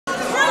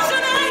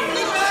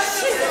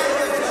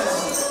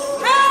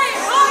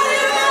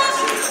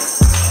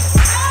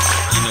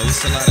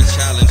face a lot of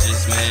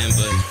challenges, man,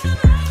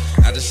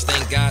 but I just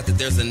thank God that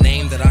there's a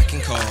name that I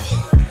can call.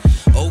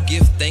 Oh,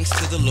 give thanks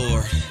to the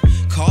Lord.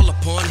 Call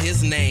upon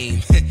his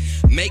name.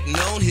 Make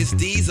known his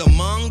deeds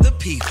among the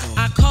people.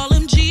 I call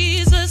him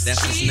Jesus.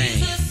 That's his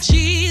name.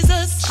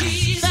 Jesus.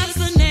 That's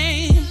the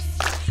name.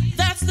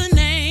 That's the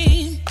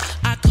name.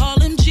 I call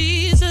him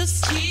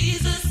Jesus.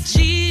 Jesus.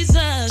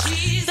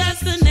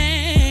 That's the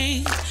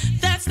name.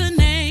 That's the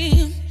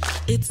name.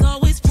 It's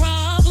always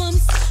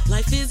problems.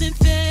 Life isn't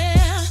fair.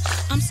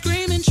 I'm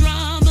screaming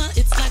drama.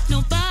 It's like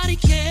nobody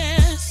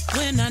cares.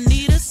 When I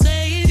need a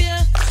savior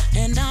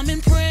and I'm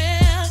in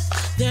prayer,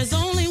 there's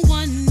only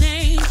one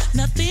name,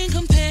 nothing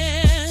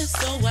compares.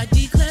 So I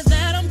declare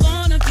that I'm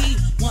gonna be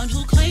one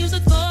who claims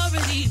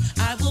authority.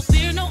 I will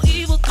fear no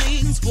evil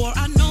things, for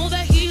I know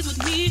that he's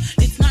with me.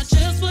 It's not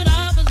just what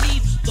I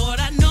believe. Lord,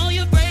 I know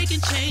you're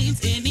breaking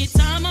chains.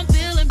 Anytime I'm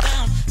feeling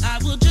bound, I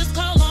will just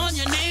call on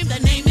your name.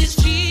 That name is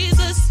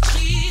Jesus.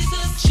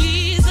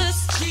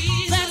 Jesus.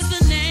 That's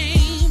the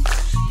name.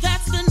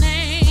 That's the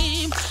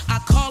name. I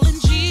call him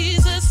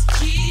Jesus.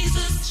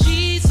 Jesus.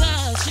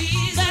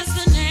 That's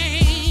the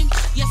name.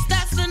 Yes,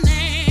 that's the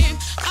name.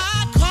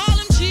 I call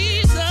him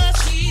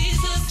Jesus.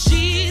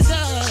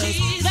 Jesus.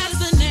 That's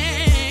the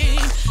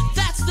name.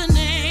 That's the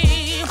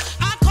name.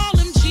 I call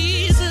him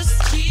Jesus.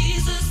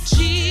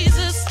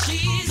 Jesus.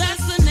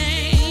 That's the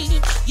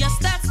name. Yes,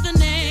 that's the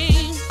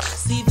name.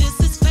 See, this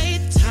is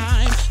faith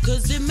time,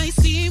 'cause it may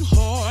seem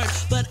hard,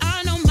 but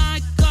I know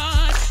my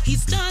God,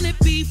 he's done it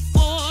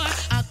before.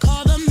 I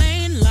call the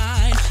main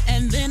line,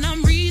 and then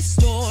I'm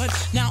restored.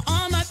 Now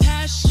all my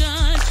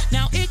passion,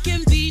 now it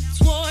can be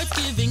towards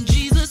giving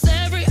Jesus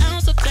every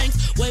ounce of thanks.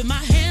 Wave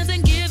my hands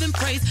and give him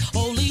praise.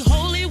 Holy,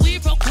 holy, we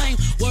proclaim.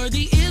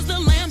 Worthy is the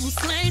Lamb who's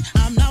slain.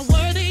 I'm not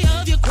worthy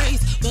of your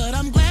grace, but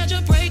I'm glad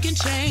you're breaking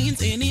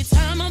chains.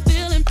 Anytime I'm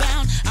feeling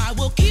bound, I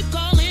will keep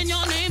calling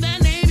your name.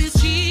 That name is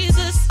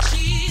Jesus.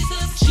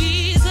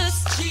 Jesus.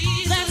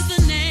 That's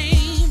the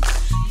name.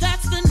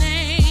 That's the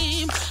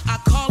name. I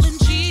call him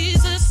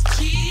Jesus.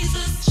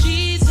 Jesus.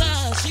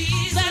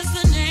 That's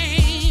the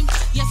name.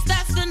 Yes,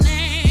 that's the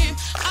name.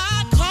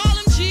 I call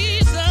him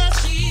Jesus.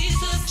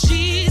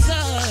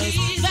 Jesus.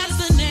 That's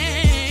the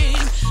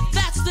name.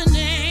 That's the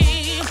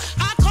name.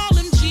 I call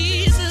him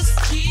Jesus.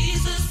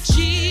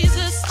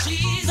 Jesus.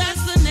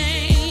 That's the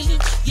name.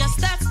 Yes,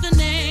 that's the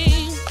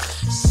name.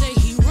 Say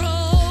he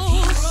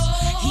rose.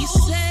 He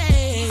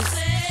saves.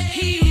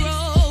 He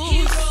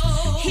rose.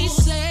 He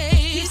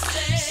saves.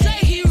 Say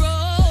he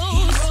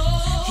rose.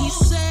 He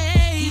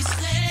saves.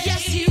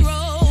 Yes, he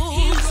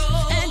rose.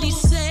 And he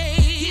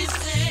saves.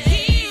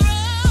 He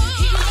rose.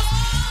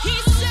 He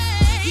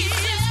saves.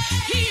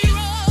 He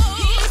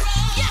rose.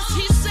 Yes,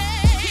 he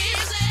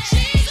saves.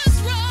 Jesus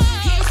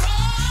rose.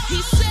 He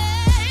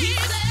saves.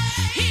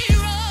 He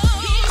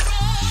rose.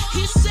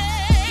 He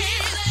saves.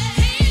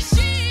 He's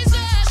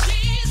Jesus.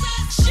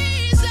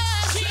 Jesus.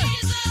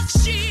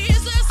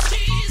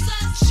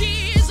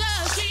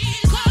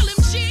 Call him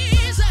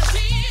Jesus.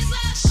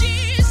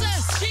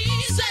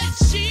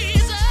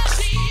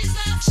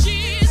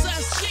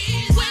 Jesus.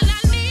 When I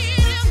need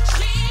him,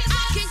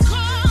 I can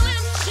call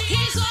him.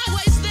 He's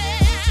always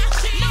there.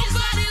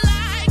 Nobody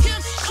like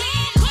him.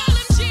 Call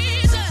him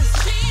Jesus.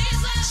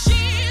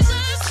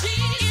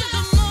 In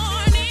the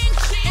morning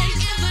and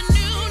in the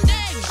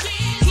noonday.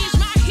 He's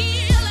my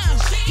healer.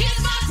 He's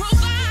my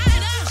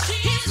provider.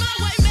 He's my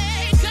way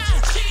maker.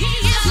 He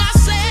is my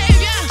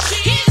savior.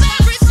 He's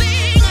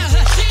everything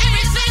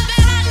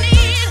that I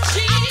need.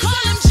 I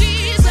call him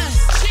Jesus.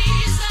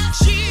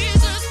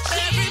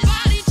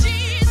 Everybody,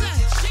 Jesus.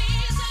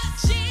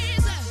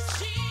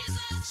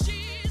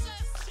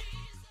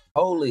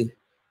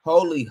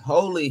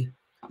 Holy.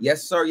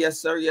 Yes,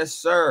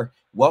 sir.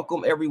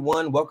 Welcome,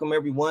 everyone.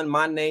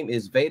 My name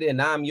is Veda,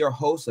 and I'm your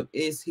host of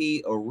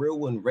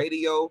IsHeARealOne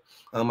Radio.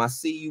 I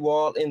see you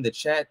all in the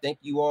chat. Thank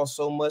you all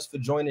so much for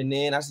joining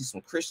in. I see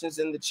some Christians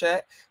in the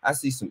chat. I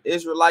see some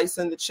Israelites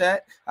in the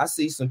chat. I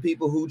see some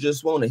people who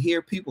just want to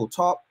hear people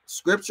talk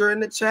scripture in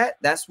the chat.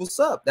 That's what's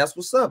up.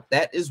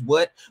 That is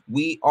what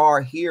we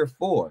are here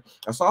for.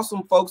 I saw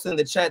some folks in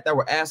the chat that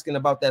were asking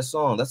about that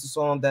song. That's a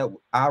song that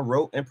I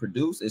wrote and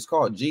produced. It's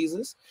called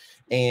Jesus,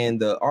 and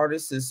the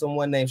artist is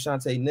someone named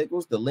Shantae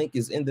Nichols. The link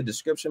is in the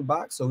description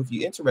box, so if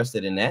you're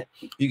interested in that,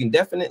 you can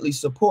definitely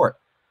support.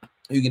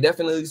 By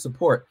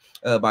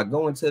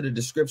going to the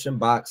description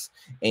box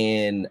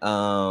and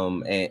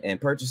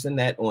purchasing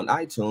that on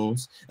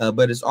iTunes.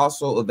 But it's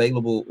also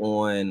available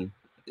on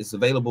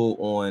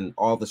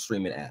all the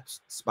streaming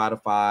apps: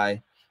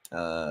 Spotify,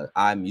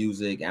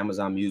 iMusic,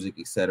 Amazon Music,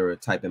 etc.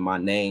 Type in my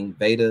name,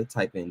 Veda,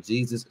 type in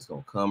Jesus, it's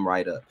gonna come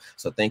right up.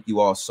 So thank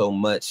you all so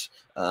much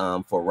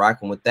for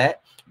rocking with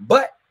that.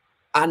 But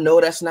I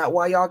know that's not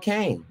why y'all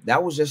came.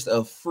 That was just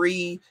a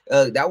free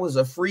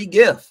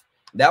gift.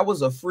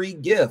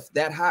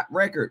 That hot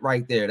record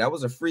right there, that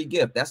was a free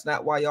gift. That's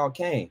not why y'all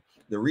came.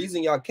 The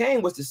reason y'all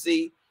came was to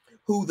see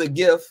who the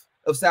gift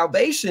of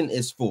salvation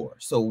is for.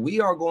 So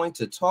we are going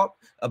to talk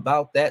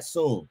about that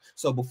soon.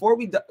 So before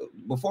we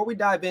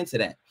dive into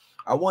that,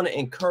 I want to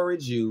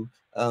encourage you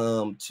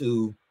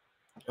to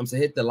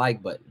hit the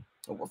like button.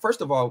 Well,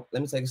 first of all,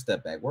 let me take a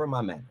step back. Where are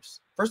my manners?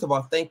 First of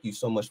all, thank you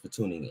so much for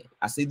tuning in.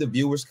 I see the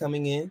viewers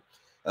coming in.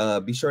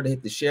 Be sure to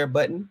hit the share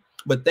button.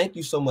 But thank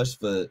you so much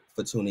for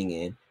tuning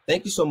in.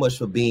 Thank you so much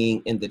for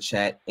being in the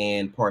chat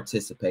and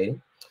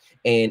participating.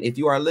 And if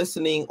you are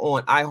listening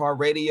on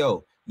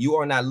iHeartRadio, you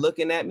are not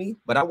looking at me,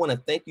 but I want to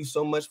thank you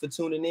so much for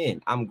tuning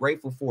in. I'm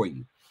grateful for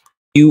you.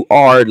 You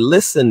are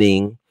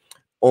listening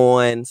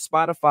on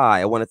Spotify.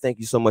 I want to thank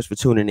you so much for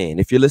tuning in.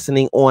 If you're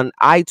listening on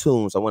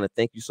iTunes, I want to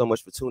thank you so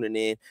much for tuning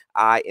in.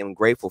 I am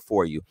grateful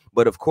for you.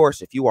 But of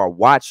course, if you are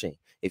watching,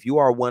 if you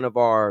are one of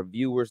our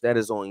viewers that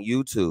is on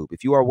YouTube,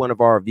 if you are one of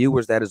our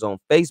viewers that is on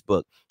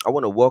Facebook, I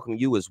want to welcome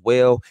you as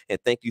well. And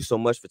thank you so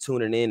much for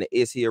tuning in to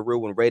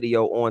IsHeARealOne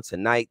Radio on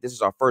tonight. This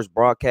is our first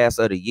broadcast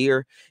of the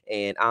year,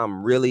 and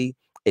I'm really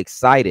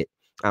excited.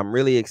 I'm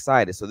really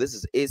excited. So this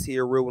is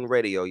IsHeARealOne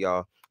Radio,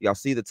 y'all. Y'all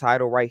see the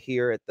title right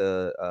here at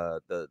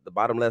the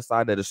bottom left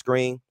side of the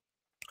screen.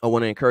 I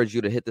want to encourage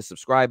you to hit the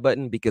subscribe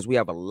button because we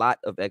have a lot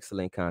of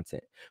excellent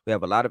content. We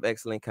have a lot of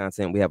excellent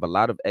content. We have a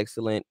lot of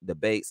excellent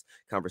debates,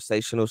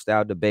 conversational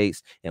style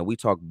debates, and we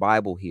talk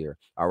Bible here.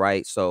 All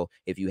right. So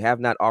if you have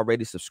not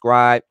already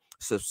subscribed,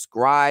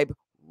 subscribe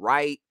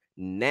right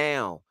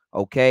now.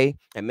 Okay.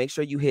 And make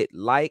sure you hit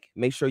like,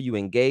 make sure you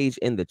engage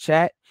in the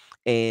chat,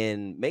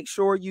 and make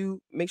sure you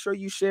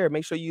share,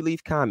 make sure you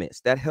leave comments.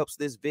 That helps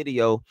this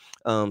video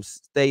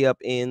stay up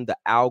in the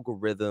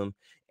algorithm,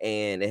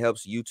 and it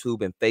helps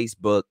YouTube and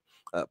Facebook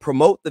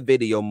promote the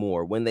video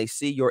more when they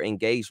see your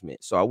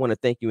engagement. So I want to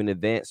thank you in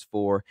advance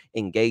for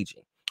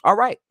engaging. All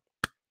right.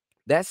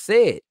 That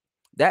said,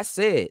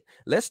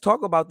 let's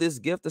talk about this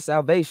gift of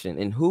salvation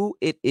and who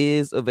it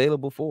is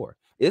available for.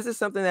 Is it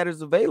something that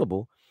is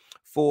available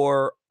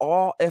for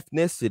all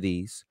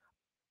ethnicities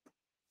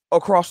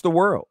across the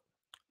world,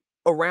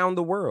 around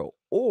the world?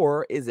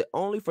 Or is it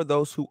only for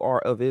those who are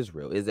of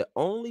Israel? Is it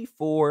only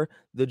for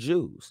the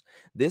Jews?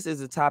 This is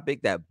a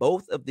topic that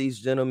both of these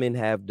gentlemen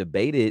have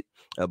debated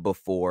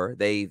before.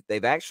 They've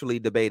actually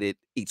debated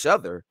each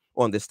other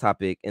on this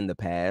topic in the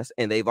past,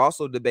 and they've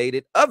also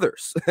debated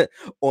others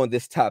on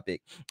this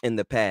topic in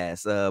the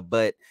past.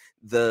 But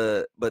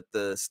the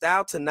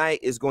style tonight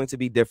is going to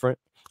be different.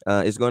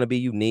 It's going to be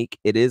unique.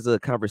 It is a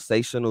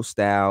conversational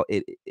style.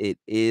 It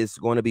is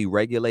going to be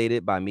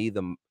regulated by me,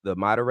 the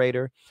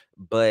moderator,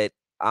 but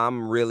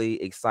I'm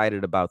really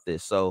excited about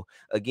this. So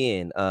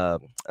again,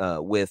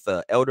 with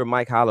Elder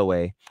Mike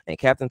Holloway and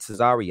Captain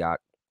Tazaryach,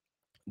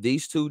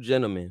 these two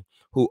gentlemen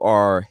who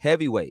are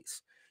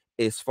heavyweights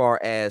as far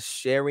as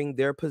sharing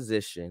their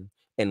position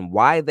and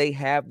why they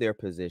have their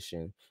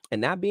position, and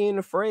not being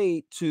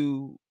afraid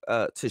to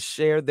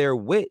share their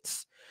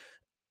wits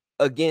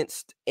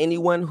against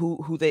anyone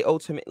who they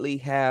ultimately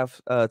have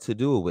to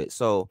do it with.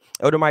 So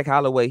Elder Mike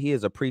Holloway, he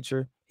is a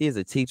preacher, he is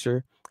a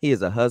teacher, he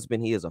is a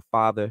husband, he is a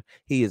father.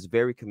 He is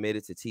very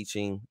committed to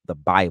teaching the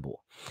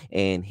Bible,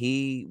 and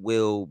he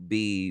will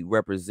be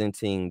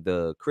representing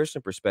the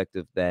Christian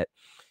perspective that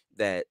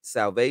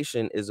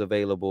salvation is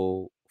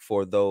available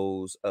for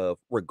those of,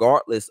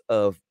 regardless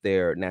of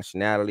their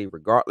nationality,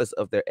 regardless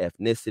of their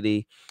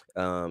ethnicity.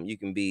 You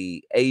can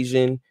be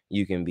Asian,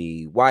 you can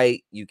be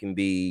white, you can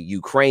be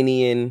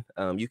Ukrainian,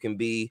 you can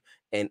be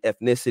an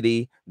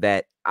ethnicity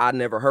that I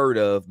never heard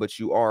of, but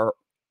you are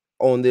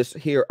on this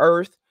here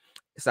earth.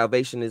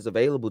 Salvation is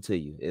available to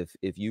you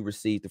if you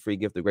receive the free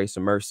gift of grace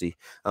and mercy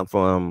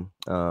from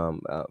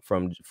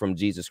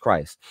Jesus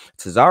Christ.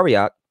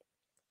 Tazaryach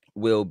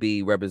will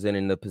be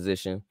representing the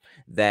position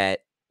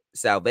that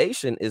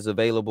salvation is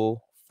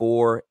available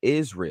for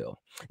Israel.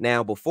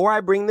 Now, before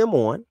I bring them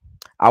on,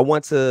 I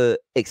want to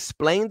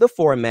explain the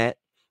format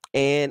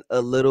and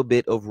a little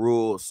bit of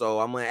rules.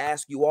 So I'm going to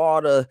ask you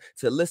all to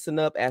listen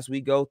up as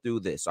we go through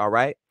this. All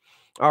right.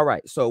 All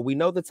right. So we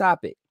know the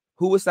topic.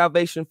 Who is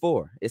salvation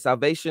for? It's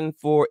salvation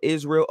for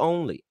Israel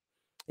only.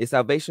 It's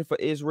salvation for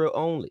Israel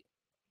only.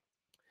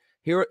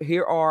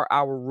 Here are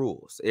our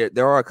rules.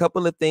 There are a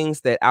couple of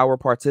things that our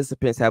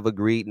participants have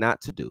agreed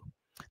not to do.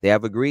 They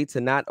have agreed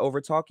to not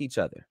overtalk each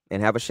other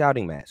and have a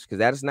shouting match, because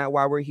that is not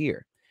why we're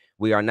here.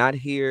 We are not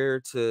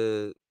here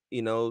to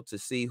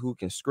see who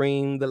can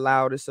scream the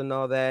loudest and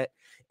all that.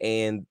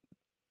 And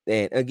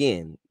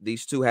again,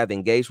 these two have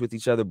engaged with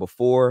each other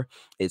before.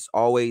 It's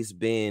always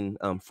been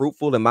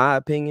fruitful, in my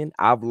opinion.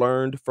 I've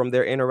learned from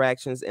their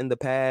interactions in the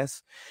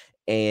past,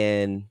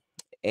 and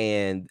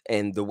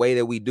the way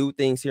that we do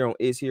things here on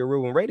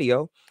IsHeARealOne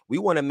Radio, we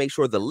want to make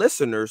sure the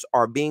listeners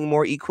are being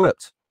more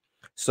equipped.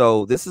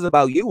 So this is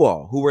about you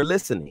all who are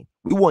listening.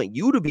 We want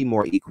you to be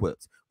more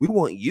equipped. We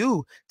want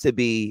you to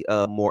be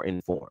more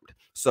informed.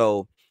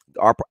 So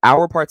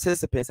our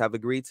participants have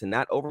agreed to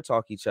not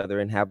overtalk each other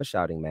and have a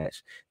shouting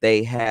match.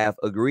 They have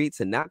agreed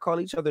to not call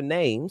each other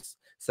names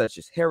such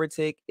as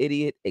heretic,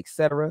 idiot,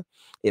 etc.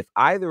 If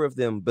either of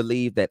them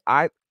believe that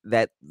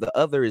the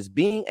other is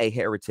being a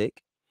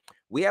heretic,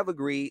 we have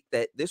agreed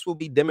that this will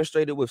be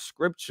demonstrated with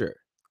scripture,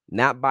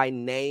 not by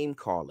name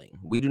calling.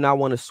 We do not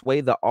want to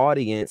sway the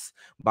audience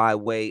by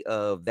way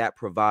of that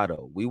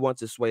bravado. We want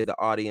to sway the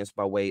audience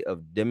by way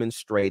of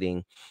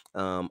demonstrating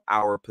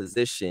our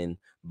position,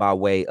 by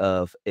way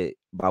of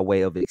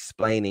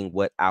explaining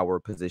what our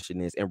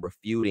position is and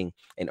refuting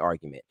an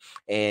argument.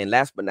 And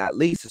last but not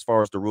least, as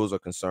far as the rules are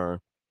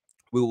concerned,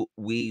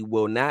 we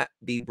will not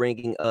be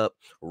bringing up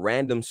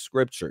random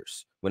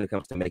scriptures when it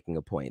comes to making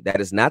a point. That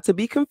is not to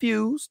be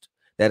confused.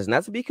 That is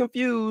not to be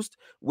confused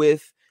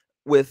with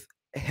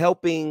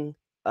helping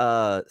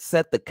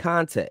set the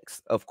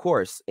context. Of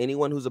course,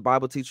 anyone who's a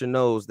Bible teacher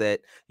knows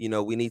that, you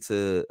know, we need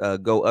to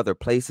go other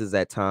places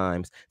at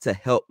times to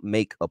help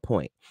make a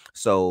point.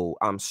 So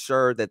I'm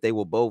sure that they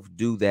will both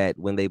do that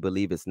when they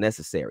believe it's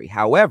necessary.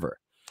 However,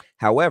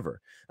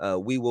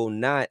 we will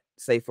not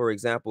say, for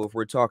example, if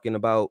we're talking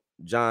about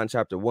John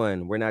chapter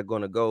 1, we're not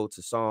going to go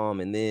to Psalm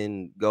and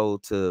then go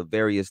to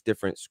various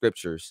different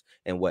scriptures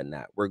and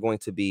whatnot. We're going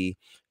to be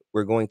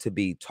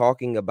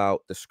talking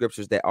about the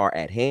scriptures that are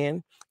at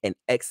hand and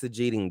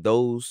exegeting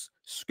those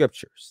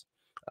scriptures.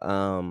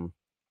 And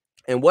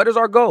what is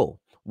our goal?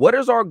 What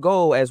is our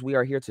goal as we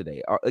are here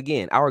today?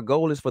 Again, our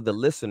goal is for the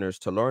listeners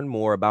to learn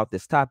more about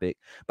this topic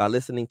by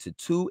listening to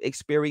two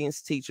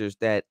experienced teachers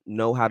that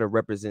know how to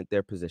represent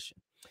their position.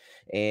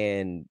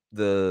 And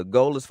the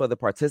goal is for the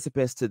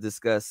participants to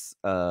discuss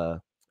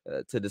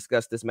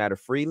this matter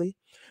freely,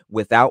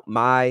 without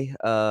my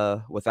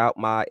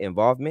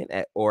involvement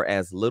or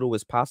as little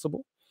as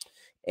possible.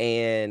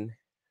 And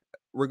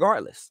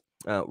regardless,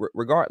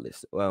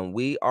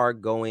 we are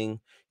going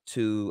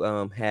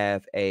to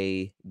have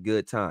a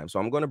good time. So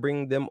I'm going to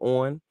bring them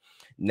on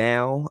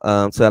now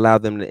to allow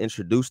them to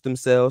introduce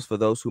themselves for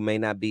those who may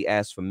not be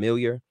as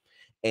familiar,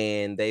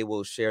 and they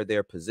will share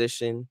their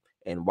position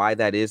and why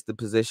that is the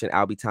position.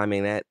 I'll be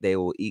timing that. They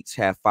will each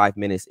have 5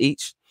 minutes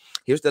each.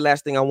 Here's the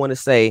last thing I want to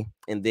say,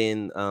 and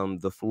then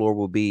the floor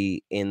will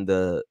be in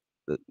the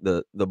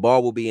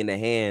ball will be in the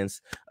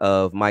hands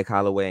of Mike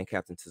Holloway and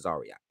Captain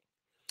Tazaryach.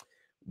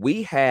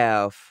 We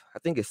have, I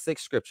think it's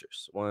 6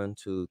 scriptures. 1,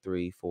 2,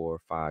 3, 4,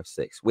 5,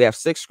 6. We have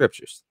 6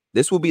 scriptures.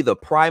 This will be the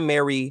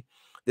primary.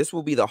 This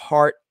will be the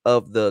heart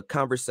of the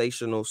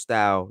conversational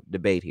style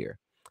debate here.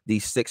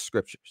 These 6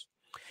 scriptures.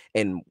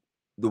 And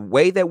the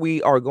way that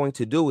we are going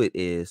to do it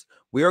is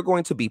we are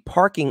going to be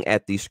parking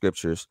at these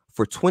scriptures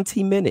for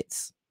 20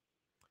 minutes,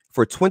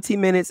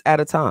 at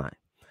a time.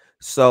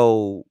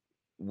 So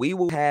we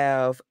will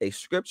have a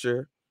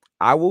scripture.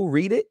 I will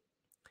read it,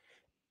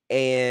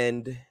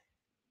 and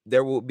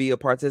there will be a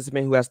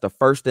participant who has the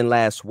first and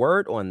last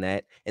word on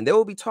that, and they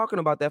will be talking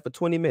about that for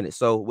 20 minutes.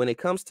 So when it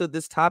comes to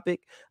this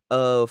topic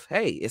of,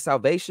 hey, is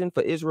salvation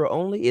for Israel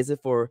only? Is it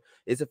for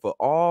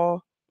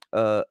all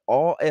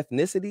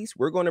ethnicities?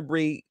 We're going to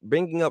be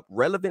bringing up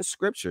relevant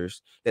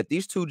scriptures that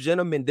these two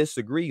gentlemen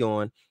disagree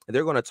on, and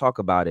they're going to talk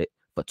about it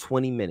for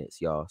 20 minutes,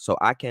 y'all. So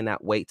I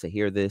cannot wait to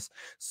hear this.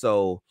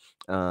 So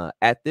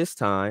at this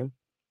time,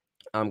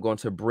 I'm going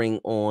to bring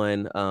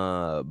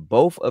on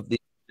both of the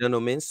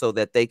gentlemen so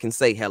that they can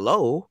say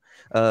hello.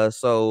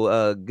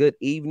 So good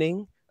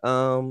evening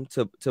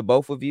to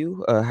both of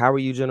you. How are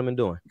you gentlemen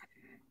doing?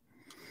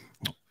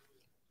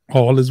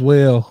 All is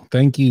well.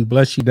 Thank you.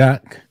 Bless you,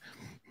 Doc.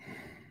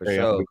 Hey,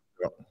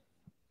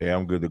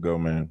 I'm good to go,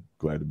 man.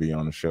 Glad to be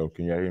on the show.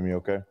 Can y'all hear me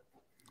okay?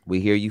 We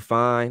hear you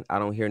fine. I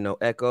don't hear no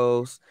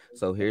echoes.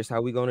 So here's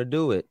how we're gonna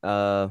do it.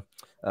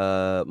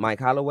 Mike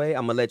Holloway,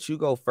 I'm gonna let you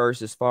go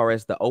first as far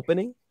as the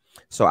opening.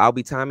 So I'll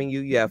be timing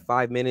you. You have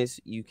 5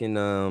 minutes. You can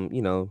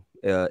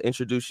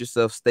introduce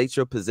yourself, state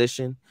your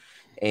position,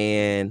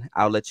 and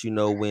I'll let you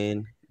know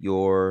when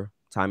your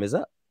time is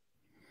up.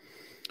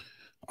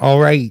 All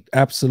right.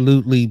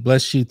 Absolutely.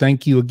 Bless you.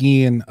 Thank you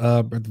again,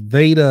 Brother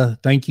Veda.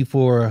 Thank you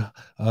for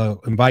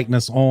inviting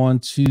us on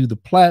to the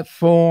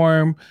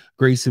platform.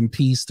 Grace and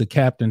peace to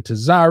Captain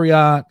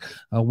Tazaryach.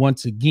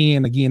 Once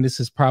again,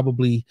 this is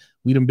probably,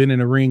 we done been in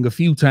the ring a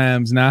few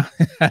times now,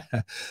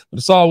 but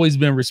it's always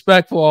been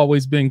respectful,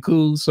 always been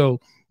cool. So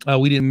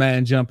we didn't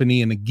mind jumping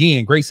in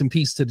again. Grace and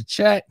peace to the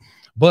chat.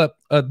 But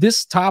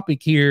this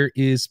topic here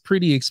is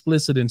pretty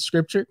explicit in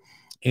scripture.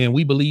 And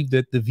we believe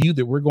that the view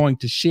that we're going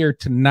to share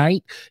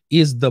tonight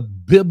is the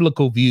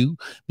biblical view,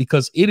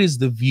 because it is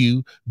the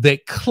view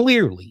that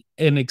clearly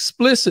and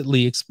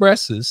explicitly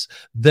expresses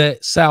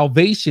that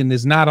salvation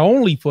is not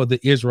only for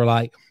the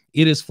Israelite,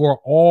 it is for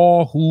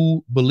all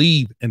who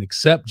believe and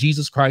accept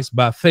Jesus Christ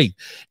by faith.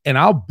 And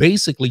I'll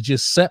basically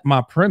just set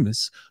my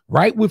premise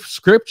right with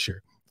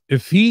scripture,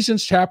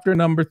 Ephesians chapter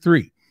number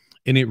 3.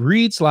 And it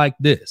reads like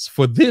this: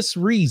 for this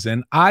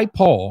reason, I,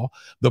 Paul,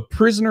 the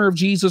prisoner of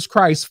Jesus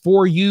Christ,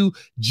 for you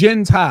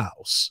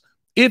Gentiles,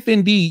 if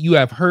indeed you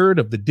have heard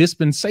of the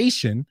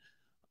dispensation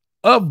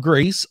of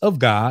grace of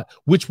God,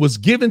 which was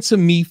given to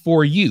me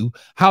for you,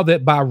 how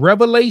that by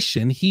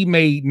revelation he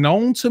made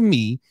known to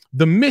me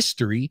the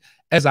mystery,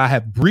 as I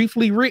have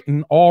briefly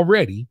written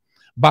already,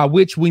 by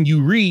which when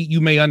you read, you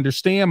may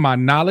understand my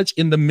knowledge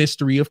in the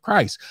mystery of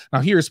Christ.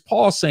 Now, here's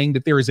Paul saying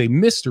that there is a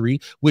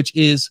mystery, which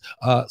is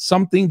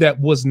something that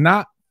was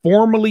not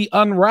formerly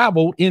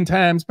unraveled in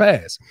times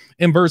past.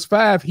 In verse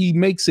 5, he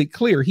makes it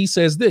clear. He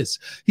says this.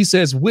 He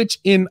says, which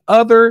in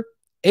other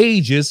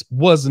ages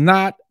was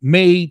not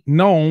made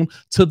known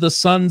to the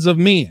sons of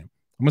men.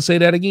 I'm going to say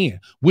that again,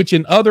 which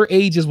in other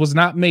ages was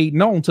not made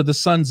known to the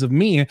sons of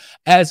men,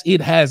 as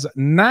it has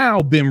now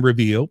been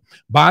revealed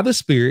by the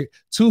Spirit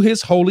to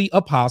his holy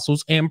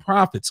apostles and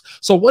prophets.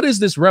 So what is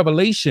this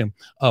revelation,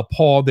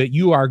 Paul, that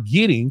you are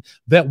getting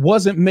that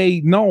wasn't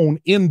made known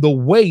in the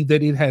way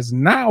that it has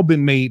now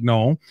been made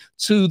known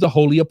to the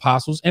holy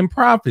apostles and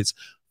prophets?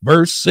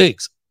 Verse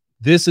 6,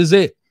 this is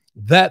it,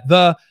 that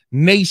the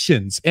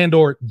nations and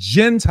or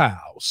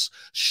Gentiles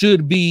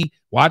should be,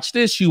 watch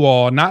this, you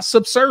all, not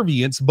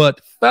subservients,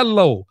 but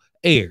fellow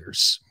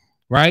heirs,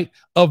 right,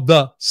 of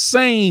the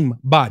same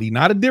body,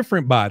 not a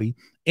different body,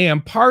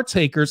 and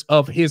partakers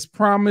of his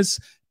promise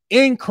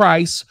in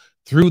Christ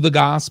through the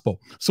gospel.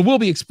 So we'll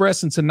be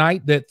expressing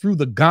tonight that through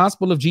the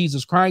gospel of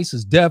Jesus Christ,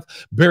 his death,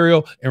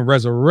 burial, and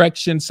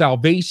resurrection,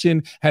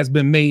 salvation has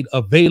been made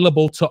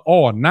available to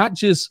all, not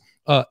just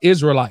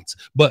Israelites,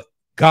 but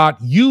God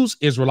used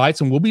Israelites,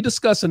 and we'll be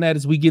discussing that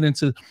as we get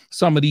into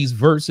some of these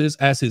verses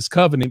as his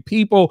covenant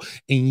people.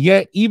 And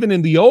yet, even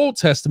in the Old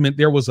Testament,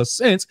 there was a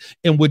sense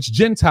in which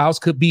Gentiles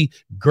could be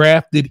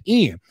grafted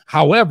in.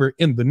 However,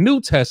 in the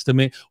New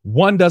Testament,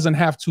 one doesn't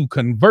have to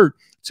convert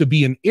to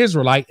be an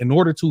Israelite in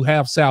order to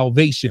have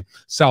salvation.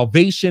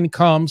 Salvation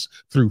comes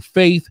through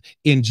faith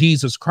in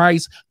Jesus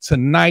Christ.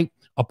 Tonight,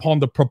 upon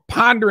the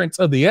preponderance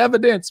of the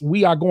evidence,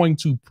 we are going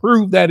to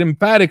prove that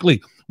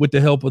emphatically with the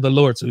help of the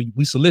Lord. So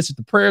we solicit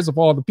the prayers of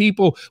all the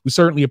people. We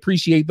certainly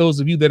appreciate those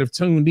of you that have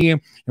tuned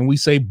in, and we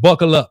say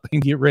buckle up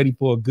and get ready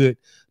for a good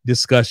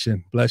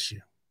discussion. Bless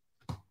you.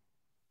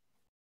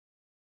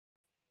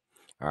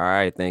 All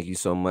right. Thank you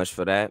so much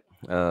for that,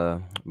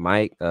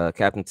 Mike,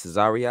 Captain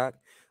Tazaryach.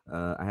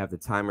 I have the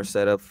timer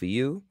set up for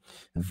you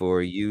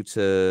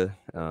to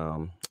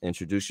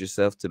introduce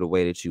yourself to the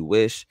way that you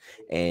wish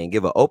and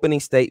give an opening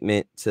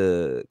statement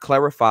to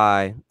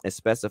clarify and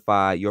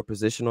specify your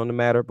position on the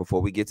matter before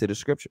we get to the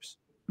scriptures.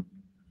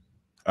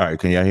 All right.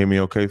 Can y'all hear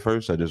me okay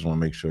first? I just want to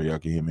make sure y'all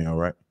can hear me all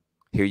right.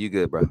 Hear you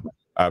good, bro.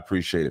 I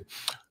appreciate it.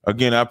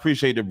 Again, I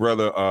appreciate the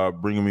brother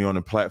bringing me on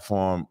the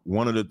platform.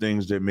 One of the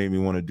things that made me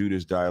want to do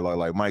this dialogue,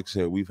 like Mike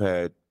said, we've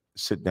had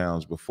sit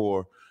downs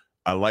before.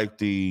 I like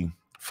the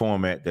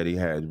format that he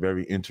had,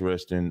 very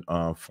interesting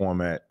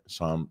format.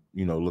 So I'm,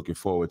 looking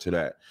forward to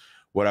that.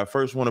 What I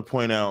first want to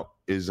point out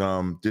is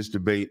this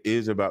debate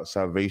is about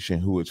salvation,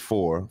 who it's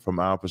for. From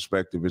our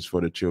perspective, it's for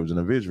the children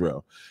of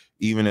Israel.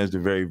 Even as the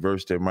very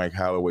verse that Mike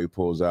Holloway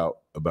pulls out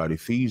about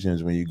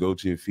Ephesians, when you go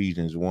to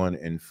Ephesians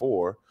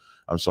 1:4,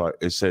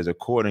 it says,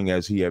 according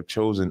as he have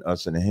chosen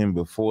us in him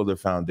before the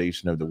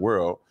foundation of the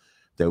world,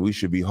 that we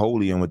should be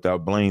holy and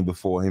without blame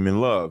before him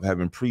in love,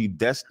 having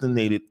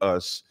predestinated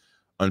us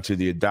unto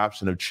the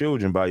adoption of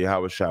children by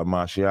Yahushua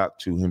Mashiach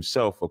to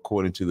himself,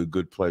 according to the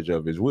good pleasure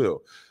of his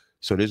will.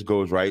 So this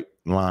goes right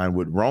in line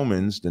with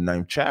Romans, the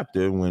 9th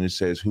chapter, when it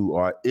says, who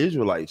are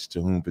Israelites,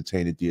 to whom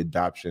pertaineth the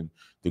adoption,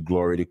 the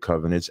glory, the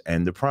covenants,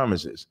 and the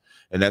promises.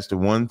 And that's the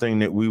one thing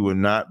that we will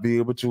not be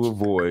able to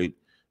avoid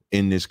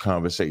in this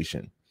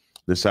conversation.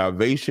 The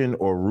salvation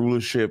or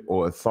rulership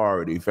or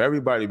authority, for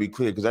everybody to be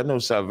clear, because I know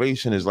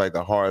salvation is like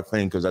a hard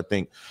thing, because I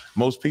think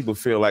most people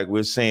feel like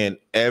we're saying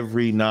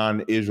every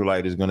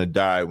non-Israelite is going to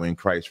die when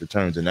Christ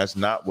returns, and that's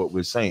not what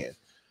we're saying.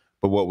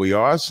 But what we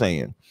are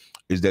saying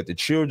is that the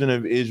children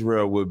of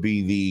Israel will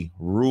be the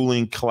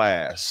ruling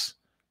class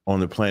on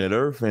the planet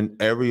Earth,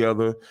 and every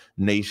other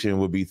nation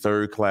will be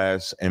third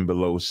class and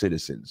below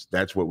citizens.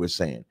 That's what we're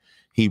saying.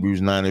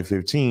 Hebrews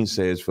 9:15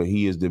 says, for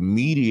he is the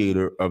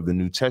mediator of the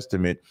New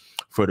Testament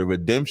for the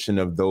redemption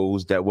of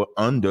those that were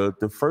under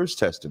the First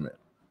Testament.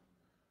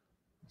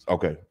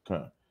 Okay, come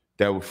on.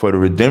 That for the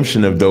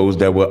redemption of those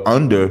that were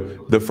under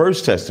the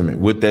First Testament.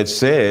 With that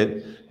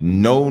said,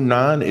 no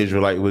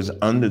non-Israelite was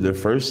under the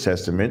First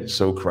Testament,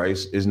 so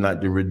Christ is not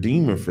the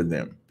redeemer for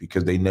them,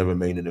 because they never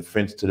made an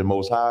offense to the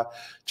Most High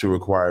to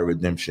require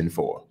redemption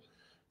for.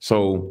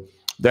 So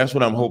that's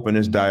what I'm hoping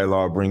this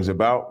dialogue brings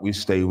about. We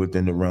stay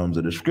within the realms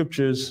of the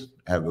scriptures,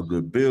 have a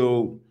good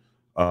build,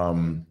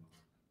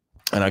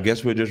 and I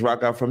guess we'll just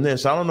rock out from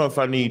this. I don't know if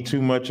I need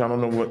too much. I don't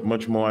know what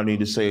much more I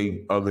need to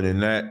say other than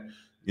that.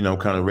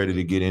 Kind of ready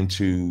to get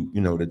into,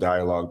 the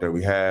dialogue that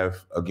we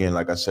have. Again,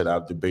 like I said,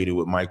 I've debated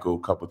with Michael a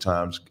couple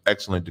times.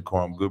 Excellent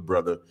decorum, good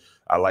brother.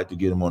 I like to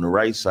get him on the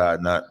right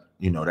side, not,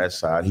 that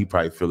side. He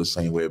probably feel the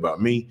same way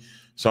about me.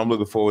 So I'm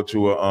looking forward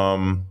to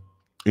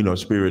a,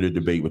 spirited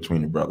debate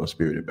between the brothers,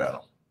 spirited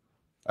battle.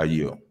 I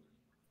yield.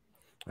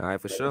 All right,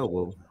 for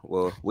sure.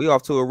 Well, we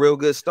off to a real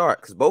good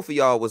start, because both of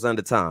y'all was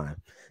under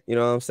time. You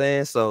know what I'm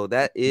saying? So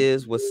that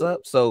is what's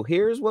up. So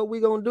here's what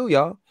we're gonna do,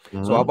 y'all.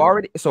 Mm-hmm.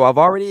 So I've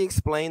already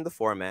explained the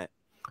format.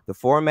 The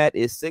format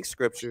is 6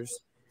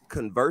 scriptures,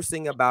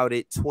 conversing about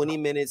it 20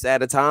 minutes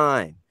at a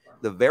time.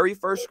 The very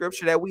first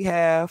scripture that we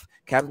have,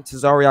 Captain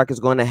Tazaryach is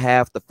going to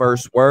have the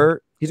first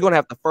word. He's going to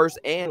have the first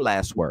and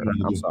last word.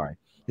 I'm sorry.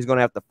 He's going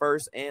to have the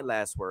first and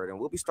last word, and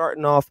we'll be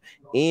starting off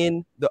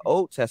in the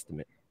Old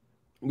Testament.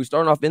 We're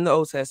starting off in the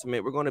Old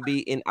Testament. We're going to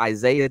be in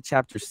Isaiah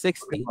chapter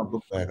 60,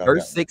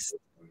 verse 6.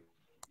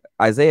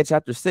 Isaiah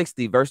chapter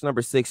 60, verse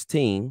number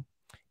 16.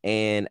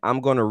 And I'm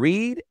going to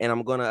read, and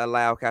I'm going to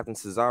allow Captain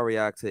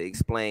Tazaryach to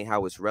explain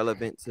how it's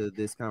relevant to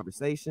this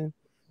conversation.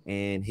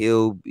 And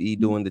he'll be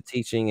doing the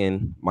teaching,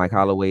 and Mike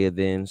Holloway will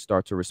then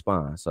start to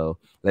respond. So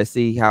let's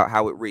see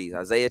how it reads.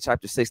 Isaiah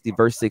chapter 60,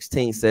 verse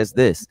 16 says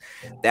this: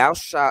 Thou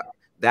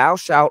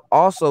shalt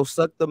also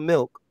suck the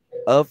milk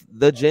of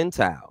the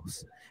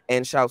Gentiles,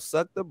 and shalt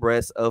suck the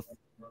breast of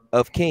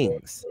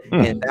kings,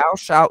 and thou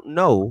shalt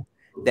know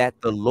that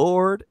the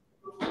Lord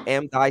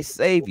am thy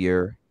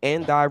Savior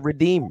and thy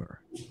Redeemer,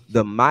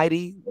 the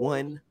mighty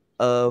one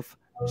of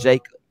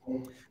Jacob.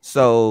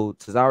 So,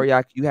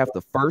 Tazaryach, you have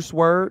the first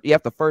word. You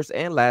have the first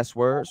and last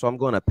word. So I'm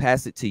going to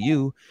pass it to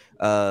you.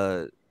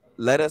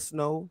 Let us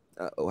know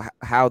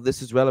how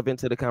this is relevant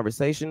to the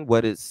conversation,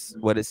 what it's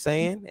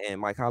saying, and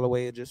Mike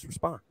Holloway will just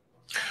respond.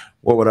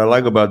 Well, what I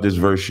like about this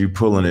verse, you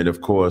pulling it, of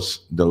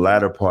course, the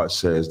latter part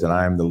says that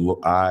I,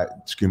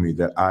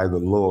 the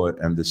Lord,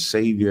 am the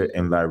Savior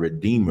and thy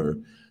Redeemer,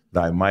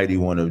 thy mighty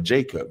one of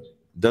Jacob.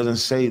 Doesn't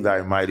say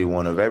thy mighty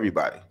one of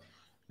everybody.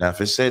 Now,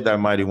 if it said thy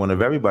mighty one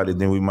of everybody,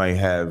 then we might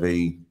have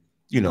a,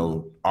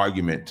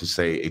 argument to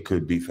say it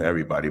could be for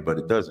everybody, but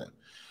it doesn't.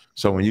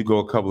 So when you go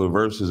a couple of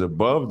verses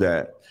above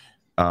that,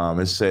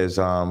 it says,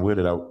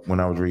 when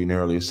I was reading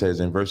earlier, it says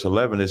in verse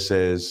 11, it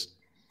says,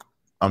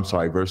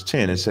 verse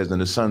 10, it says, and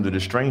the sons of the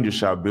stranger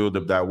shall build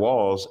up thy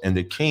walls, and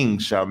the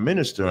kings shall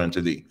minister unto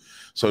thee.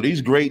 So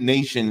these great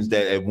nations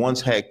that at once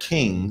had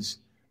kings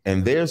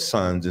and their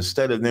sons,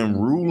 instead of them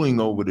ruling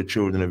over the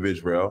children of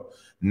Israel,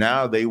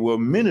 now they will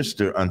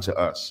minister unto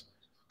us.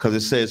 Because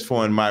it says,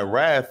 for in my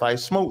wrath I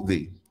smote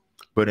thee,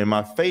 but in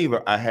my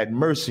favor I had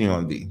mercy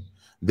on thee.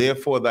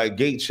 Therefore thy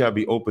gates shall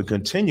be open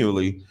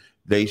continually,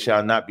 they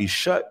shall not be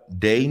shut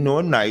day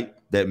nor night,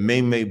 that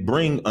men may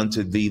bring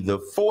unto thee the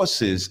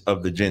forces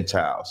of the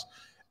Gentiles,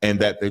 and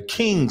that the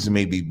kings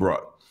may be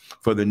brought.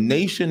 For the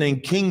nation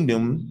and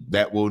kingdom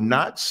that will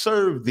not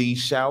serve thee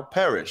shall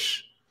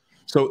perish.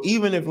 So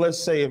even if,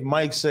 let's say, if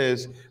Mike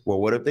says,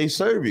 well, what if they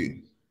serve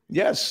you?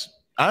 Yes,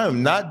 I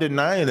am not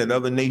denying that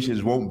other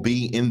nations won't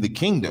be in the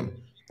kingdom.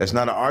 That's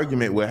not an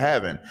argument we're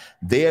having.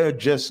 They're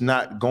just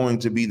not going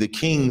to be the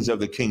kings of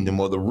the kingdom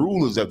or the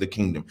rulers of the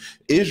kingdom.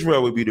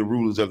 Israel would be the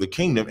rulers of the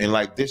kingdom. And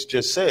like this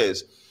just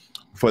says,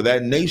 for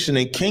that nation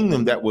and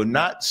kingdom that will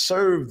not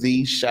serve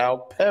thee shall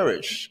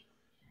perish.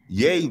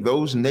 Yea,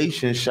 those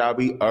nations shall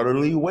be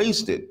utterly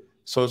wasted.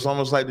 So it's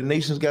almost like the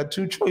nations got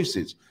two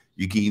choices.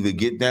 You can either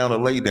get down or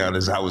lay down,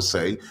 as I would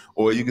say,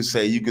 or you can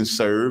say you can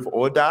serve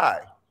or die.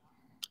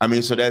 I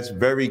mean, so that's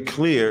very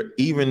clear,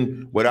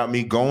 even without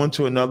me going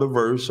to another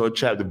verse or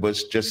chapter, but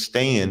just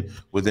staying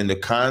within the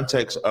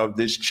context of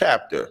this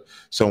chapter.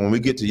 So when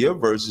we get to your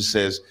verse, it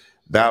says,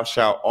 thou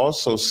shalt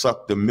also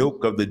suck the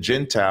milk of the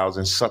Gentiles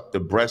and suck the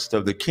breast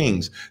of the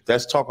kings.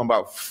 That's talking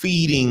about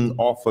feeding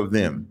off of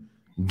them,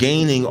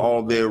 gaining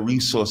all their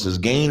resources,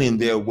 gaining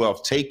their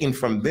wealth, taking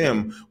from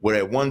them what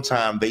at one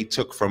time they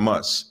took from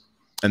us.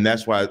 And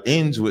that's why it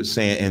ends with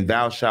saying, and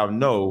thou shalt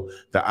know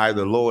that I,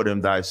 the Lord,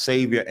 am thy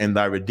Savior and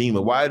thy Redeemer.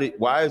 Why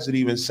is it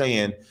even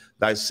saying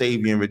thy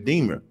Savior and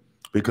Redeemer?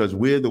 Because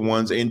we're the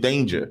ones in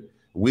danger.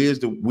 We're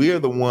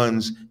the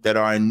ones that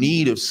are in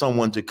need of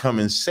someone to come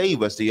and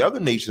save us. The other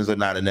nations are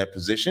not in that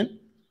position.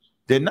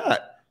 They're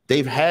not.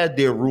 They've had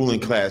their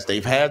ruling class.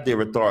 They've had their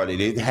authority.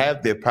 They've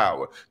had their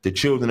power. The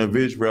children of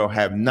Israel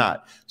have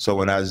not.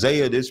 So in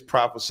Isaiah, this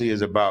prophecy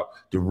is about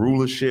the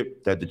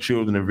rulership that the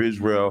children of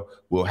Israel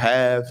will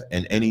have,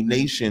 and any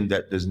nation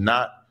that does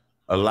not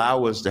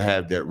allow us to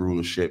have that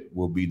rulership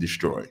will be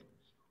destroyed.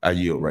 I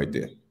yield right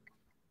there.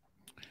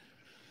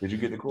 Did you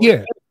get the call?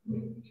 Yeah.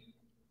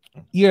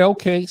 Yeah.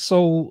 Okay.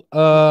 So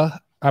I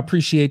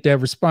appreciate that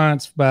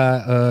response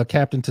by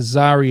Captain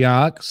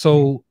Tazaryach.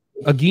 So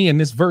again,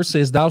 this verse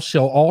says, thou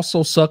shalt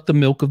also suck the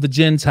milk of the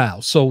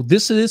Gentiles. So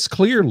this is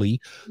clearly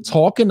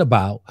talking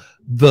about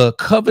the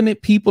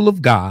covenant people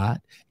of God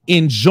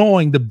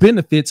enjoying the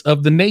benefits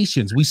of the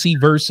nations. We see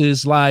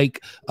verses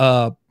like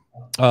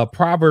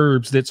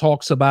Proverbs that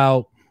talks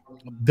about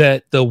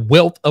that the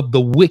wealth of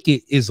the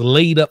wicked is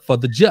laid up for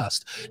the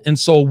just. And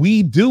so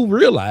we do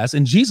realize,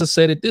 and Jesus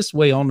said it this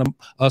way on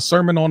the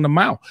Sermon on the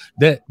Mount,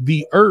 that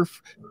the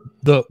earth,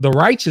 the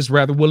righteous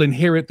rather, will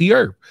inherit the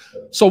earth.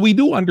 So we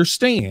do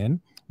understand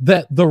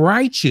that the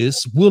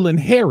righteous will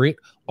inherit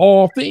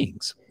all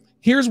things.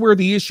 Here's where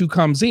the issue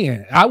comes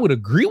in. I would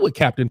agree with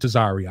Captain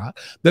Tazaryach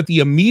that the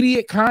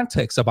immediate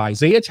context of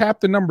Isaiah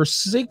chapter number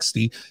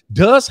 60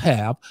 does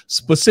have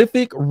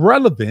specific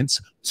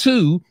relevance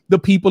to the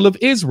people of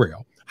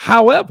Israel.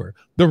 However,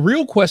 the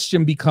real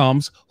question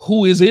becomes,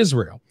 who is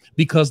Israel?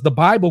 Because the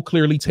Bible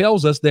clearly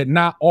tells us that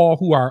not all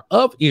who are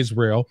of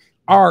Israel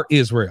are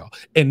Israel,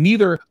 and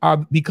neither are,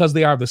 because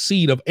they are the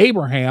seed of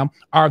Abraham,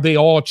 are they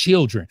all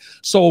children.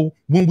 So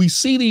when we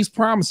see these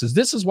promises,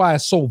 this is why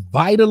it's so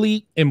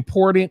vitally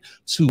important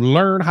to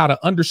learn how to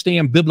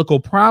understand biblical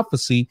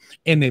prophecy,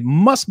 and it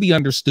must be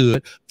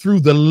understood through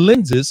the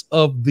lenses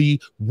of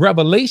the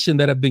revelation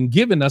that have been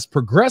given us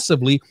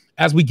progressively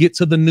as we get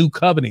to the new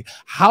covenant.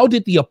 How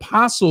did the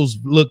apostles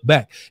look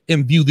back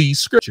and view these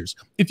scriptures?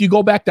 If you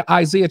go back to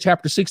Isaiah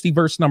chapter 60,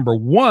 verse number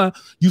 1,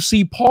 you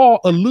see Paul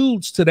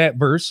alludes to that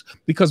verse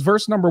because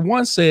verse number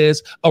 1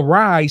 says,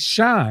 "Arise,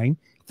 shine,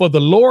 for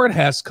the Lord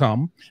has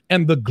come,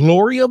 and the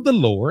glory of the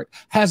Lord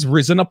has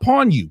risen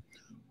upon you."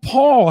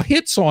 Paul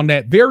hits on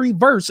that very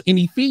verse in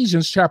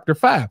Ephesians chapter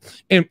 5.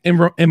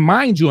 And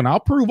mind you, and I'll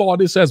prove all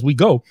this as we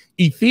go,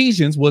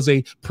 Ephesians was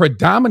a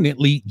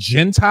predominantly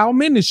Gentile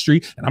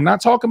ministry. And I'm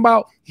not talking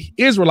about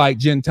Israelite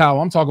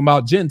Gentile. I'm talking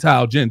about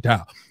Gentile.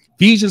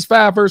 Ephesians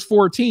 5 verse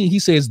 14, he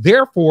says,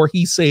 "Therefore,"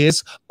 he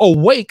says,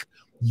 "awake,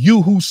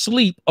 you who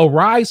sleep,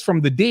 arise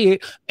from the dead,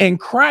 and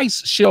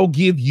Christ shall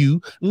give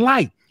you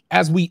light."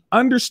 As we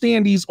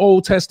understand these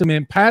Old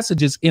Testament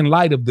passages in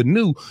light of the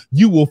new,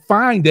 you will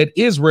find that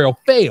Israel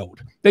failed.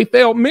 They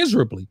failed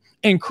miserably.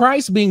 And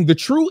Christ, being the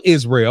true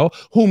Israel,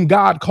 whom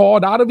God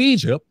called out of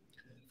Egypt,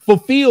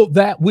 fulfilled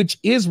that which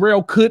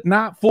Israel could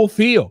not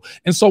fulfill.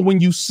 And so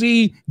when you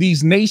see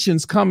these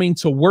nations coming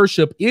to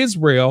worship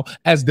Israel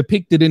as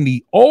depicted in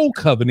the Old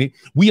Covenant,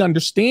 we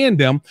understand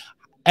them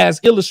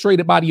as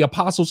illustrated by the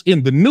apostles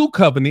in the new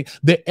covenant,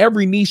 that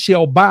every knee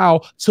shall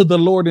bow to the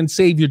Lord and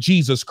Savior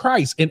Jesus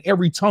Christ, and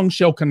every tongue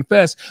shall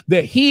confess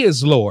that he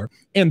is Lord,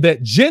 and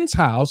that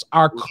Gentiles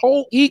are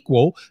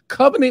co-equal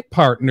covenant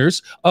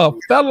partners,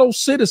 fellow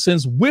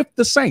citizens with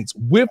the saints,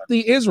 with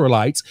the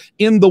Israelites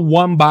in the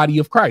one body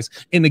of Christ.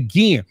 And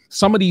again,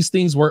 some of these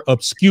things were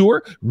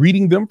obscure,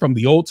 reading them from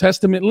the Old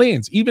Testament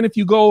lens. Even if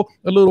you go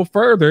a little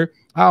further,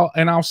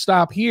 I'll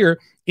stop here,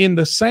 in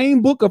the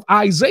same book of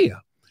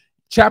Isaiah,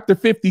 chapter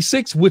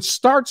 56, which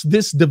starts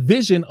this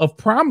division of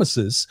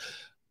promises,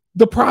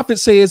 the prophet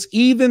says,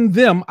 "Even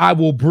them I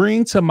will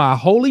bring to my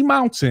holy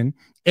mountain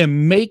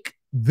and make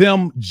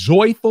them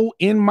joyful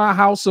in my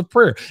house of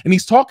prayer." And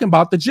he's talking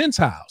about the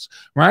Gentiles,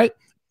 right?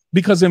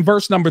 Because in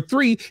verse number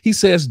 3, he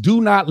says, "Do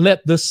not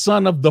let the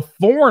son of the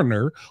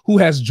foreigner who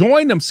has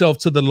joined himself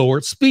to the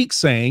Lord speak,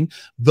 saying,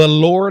 the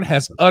Lord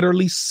has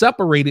utterly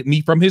separated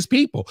me from his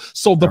people."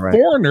 So the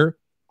foreigner,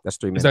 that's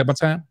 3 minutes. Is that my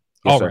time?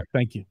 Yes, all sir. right.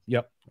 Thank you.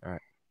 Yep. All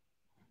right.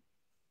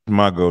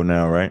 My go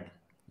now, right?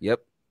 Yep.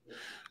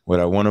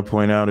 What I want to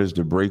point out is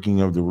the breaking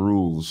of the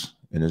rules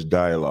in this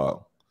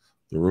dialogue.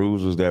 The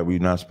rules is that we're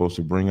not supposed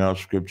to bring out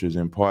scriptures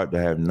in part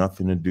that have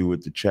nothing to do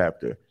with the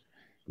chapter.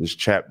 This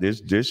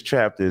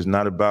chapter is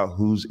not about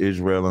who's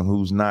Israel and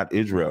who's not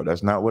Israel.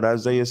 That's not what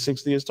Isaiah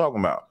 60 is talking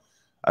about.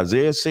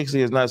 Isaiah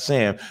 60 is not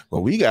saying,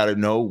 well, we got to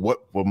know what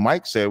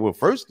Mike said. Well,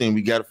 first thing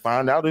we got to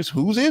find out is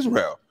who's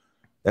Israel.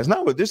 That's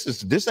not what this is.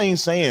 This ain't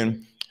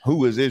saying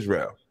who is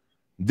Israel.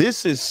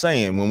 This is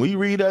saying, when we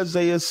read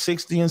Isaiah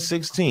 60 and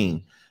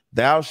 16,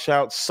 "Thou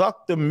shalt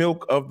suck the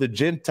milk of the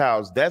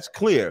Gentiles." That's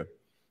clear.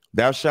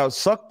 "Thou shalt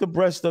suck the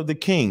breast of the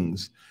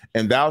kings,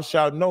 and thou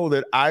shalt know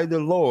that I, the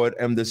Lord,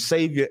 am the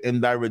Savior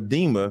and thy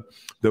Redeemer,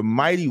 the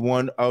mighty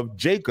one of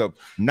Jacob."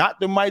 Not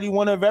the mighty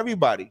one of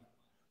everybody.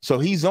 So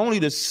he's only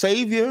the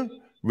Savior,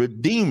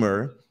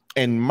 Redeemer,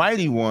 and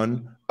mighty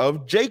one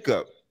of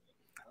Jacob.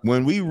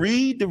 When we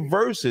read the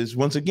verses,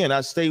 once again,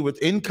 I stay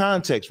within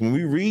context. When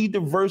we read the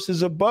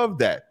verses above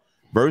that,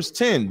 verse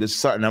 10, the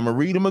son, and I'm going to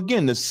read them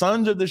again. "The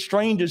sons of the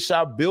strangers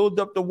shall build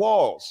up the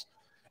walls,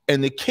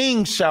 and the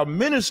kings shall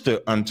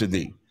minister unto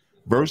thee."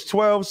 Verse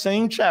 12,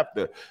 same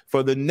chapter.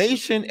 "For the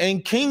nation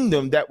and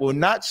kingdom that will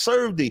not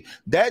serve thee."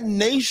 That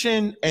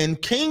nation and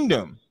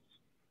kingdom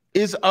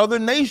is other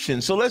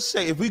nations. So let's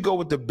say if we go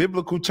with the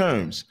biblical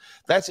terms,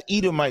 that's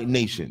Edomite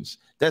nations.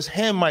 That's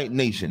Hamite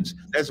nations.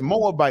 That's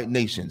Moabite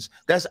nations.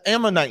 That's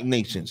Ammonite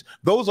nations.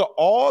 Those are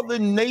all the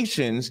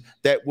nations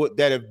that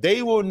if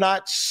they will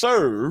not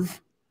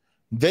serve,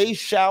 they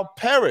shall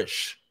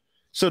perish.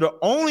 So the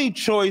only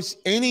choice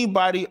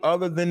anybody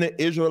other than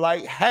the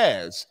Israelite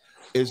has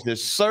is to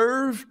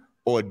serve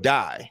or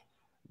die.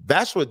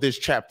 That's what this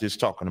chapter is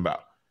talking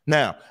about.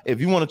 Now, if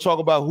you want to talk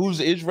about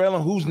who's Israel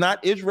and who's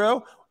not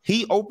Israel,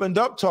 he opened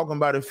up talking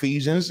about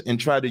Ephesians and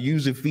tried to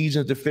use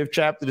Ephesians, the 5th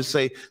chapter, to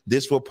say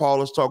this is what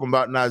Paul is talking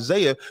about in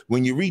Isaiah.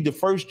 When you read the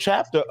 1st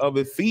chapter of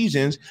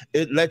Ephesians,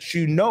 it lets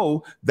you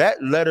know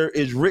that letter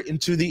is written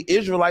to the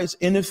Israelites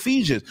in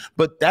Ephesians.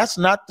 But that's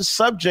not the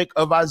subject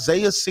of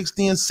Isaiah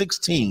 60 and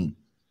 16.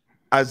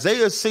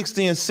 Isaiah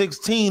 60 and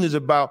 16 is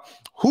about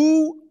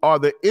who are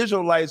the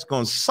Israelites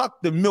going to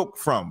suck the milk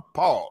from.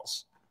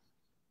 Pause.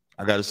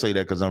 I got to say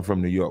that because I'm from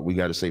New York. We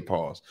got to say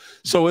pause.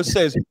 So it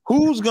says,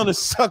 who's going to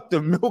suck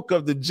the milk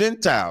of the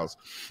Gentiles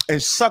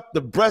and suck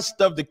the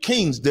breast of the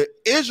kings? The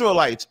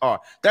Israelites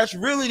are. That's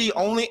really the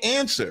only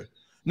answer.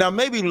 Now,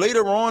 maybe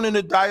later on in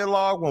the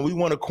dialogue, when we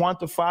want to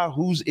quantify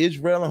who's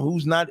Israel and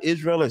who's not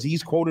Israel, as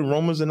he's quoting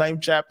Romans the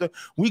 9th chapter,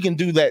 we can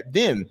do that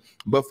then.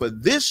 But for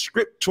this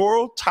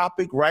scriptural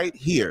topic right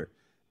here,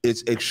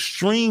 it's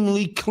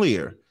extremely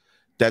clear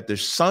that the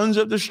sons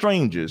of the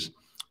strangers,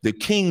 the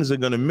kings, are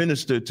going to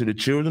minister to the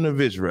children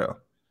of Israel.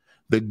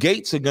 The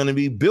gates are going to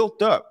be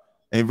built up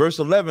In verse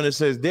 11, it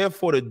says,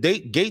 therefore the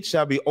gate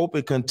shall be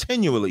open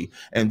continually,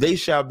 and they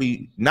shall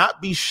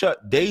not be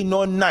shut day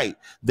nor night,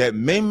 that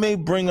men may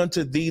bring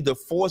unto thee the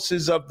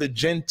forces of the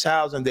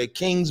Gentiles, and their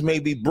kings may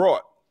be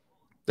brought.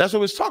 That's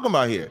what it's talking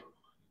about here.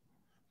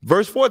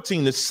 Verse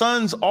 14, the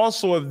sons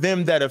also of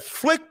them that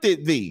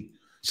afflicted thee.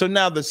 So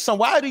now the son,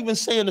 why are they even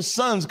saying the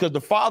sons? Because the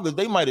fathers,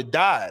 they might have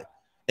died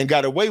and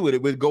got away with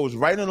it. But it goes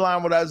right in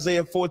line with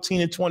Isaiah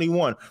 14 and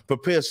 21.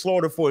 Prepare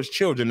slaughter for his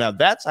children. Now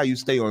that's how you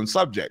stay on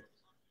subject.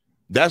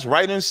 That's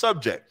right in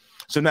subject.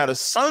 So now the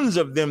sons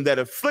of them that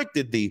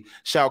afflicted thee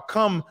shall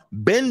come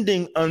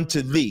bending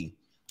unto thee,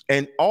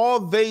 and all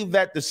they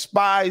that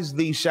despise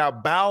thee shall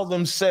bow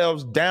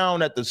themselves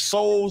down at the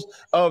soles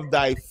of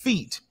thy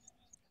feet,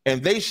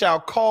 and they shall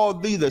call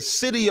thee the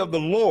city of the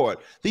Lord.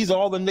 These are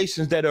all the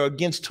nations that are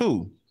against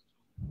who?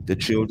 The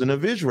children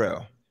of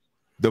Israel.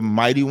 The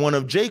mighty one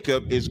of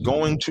Jacob is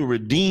going to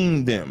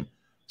redeem them.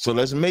 So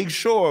let's make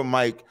sure,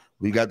 Mike,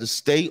 we got to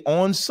stay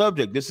on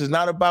subject. This is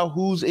not about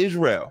who's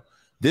Israel.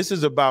 This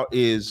is about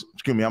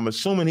I'm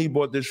assuming he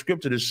brought this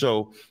scripture to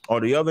show, are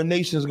the other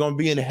nations going to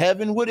be in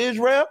heaven with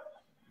Israel?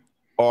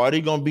 Or are they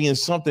going to be in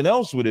something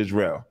else with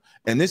Israel?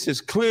 And this is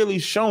clearly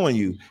showing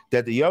you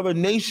that the other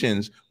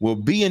nations will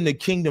be in the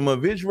kingdom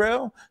of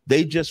Israel.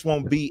 They just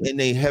won't be in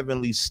a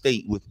heavenly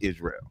state with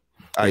Israel.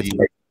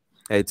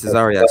 Hey,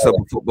 Tazaryach, so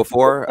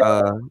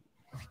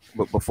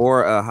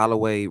before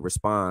Holloway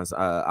responds,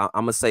 I'm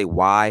going to say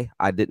why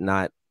I did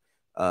not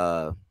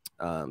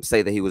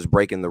say that he was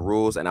breaking the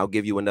rules, and I'll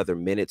give you another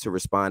minute to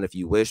respond if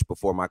you wish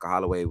before Michael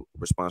Holloway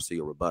responds to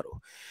your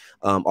rebuttal.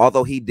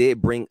 Although he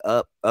did bring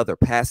up other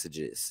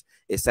passages,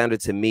 it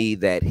sounded to me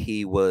that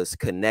he was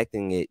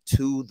connecting it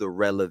to the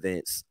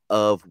relevance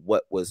of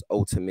what was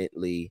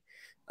ultimately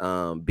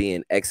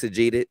being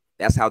exegeted.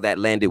 That's how that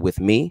landed with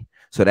me.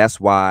 So that's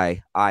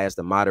why I, as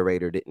the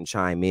moderator, didn't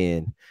chime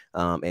in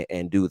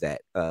and do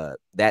that.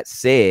 That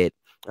said,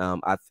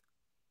 I'm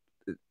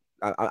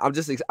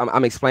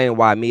explaining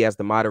why me as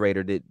the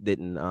moderator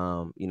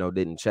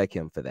didn't check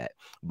him for that.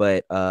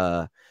 But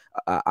I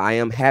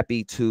am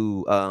happy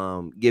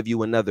to give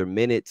you another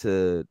minute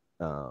to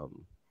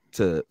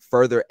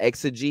further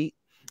exegete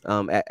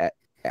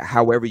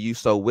however you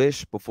so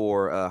wish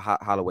before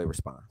Holloway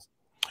responds.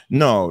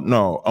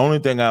 No. Only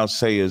thing I'll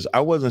say is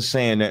I wasn't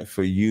saying that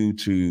for you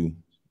to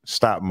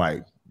stop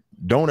Mike.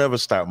 Don't ever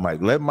stop Mike.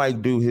 Let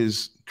Mike do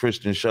his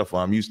Christian shuffle.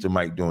 I'm used to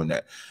Mike doing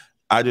that.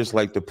 I just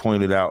like to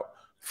point it out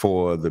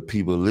for the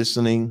people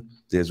listening.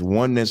 There's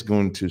one that's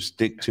going to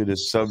stick to the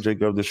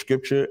subject of the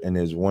scripture, and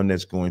there's one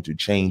that's going to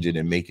change it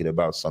and make it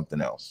about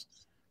something else.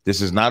 This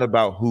is not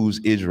about who's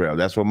Israel.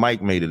 That's what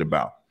Mike made it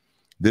about.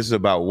 This is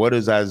about what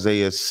is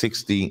Isaiah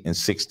 60 and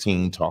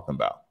 16 talking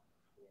about.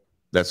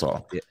 That's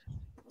all. Yeah.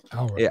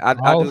 All right. Yeah,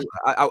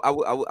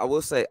 I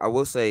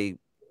will say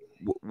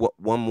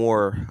one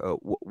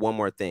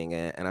more thing,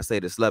 and I say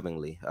this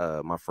lovingly,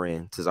 my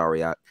friend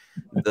Tazaryach.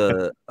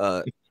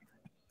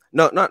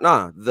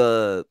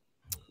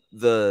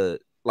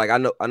 Like I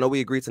know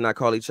we agreed to not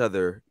call each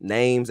other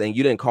names, and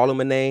you didn't call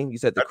him a name. You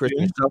said the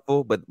Christian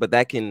shuffle, but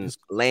that can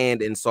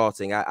land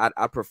insulting.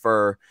 I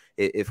prefer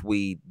if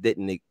we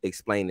didn't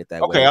explain it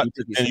that way. Okay,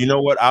 and you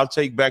know what? I'll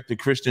take back the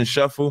Christian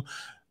shuffle.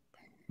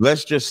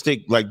 Let's just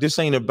stick like this.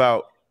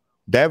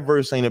 That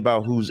verse ain't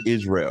about who's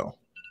Israel.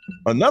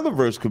 Another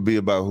verse could be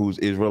about who's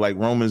Israel, like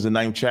Romans the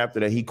 9th chapter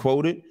that he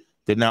quoted.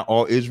 That not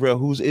all Israel,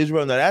 who's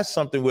Israel? Now that's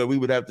something where we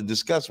would have to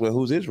discuss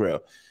who's Israel.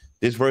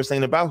 This verse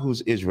ain't about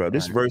who's Israel.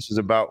 This verse is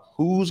about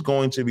who's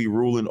going to be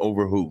ruling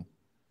over who.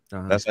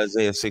 That's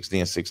Isaiah 60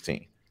 and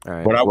 16. All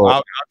right. But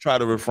I'll try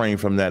to refrain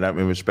from that. I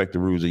respect the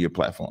rules of your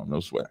platform.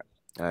 No sweat.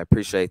 I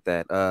appreciate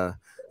that.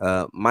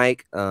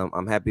 Mike,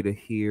 I'm happy to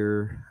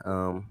hear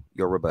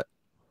your rebut.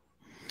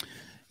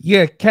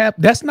 Yeah, Cap,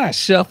 that's not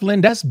shuffling.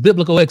 That's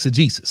biblical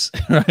exegesis,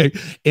 right?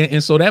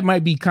 And so that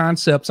might be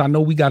concepts. I know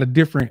we got a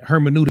different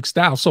hermeneutic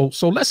style. So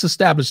let's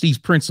establish these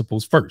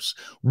principles first.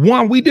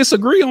 One, we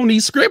disagree on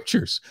these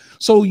scriptures.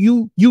 So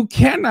you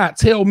cannot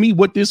tell me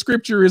what this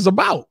scripture is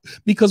about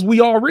because we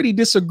already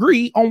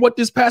disagree on what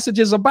this passage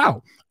is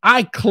about.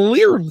 I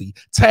clearly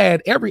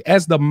tied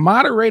as the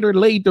moderator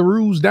laid the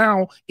rules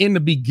down in the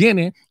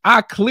beginning,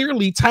 I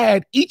clearly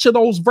tied each of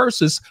those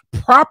verses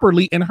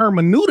properly and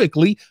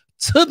hermeneutically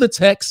to the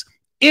text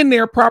in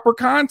their proper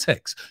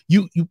context.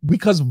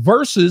 Because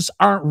verses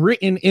aren't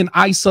written in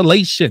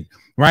isolation,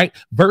 right?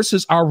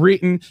 Verses are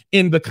written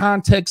in the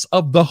context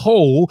of the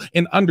whole,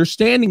 and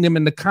understanding them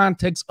in the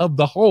context of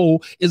the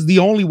whole is the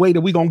only way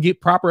that we're going to get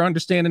proper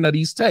understanding of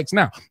these texts.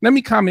 Now, let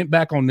me comment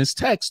back on this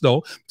text,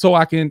 though, so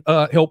I can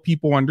help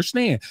people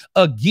understand.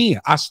 Again,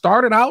 I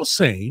started out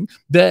saying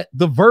that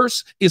the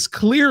verse is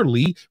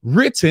clearly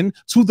written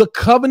to the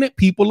covenant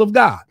people of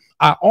God.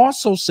 I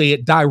also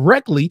said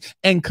directly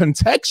and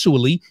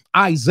contextually,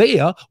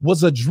 Isaiah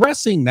was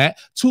addressing that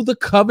to the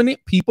covenant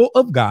people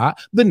of God,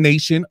 the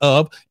nation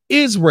of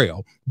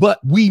Israel. But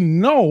we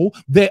know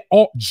that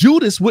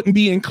Judas wouldn't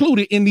be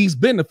included in these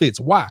benefits.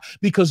 Why?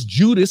 Because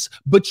Judas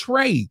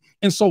betrayed.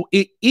 And so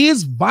it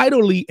is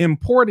vitally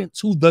important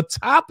to the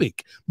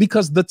topic,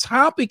 because the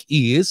topic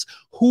is,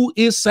 who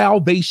is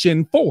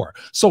salvation for?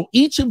 So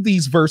each of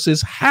these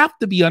verses have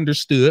to be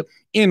understood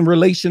in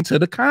relation to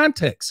the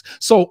context.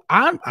 So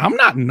I'm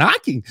not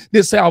knocking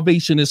that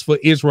salvation is for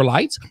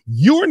Israelites.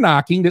 You're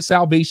knocking that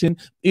salvation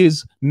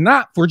is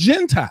not for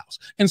Gentiles.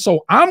 And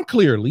so I'm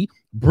clearly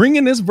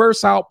bringing this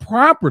verse out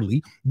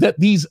properly, that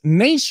these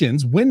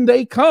nations, when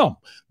they come,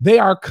 they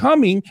are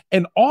coming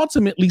and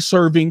ultimately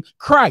serving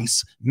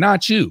Christ,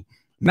 not you,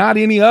 not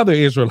any other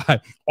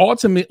Israelite,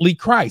 ultimately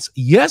Christ.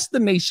 Yes, the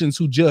nations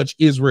who judge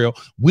Israel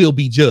will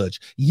be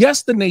judged.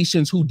 Yes, the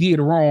nations who did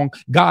wrong,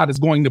 God is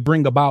going to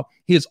bring about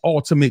his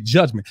ultimate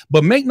judgment.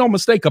 But make no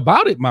mistake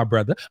about it, my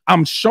brother,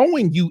 I'm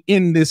showing you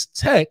in this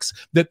text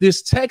that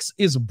this text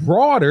is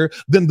broader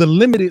than the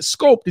limited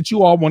scope that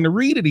you all want to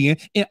read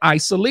it in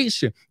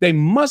isolation. They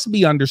must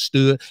be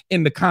understood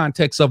in the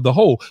context of the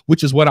whole,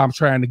 which is what I'm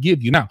trying to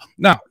give you. Now,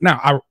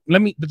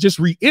 let me just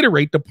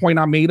reiterate the point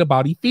I made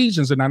about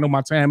Ephesians, and I know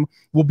my time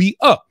will be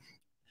up.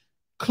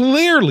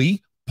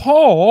 Clearly,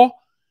 Paul,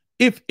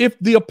 if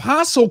the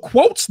apostle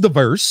quotes the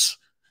verse,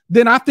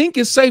 then I think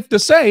it's safe to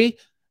say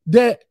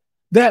that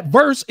that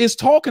verse is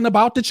talking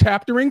about the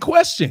chapter in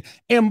question.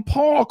 And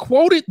Paul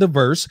quoted the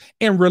verse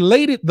and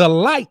related the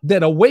light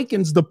that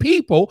awakens the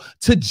people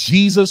to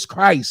Jesus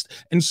Christ.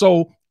 And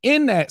so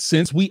in that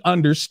sense, we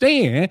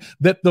understand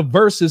that the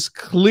verse is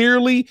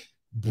clearly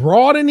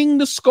broadening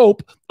the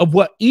scope of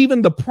what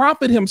even the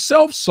prophet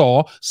himself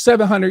saw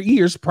 700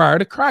 years prior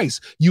to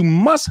Christ. You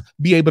must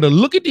be able to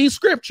look at these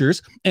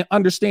scriptures and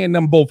understand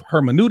them both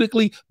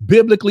hermeneutically,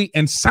 biblically,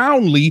 and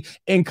soundly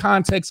in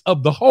context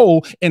of the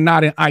whole and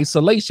not in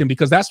isolation,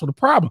 because that's what the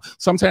problem.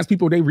 Sometimes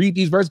people, they read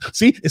these verses,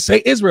 see, it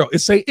say Israel, it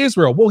say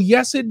Israel. Well,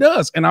 yes, it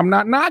does. And I'm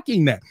not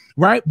knocking that,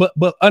 right?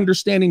 But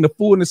understanding the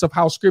fullness of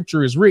how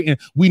scripture is written,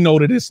 we know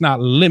that it's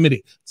not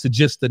limited to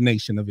just the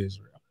nation of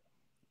Israel.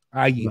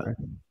 I yield.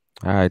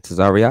 All right,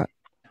 Tazaryach.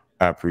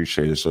 I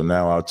appreciate it. So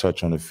now I'll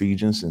touch on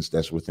Ephesians, since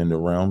that's within the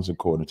realms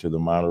according to the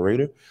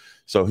moderator.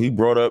 So he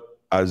brought up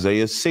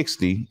Isaiah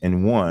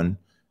 60:1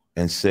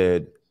 and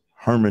said,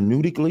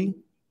 hermeneutically,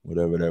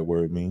 whatever that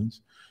word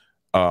means,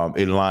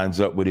 it lines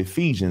up with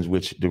Ephesians,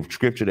 which the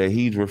scripture that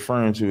he's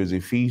referring to is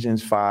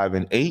Ephesians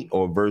 5:8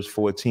 or verse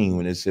 14,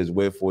 when it says,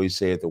 wherefore he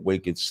saith,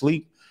 awake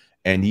sleep,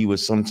 and ye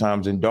was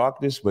sometimes in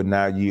darkness, but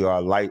now ye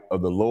are light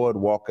of the Lord,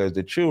 walk as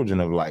the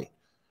children of light.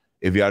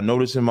 If y'all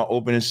notice in my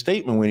opening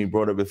statement, when he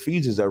brought up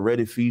Ephesians, I read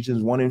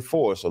Ephesians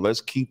 1:4. So let's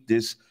keep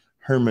this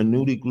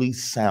hermeneutically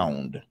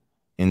sound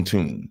in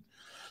tune.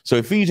 So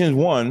Ephesians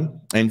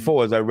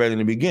 1:4, as I read in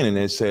the beginning,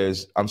 it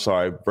says,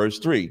 verse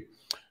 3.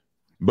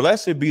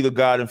 Blessed be the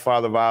God and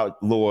Father of our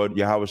Lord,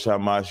 Yahushua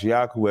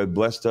Mashiach, who had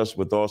blessed us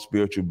with all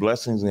spiritual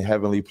blessings in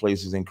heavenly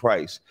places in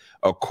Christ,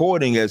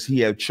 according as he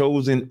had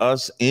chosen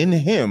us in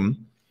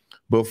him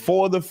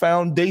before the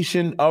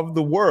foundation of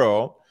the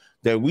world,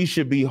 that we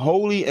should be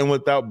holy and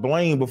without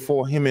blame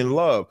before him in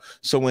love.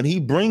 So when he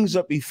brings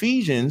up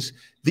Ephesians,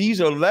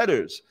 these are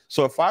letters.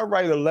 So if I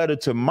write a letter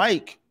to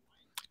Mike,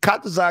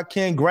 Capt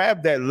can't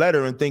grab that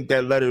letter and think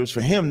that letter is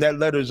for him. That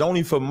letter is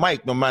only for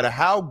Mike. No matter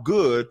how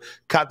good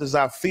Capt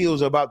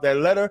feels about that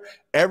letter,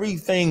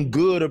 everything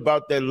good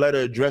about that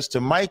letter addressed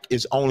to Mike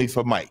is only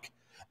for Mike.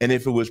 And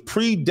if it was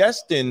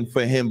predestined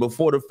for him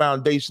before the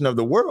foundation of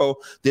the world,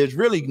 there's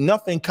really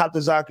nothing Capt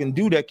can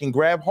do that can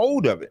grab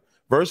hold of it.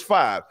 Verse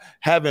 5,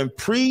 having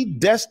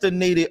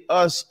predestinated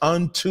us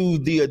unto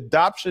the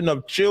adoption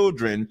of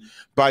children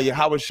by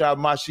Yahushua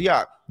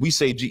Mashiach. We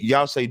say,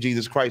 y'all say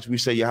Jesus Christ, we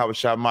say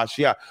Yahushua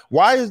Mashiach.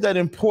 Why is that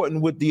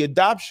important with the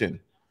adoption?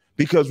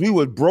 Because we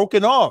were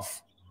broken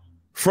off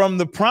from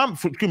the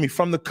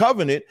from the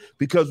covenant,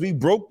 because we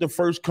broke the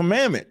first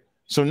commandment.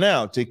 So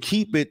now, to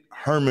keep it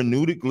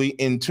hermeneutically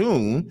in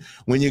tune,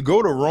 when you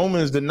go to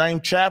Romans, the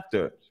 9th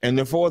chapter and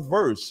the 4th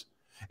verse,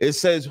 it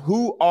says,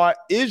 who are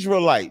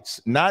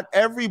Israelites, not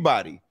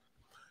everybody,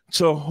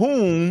 to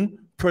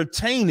whom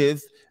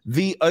pertaineth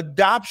the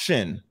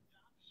adoption,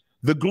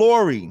 the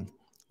glory,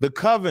 the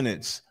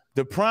covenants,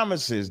 the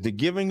promises, the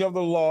giving of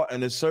the law,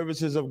 and the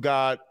services of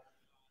God.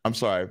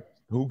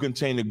 Who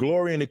contain the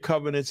glory and the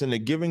covenants and the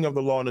giving of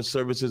the law and the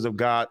services of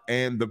God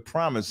and the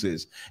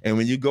promises. And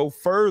when you go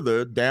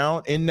further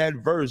down in that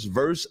verse,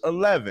 verse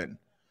 11,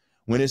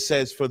 when it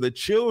says, for the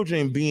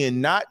children being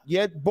not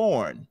yet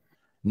born,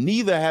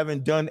 neither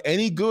having done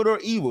any good or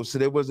evil. So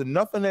there was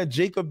nothing that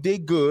Jacob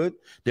did good.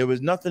 There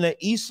was nothing that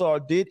Esau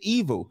did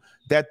evil,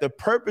 that the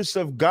purpose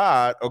of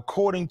God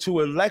according to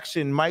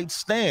election might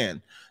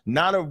stand,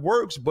 not of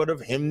works, but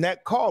of him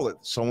that calleth.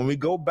 So when we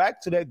go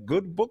back to that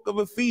good book of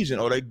Ephesians,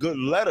 or that good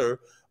letter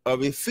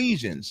of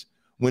Ephesians,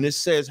 when it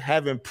says,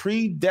 having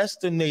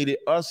predestinated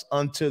us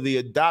unto the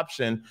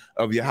adoption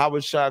of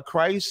Yahushua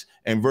Christ,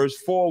 and verse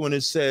 4, when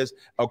it says,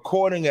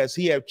 according as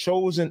he hath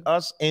chosen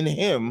us in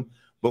him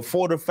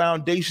before the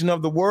foundation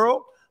of the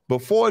world,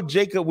 before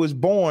Jacob was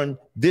born,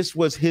 this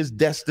was his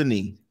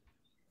destiny,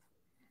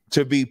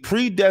 to be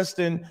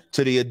predestined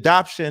to the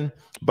adoption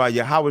by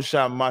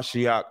Yahushua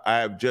Mashiach. I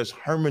have just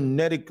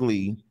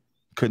hermeneutically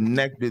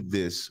connected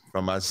this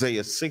from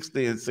Isaiah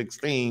 60 and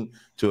 16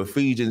 to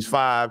Ephesians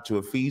 5 to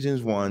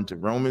Ephesians 1 to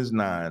Romans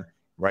 9,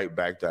 right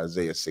back to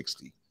Isaiah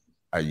 60.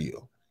 I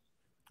yield.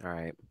 All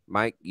right,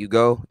 Mike, you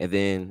go, and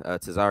then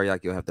Tazaryach,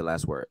 you'll have the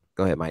last word.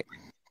 Go ahead, Mike.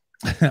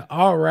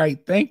 All right.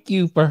 Thank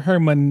you for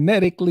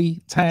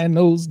hermeneutically tying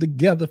those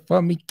together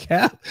for me,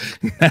 Cap.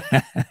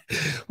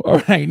 All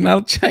right.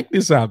 Now check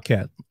this out,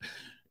 Cap.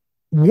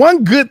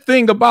 One good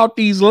thing about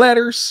these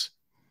letters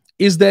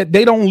is that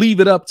they don't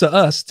leave it up to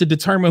us to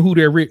determine who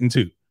they're written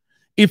to.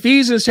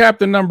 Ephesians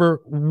chapter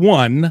number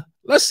 1.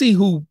 Let's see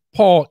who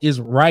Paul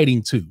is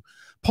writing to.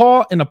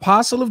 Paul, an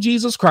apostle of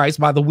Jesus Christ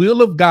by the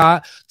will of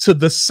God, to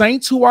the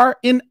saints who are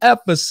in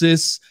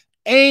Ephesus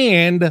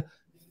and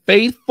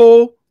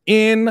faithful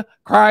in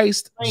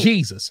Christ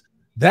Jesus.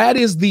 That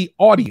is the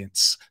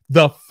audience,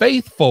 the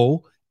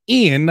faithful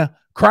in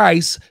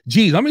Christ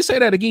Jesus. Let me say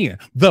that again.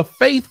 The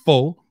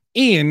faithful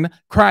in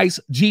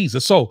Christ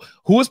Jesus. So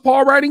who is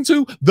Paul writing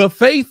to? The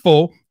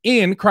faithful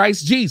in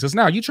Christ Jesus.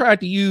 Now, you tried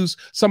to use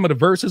some of the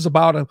verses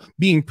about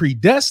being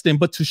predestined,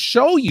 but to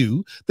show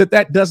you that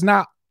that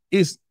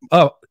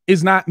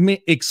is not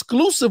meant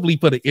exclusively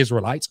for the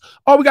Israelites,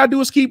 all we got to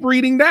do is keep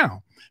reading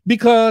down,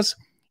 because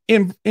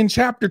in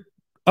chapter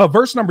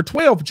verse number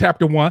 12,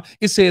 chapter 1,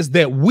 it says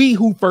that we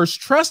who first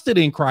trusted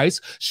in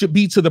Christ should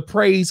be to the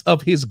praise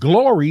of his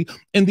glory.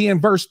 And then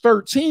verse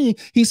 13,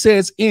 he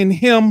says, in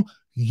him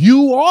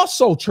you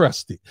also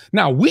trusted.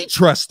 Now we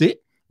trusted.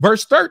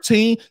 Verse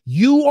 13,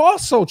 you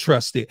also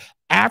trusted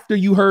after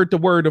you heard the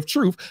word of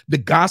truth, the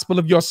gospel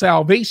of your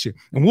salvation.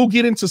 And we'll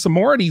get into some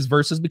more of these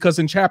verses, because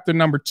in chapter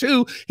number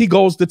 2, he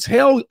goes to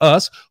tell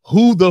us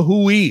who the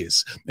who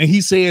is. And he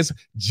says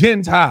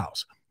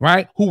Gentiles,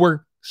 right, who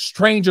were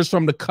strangers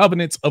from the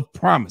covenants of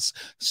promise,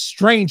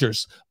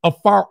 strangers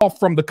afar off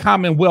from the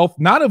commonwealth,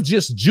 not of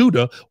just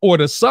Judah or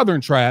the southern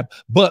tribe,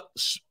 but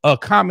a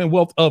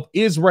commonwealth of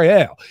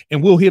Israel.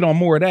 And we'll hit on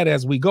more of that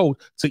as we go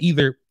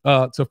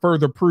to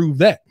further prove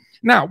that.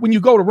 Now, when you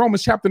go to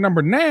Romans chapter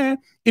number 9,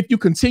 if you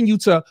continue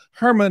to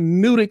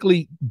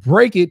hermeneutically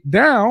break it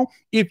down,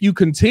 if you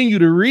continue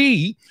to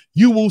read,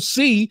 you will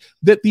see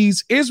that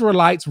these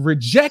Israelites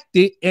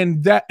rejected,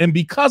 and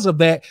because of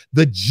that,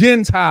 the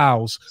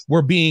Gentiles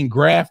were being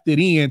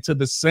grafted into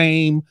the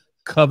same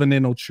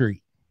covenantal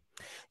tree.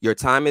 Your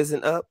time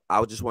isn't up.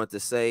 I just want to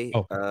say,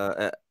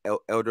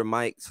 Elder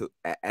Mike, so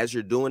as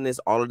you're doing this,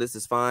 all of this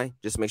is fine.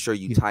 Just make sure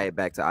you tie it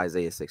back to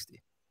Isaiah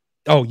 60.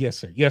 Oh, yes,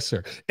 sir. Yes,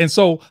 sir. And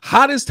so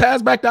how this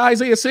ties back to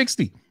Isaiah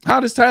 60? How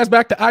this ties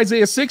back to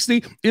Isaiah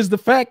 60 is the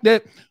fact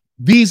that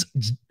these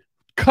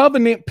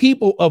covenant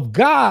people of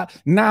God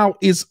now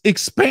is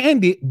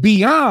expanded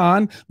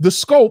beyond the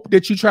scope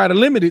that you try to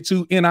limit it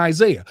to in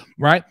Isaiah,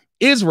 right?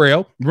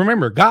 Israel,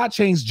 remember, God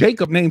changed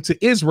Jacob's name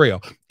to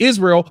Israel.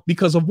 Israel,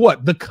 because of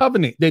what? The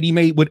covenant that he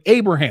made with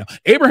Abraham.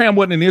 Abraham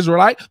wasn't an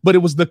Israelite, but it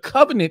was the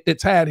covenant that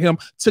tied him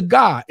to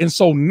God. And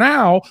so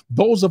now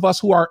those of us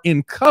who are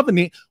in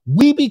covenant,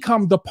 we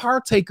become the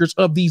partakers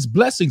of these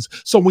blessings.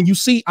 So when you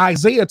see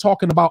Isaiah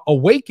talking about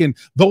awaken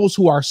those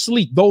who are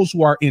asleep, those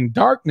who are in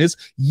darkness,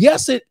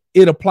 yes,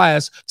 it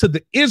applies to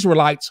the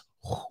Israelites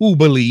who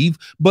believe,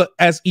 but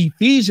as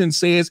Ephesians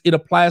says, it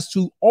applies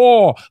to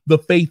all the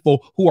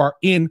faithful who are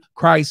in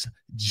Christ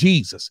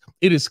Jesus.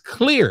 It is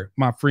clear,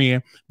 my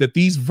friend, that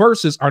these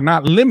verses are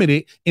not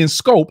limited in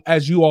scope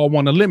as you all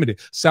want to limit it.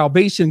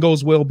 Salvation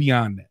goes well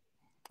beyond that.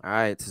 All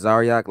right,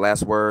 Tazaryach,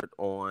 last word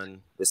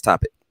on this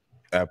topic.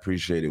 I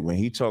appreciate it. When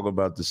he talk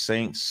about the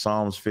saints,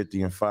 Psalms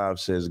 50:5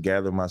 says,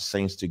 gather my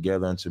saints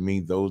together unto me,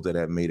 those that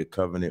have made a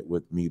covenant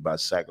with me by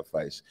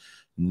sacrifice.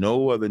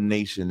 No other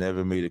nation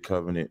ever made a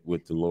covenant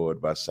with the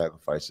Lord by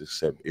sacrifice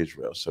except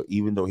Israel. So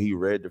even though he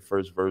read the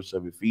first verse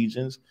of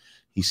Ephesians,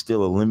 he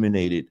still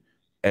eliminated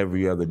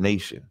every other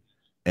nation.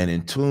 And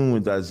in tune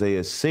with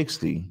Isaiah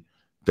 60,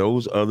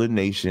 those other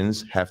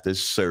nations have to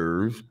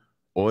serve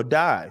or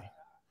die.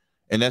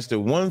 And that's the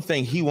one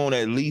thing he won't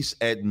at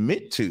least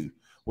admit to.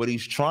 What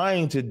he's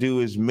trying to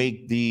do is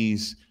make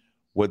these,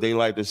 what they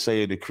like to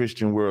say in the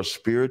Christian world,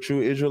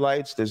 spiritual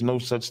Israelites. There's no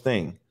such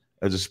thing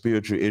as a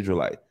spiritual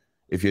Israelite.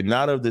 If you're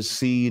not of the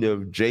seed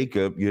of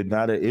Jacob, you're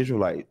not an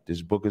Israelite.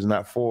 This book is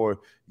not for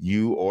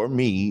you or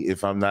me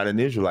if I'm not an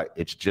Israelite.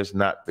 It's just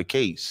not the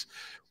case.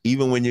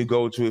 Even when you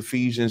go to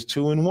Ephesians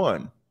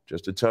 2:1,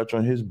 just to touch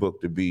on his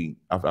book,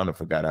 I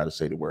forgot how to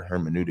say the word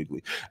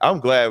hermeneutically. I'm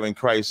glad when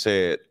Christ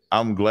said,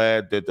 I'm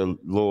glad that the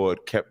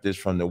Lord kept this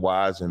from the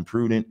wise and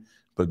prudent,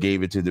 but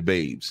gave it to the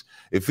babes.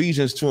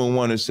 Ephesians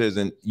 2:1, it says,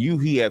 and you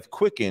he hath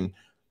quickened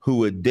who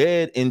were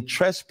dead in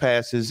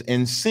trespasses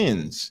and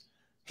sins.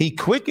 He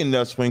quickened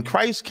us when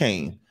Christ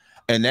came.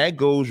 And that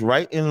goes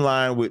right in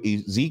line with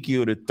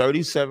Ezekiel, the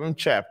 37th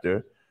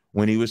chapter,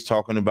 when he was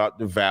talking about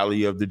the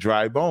valley of the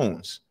dry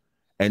bones.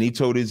 And he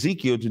told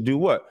Ezekiel to do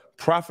what?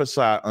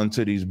 Prophesy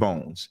unto these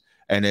bones.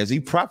 And as he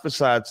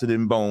prophesied to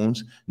them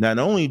bones, not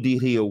only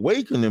did he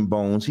awaken them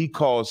bones, he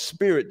caused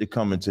spirit to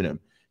come into them.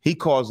 He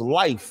caused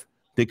life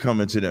to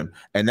come into them.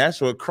 And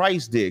that's what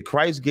Christ did.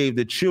 Christ gave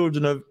the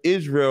children of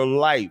Israel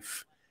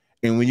life.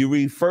 And when you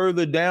read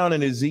further down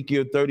in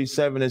Ezekiel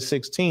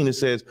 37:16, it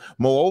says,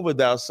 moreover,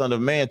 thou son of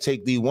man,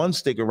 take thee one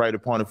stick and write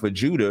upon it for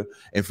Judah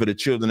and for the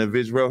children of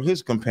Israel,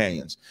 his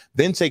companions.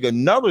 Then take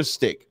another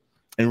stick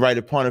and write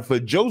upon it for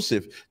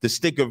Joseph, the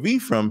stick of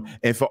Ephraim,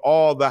 and for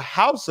all the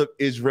house of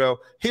Israel,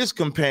 his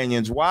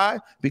companions. Why?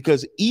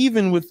 Because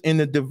even within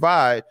the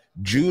divide,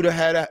 Judah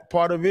had a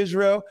part of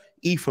Israel,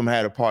 Ephraim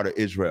had a part of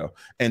Israel.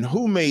 And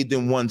who made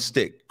them one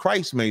stick?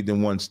 Christ made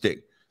them one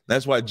stick.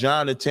 That's why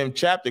John, the 10th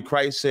chapter,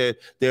 Christ said,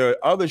 there are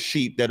other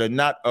sheep that are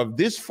not of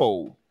this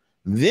fold.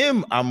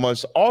 Them I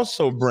must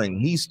also bring.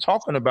 He's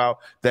talking about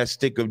that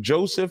stick of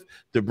Joseph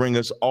to bring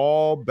us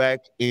all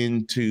back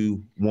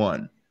into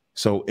one.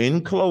 So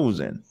in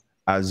closing,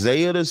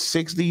 Isaiah the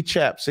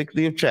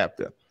 60th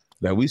chapter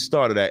that we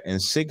started at in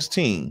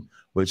 16,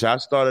 which I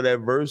started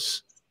at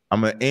verse,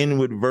 I'm going to end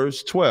with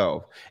verse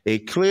 12.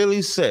 It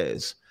clearly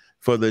says,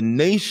 for the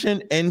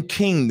nation and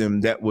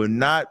kingdom that will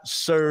not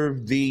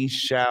serve thee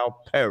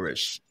shall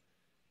perish.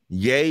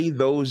 Yea,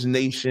 those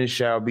nations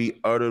shall be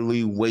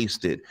utterly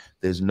wasted.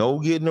 There's no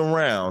getting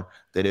around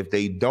that if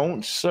they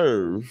don't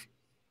serve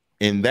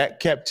in that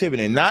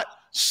captivity, and not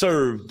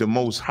serve the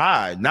Most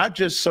High, not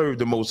just serve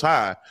the Most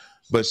High,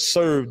 but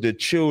serve the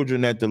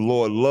children that the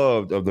Lord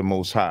loved of the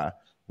Most High,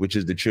 which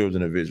is the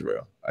children of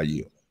Israel. Are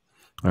you?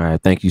 All right.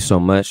 Thank you so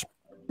much.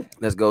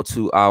 Let's go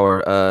to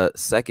our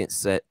second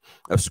set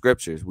of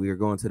scriptures. We are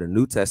going to the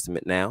New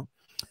Testament now,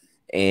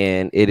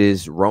 and it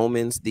is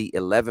Romans, the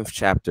 11th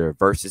chapter,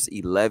 verses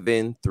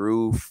 11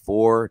 through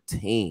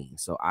 14.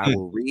 So I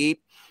will read,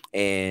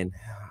 and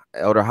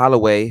Elder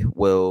Holloway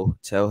will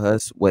tell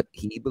us what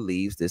he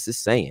believes this is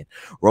saying.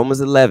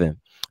 Romans 11,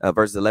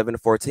 verses 11 to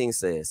 14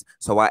 says,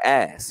 so I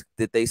ask,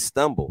 did they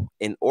stumble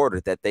in order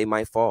that they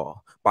might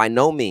fall? By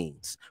no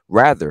means.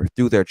 Rather,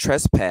 through their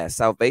trespass,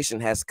 salvation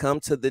has come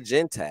to the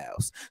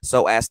Gentiles,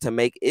 so as to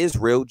make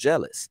Israel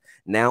jealous.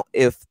 Now,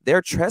 if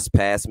their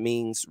trespass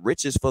means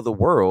riches for the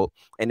world,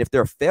 and if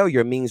their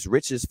failure means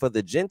riches for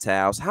the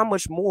Gentiles, how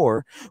much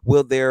more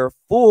will their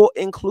full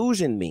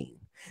inclusion mean?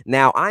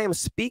 Now, I am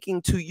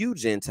speaking to you,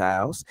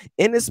 Gentiles,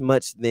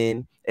 inasmuch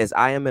then as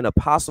I am an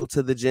apostle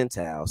to the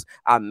Gentiles,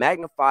 I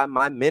magnify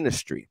my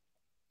ministry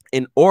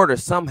in order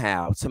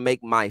somehow to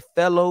make my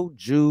fellow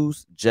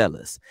Jews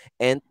jealous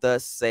and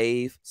thus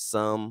save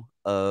some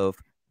of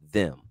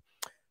them.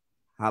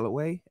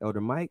 Holloway,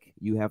 Elder Mike,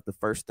 you have the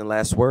first and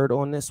last word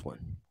on this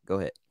one. Go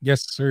ahead.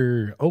 Yes,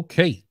 sir.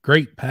 Okay,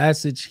 great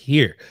passage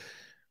here,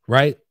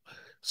 right?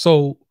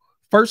 So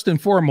first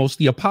and foremost,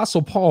 the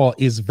Apostle Paul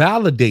is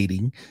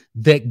validating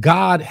that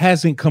God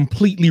hasn't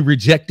completely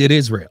rejected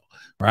Israel.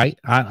 Right,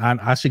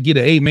 I should get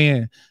an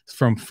amen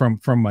from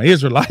my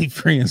Israelite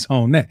friends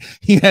on that.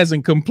 He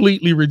hasn't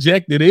completely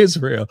rejected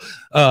Israel,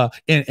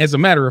 and as a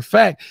matter of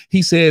fact,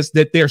 he says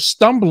that their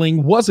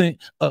stumbling wasn't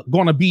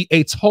going to be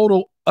a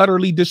total,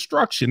 utterly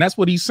destruction. That's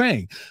what he's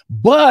saying.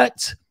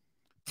 But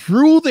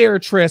through their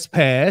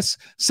trespass,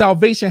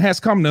 salvation has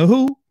come to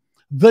who?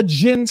 The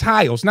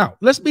Gentiles. Now,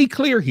 let's be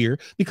clear here,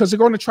 because they're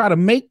going to try to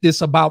make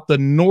this about the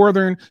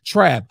northern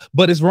tribe,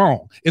 but it's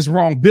wrong. It's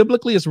wrong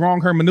biblically, it's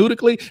wrong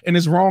hermeneutically, and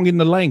it's wrong in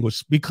the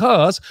language,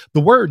 because the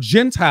word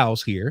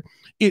Gentiles here,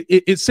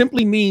 it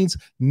simply means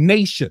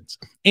nations,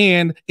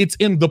 and it's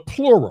in the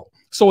plural.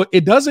 So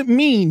it doesn't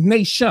mean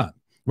nation,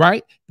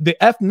 right? The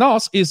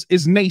ethnos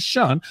is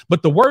nation,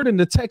 but the word in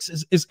the text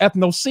is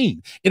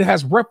ethnosine. It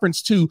has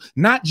reference to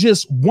not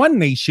just one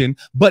nation,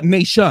 but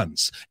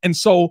nations. And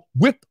so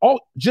with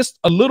just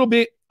a little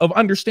bit of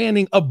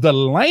understanding of the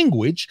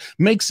language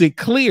makes it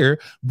clear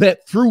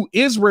that through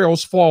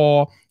Israel's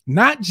fall,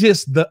 not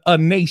just a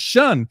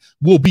nation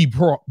will be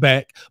brought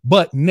back,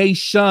 but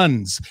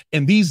nations.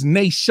 And these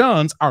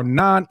nations are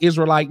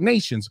non-Israelite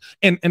nations.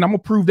 And I'm going to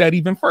prove that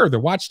even further.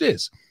 Watch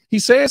this. He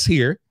says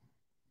here,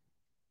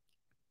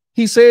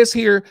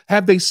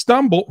 have they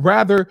stumbled?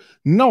 Rather,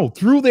 no,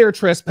 through their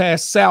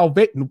trespass,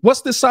 salvation.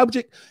 What's the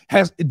subject?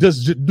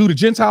 Do the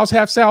Gentiles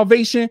have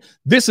salvation?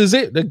 This is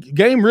it. The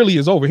game really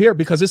is over here,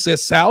 because it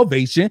says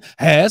salvation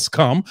has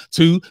come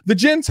to the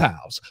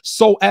Gentiles,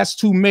 so as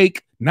to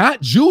make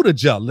not Judah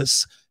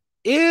jealous,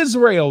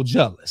 Israel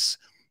jealous.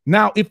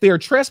 Now, if their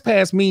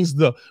trespass means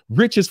the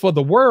riches for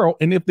the world,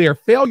 and if their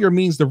failure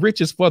means the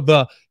riches for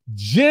the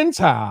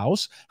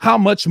Gentiles, how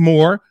much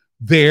more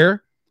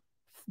their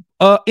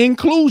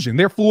inclusion,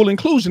 their full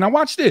inclusion. Now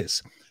watch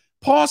this.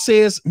 Paul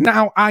says,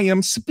 now I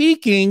am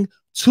speaking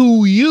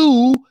to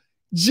you,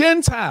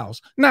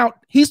 Gentiles. Now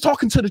he's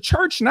talking to the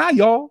church now,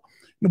 y'all.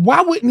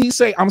 Why wouldn't he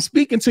say, I'm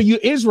speaking to you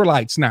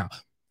Israelites now?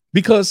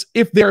 Because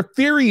if their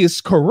theory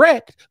is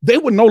correct, they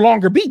would no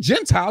longer be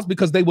Gentiles,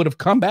 because they would have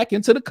come back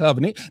into the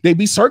covenant. They'd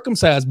be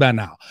circumcised by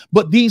now.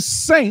 But these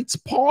saints,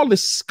 Paul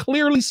is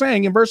clearly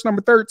saying in verse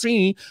number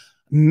 13,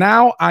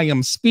 now I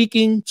am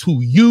speaking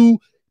to you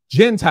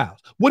Gentiles.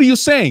 What are you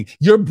saying?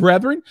 You're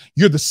brethren,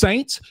 you're the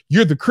saints,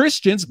 you're the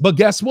Christians, but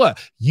guess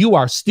what? You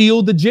are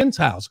still the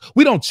Gentiles.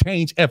 We don't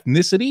change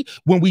ethnicity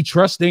when we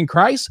trust in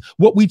Christ.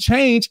 What we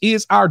change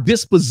is our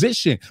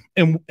disposition.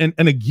 And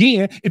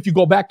again, if you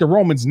go back to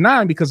Romans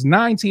 9, because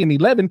 9, 10, and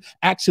 11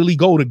 actually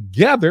go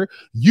together,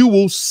 you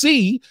will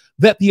see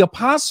that the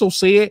apostle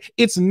said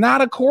it's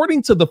not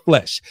according to the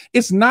flesh.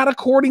 It's not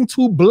according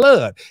to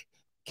blood.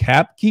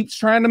 Cap keeps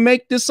trying to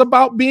make this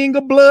about being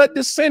a blood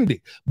descendant,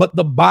 but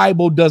the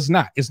Bible does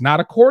not. It's not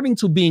according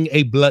to being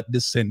a blood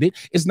descendant.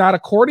 It's not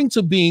according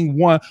to being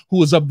one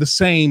who is of the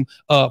same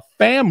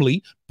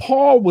family.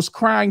 Paul was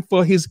crying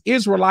for his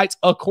Israelites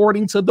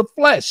according to the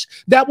flesh.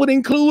 That would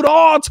include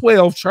all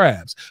 12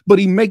 tribes, but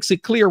he makes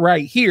it clear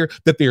right here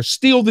that they're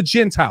still the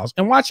Gentiles.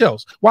 And watch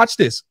else. Watch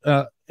this.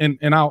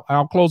 And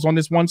I'll close on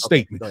this one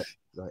statement. Go ahead.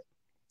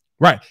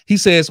 Right. He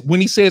says, when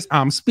he says,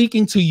 I'm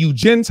speaking to you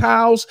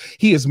Gentiles,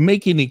 he is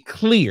making it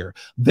clear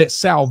that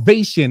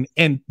salvation,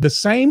 and the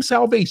same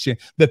salvation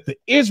that the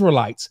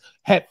Israelites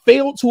had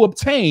failed to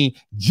obtain,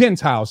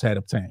 Gentiles had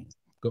obtained.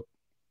 Go.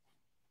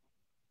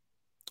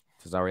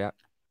 Tazaryach.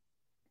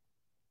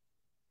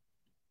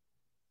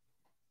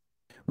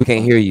 We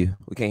can't hear you.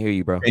 We can't hear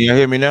you, bro. Can y'all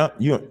hear me now?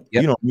 You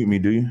don't mute me,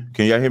 do you?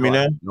 Can y'all hear me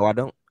now? No, I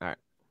don't. All right.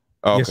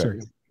 Oh, okay. Yes, sir.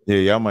 Yeah,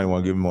 y'all might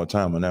want to give me more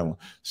time on that one.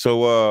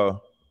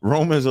 So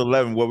Romans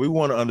 11, what we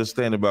want to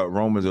understand about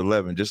Romans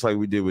 11, just like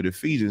we did with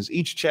Ephesians,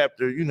 each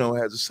chapter,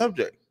 has a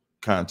subject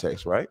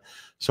context, right?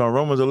 So in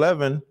Romans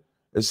 11,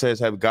 it says,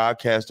 have God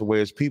cast away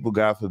his people?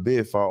 God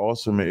forbid, for I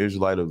also am an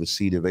Israelite of the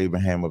seed of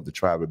Abraham of the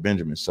tribe of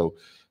Benjamin. So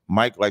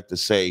Mike liked to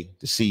say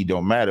the seed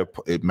don't matter.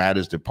 It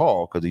matters to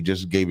Paul because he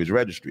just gave his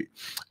registry.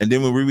 And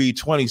then when we read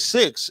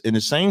 26 in the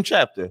same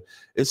chapter,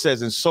 it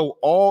says, and so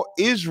all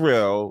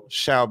Israel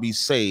shall be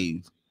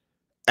saved,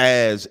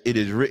 as it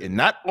is written.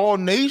 Not all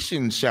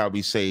nations shall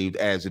be saved,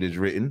 as it is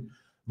written,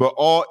 but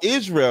all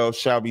Israel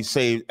shall be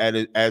saved,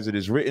 as it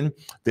is written.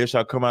 There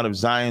shall come out of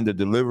Zion the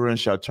deliverer, and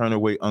shall turn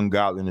away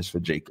ungodliness for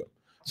Jacob.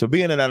 So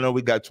being that I know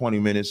we got 20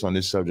 minutes on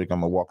this subject,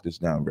 I'm going to walk this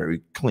down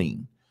very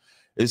clean.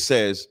 It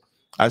says,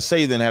 I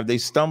say then, have they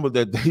stumbled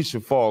that they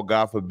should fall?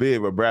 God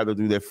forbid, but rather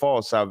through their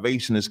fall,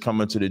 salvation is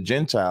coming to the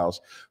Gentiles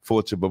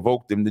for to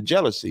provoke them to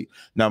jealousy.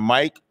 Now,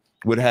 Mike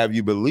would have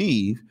you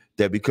believe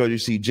that because you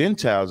see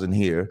Gentiles in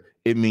here,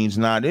 it means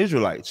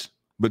non-Israelites,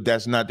 but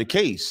that's not the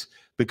case,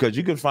 because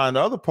you can find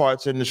other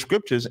parts in the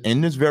scriptures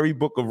in this very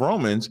book of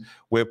Romans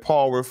where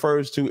Paul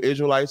refers to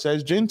Israelites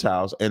as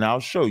Gentiles, and I'll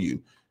show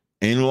you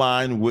in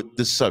line with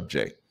the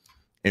subject.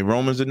 In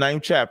Romans, the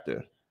 9th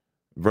chapter,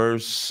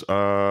 verse,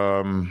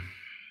 bear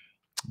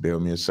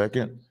with me a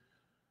second,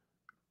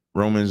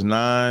 Romans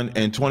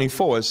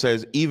 9:24, it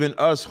says, even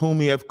us whom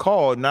he have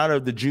called, not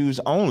of the Jews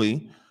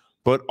only,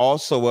 but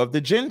also of the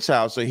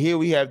Gentiles. So here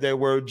we have that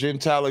word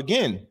Gentile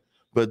again.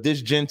 But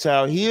this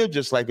Gentile here,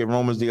 just like in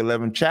Romans the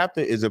 11th chapter,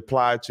 is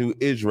applied to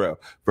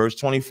Israel. Verse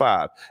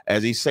 25,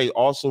 as he say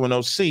also in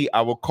OC,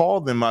 I will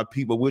call them my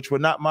people, which were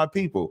not my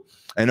people,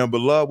 and a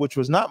beloved, which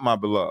was not my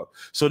beloved.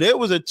 So there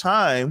was a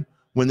time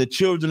when the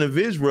children of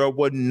Israel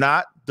were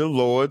not the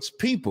Lord's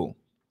people.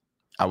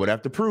 I would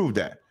have to prove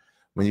that.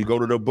 When you go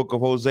to the book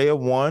of Hosea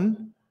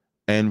 1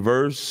 and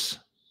verse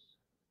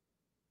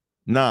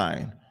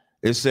 9,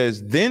 it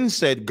says, then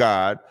said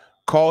God,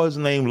 call his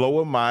name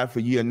lower mine,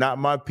 for ye are not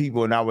my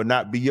people, and I will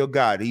not be your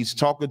God. He's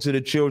talking to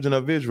the children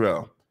of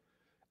Israel.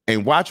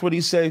 And watch what he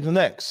says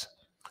next.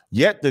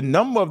 Yet the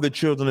number of the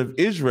children of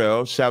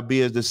Israel shall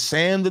be as the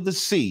sand of the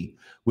sea,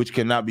 which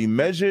cannot be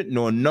measured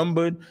nor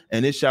numbered.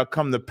 And it shall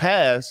come to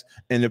pass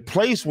in the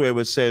place where it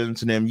was said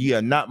unto them, ye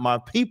are not my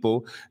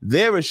people,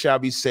 there it shall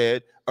be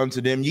said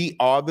unto them, ye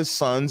are the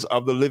sons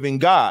of the living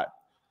God.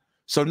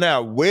 So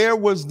now, where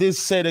was this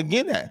said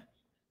again at?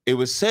 It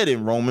was said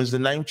in Romans the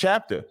 9th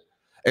chapter.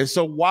 And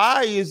so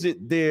why is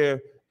it there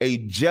a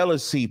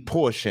jealousy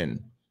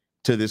portion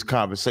to this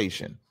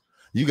conversation?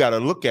 You got to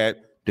look at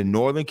the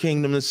northern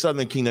kingdom, the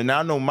southern kingdom. Now,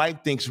 I know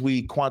Mike thinks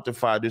we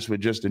quantify this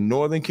with just the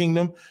northern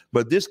kingdom,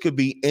 but this could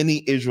be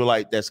any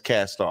Israelite that's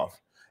cast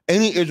off.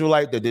 Any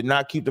Israelite that did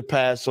not keep the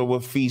Passover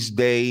feast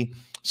day,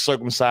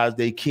 circumcised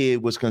their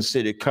kid, was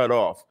considered cut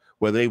off,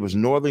 whether they was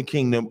northern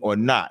kingdom or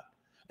not.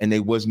 And they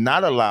was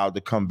not allowed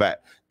to come back.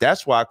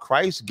 That's why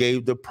Christ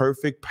gave the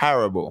perfect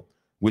parable,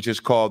 which is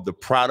called the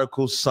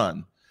prodigal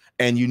son.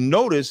 And you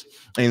notice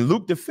in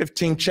Luke, the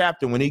 15th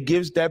chapter, when he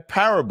gives that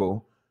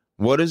parable,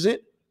 what is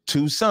it?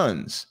 Two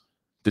sons.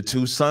 The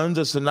two sons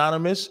are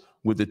synonymous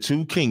with the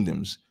two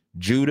kingdoms,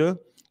 Judah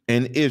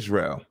and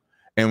Israel.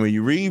 And when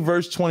you read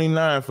verse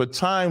 29, for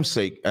time's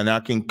sake, and I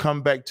can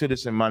come back to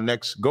this in my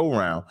next go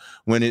round,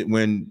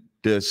 when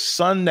the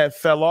son that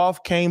fell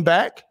off came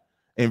back,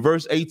 in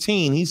verse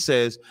 18, he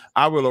says,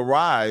 I will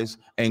arise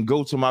and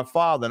go to my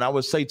father, and I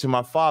will say to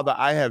my father,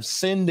 I have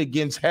sinned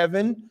against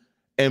heaven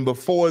and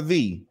before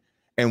thee.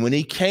 And when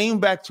he came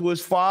back to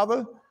his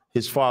father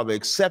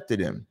accepted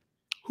him.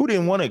 Who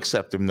didn't want to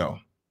accept him? No,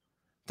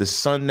 the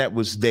son that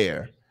was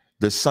there,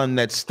 the son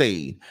that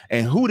stayed.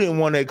 And who didn't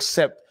want to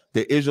accept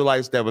the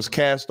Israelites that was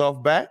cast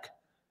off back?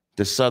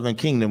 the southern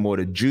kingdom or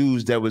the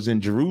Jews that was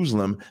in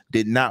Jerusalem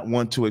did not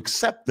want to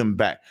accept them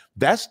back.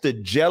 That's the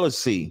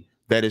jealousy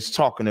that it's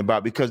talking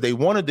about, because they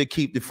wanted to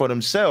keep it for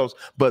themselves,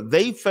 but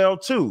they fell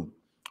too.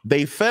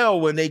 They fell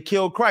when they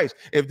killed Christ.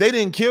 If they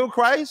didn't kill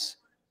Christ,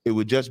 it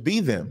would just be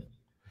them.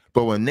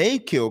 But when they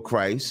killed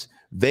Christ,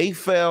 they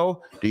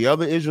fell, the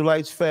other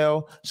Israelites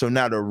fell. So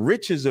now the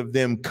riches of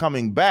them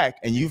coming back,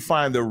 and you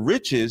find the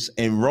riches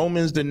in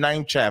Romans, the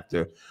 9th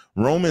chapter,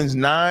 Romans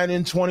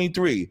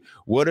 9:23.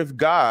 What if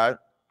God,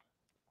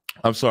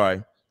 I'm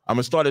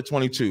gonna start at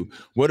 22.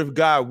 What if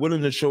God,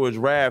 willing to show his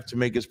wrath to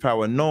make his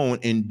power known,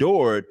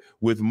 endured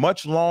with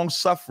much long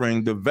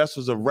suffering the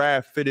vessels of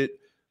wrath fitted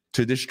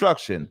to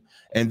destruction,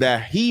 and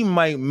that he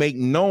might make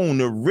known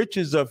the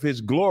riches of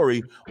his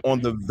glory on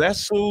the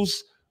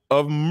vessels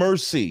of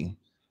mercy.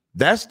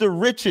 That's the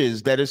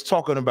riches that it's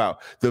talking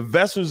about. The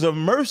vessels of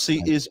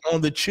mercy is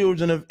on the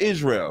children of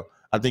Israel.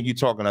 I think you're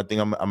talking. I think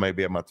I might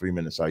be at my 3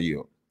 minutes. I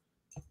yield.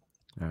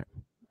 All right.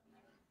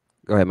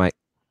 Go ahead, Mike.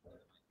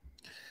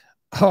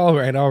 All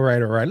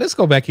right. Let's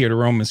go back here to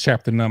Romans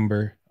chapter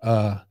number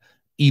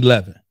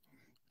 11.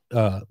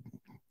 So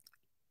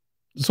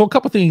a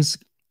couple things,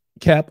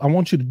 Cap, I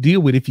want you to deal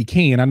with, if you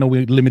can. I know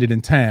we're limited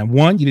in time.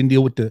 One, you didn't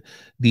deal with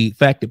the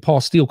fact that Paul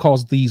still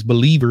calls these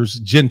believers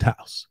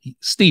Gentiles.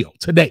 Still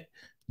today,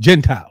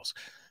 Gentiles.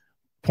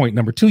 Point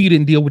number two, you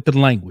didn't deal with the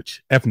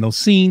language.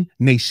 Ethnosine,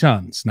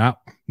 nations, not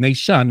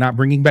nation, not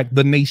bringing back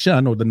the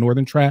nation or the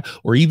northern tribe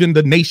or even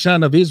the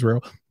nation of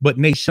Israel, but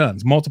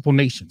nations, multiple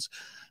nations.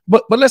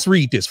 But let's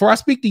read this. For I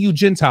speak to you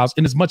Gentiles,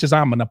 inasmuch as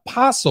I'm an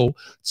apostle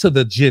to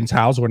the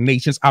Gentiles or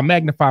nations, I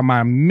magnify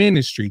my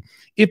ministry,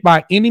 if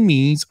by any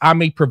means I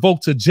may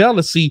provoke to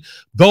jealousy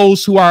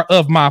those who are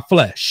of my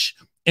flesh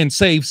and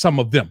save some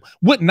of them.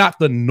 Would not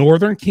the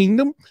northern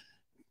kingdom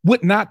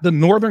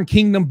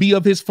be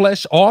of his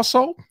flesh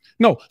also?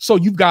 No. So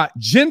you've got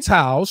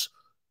Gentiles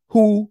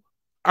who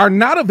are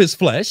not of his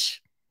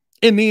flesh,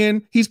 and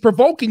then he's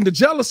provoking the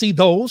jealousy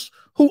those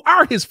who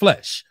are his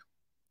flesh.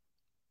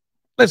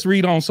 Let's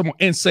read on some more.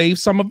 And save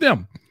some of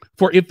them.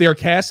 For if their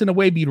casting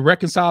away be the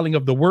reconciling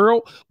of the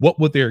world, what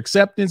would their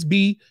acceptance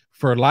be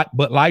for life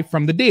but life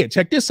from the dead?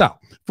 Check this out.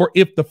 For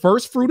if the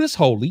first fruit is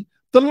holy,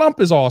 the lump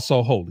is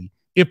also holy.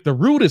 If the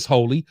root is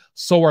holy,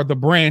 so are the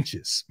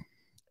branches.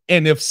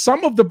 And if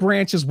some of the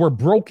branches were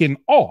broken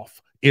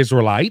off,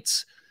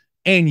 Israelites,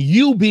 and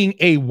you being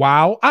a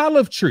wild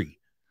olive tree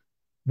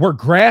were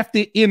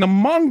grafted in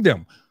among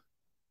them.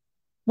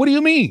 What do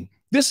you mean?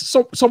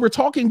 So we're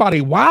talking about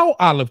a wild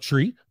olive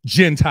tree,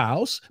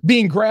 Gentiles,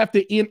 being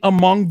grafted in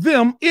among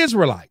them,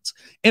 Israelites,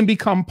 and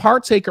become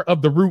partaker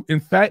of the root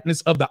and fatness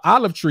of the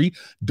olive tree.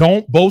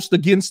 Don't boast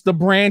against the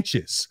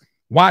branches.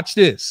 Watch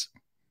this.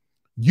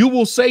 You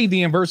will say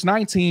then, verse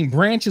 19,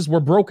 branches were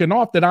broken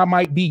off that I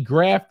might be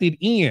grafted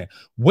in.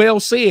 Well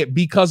said,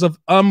 because of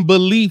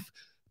unbelief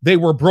they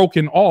were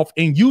broken off,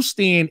 and you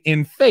stand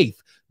in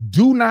faith.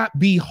 Do not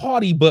be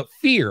haughty, but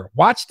fear.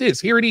 Watch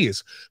this. Here it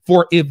is.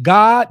 For if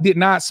God did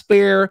not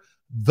spare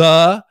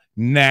the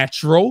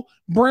natural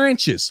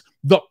branches,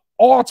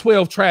 all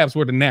 12 tribes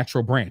were the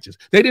natural branches.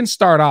 They didn't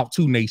start out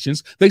two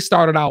nations. They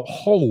started out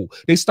whole.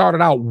 They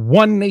started out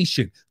one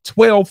nation,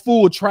 12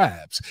 full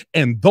tribes.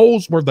 And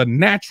those were the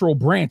natural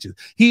branches.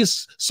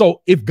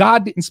 So if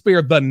God didn't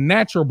spare the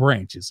natural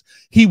branches,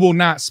 he will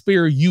not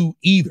spare you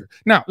either.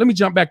 Now, let me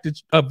jump back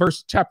to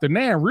verse chapter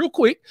 9 real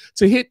quick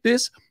to hit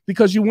this,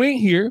 because you went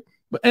here.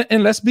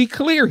 And let's be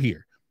clear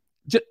here.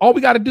 All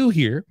we got to do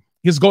here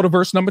is go to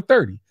verse number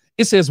 30.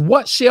 It says,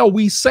 what shall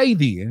we say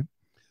then?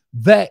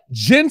 That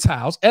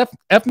Gentiles,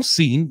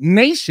 ethnicity,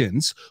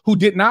 nations who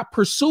did not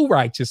pursue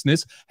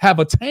righteousness have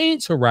attained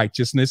to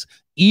righteousness,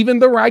 even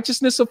the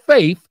righteousness of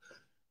faith,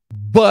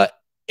 but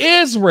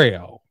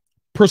Israel,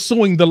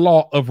 pursuing the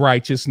law of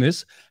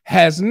righteousness,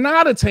 has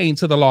not attained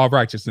to the law of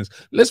righteousness.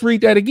 Let's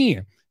read that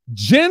again.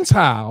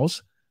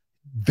 Gentiles,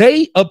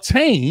 they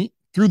obtained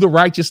through the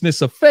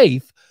righteousness of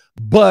faith,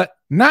 but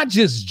not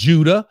just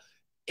Judah,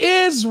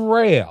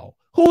 Israel.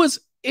 Who is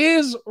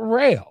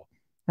Israel?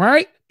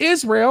 Right?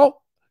 Israel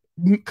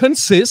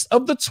consists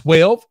of the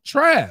 12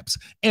 tribes,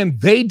 and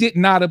they did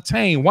not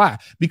obtain. Why?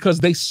 Because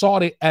they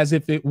sought it as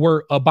if it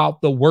were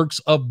about the works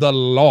of the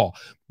law.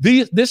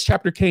 This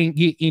chapter can't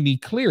get any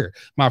clearer,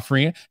 my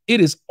friend.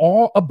 It is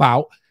all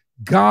about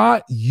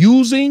God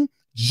using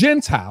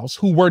Gentiles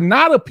who were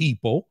not a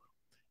people,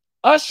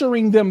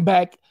 ushering them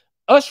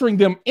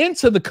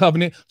into the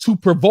covenant to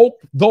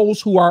provoke those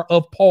who are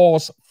of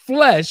Paul's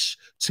flesh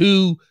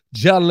to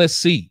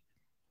jealousy.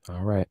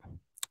 All right.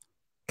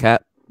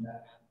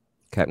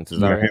 Captain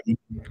Tazaryach.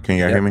 Can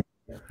you hear me?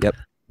 Yep.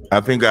 I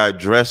think I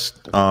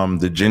addressed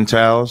the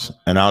Gentiles,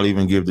 and I'll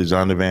even give the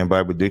Zondervan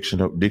Bible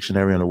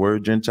Dictionary on the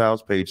word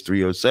Gentiles, page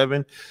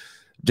 307.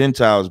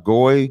 Gentiles,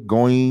 goy,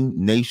 going,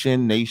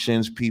 nation,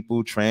 nations,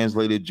 people,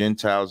 translated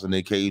Gentiles in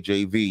the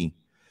KJV.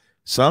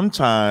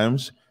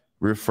 Sometimes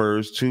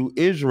refers to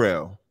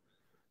Israel.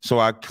 So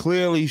I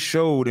clearly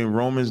showed in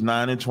Romans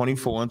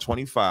 9:24 and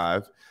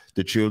 25,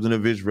 the children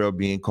of Israel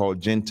being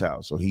called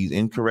Gentiles. So he's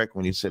incorrect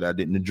when he said I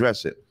didn't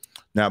address it.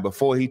 Now,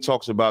 before he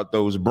talks about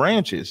those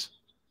branches,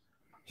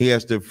 he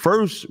has to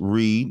first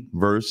read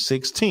verse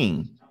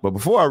 16. But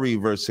before I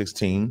read verse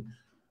 16,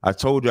 I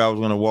told you I was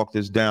going to walk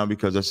this down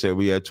because I said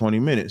we had 20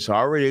 minutes. So I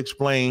already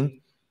explained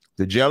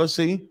the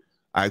jealousy.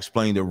 I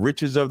explained the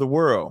riches of the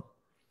world.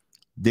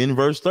 Then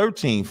verse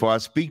 13, for I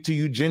speak to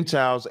you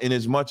Gentiles,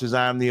 inasmuch as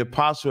I am the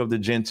apostle of the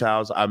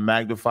Gentiles, I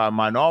magnify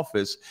mine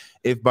office.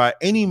 If by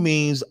any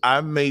means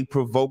I may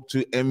provoke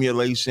to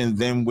emulation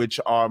them which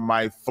are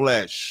my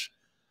flesh.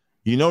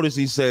 You notice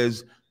he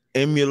says,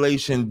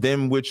 emulation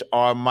them which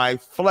are my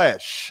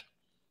flesh.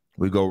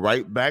 We go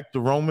right back to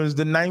Romans,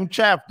 the 9th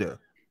chapter.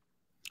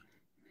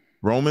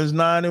 Romans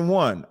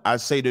 9:1. I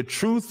say the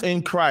truth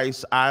in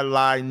Christ, I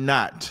lie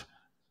not.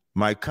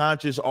 My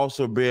conscience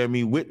also bear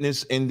me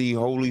witness in the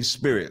Holy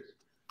Spirit,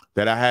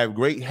 that I have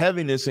great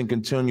heaviness and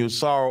continual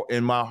sorrow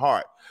in my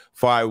heart.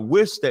 For I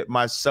wish that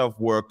myself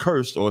were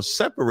accursed or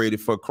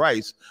separated for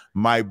Christ,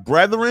 my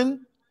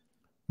brethren,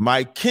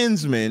 my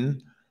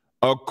kinsmen,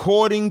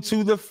 according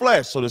to the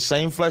flesh. So the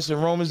same flesh in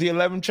Romans, the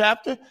 11th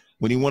chapter,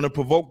 when he want to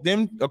provoke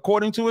them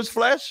according to his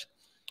flesh,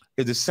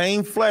 is the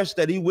same flesh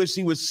that he wished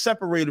he was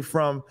separated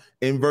from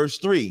in verse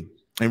 3,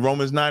 in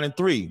Romans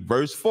 9:3.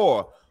 Verse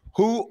 4,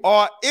 who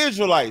are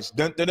Israelites?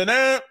 Dun, dun, dun,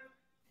 dun.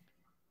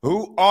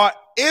 Who are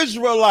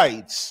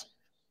Israelites?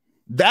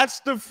 That's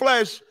the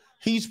flesh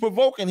he's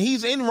provoking.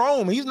 He's in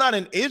Rome. He's not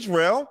in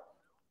Israel.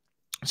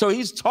 So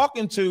he's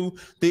talking to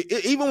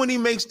even when he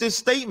makes this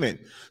statement.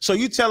 So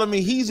you telling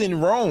me he's in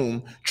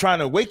Rome trying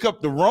to wake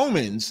up the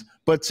Romans,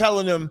 but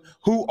telling them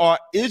who are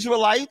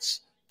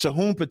Israelites, to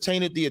whom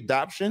pertaineth the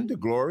adoption, the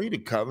glory, the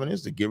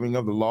covenants, the giving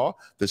of the law,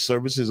 the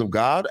services of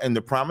God, and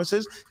the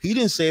promises. He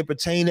didn't say it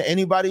pertained to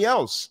anybody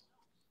else.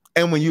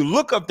 And when you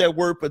look up that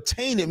word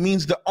pertain, it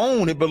means to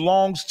own. It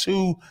belongs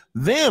to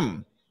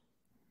them.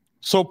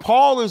 So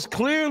Paul is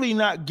clearly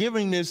not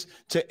giving this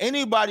to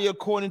anybody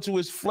according to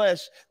his flesh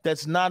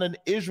that's not an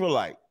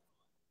Israelite.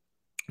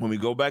 When we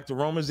go back to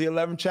Romans, the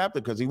 11th chapter,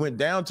 because he went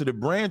down to the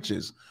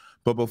branches.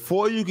 But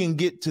before you can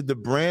get to the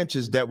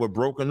branches that were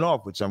broken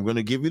off, which I'm going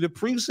to give you the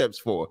precepts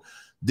for,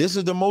 this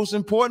is the most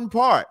important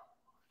part.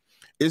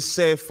 It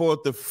said, for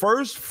if the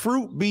first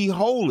fruit be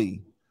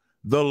holy,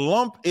 the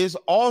lump is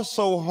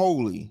also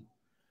holy.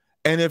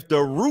 And if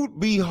the root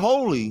be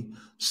holy,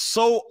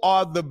 so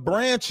are the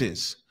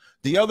branches.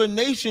 The other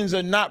nations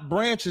are not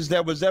branches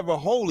that was ever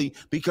holy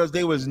because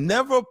they was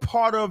never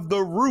part of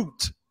the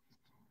root.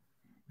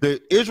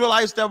 The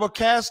Israelites that were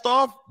cast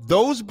off,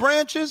 those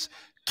branches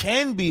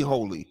can be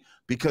holy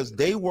because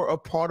they were a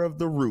part of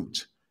the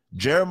root.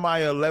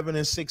 Jeremiah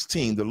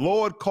 11:16, the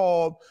Lord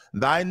called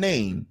thy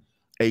name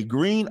a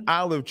green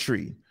olive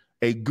tree,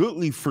 a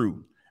goodly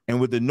fruit,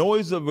 and with the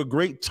noise of a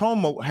great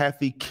tumult hath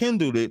he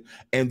kindled it,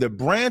 and the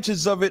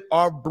branches of it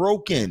are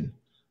broken.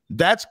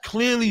 That's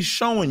clearly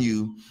showing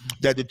you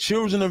that the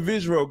children of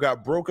Israel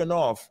got broken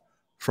off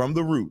from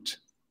the root.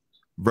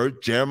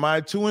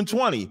 Jeremiah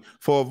 2:20,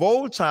 for of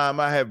old time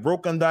I have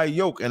broken thy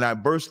yoke and I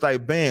burst thy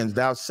bands.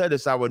 Thou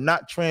saidest, I would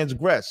not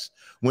transgress.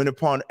 When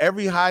upon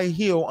every high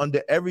hill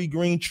under every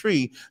green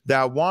tree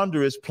thou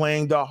wanderest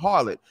playing the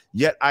harlot.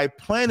 Yet I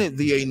planted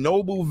thee a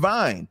noble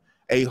vine,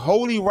 a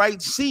holy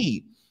right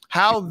seed.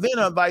 How then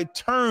are thy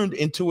turned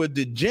into a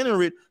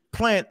degenerate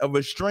plant of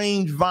a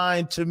strange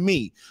vine to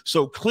me?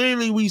 So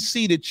clearly we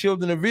see the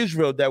children of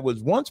Israel that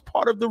was once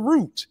part of the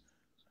root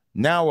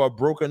now are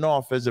broken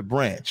off as a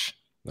branch.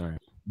 All right.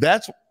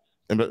 That's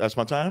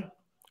my time.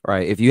 All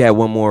right. If you had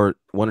one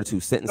or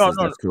two sentences,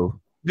 that's cool.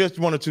 Just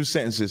one or two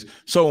sentences.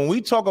 So when we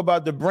talk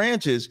about the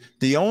branches,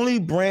 the only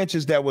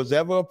branches that was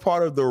ever a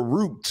part of the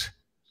root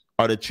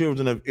are the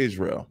children of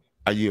Israel.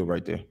 I yield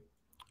right there.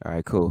 All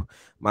right, cool.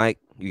 Mike,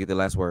 you get the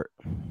last word.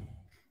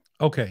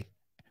 Okay.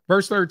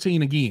 Verse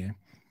 13 again.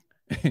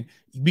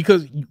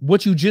 Because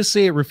what you just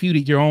said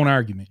refuted your own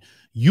argument.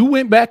 You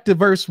went back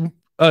to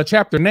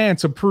chapter 9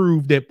 to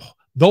prove that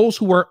those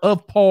who were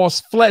of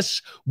Paul's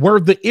flesh were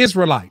the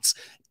Israelites.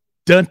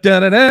 Dun,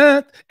 dun, dun,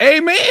 dun.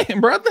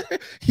 Amen, brother.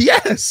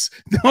 Yes,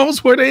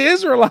 those were the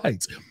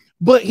Israelites.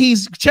 But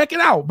check it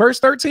out. Verse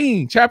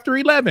 13, chapter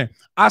 11.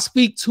 I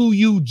speak to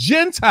you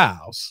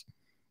Gentiles.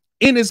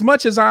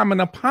 Inasmuch as I'm an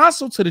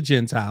apostle to the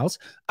Gentiles,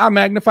 I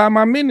magnify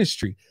my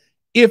ministry.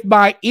 If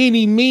by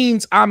any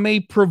means I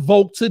may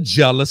provoke to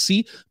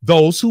jealousy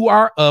those who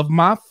are of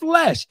my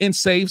flesh and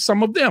save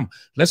some of them.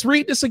 Let's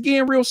read this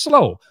again real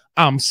slow.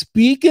 I'm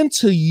speaking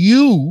to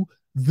you,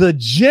 the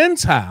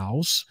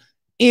Gentiles,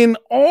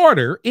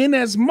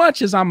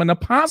 inasmuch as I'm an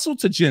apostle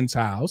to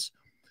Gentiles.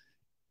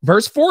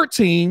 Verse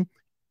 14,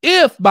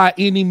 if by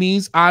any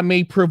means I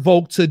may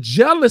provoke to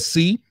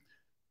jealousy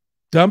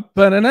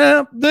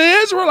the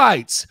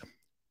Israelites.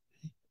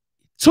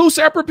 Two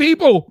separate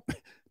people.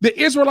 The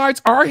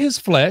Israelites are his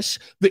flesh.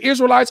 The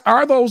Israelites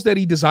are those that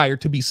he desired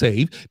to be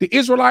saved. The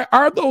Israelites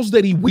are those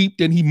that he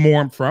wept and he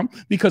mourned from,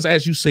 because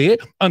as you said,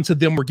 unto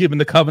them were given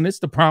the covenants,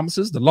 the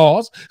promises, the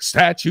laws,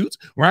 statutes,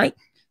 right?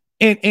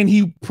 And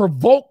he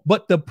provoked,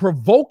 but the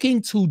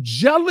provoking to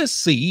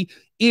jealousy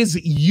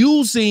is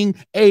using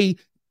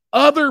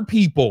other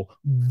people,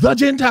 the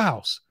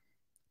Gentiles.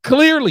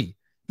 Clearly,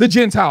 the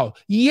Gentile.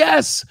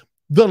 Yes,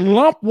 the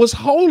lump was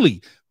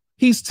holy.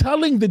 He's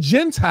telling the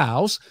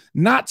Gentiles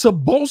not to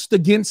boast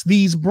against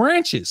these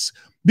branches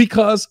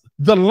because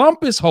the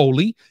lump is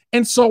holy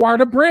and so are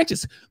the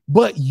branches.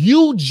 But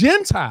you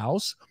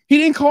Gentiles, he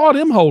didn't call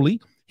them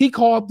holy. He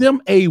called them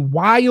a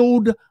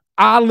wild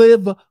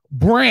olive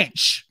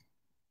branch.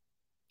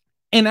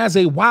 And as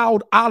a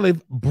wild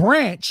olive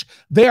branch,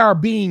 they are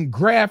being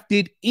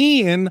grafted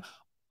in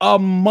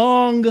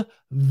among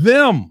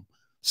them.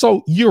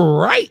 So you're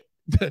right.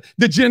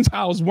 The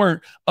Gentiles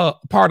weren't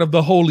part of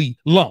the holy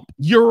lump.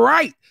 You're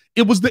right.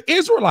 It was the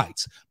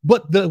Israelites,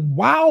 but the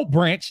wild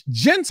branch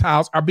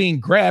Gentiles are being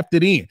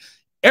grafted in.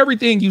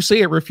 Everything you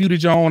said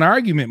refuted your own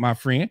argument, my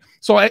friend.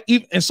 So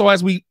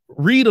as we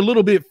read a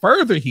little bit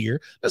further here,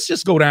 let's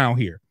just go down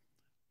here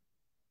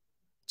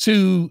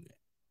to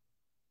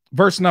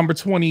verse number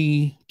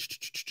 20.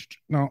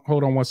 No,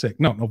 hold on one sec.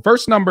 No,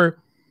 verse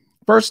number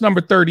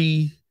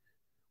 31.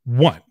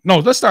 No,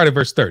 let's start at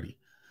verse 30.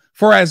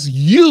 For as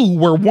you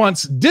were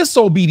once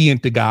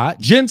disobedient to God,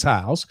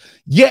 Gentiles,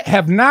 yet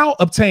have now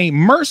obtained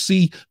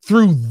mercy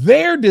through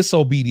their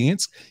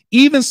disobedience,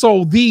 even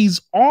so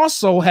these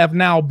also have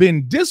now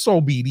been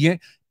disobedient,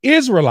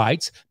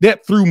 Israelites,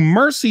 that through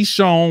mercy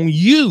shown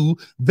you,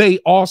 they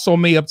also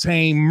may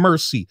obtain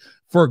mercy.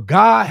 For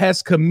God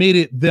has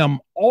committed them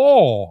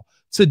all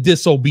to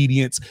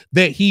disobedience,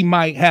 that he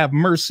might have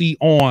mercy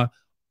on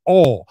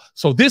all.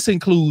 So this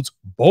includes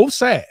both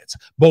sides,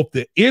 both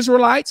the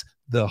Israelites,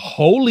 the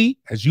holy,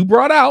 as you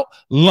brought out,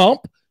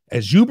 lump,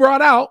 as you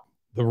brought out,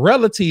 the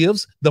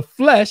relatives, the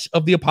flesh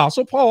of the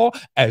Apostle Paul,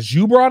 as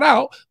you brought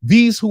out,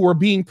 these who were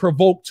being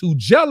provoked to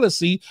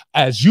jealousy,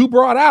 as you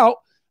brought out,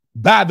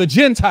 by the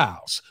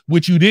Gentiles,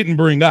 which you didn't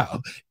bring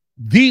out.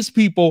 These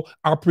people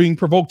are being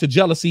provoked to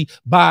jealousy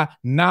by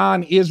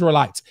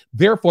non-Israelites.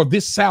 Therefore,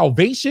 this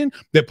salvation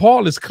that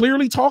Paul is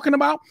clearly talking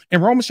about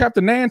in Romans chapter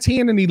 9,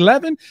 10, and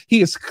 11,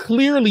 he is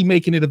clearly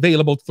making it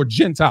available for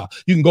Gentile.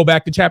 You can go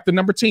back to chapter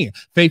number 10.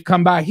 Faith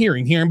come by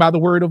hearing, hearing by the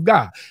word of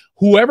God.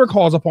 Whoever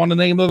calls upon the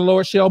name of the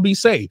Lord shall be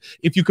saved.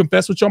 If you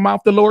confess with your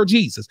mouth the Lord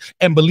Jesus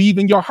and believe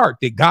in your heart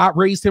that God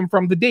raised him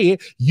from the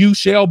dead, you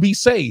shall be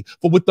saved.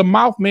 For with the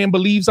mouth man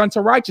believes unto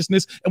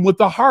righteousness, and with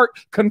the heart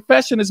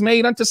confession is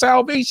made unto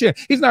salvation.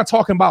 He's not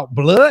talking about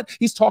blood.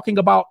 He's talking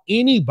about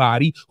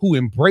anybody who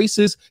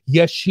embraces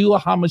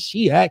Yeshua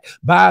HaMashiach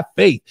by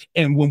faith.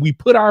 And when we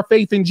put our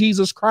faith in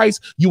Jesus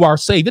Christ, you are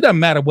saved. It doesn't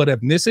matter what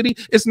ethnicity.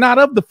 It's not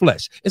of the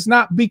flesh. It's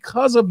not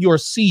because of your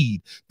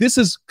seed. This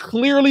is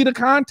clearly the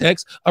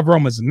context of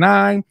Romans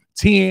 9,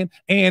 10,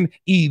 and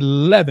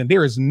 11.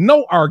 There is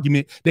no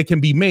argument that can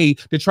be made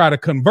to try to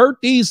convert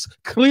these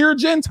clear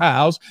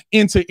Gentiles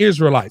into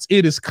Israelites.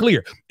 It is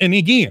clear. And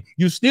again,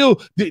 you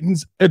still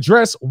didn't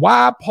address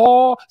why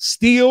Paul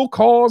still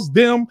calls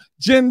them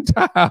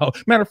Gentile.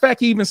 Matter of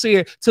fact, he even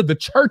said to the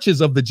churches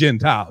of the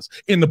Gentiles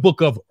in the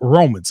book of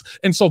Romans.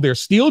 And so they're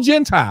still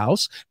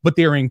Gentiles, but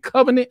they're in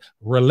covenant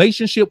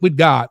relationship with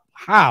God.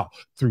 How?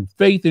 Through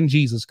faith in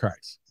Jesus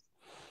Christ.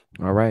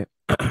 All right.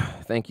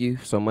 Thank you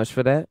so much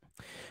for that.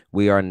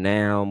 We are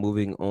now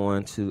moving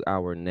on to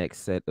our next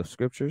set of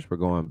scriptures. We're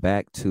going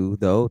back to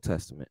the Old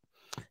Testament.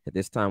 At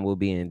this time, we'll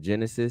be in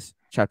Genesis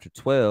chapter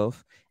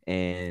 12,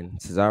 and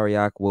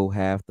Tazaryach will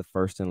have the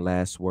first and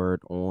last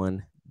word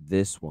on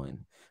this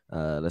one.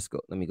 Let's go.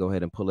 Let me go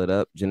ahead and pull it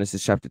up.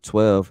 Genesis chapter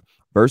 12,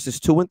 verses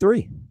 2 and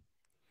 3.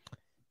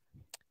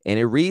 And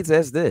it reads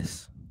as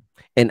this: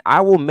 and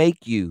I will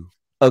make you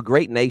a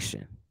great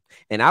nation,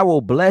 and I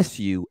will bless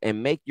you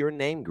and make your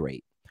name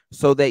great,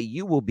 so that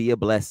you will be a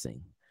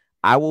blessing.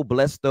 I will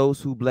bless those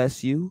who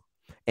bless you,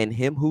 and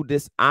him who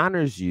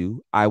dishonors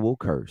you I will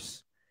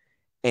curse.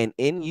 And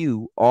in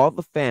you all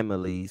the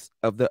families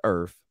of the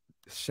earth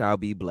shall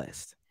be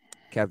blessed.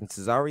 Captain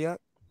Tazaryach,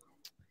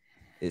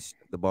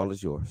 the ball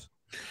is yours.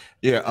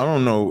 Yeah, I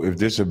don't know if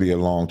this will be a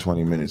long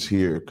 20 minutes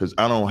here, because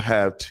I don't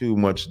have too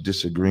much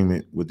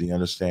disagreement with the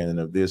understanding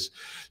of this.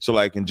 So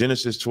like in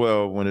Genesis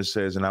 12, when it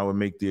says, and I will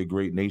make thee a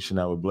great nation,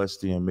 I will bless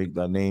thee and make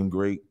thy name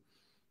great,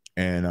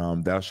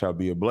 and thou shalt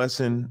be a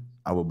blessing.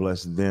 I will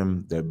bless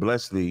them that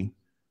bless thee.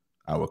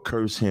 I will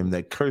curse him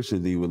that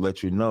curseth thee. Will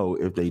let you know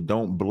if they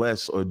don't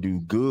bless or do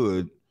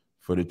good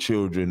for the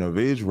children of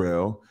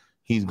Israel,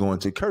 he's going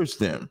to curse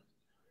them.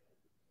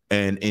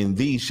 And in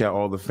thee shall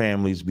all the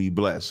families be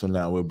blessed. So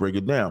now we'll break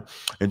it down.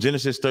 In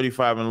Genesis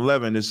 35 and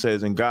 11, it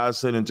says, and God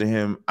said unto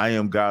him, I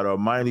am God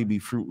Almighty, be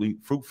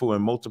fruitful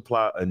and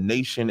multiply. A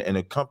nation and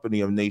a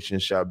company of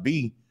nations shall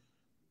be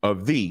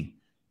of thee,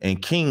 and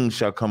kings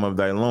shall come of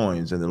thy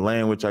loins. And the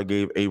land which I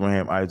gave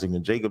Abraham, Isaac,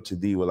 and Jacob, to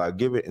thee will I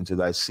give it, and to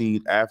thy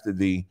seed after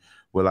thee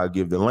will I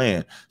give the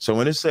land. So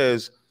when it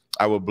says,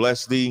 I will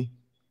bless thee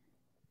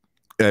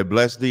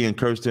and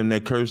curse them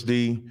that curse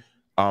thee,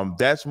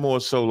 that's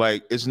more so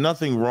like it's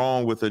nothing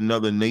wrong with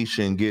another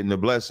nation getting a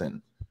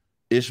blessing.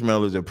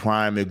 Ishmael is a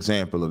prime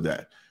example of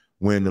that.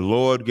 When the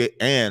Lord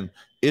and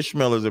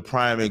Ishmael is a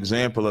prime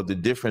example of the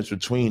difference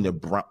between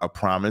a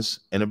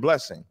promise and a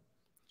blessing.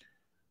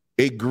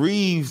 It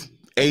grieved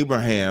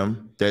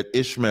Abraham that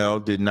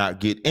Ishmael did not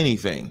get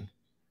anything.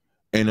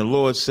 And the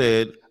Lord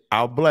said,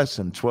 I'll bless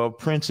him. 12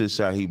 princes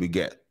shall he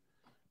beget,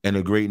 and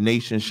a great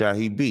nation shall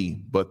he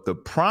be. But the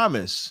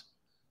promise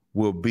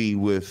will be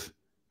with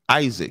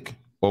Isaac,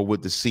 or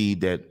with the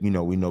seed that, we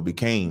know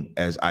became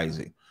as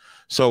Isaac.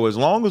 So as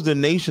long as the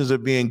nations are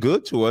being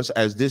good to us,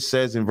 as this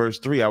says in verse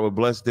 3, I will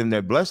bless them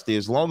that bless thee.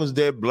 As long as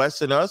they're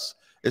blessing us,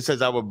 it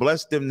says, I will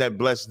bless them that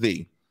bless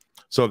thee.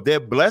 So if they're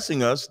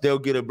blessing us, they'll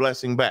get a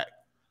blessing back.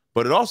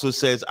 But it also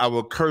says, I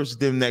will curse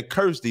them that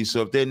curse thee.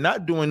 So if they're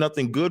not doing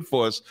nothing good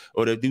for us,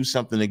 or they do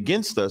something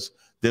against us,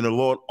 then the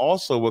Lord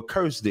also will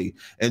curse thee.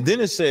 And then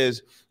it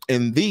says,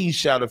 in these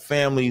shall the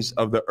families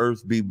of the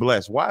earth be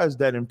blessed. Why is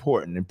that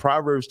important? In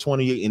Proverbs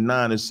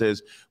 28:9, it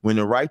says, when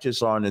the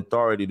righteous are in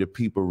authority, the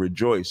people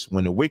rejoice.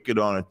 When the wicked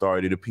are in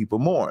authority, the people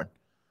mourn.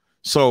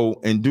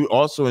 So,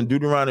 also in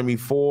Deuteronomy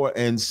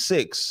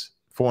 4:6,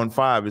 4 and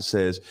 5, it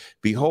says,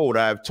 behold,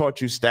 I have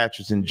taught you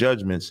statutes and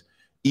judgments,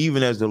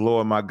 even as the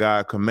Lord my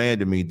God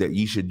commanded me, that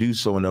ye should do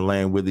so in the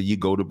land whither ye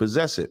go to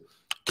possess it.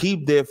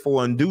 Keep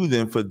therefore and do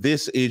them, for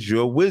this is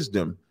your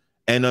wisdom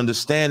and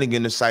understanding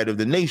in the sight of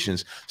the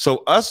nations.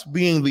 So us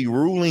being the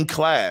ruling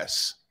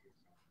class,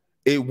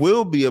 it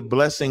will be a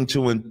blessing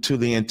to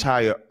the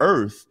entire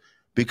earth,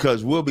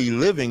 because we'll be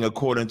living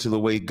according to the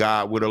way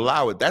God would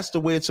allow it. That's the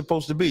way it's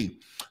supposed to be.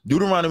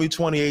 Deuteronomy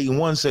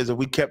 28:1 says, if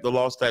we kept the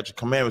law, statutes,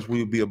 commandments, we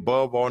would be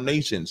above all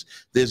nations.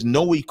 There's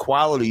no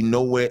equality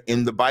nowhere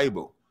in the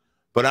Bible.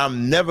 But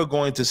I'm never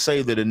going to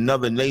say that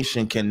another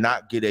nation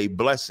cannot get a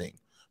blessing.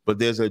 But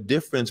there's a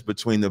difference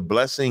between the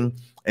blessing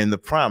and the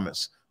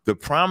promise. The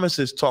promise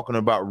is talking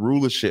about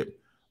rulership,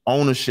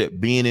 ownership,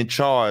 being in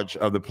charge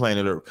of the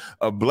planet Earth.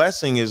 A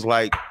blessing is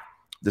like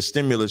the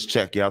stimulus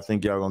check y'all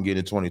think y'all gonna get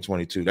in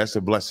 2022. That's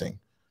a blessing.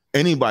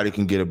 Anybody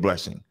can get a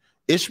blessing.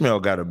 Ishmael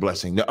got a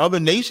blessing. The other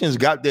nations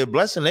got their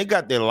blessing. They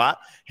got their lot.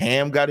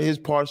 Ham got his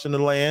portion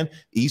of land.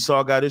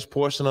 Esau got his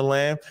portion of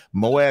land.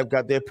 Moab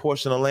got their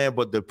portion of land.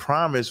 But the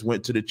promise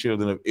went to the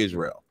children of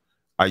Israel.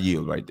 I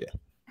yield right there.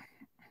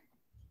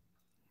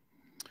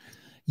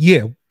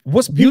 Yeah.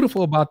 What's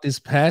beautiful about this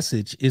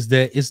passage is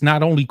that it's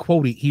not only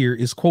quoted here,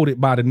 it's quoted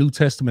by the New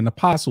Testament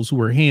apostles who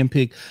were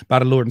handpicked by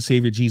the Lord and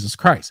Savior Jesus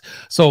Christ.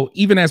 So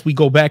even as we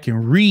go back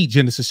and read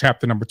Genesis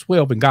chapter number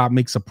 12, and God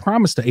makes a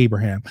promise to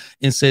Abraham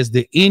and says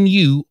that in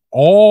you,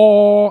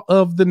 all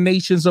of the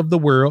nations of the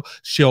world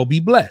shall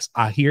be blessed.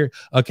 I hear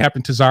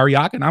Captain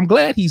Tazaryach, and I'm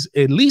glad he's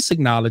at least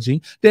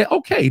acknowledging that,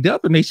 okay, the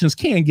other nations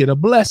can get a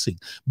blessing,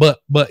 but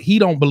he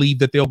don't believe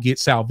that they'll get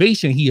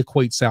salvation. He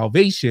equates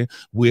salvation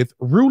with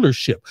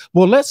rulership.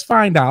 Well, let's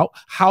find out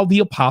how the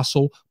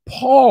apostle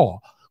Paul,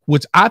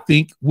 which I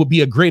think would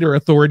be a greater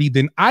authority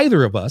than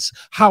either of us,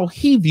 how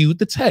he viewed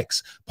the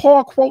text.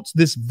 Paul quotes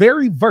this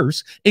very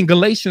verse in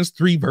Galatians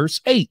 3 verse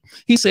 8.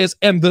 He says,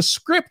 and the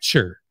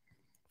scripture,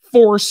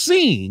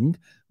 foreseeing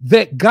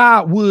that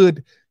God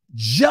would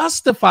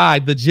justify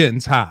the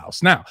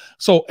Gentiles. Now,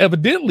 so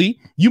evidently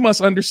you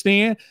must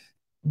understand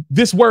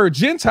this word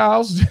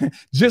Gentiles,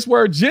 just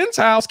word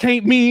Gentiles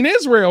can't mean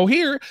Israel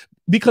here,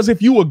 because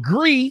if you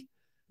agree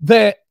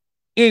that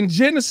in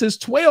Genesis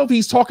 12,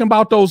 he's talking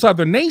about those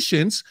other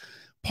nations,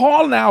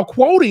 Paul now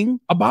quoting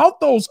about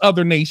those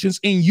other nations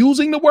and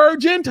using the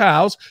word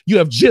Gentiles, you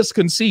have just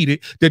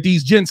conceded that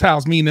these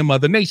Gentiles mean them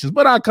other nations.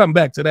 But I'll come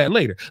back to that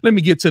later. Let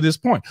me get to this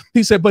point.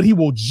 He said, but he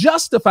will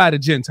justify the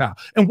Gentile.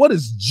 And what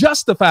does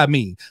justify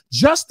mean?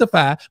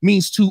 Justify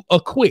means to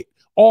acquit.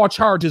 All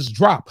charges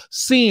drop,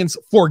 sins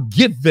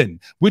forgiven,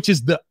 which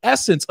is the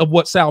essence of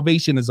what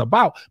salvation is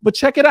about. But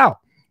check it out.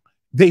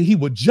 He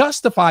would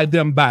justify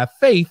them by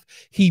faith.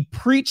 He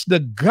preached the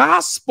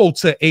gospel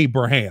to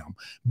Abraham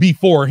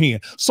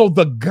beforehand. So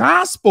the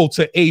gospel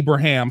to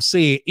Abraham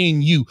said,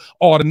 in you,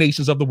 all the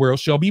nations of the world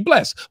shall be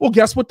blessed. Well,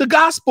 guess what the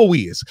gospel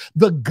is?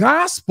 The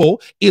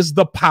gospel is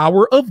the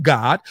power of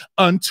God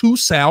unto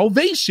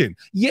salvation.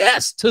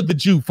 Yes, to the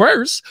Jew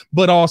first,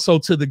 but also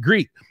to the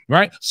Greek.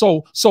 Right.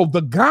 So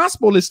the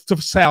gospel is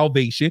to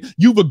salvation.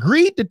 You've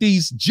agreed that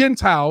these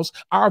Gentiles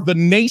are the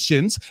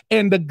nations,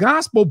 and the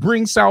gospel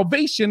brings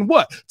salvation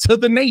what? To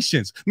the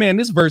nations. Man,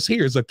 this verse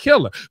here is a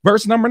killer.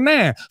 Verse number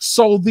 9.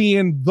 So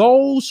then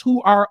those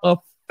who are of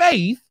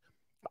faith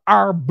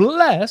are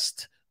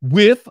blessed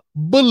with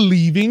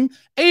believing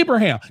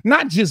Abraham,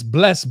 not just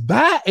blessed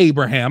by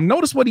Abraham.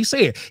 Notice what he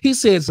said. He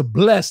says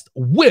blessed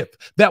with.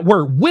 That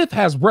word with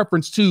has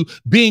reference to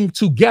being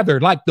together,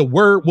 like the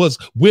word was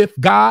with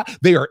God.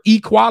 They are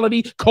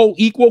equality,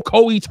 co-equal,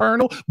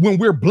 co-eternal. When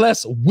we're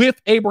blessed with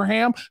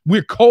Abraham,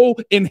 we're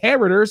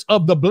co-inheritors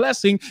of the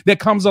blessing that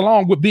comes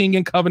along with being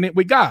in covenant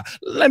with God.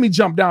 Let me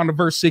jump down to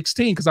verse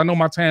 16 because I know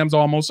my time's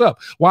almost up.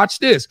 Watch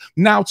this.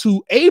 Now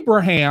to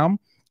Abraham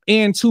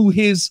and to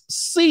his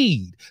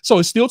seed. So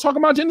it's still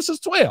talking about Genesis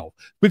 12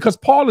 because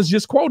Paul is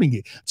just quoting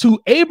it. To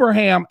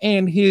Abraham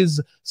and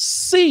his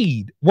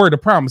seed were the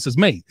promises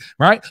made,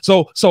 right?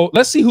 So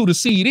let's see who the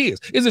seed is.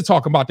 Is it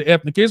talking about the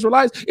ethnic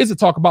Israelites? Is it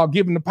talking about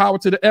giving the power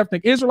to the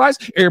ethnic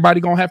Israelites? Everybody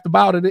gonna have to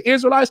bow to the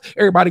Israelites.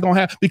 Everybody gonna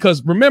have,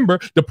 because remember,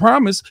 the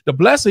promise, the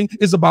blessing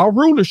is about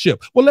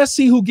rulership. Well, let's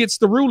see who gets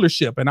the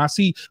rulership. And I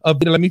see,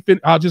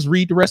 I'll just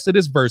read the rest of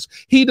this verse.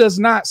 He does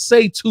not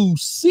say to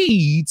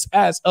seeds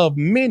as of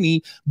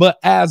many, but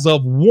as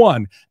of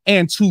one,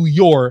 and to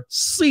your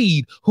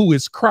seed, who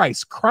is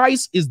Christ.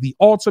 Christ is the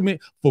ultimate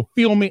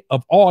fulfillment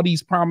of all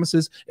these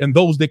promises, and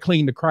those that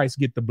cling to Christ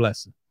get the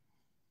blessing.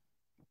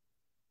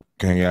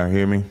 Can y'all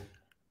hear me?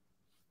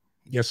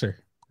 Yes, sir.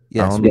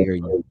 Yes, we hear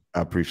you.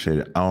 I appreciate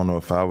it. I don't know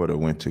if I would have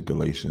went to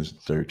Galatians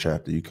 3rd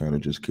chapter. You kind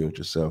of just killed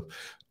yourself.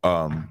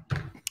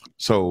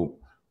 So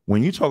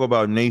when you talk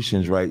about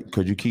nations, right,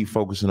 because you keep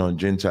focusing on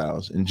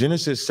Gentiles, in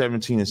Genesis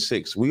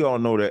 17:6, we all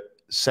know that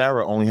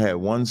Sarah only had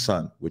one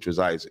son, which was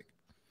Isaac.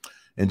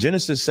 In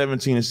Genesis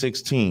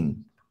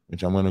 17:16,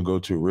 which I'm going to go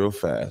to real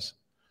fast,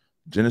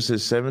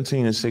 Genesis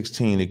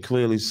 17:16, it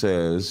clearly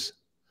says,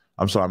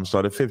 I'm going to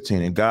start at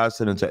 15. And God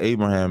said unto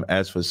Abraham,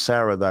 as for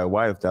Sarah, thy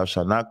wife, thou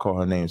shalt not call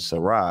her name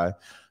Sarai,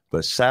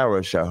 but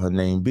Sarah shall her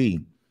name be.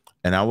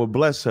 And I will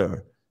bless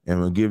her,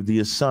 and will give thee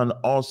a son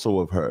also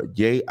of her.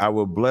 Yea, I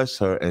will bless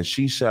her, and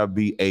she shall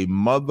be a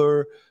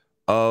mother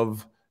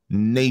of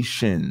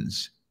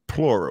nations,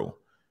 plural,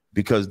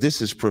 because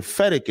this is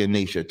prophetic in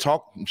nature.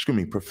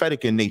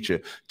 Prophetic in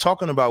nature,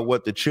 talking about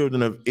what the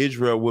children of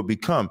Israel would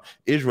become.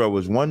 Israel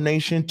was one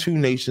nation, two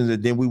nations,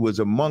 and then we was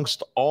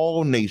amongst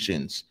all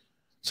nations.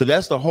 So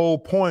that's the whole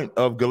point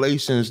of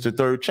Galatians, the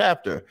 3rd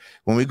chapter.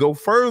 When we go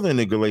further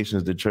into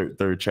Galatians, the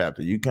 3rd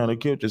chapter, you kind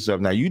of killed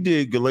yourself. Now, you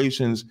did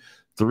Galatians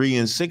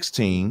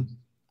 3:16,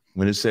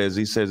 when he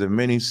says of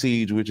many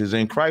seeds, which is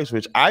in Christ,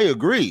 which I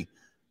agree.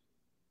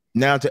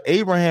 Now to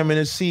Abraham and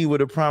his seed, what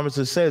the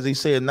promises says, he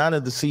said, not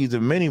of the seeds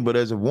of many, but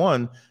as of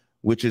one,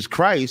 which is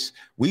Christ.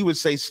 We would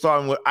say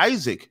starting with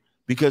Isaac,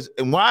 because,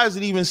 and why is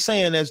it even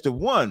saying as the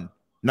one,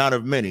 not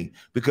of many?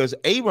 Because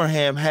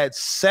Abraham had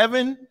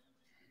seven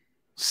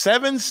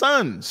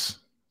sons,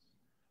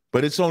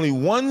 but it's only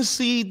one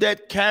seed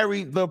that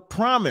carried the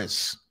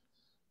promise.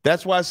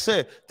 That's why I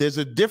said there's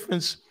a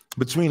difference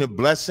between a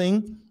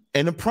blessing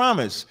and a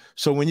promise.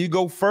 So when you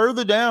go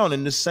further down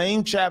in the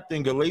same chapter,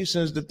 in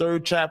Galatians, the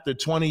 3rd chapter,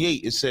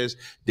 28, it says,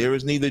 there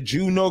is neither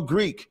Jew nor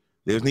Greek,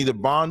 there's neither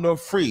bond nor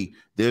free,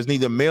 there's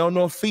neither male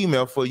nor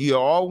female, for ye are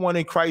all one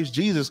in Christ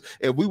Jesus.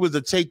 If we were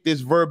to take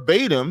this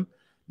verbatim,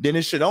 then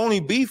it should only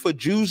be for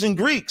Jews and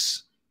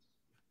Greeks.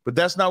 But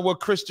that's not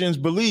what Christians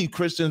believe.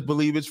 Christians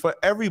believe it's for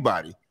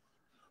everybody.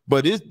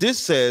 But this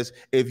says,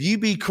 if ye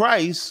be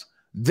Christ,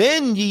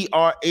 then ye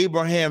are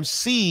Abraham's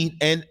seed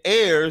and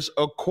heirs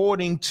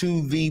according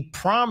to the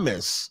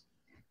promise.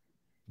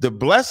 The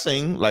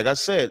blessing, like I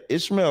said,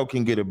 Ishmael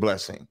can get a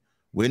blessing.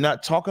 We're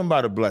not talking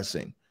about a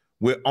blessing.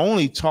 We're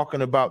only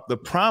talking about the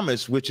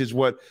promise, which is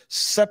what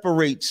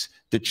separates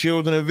the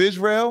children of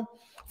Israel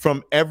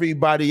from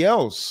everybody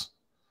else.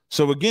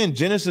 So again,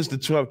 Genesis, the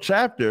 12th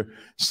chapter,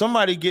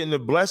 somebody getting a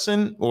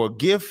blessing or a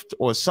gift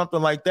or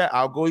something like that,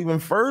 I'll go even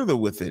further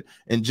with it.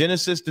 In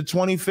Genesis, the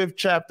 25th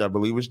chapter, I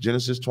believe it's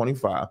Genesis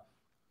 25.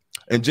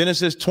 In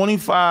Genesis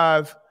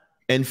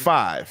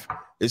 25:5,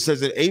 it says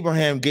that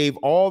Abraham gave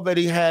all that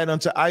he had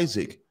unto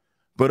Isaac,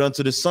 but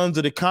unto the sons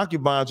of the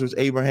concubines which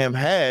Abraham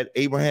had,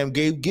 Abraham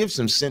gave gifts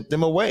and sent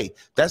them away.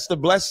 That's the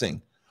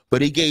blessing.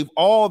 But he gave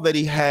all that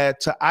he had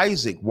to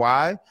Isaac.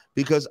 Why?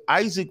 Because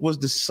Isaac was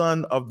the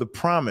son of the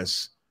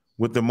promise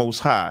with the Most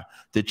High.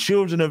 The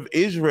children of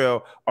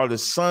Israel are the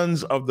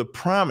sons of the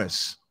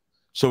promise.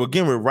 So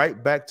again, we're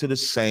right back to the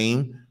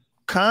same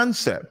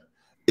concept.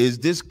 Is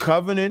this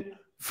covenant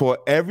for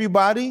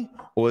everybody,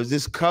 or is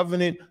this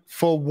covenant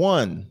for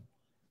one?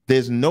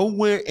 There's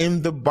nowhere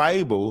in the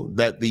Bible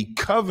that the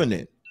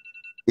covenant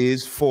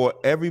is for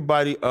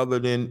everybody other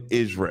than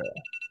Israel.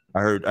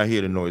 I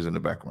hear the noise in the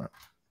background.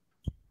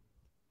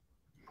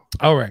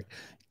 All right,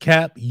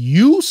 Cap,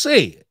 you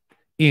said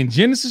in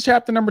Genesis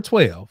chapter number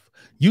 12,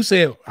 you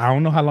said, I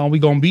don't know how long we're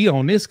gonna be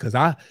on this, because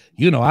I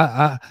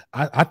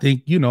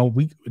think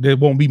there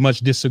won't be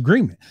much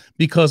disagreement,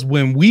 because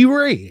when we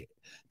read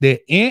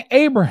that in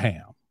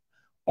Abraham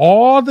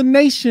all the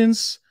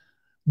nations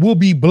will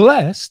be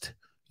blessed,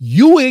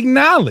 you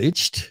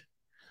acknowledged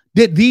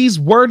that these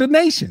were the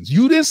nations.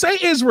 You didn't say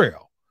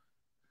Israel.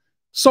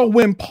 So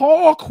when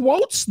Paul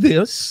quotes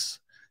this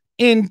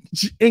in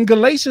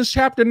Galatians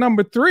chapter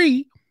number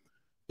 3,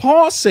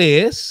 Paul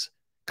says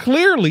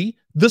clearly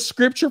the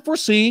scripture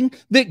foreseeing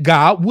that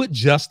God would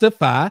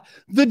justify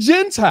the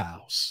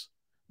Gentiles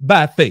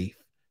by faith,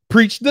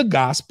 preach the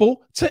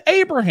gospel to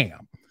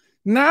Abraham.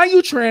 Now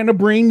you're trying to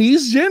bring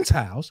these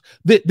Gentiles,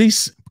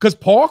 because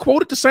Paul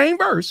quoted the same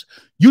verse,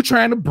 you're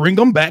trying to bring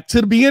them back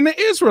to being the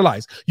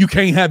Israelites. You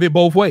can't have it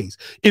both ways.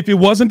 If it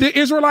wasn't the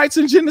Israelites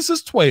in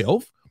Genesis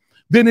 12,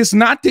 then it's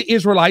not the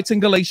Israelites in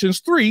Galatians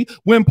 3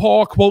 when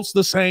Paul quotes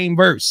the same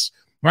verse.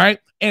 right?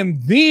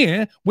 And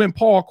then when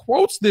Paul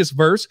quotes this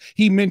verse,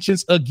 he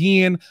mentions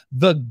again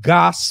the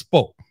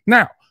gospel.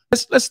 Now,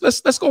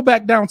 let's go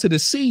back down to the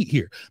seed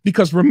here,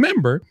 because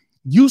remember,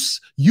 you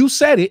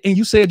said it, and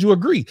you said you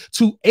agree.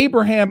 To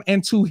Abraham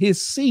and to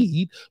his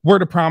seed were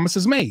the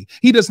promises made.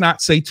 He does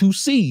not say two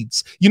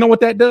seeds. You know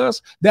what that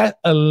does? That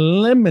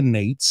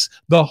eliminates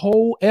the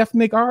whole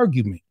ethnic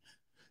argument.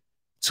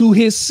 To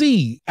his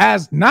seed,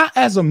 as not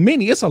as a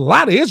many, it's a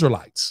lot of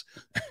Israelites,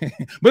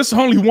 but it's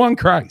only one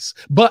Christ,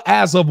 but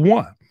as of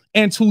one.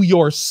 And to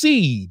your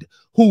seed,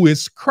 who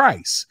is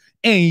Christ.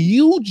 And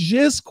you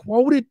just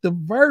quoted the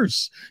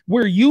verse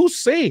where you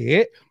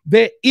said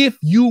that if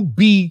you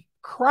be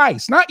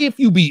Christ, not if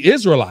you be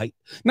Israelite,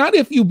 not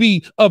if you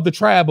be of the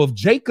tribe of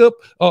Jacob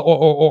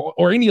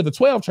or any of the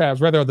 12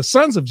 tribes, rather, of the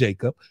sons of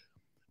Jacob,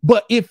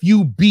 but if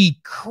you be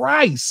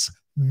Christ,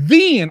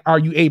 then are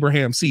you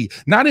Abraham's seed.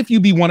 Not if you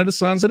be one of the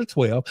sons of the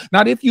 12,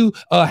 not if you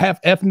have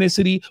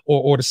ethnicity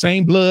or the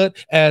same blood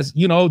as,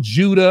 you know,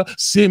 Judah,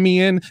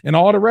 Simeon, and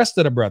all the rest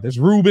of the brothers,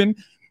 Reuben,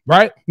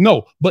 right?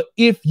 No, but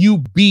if you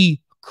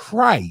be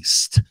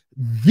Christ,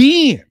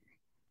 then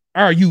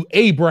are you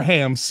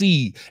Abraham's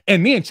seed.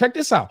 And then check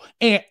this out,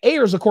 and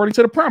heirs according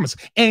to the promise.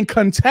 And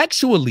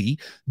contextually,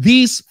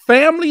 these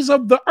families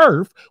of the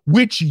earth,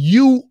 which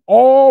you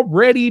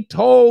already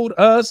told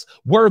us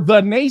were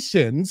the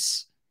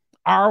nations,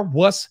 are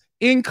what's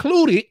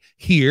included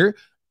here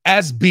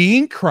as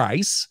being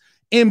Christ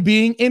and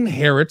being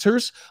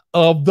inheritors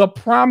of the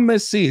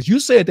promises. You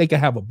said they could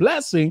have a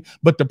blessing,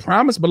 but the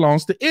promise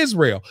belongs to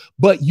Israel.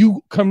 But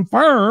you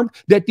confirmed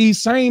that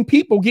these same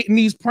people getting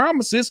these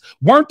promises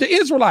weren't the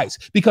Israelites,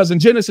 because in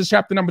Genesis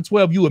chapter number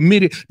 12, you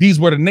admitted these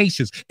were the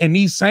nations. And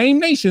these same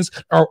nations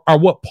are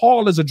what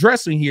Paul is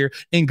addressing here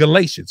in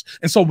Galatians.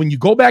 And so when you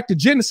go back to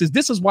Genesis,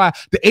 this is why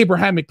the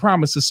Abrahamic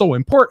promise is so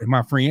important,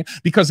 my friend,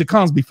 because it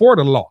comes before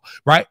the law,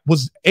 right?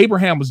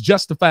 Abraham was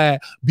justified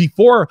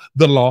before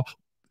the law,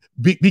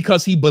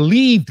 because he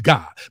believed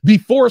God,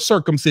 before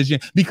circumcision,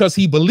 because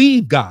he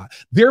believed God.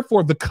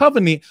 Therefore, the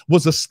covenant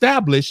was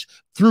established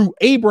through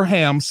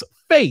Abraham's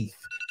faith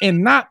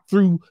and not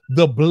through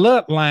the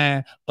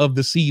bloodline of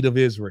the seed of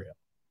Israel.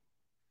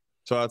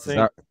 So I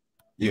think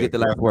you get the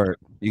last word.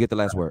 You get the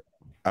last word.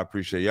 I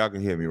appreciate it. Y'all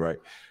can hear me, right?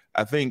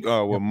 I think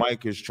what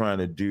Mike is trying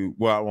to do,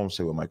 well, I won't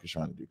say what Mike is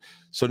trying to do.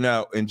 So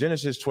now in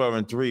Genesis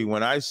 12:3,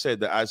 when I said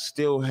that I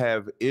still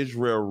have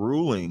Israel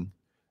ruling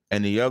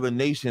and the other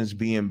nations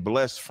being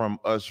blessed from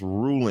us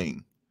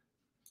ruling,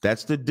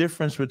 that's the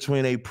difference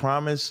between a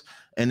promise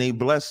and a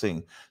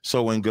blessing.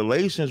 So in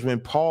Galatians, when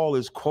Paul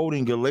is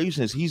quoting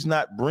Galatians, he's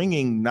not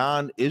bringing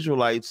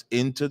non-Israelites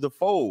into the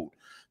fold.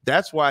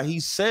 That's why he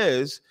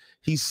says,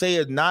 he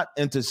said not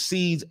into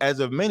seeds as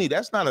of many.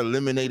 That's not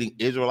eliminating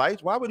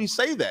Israelites. Why would he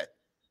say that?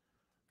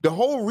 The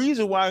whole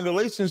reason why in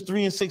Galatians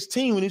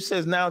 3:16, when he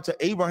says now to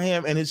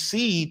Abraham and his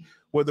seed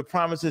where the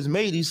promise is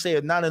made, he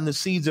said not in the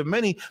seeds of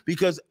many,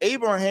 because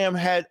Abraham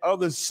had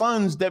other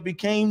sons that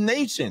became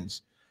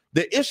nations.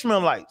 The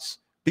Ishmaelites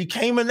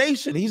became a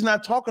nation. He's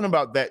not talking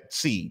about that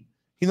seed.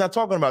 He's not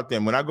talking about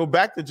them. When I go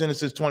back to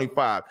Genesis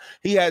 25,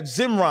 he had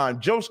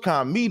Zimran,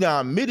 Joskam,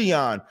 Medan,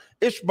 Midian,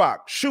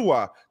 Ishbak,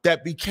 Shua,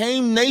 that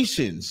became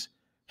nations.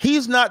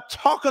 He's not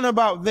talking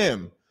about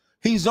them.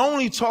 He's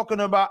only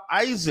talking about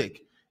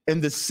Isaac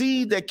and the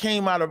seed that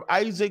came out of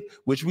Isaac,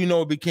 which we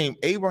know became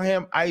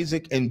Abraham,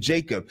 Isaac, and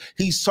Jacob.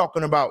 He's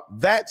talking about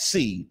that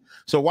seed.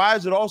 So why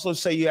does it also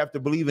say you have to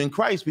believe in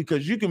Christ?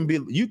 Because you can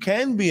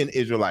be an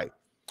Israelite,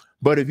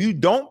 but if you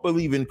don't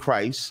believe in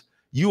Christ,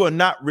 you are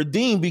not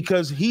redeemed,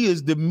 because he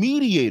is the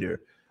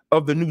mediator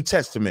of the New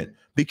Testament,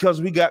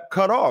 because we got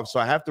cut off. So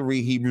I have to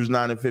read Hebrews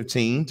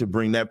 9:15 to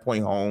bring that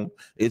point home.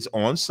 It's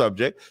on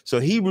subject. So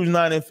Hebrews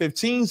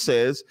 9:15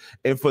 says,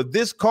 and for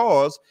this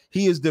cause,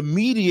 he is the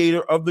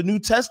mediator of the New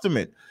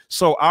Testament.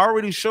 So I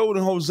already showed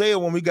in Hosea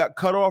when we got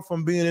cut off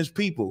from being his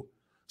people.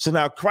 So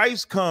now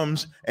Christ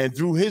comes, and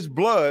through his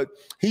blood,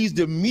 he's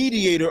the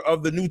mediator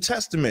of the New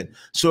Testament.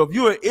 So if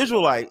you're an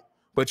Israelite,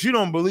 but you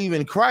don't believe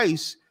in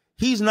Christ,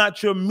 he's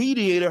not your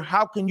mediator.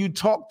 How can you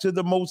talk to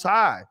the Most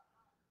High?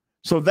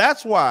 So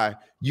that's why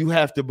you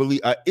have to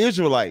believe. An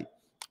Israelite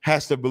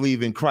has to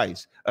believe in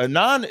Christ. A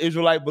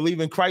non-Israelite believe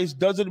in Christ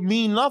doesn't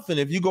mean nothing.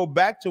 If you go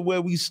back to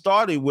where we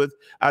started with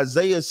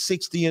Isaiah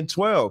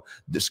 60:12,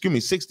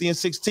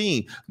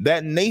 60:16,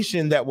 that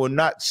nation that will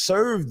not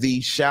serve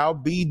thee shall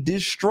be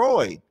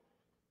destroyed.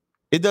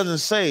 It doesn't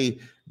say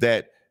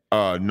that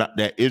not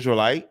that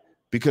Israelite,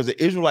 because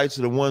the Israelites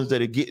are the ones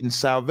that are getting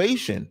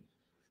salvation.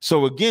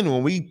 So again,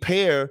 when we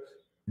pair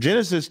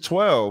Genesis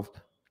 12,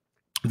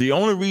 the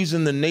only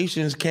reason the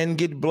nations can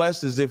get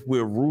blessed is if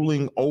we're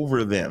ruling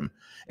over them.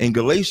 In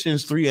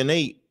Galatians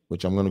 3:8,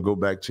 which I'm going to go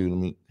back to, let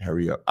me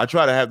hurry up. I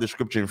try to have the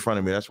scripture in front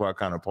of me. That's why I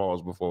kind of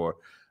pause before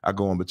I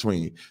go in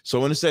between.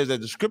 So when it says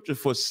that the scripture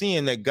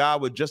foreseeing that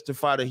God would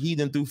justify the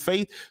heathen through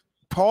faith,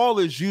 Paul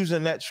is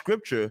using that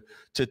scripture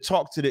to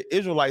talk to the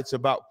Israelites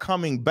about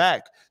coming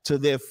back to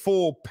their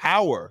full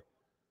power,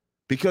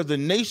 because the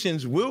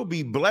nations will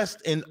be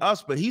blessed in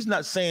us. But he's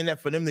not saying that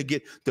for them to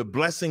get the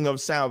blessing of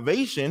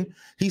salvation.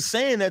 He's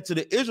saying that to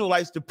the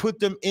Israelites to put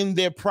them in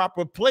their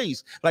proper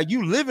place. Like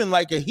you living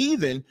like a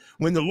heathen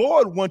when the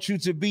Lord wants you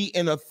to be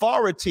in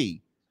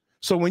authority.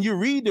 So when you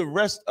read the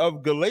rest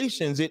of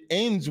Galatians, it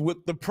ends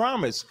with the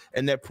promise,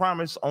 and that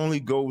promise only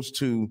goes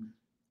to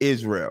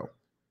Israel.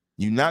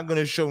 You're not going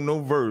to show no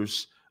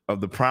verse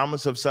of the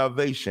promise of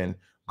salvation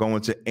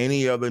going to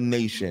any other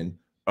nation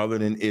other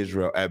than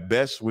Israel. At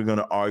best, we're going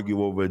to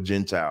argue over a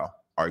Gentile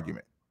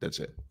argument. That's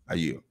it. I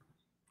yield.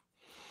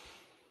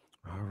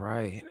 All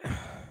right.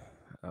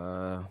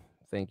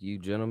 Thank you,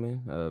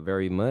 gentlemen,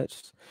 very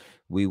much.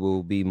 We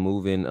will be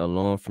moving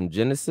along from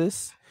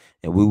Genesis,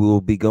 and we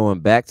will be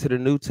going back to the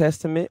New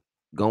Testament,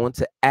 going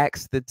to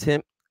Acts the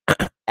 10th,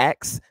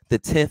 Acts the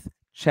 10th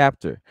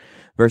chapter,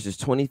 verses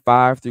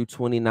 25 through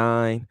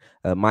 29.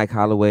 Mike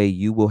Holloway,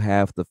 you will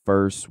have the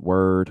first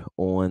word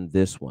on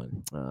this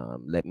one.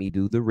 Let me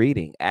do the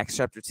reading. Acts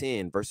chapter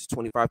 10, verses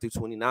 25 through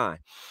 29.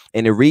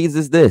 And it reads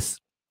as this.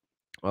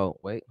 Oh,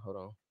 wait, hold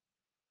on.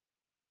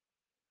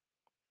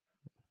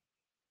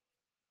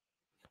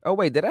 Oh,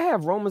 wait, did I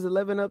have Romans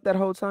 11 up that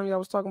whole time y'all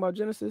was talking about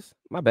Genesis?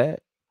 My bad.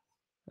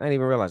 I didn't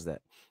even realize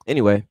that.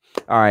 Anyway,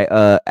 all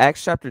right,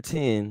 Acts chapter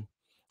 10,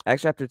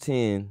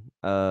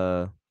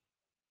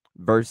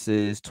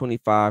 verses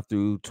 25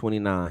 through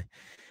 29.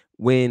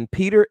 When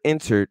Peter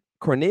entered,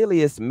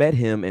 Cornelius met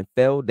him and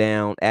fell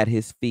down at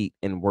his feet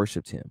and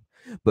worshipped him.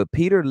 But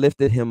Peter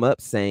lifted him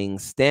up, saying,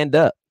 "Stand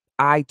up,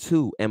 I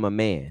too am a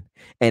man."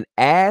 And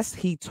as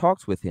he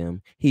talked with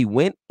him, he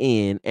went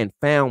in and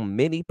found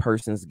many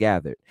persons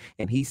gathered.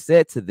 And he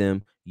said to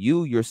them,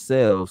 "You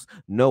yourselves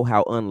know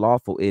how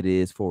unlawful it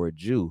is for a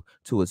Jew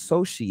to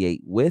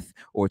associate with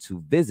or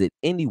to visit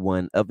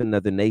anyone of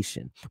another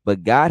nation.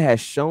 But God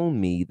has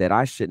shown me that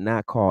I should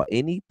not call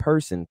any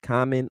person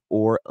common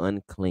or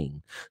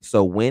unclean.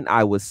 So when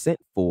I was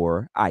sent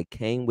for, I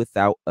came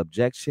without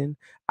objection.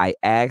 I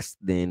asked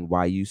then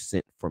why you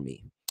sent for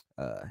me."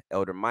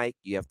 Elder Mike,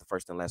 you have the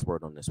first and last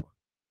word on this one.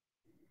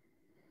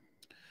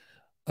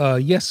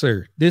 Yes,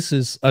 sir. This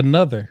is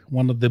another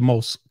one of the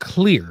most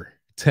clear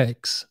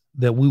texts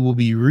that we will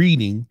be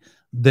reading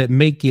that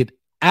make it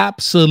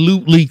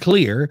absolutely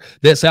clear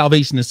that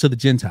salvation is to the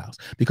Gentiles,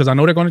 because I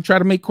know they're going to try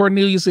to make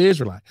Cornelius an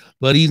Israelite,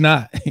 but he's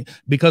not,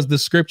 because the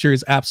scripture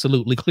is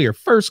absolutely clear.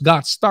 First,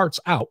 God starts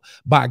out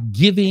by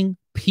giving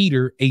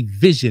Peter a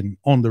vision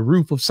on the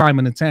roof of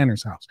Simon and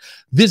Tanner's house.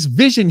 This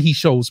vision he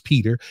shows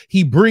Peter,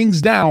 he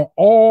brings down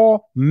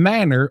all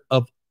manner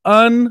of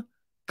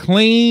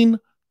unclean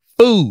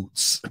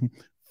foods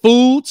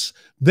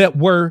that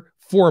were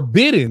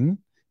forbidden,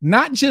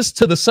 not just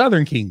to the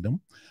southern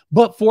kingdom,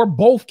 but for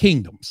both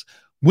kingdoms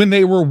when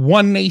they were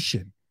one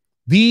nation.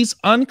 These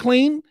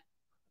unclean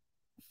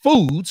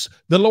foods,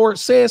 the Lord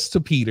says to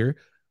Peter,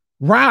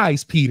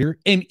 "Rise, Peter,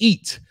 and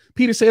eat."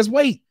 Peter says,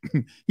 "Wait,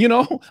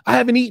 I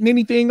haven't eaten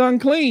anything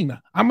unclean.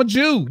 I'm a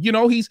Jew."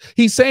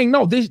 He's saying,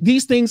 no,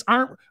 these things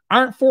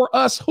aren't for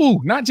us.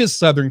 Who? Not just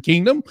southern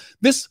kingdom.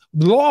 This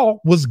law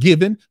was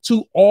given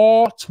to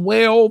all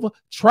 12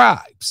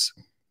 tribes.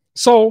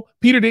 So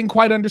Peter didn't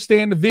quite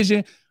understand the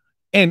vision.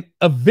 And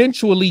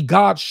eventually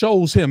God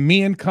shows him.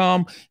 Men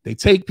come, they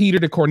take Peter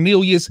to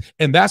Cornelius,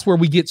 and that's where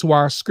we get to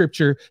our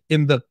scripture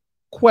in the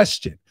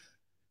question.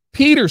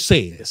 Peter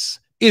says,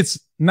 "It's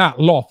not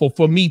lawful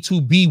for me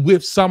to be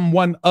with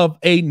someone of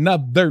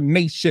another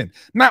nation."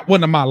 Not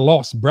one of my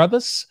lost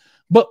brothers,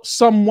 but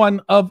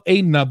someone of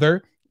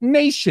another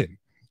nation.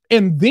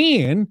 And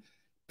then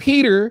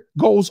Peter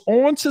goes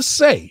on to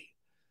say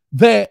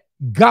that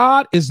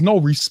God is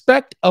no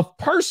respect of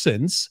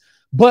persons,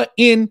 but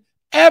in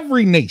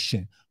every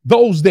nation,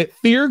 those that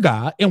fear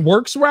God and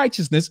works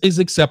righteousness is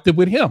accepted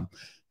with him.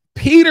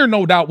 Peter,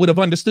 no doubt, would have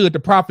understood the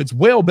prophets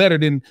well better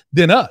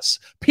than us.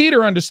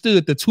 Peter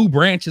understood the two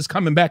branches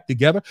coming back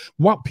together.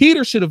 What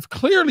Peter should have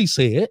clearly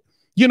said,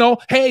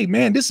 hey,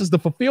 man, this is the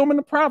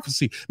fulfillment of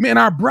prophecy. Man,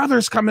 our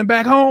brother's coming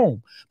back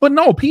home. But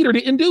no, Peter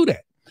didn't do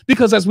that.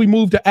 Because as we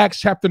move to Acts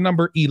chapter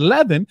number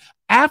 11,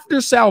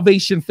 after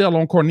salvation fell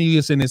on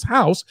Cornelius in his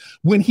house,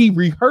 when he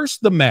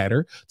rehearsed the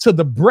matter to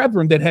the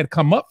brethren that had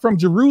come up from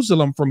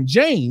Jerusalem from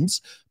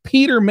James,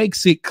 Peter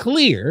makes it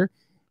clear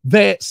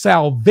that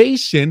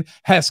salvation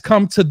has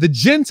come to the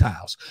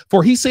Gentiles.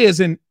 For he says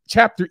in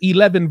chapter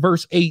 11,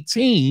 verse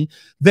 18,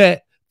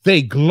 that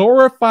they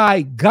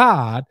glorify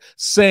God,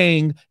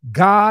 saying,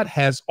 "God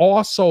has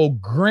also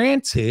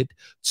granted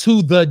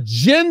to the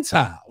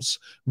Gentiles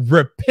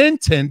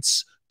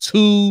repentance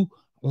to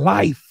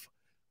life."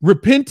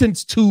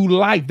 Repentance to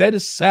life. That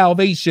is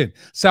salvation.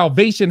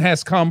 Salvation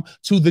has come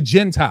to the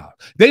Gentile.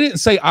 They didn't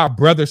say our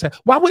brothers.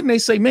 Why wouldn't they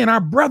say, man, our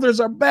brothers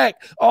are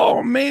back?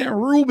 Oh, man,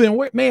 Reuben,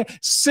 man,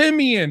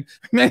 Simeon,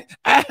 man,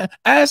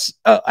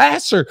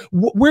 Asher,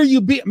 where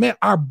you be? Man,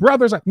 our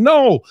brothers are.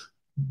 No,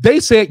 they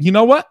said, you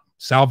know what?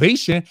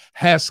 Salvation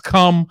has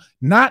come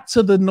not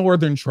to the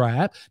northern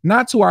tribe,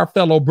 not to our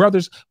fellow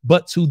brothers,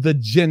 but to the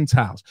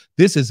Gentiles.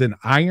 This is an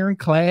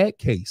ironclad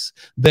case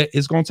that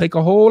is going to take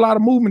a whole lot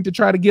of movement to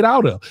try to get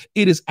out of.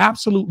 It is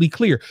absolutely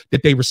clear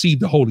that they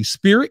received the Holy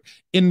Spirit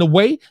in the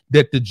way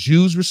that the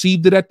Jews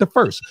received it at the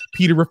first.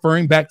 Peter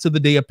referring back to the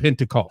day of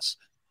Pentecost.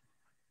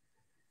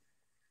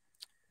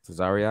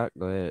 Tazaryach,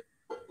 go ahead.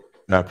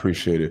 I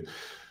appreciate it.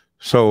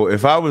 So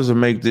if I was to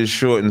make this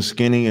short and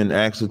skinny in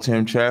Acts the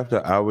 10th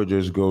chapter, I would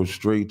just go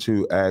straight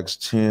to Acts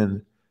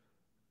 10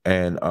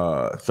 and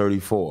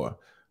 34,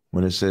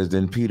 when it says,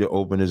 then Peter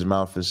opened his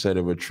mouth and said,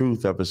 of a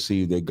truth, I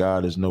perceive that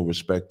God is no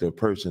respecter of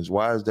persons.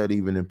 Why is that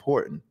even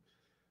important?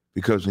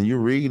 Because when you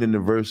read in the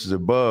verses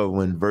above,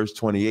 when verse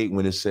 28,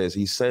 when it says,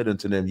 he said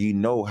unto them, ye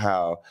know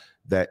how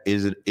that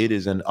it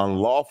is an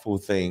unlawful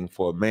thing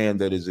for a man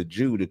that is a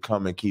Jew to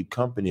come and keep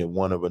company of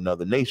one of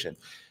another nation.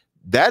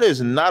 That is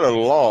not a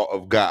law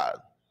of God.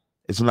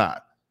 It's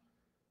not.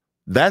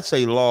 That's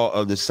a law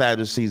of the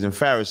Sadducees and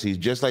Pharisees,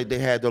 just like they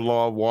had the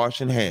law of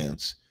washing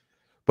hands.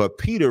 But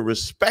Peter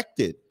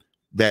respected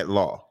that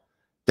law.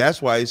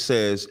 That's why he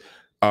says,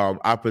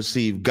 I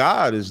perceive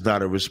God is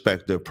not a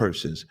respecter of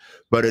persons,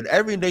 but in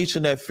every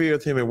nation that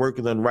feareth him and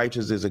worketh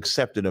unrighteousness is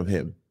accepted of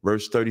him.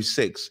 Verse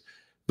 36,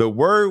 the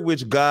word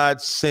which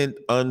God sent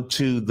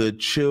unto the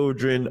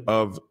children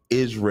of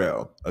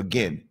Israel.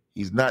 Again,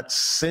 he's not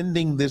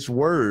sending this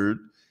word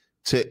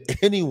to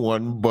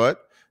anyone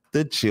but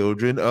the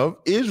children of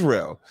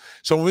Israel.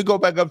 So when we go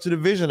back up to the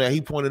vision that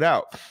he pointed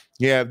out,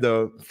 you have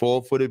the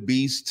four-footed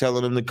beast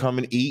telling them to come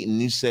and eat. And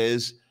he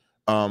says,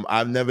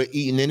 I've never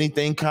eaten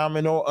anything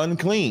common or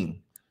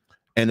unclean.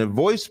 And a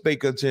voice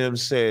spake unto him,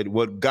 said,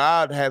 what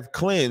God hath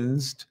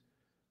cleansed,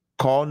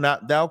 call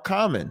not thou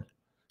common.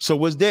 So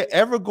was there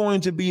ever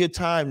going to be a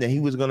time that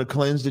he was going to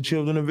cleanse the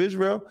children of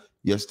Israel?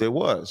 Yes, there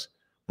was.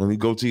 When we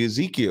go to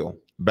Ezekiel,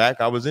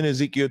 I was in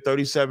Ezekiel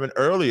 37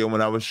 earlier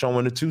when I was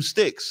showing the two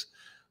sticks.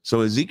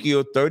 So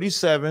Ezekiel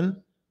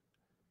 37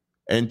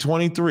 and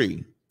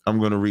 23, I'm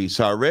going to read.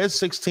 So I read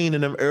 16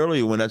 in them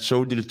earlier when I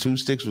showed you the two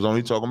sticks was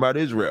only talking about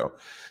Israel.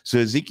 So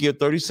Ezekiel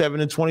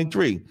 37 and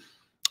 23,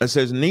 it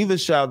says, neither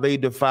shall they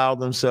defile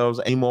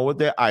themselves any more with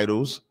their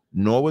idols,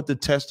 nor with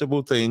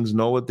detestable things,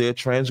 nor with their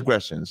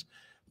transgressions.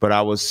 But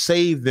I will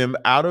save them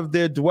out of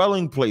their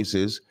dwelling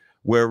places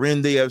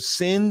wherein they have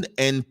sinned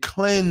and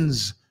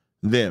cleanse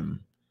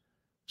them.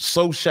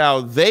 So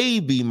shall they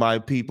be my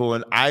people,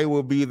 and I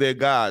will be their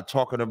God,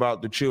 talking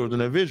about the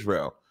children of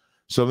Israel.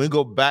 So when we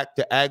go back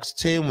to Acts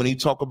 10, when he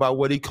talked about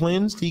what he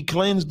cleansed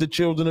the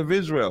children of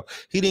Israel.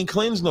 He didn't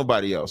cleanse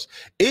nobody else.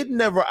 It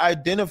never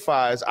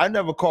identifies. I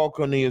never call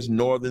Cornelius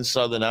northern,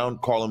 southern. I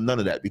don't call him none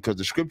of that because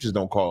the scriptures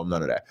don't call him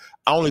none of that.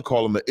 I only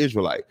call him an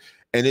Israelite.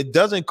 And it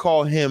doesn't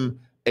call him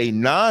a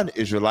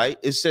non-Israelite.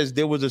 It says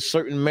there was a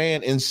certain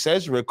man in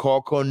Caesarea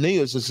called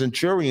Cornelius, a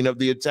centurion of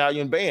the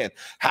Italian band.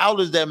 How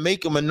does that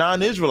make him a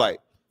non-Israelite?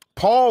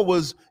 Paul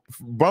was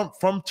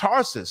from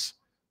Tarsus.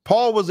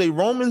 Paul was a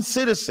Roman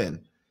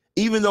citizen,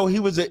 even though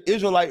he was an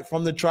Israelite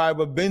from the tribe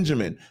of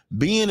Benjamin.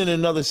 Being in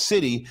another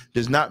city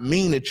does not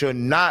mean that you're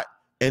not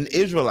an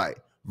Israelite.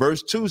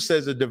 Verse 2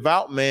 says a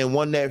devout man,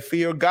 one that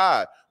fear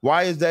God.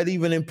 Why is that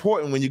even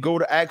important? When you go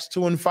to Acts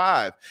 2 and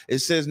 5, it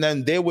says, now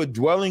there were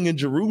dwelling in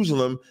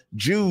Jerusalem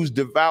Jews,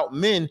 devout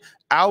men,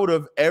 out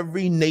of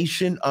every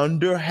nation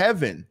under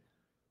heaven.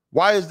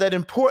 Why is that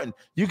important?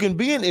 You can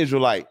be an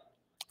Israelite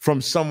from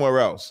somewhere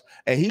else.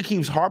 And he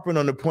keeps harping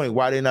on the point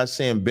why they're not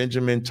saying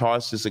Benjamin,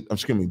 Tarsus,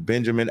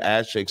 Benjamin,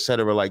 Asher,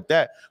 etc. like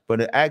that.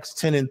 But in Acts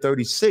 10 and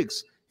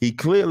 36, he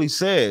clearly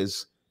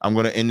says, I'm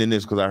going to end in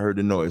this because I heard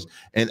the noise.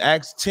 In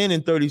Acts 10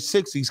 and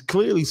 36, he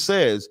clearly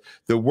says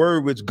the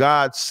word which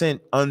God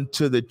sent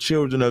unto the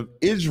children of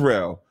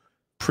Israel,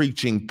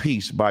 preaching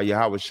peace by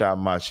Yahushua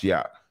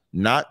Mashiach,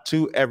 not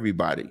to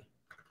everybody.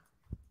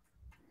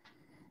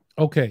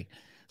 Okay,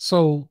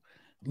 so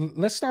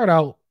let's start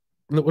out.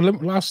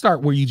 I'll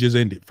start where you just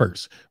ended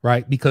first,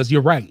 right? Because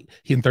you're right.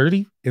 In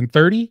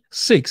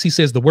 36, he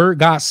says the word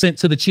God sent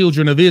to the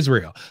children of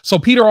Israel. So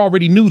Peter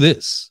already knew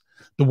this.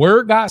 The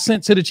word God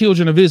sent to the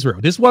children of Israel.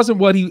 This wasn't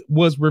what he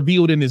was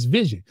revealed in his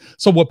vision.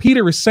 So what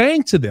Peter is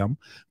saying to them,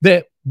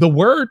 that the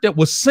word that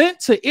was sent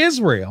to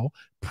Israel,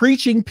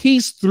 preaching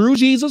peace through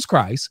Jesus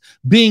Christ,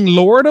 being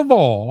Lord of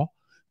all,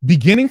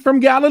 beginning from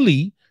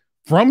Galilee,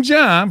 from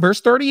John,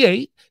 verse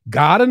 38,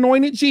 God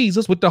anointed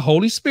Jesus with the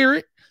Holy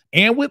Spirit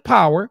and with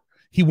power.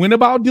 He went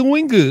about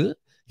doing good,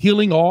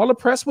 healing all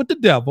oppressed with the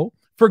devil,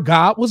 for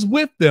God was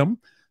with them.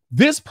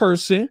 This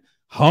person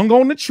hung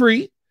on the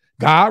tree.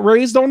 God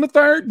raised on the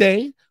third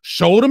day,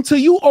 showed him to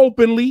you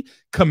openly,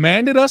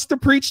 commanded us to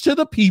preach to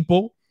the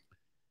people.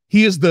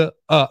 He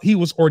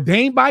was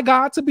ordained by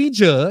God to be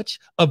judge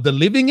of the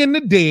living and the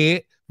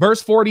dead.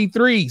 Verse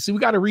 43. See, we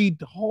got to read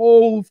the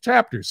whole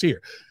chapters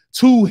here.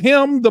 To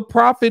him, the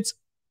prophets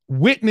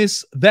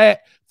witness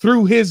that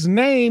through his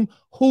name,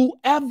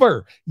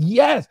 whoever.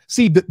 Yes.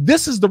 See,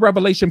 this is the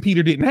revelation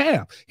Peter didn't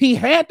have. He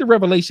had the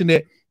revelation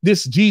that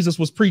this Jesus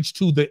was preached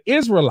to the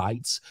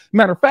Israelites.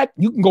 Matter of fact,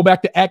 you can go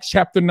back to Acts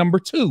chapter number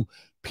 2.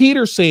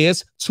 Peter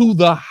says to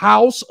the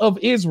house of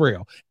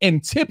Israel.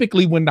 And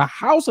typically when the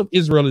house of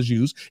Israel is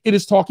used, it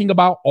is talking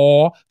about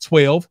all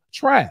 12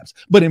 tribes.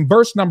 But in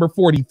verse number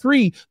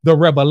 43, the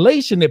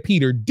revelation that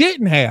Peter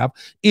didn't have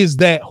is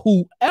that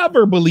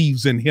whoever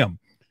believes in him,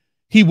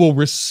 he will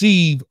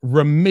receive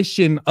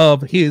remission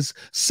of his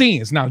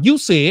sins. Now, you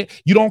said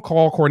you don't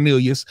call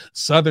Cornelius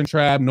southern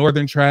tribe,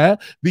 northern tribe,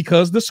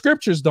 because the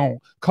scriptures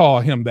don't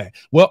call him that.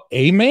 Well,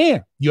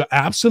 amen. You're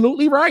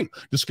absolutely right.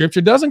 The scripture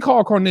doesn't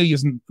call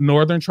Cornelius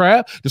northern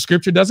tribe. The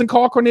scripture doesn't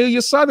call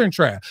Cornelius southern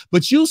tribe.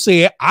 But you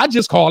said, I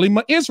just call him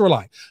an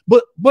Israelite.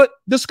 But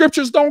the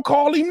scriptures don't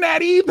call him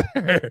that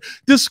either.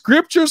 The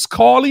scriptures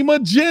call him a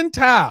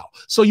Gentile.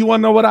 So you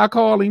want to know what I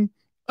call him?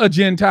 A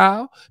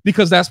Gentile,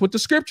 because that's what the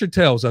scripture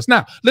tells us.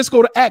 Now, let's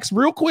go to Acts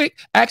real quick.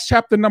 Acts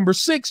chapter number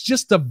 6,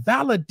 just to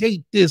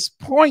validate this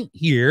point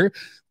here.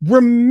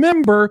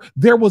 Remember,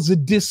 there was a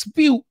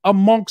dispute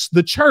amongst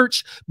the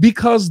church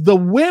because the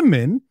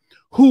women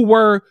who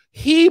were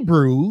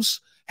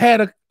Hebrews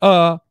had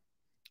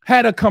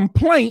a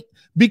complaint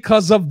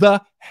because of the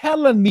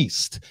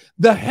Hellenists.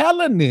 The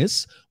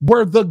Hellenists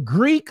were the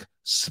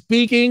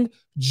Greek-speaking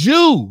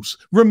Jews.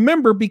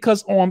 Remember,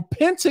 because on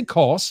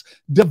Pentecost,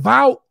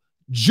 devout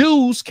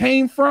Jews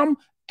came from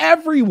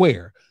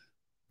everywhere.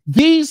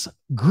 These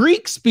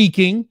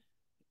Greek-speaking,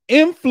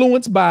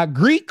 influenced by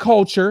Greek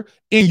culture,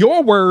 in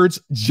your words,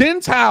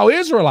 Gentile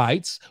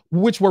Israelites,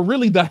 which were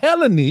really the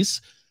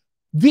Hellenists,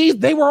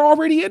 they were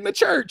already in the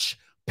church.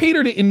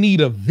 Peter didn't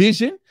need a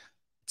vision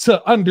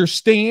to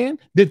understand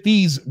that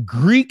these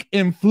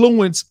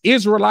Greek-influenced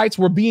Israelites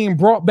were being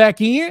brought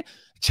back in.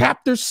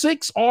 Chapter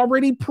 6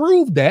 already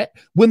proved that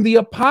when the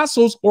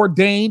apostles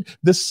ordained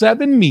the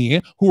 7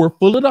 men who were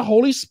full of the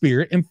Holy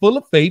Spirit and full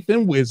of faith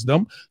and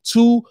wisdom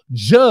to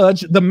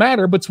judge the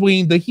matter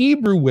between the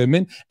Hebrew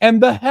women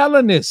and the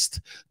Hellenists.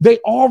 They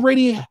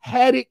already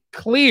had it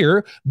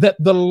clear that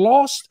the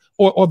lost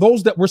or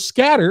those that were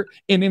scattered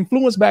and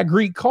influenced by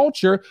Greek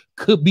culture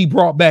could be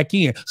brought back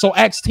in. So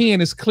Acts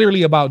 10 is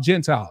clearly about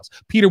Gentiles.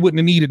 Peter wouldn't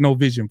have needed no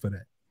vision for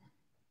that.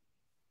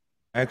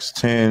 Acts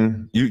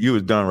 10, you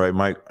was done, right,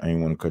 Mike? I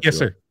didn't want to cut you off. Yes,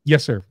 sir.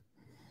 Yes, sir.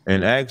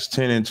 In Acts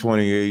 10 and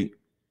 28,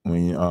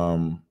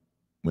 when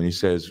he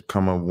says,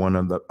 come of one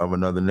of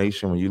another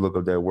nation, when you look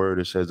up that word,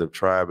 it says of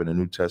tribe in the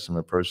New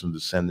Testament, person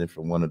descended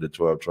from one of the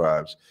 12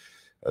 tribes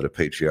of the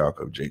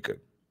patriarch of Jacob.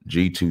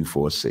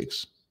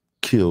 G246.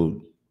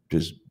 Killed,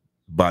 just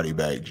body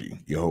bag G,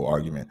 your whole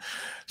argument.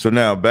 So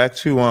now back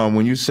to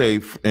when you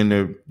say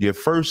in your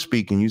first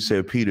speaking, you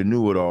said Peter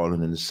knew it all,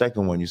 and in the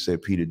second one you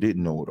said Peter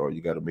didn't know it all.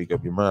 You got to make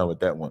up your mind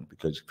with that one,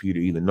 because Peter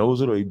either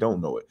knows it or he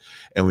don't know it.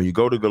 And when you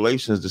go to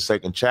Galatians, the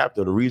 2nd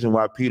chapter, the reason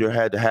why Peter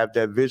had to have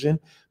that vision,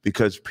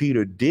 because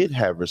Peter did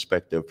have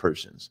respect of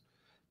persons.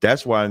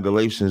 That's why in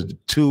Galatians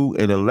 2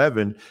 and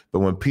 11, but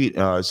when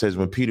it says,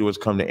 when Peter was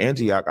come to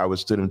Antioch, I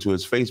withstood him to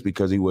his face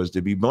because he was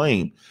to be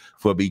blamed.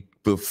 For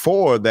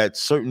before that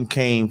certain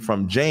came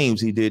from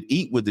James, he did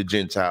eat with the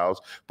Gentiles,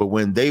 but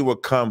when they were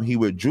come, he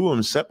withdrew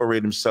and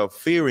separated himself,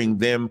 fearing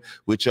them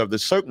which of the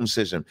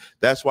circumcision.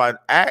 That's why in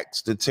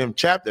Acts, the 10th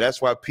chapter,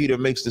 that's why Peter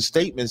makes the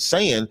statement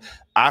saying,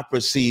 I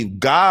perceive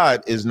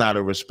God is not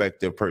a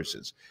respecter of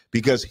persons,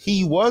 because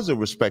he was a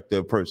respecter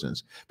of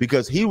persons,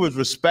 because he was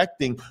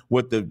respecting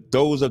what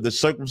those of the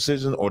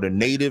circumcision or the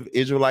native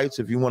Israelites,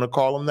 if you want to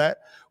call them that,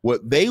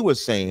 what they were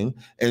saying,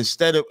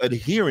 instead of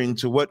adhering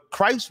to what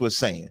Christ was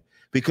saying.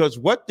 Because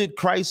what did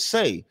Christ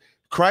say?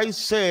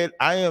 Christ said,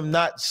 I am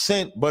not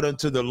sent but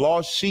unto the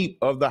lost sheep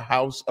of the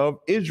house of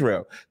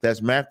Israel.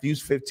 That's Matthew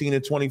 15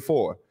 and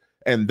 24.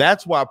 And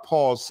that's why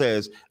Paul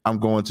says, I'm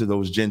going to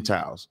those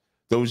Gentiles.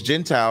 Those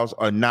Gentiles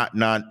are not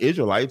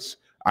non-Israelites.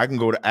 I can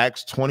go to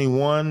Acts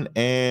 21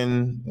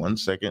 and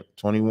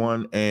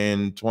 21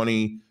 and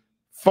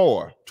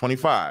 24,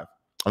 25.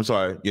 I'm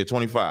sorry. Yeah,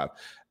 25.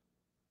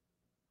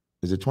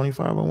 Is it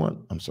 25 or what?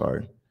 I'm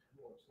sorry.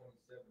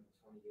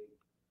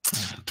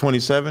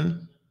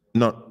 27?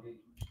 No.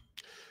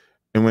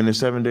 And when the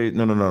 7 days,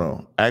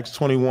 no. Acts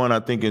 21, I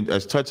think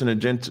as touching the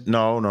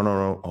Gentile.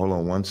 No. Hold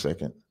on 1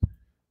 second.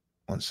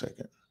 1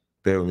 second.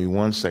 Bear with me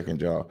 1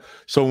 second, y'all.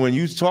 So when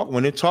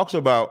it talks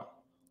about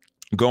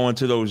going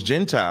to those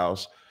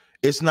Gentiles,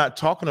 it's not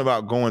talking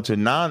about going to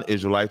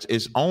non-Israelites.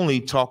 It's only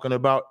talking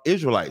about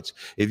Israelites.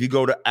 If you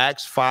go to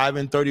Acts 5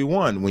 and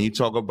 31, when you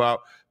talk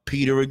about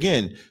Peter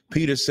again,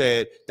 Peter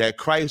said that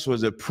Christ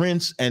was a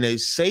prince and a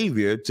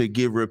savior to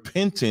give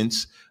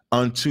repentance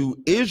unto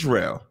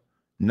Israel,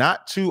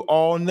 not to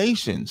all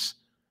nations.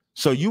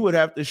 So you would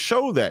have to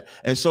show that.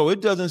 And so it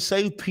doesn't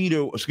say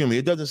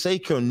it doesn't say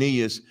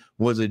Cornelius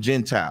was a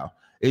Gentile.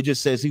 It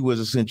just says he was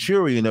a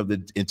centurion of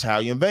the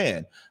Italian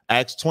band.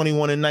 Acts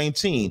 21 and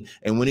 19.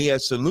 And when he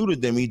had saluted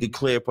them, he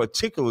declared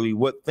particularly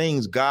what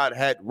things God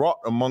had wrought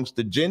amongst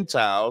the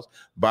Gentiles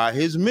by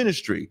his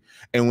ministry.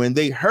 And when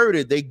they heard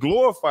it, they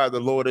glorified the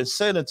Lord and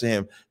said unto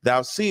him,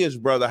 thou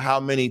seest, brother,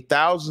 how many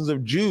thousands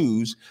of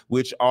Jews,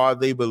 which are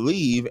they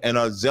believe and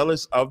are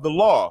zealous of the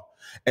law.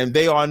 And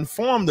they are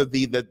informed of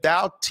thee that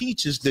thou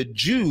teachest the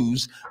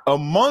Jews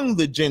among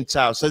the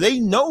Gentiles. So they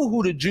know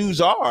who the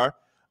Jews are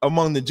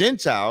among the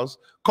Gentiles.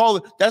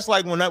 That's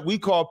like when we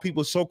call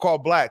people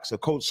so-called blacks,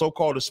 or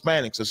so-called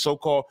Hispanics, or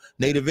so-called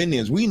Native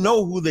Indians. We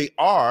know who they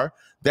are.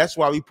 That's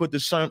why we put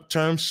the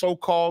term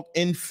so-called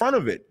in front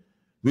of it.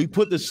 We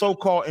put the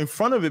so-called in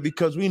front of it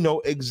because we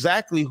know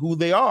exactly who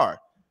they are.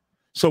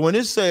 So when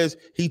it says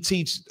he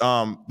teach,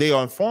 they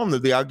are informed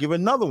of thee, I'll give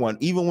another one.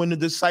 Even when the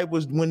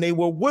disciples, when they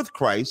were with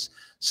Christ,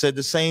 said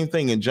the same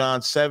thing in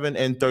John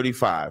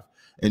 7:35.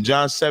 In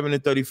John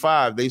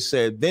 7:35, they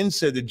said, then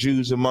said the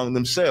Jews among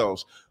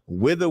themselves,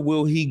 whither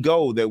will he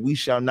go that we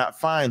shall not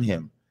find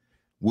him?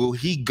 Will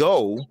he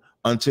go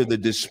unto the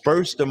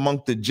dispersed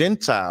among the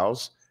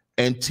Gentiles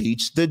and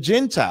teach the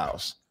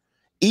Gentiles?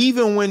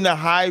 Even when the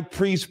high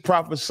priest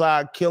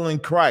prophesied killing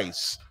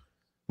Christ,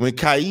 when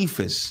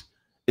Caiaphas,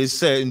 it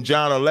said in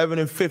John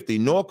 11:50,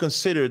 nor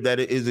consider that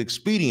it is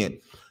expedient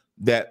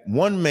that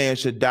one man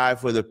should die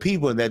for the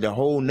people and that the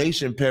whole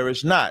nation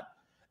perish not.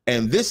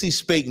 And this he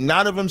spake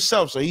not of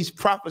himself. So he's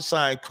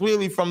prophesying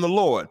clearly from the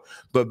Lord.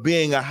 But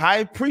being a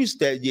high priest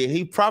that year,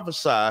 he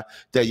prophesied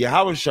that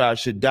Yahushua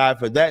should die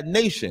for that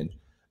nation,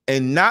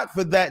 and not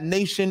for that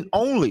nation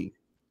only,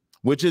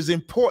 which is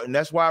important.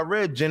 That's why I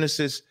read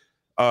Genesis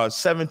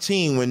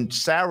 17, when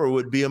Sarah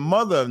would be a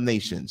mother of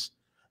nations.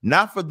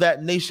 Not for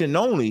that nation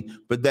only,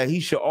 but that he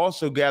should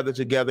also gather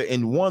together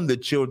in one the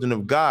children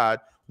of God,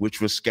 which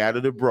were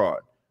scattered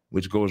abroad,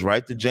 which goes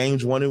right to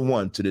James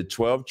 1:1, to the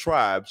 12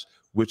 tribes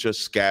which are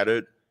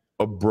scattered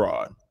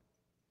abroad.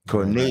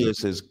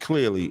 Cornelius is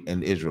clearly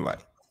an Israelite.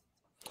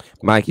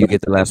 Mike, you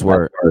get the last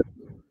word.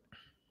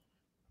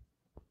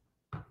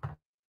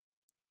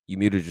 You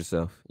muted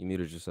yourself.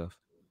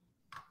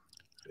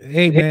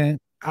 Hey, man.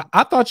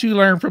 I thought you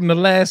learned from the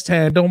last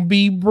time. Don't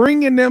be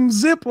bringing them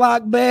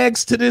Ziploc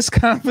bags to this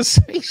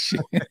conversation.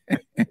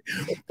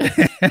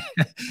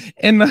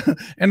 and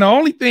the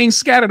only thing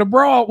scattered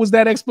abroad was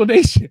that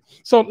explanation.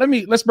 So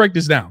let's break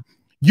this down.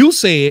 You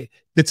said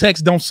the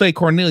text don't say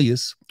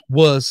Cornelius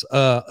was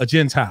a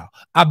Gentile.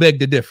 I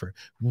beg to differ.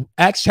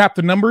 Acts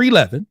chapter number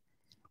 11,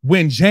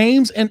 when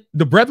James and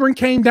the brethren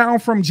came down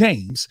from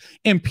James,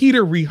 and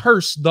Peter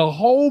rehearsed the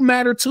whole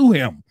matter to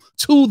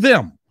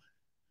them,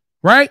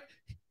 right?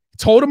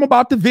 Told him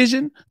about the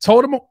vision,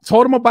 told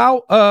him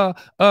about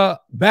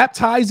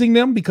baptizing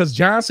them, because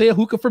John said,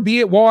 who could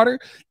forbid water?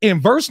 In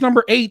verse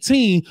number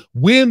 18,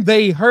 when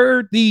they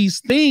heard these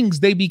things,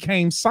 they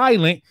became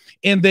silent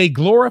and they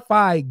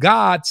glorified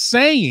God,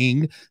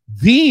 saying,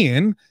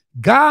 then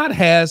God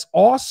has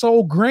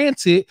also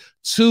granted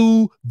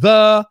to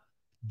the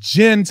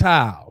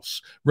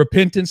Gentiles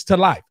repentance to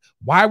life.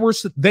 Why were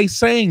they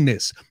saying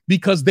this?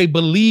 Because they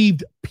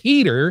believed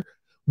Peter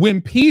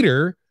when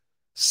Peter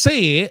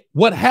said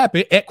what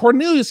happened at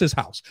Cornelius's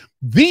house.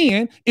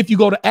 Then if you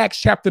go to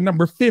Acts chapter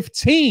number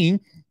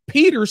 15,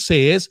 Peter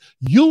says,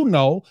 you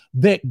know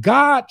that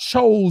God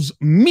chose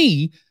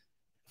me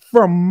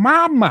from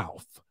my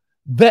mouth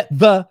that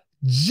the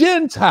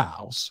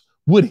Gentiles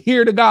would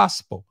hear the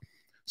gospel.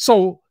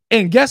 So,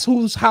 and guess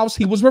whose house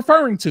he was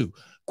referring to?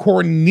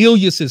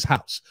 Cornelius's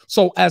house.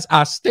 So as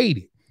I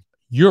stated,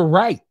 you're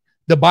right.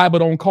 The Bible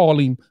don't call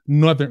him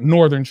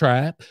northern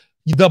tribe.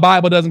 The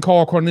Bible doesn't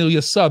call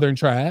Cornelius southern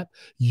tribe.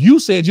 You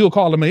said you'll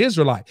call him an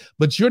Israelite,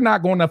 but you're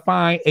not going to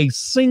find a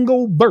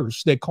single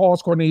verse that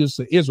calls Cornelius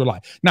an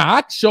Israelite. Now,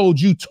 I showed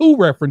you two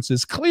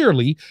references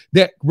clearly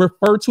that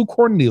refer to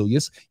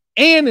Cornelius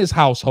and his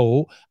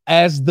household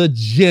as the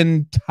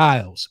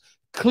Gentiles.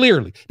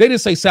 Clearly, they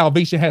didn't say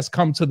salvation has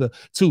come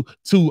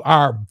to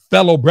our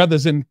fellow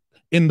brothers in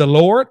the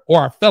Lord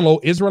or our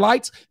fellow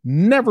Israelites.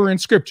 Never in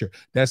scripture.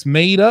 That's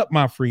made up,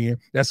 my friend.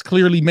 That's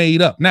clearly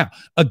made up. Now,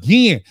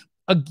 again,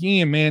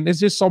 man, there's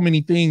just so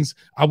many things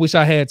I wish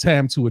I had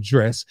time to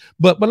address.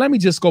 But let me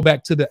just go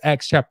back to the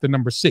Acts chapter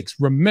number 6.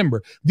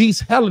 Remember,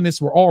 these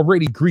Hellenists were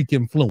already Greek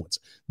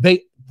influenced.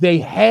 They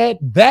had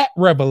that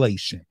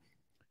revelation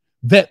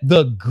that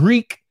the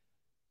Greek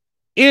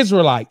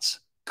Israelites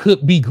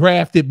could be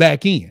grafted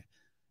back in.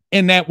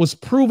 And that was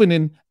proven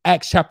in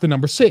Acts chapter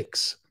number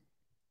 6.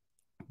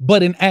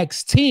 But in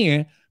Acts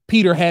 10,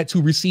 Peter had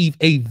to receive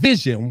a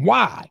vision.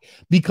 Why?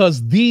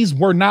 Because these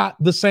were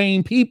not the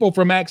same people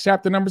from Acts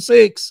chapter number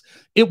 6.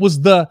 It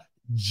was the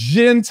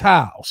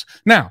Gentiles.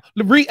 Now,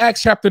 read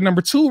Acts chapter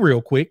number 2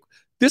 real quick.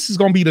 This is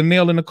going to be the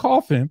nail in the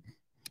coffin.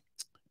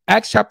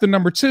 Acts chapter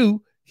number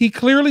 2, he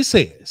clearly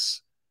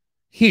says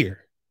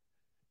here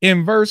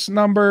in verse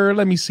number,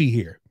 let me see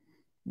here.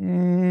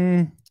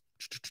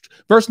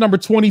 Verse number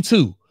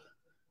 22,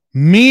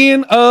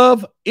 men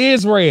of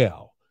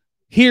Israel,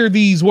 hear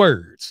these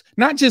words.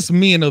 Not just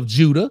men of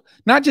Judah,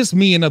 not just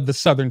men of the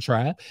southern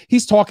tribe.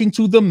 He's talking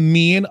to the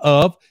men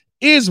of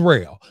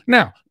Israel.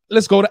 Now,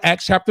 let's go to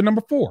Acts chapter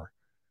number 4.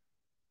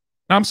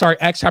 I'm sorry,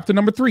 Acts chapter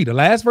number 3, the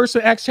last verse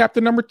of Acts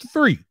chapter number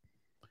 3.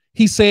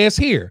 He says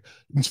here,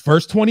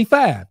 verse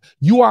 25,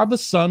 you are the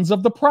sons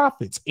of the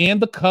prophets and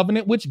the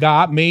covenant which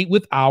God made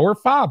with our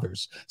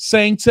fathers,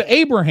 saying to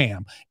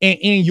Abraham, and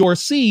in your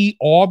seed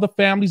all the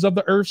families of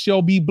the earth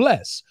shall be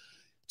blessed.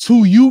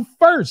 To you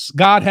first,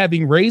 God,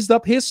 having raised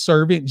up his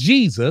servant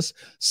Jesus,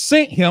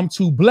 sent him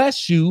to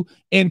bless you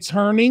in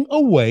turning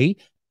away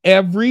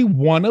every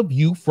one of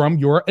you from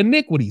your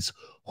iniquities.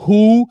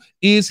 Who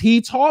is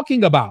he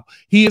talking about?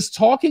 He is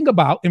talking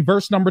about, in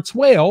verse number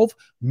 12,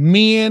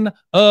 men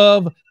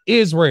of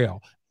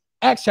Israel.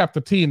 Acts chapter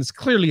 10 is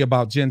clearly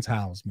about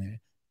Gentiles, man.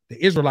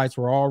 The Israelites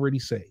were already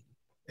saved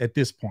at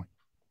this point.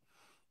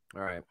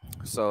 All right.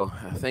 So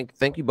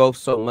thank you both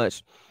so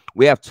much.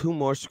 We have 2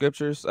 more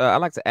scriptures. I'd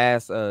like to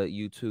ask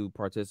you 2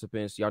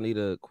 participants, y'all need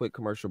a quick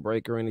commercial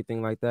break or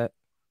anything like that?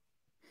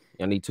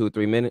 Y'all need 2 or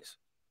 3 minutes?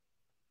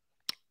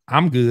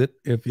 I'm good.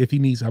 If he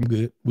needs, I'm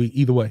good. We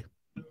either way.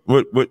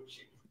 What?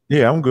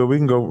 Yeah, I'm good. We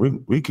can go.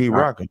 We keep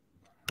rocking.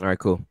 All right,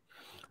 cool.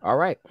 All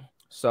right.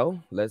 So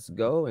let's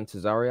go. And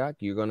Tazaryach,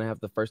 you're going to have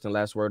the first and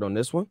last word on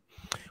this one.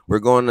 We're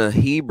going to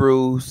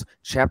Hebrews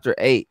chapter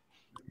 8,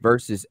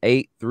 verses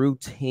 8 through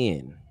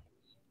 10.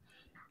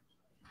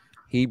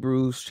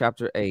 Hebrews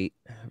chapter 8,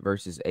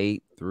 verses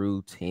 8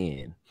 through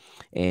 10.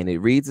 And it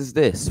reads as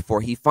this: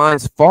 For he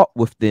finds fault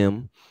with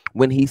them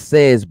when he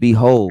says,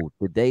 Behold,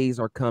 the days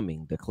are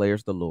coming,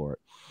 declares the Lord,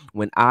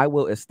 when I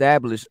will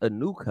establish a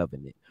new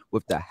covenant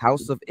with the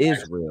house of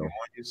Israel.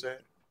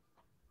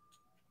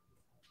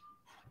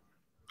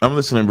 I'm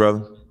listening,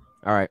 brother.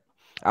 All right.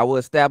 I will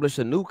establish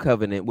a new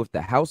covenant with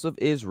the house of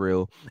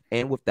Israel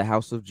and with the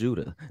house of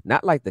Judah,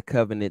 not like the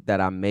covenant that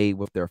I made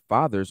with their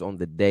fathers on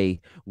the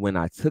day when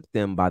I took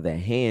them by the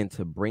hand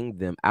to bring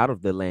them out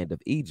of the land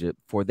of Egypt,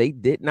 for they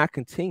did not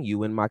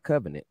continue in my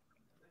covenant.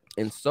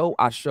 And so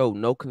I show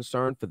no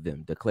concern for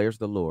them, declares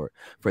the Lord.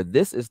 For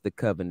this is the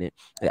covenant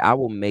that I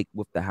will make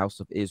with the house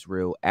of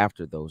Israel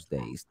after those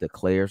days,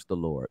 declares the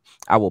Lord.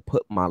 I will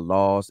put my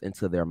laws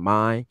into their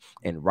mind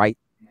and write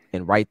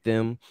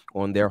them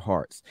on their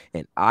hearts,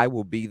 and I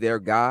will be their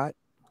God,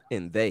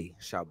 and they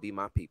shall be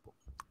my people.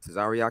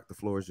 Tazaryach, the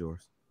floor is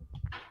yours.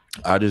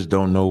 I just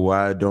don't know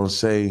why I don't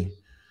say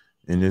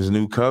in this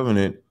new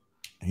covenant,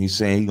 he's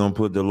saying he's gonna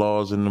put the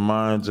laws in the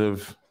minds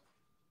of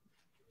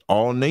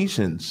all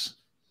nations.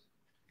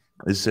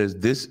 It says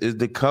this is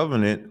the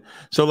covenant.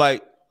 So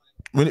like,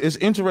 when it's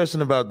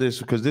interesting about this,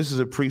 because this is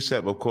a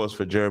precept, of course,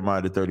 for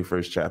Jeremiah, the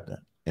 31st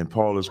chapter. And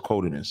Paul is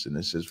quoting this, and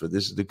it says, for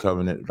this is the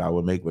covenant that I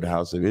will make with the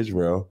house of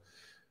Israel.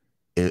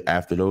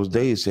 After those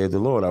days, said the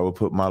Lord, I will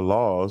put my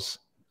laws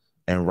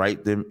and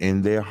write them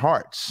in their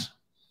hearts,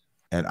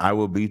 and I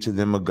will be to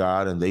them a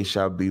God, and they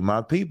shall be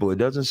my people. It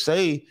doesn't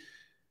say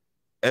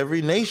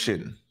every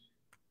nation.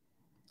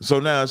 So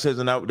now it says,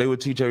 and they will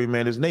teach every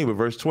man his neighbor.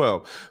 Verse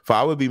 12, for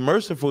I will be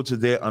merciful to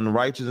their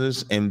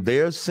unrighteousness, and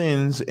their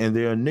sins and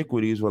their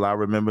iniquities will I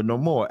remember no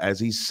more. As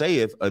he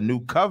saith, a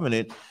new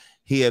covenant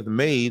he hath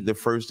made, the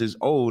first is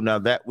old. Now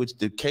that which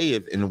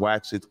decayeth and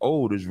waxeth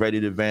old is ready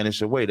to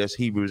vanish away. That's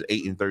Hebrews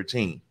 8 and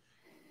 13.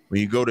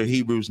 When you go to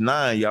Hebrews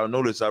 9, y'all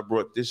notice I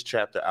brought this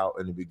chapter out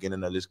in the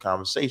beginning of this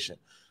conversation.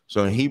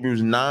 So in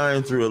Hebrews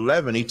 9 through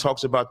 11, he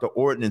talks about the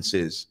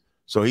ordinances.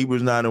 So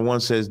Hebrews 9 and 1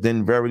 says,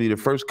 then verily the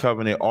first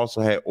covenant also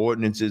had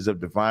ordinances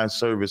of divine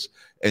service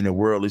in the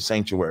worldly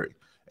sanctuary.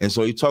 And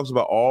so he talks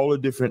about all the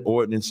different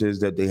ordinances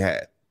that they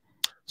had.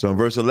 So in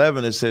verse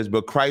 11, it says,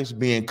 but Christ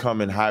being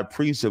come in high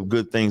priest of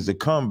good things to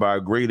come by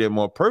a greater and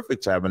more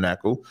perfect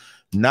tabernacle,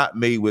 not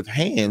made with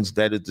hands,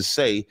 that is to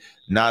say,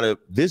 not of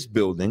this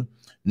building,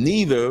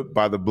 neither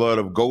by the blood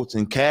of goats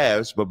and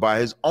calves, but by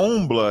his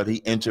own blood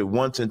he entered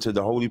once into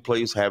the holy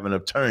place, having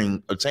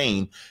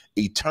obtained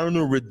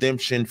eternal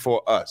redemption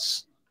for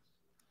us.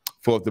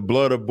 For if the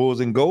blood of bulls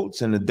and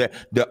goats and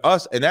the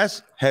us, and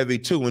that's heavy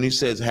too, when he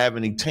says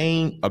having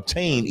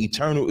obtained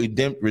eternal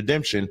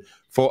redemption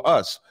for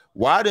us.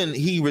 Why didn't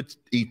he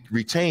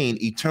retain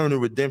eternal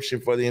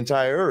redemption for the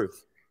entire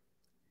earth?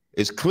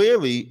 It's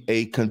clearly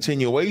a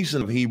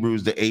continuation of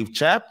Hebrews, the 8th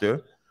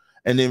chapter.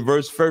 And then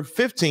verse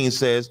 15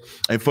 says,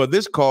 and for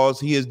this cause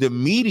he is the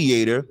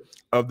mediator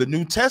of the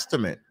New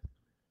Testament.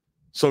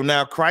 So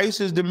now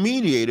Christ is the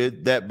mediator,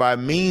 that by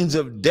means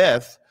of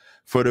death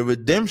for the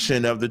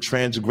redemption of the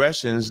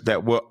transgressions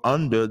that were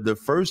under the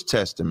first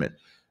testament,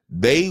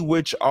 they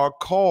which are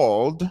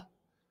called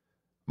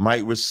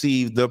might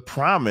receive the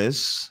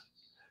promise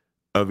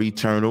of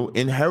eternal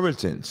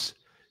inheritance.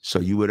 So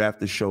you would have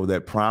to show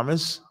that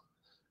promise.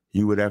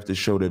 You would have to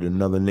show that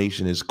another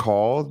nation is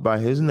called by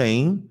his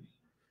name.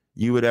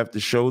 You would have to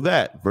show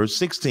that. Verse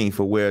 16,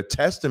 for where a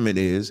testament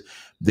is,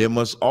 there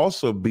must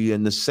also be a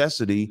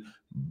necessity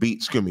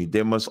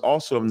there must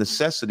also of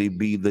necessity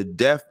be the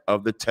death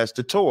of the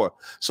testator.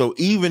 So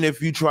even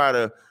if you try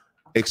to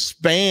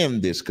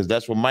expand this, because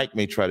that's what Mike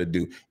may try to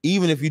do,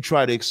 even if you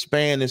try to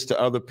expand this to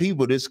other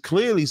people, this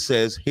clearly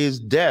says his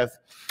death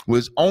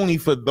was only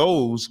for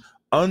those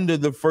under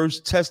the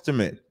first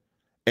testament,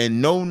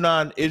 and no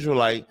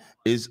non-Israelite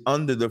is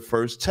under the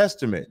first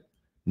testament.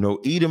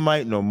 No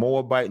Edomite, no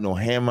Moabite, no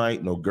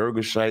Hamite, no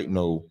Girgashite,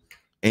 no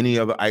any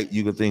other ite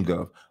you could think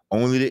of.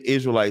 Only the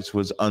Israelites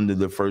was under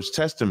the first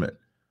testament.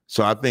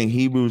 So I think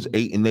Hebrews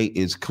 8 and 8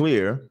 is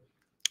clear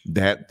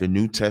that the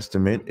New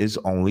Testament is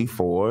only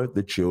for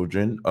the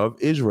children of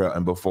Israel.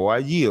 And before I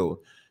yield,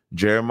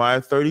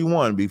 Jeremiah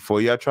 31,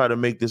 before y'all try to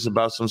make this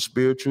about some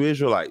spiritual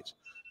Israelites,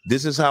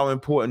 this is how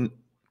important.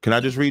 Can I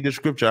just read the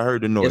scripture? I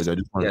heard the noise.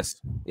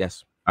 Yes.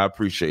 Yes. I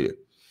appreciate it.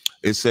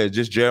 It says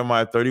just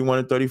Jeremiah 31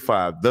 and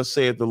 35. Thus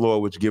saith the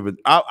Lord, which giveth.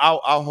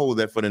 I'll hold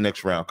that for the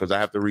next round because I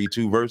have to read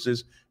 2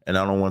 verses and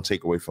I don't want to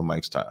take away from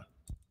Mike's time.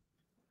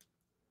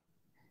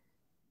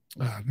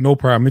 No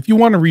problem. If you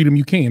want to read them,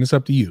 you can. It's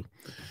up to you.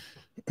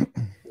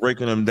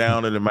 Breaking them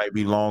down and it might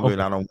be longer, Okay.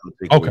 and I don't want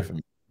to take away from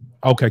you.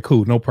 Okay,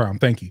 cool. No problem.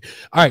 Thank you.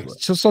 All right.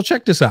 So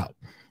check this out.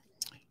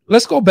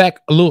 Let's go back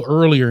a little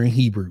earlier in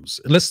Hebrews.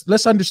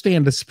 Let's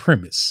understand this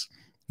premise,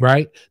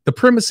 right? The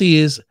premise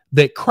is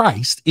that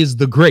Christ is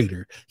the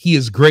greater. He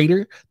is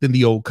greater than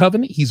the old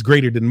covenant. He's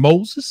greater than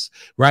Moses,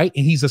 right?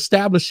 And he's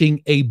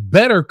establishing a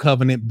better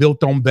covenant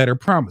built on better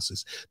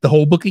promises. The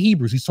whole book of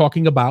Hebrews, he's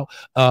talking about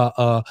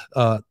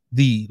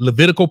the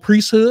Levitical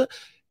priesthood,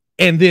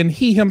 and then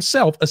he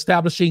himself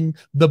establishing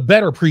the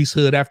better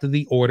priesthood after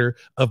the order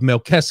of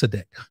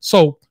Melchizedek.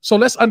 So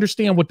let's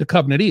understand what the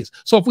covenant is.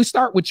 So if we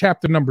start with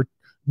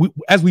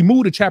as we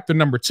move to chapter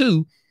number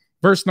 2,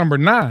 verse number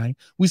 9,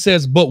 we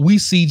says, but we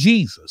see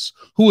Jesus,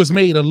 who is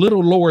made a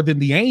little lower than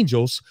the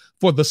angels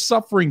for the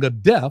suffering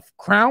of death,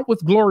 crowned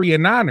with glory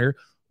and honor.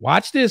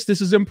 Watch this.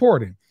 This is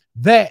important.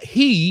 That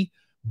he,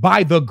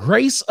 by the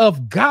grace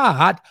of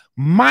God,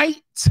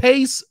 might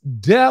taste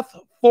death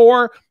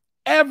for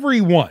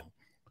everyone.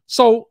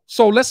 So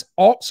let's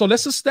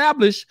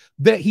establish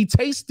that he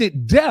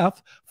tasted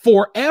death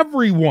for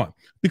everyone,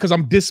 because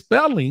I'm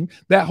dispelling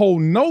that whole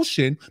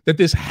notion that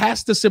this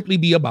has to simply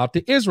be about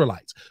the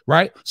Israelites,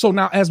 right? So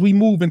now as we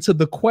move into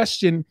the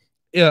question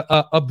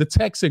of the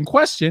text in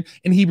question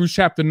in Hebrews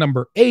chapter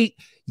number 8,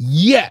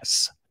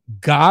 yes,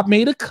 God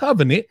made a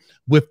covenant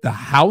with the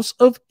house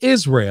of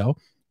Israel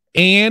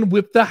and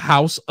with the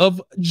house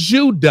of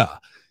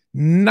Judah,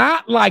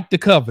 not like the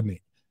covenant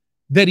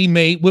that he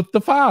made with the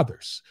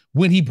fathers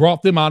when he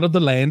brought them out of the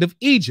land of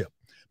Egypt,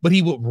 but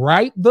he would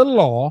write the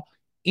law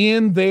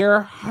in their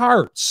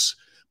hearts.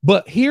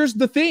 But here's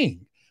the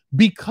thing,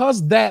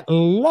 because that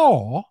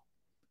law,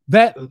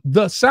 that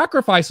the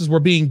sacrifices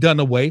were being done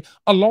away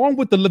along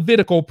with the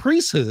Levitical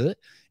priesthood,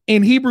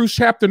 in Hebrews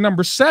chapter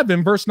number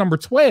 7, verse number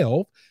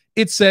 12,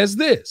 it says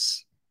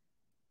this: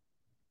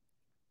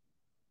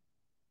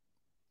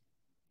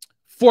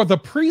 for the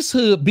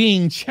priesthood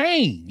being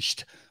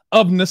changed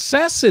of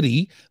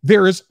necessity,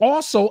 there is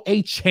also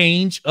a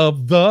change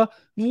of the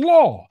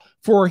law.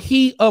 For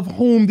he of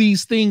whom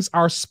these things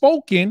are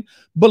spoken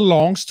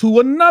belongs to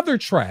another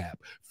tribe,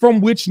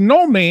 from which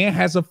no man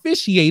has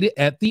officiated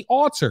at the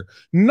altar.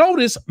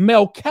 Notice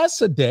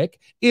Melchizedek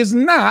is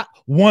not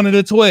one of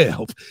the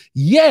 12,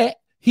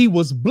 yet he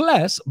was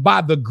blessed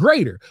by the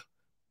greater.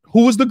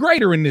 Who was the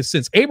greater in this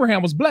sense?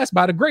 Abraham was blessed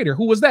by the greater.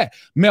 Who was that?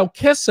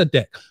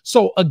 Melchizedek.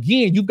 So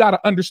again, you've got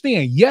to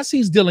understand, yes,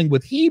 he's dealing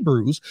with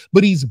Hebrews,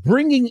 but he's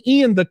bringing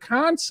in the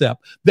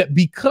concept that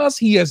because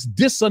he has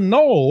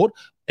disannulled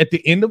at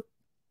the end of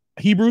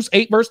Hebrews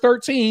 8, verse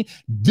 13,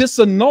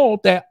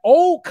 disannulled that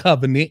old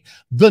covenant,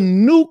 the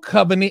new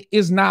covenant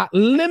is not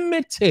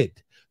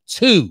limited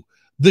to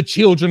the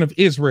children of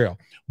Israel,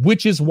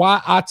 which is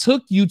why I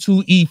took you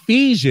to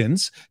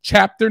Ephesians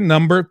chapter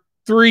number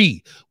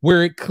 3,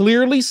 where it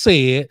clearly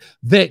said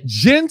that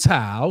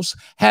Gentiles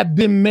have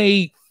been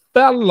made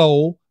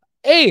fellow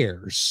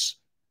heirs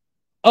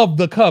of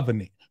the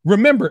covenant.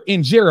 Remember,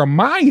 in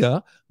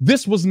Jeremiah,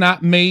 this was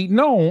not made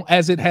known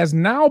as it has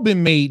now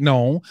been made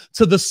known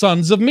to the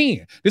sons of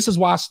men. This is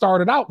why I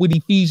started out with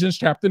Ephesians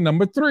chapter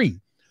number 3.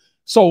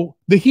 So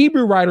the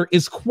Hebrew writer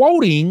is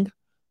quoting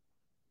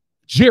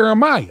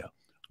Jeremiah.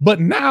 But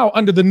now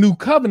under the new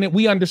covenant,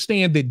 we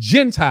understand that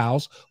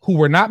Gentiles who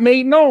were not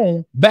made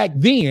known back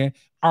then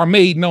are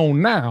made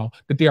known now,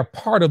 that they are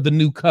part of the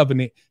new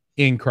covenant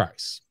in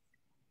Christ.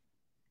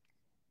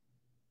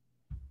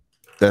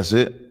 That's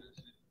it.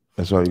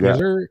 That's all you got.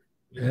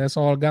 That's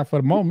all I got for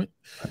the moment.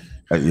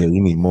 Yeah, you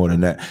need more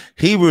than that.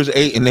 Hebrews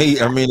 8 and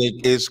 8. I mean,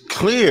 it's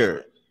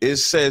clear. It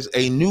says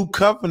a new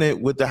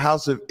covenant with the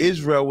house of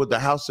Israel, with the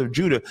house of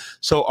Judah.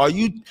 So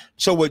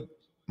what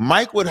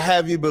Mike would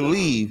have you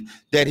believe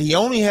that he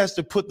only has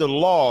to put the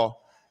law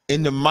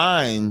in the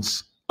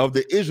minds of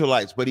the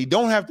Israelites, but he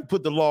don't have to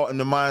put the law in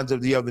the minds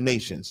of the other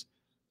nations.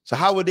 So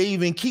how would they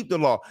even keep the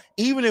law?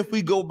 Even if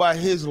we go by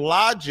his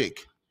logic,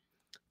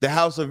 the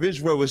house of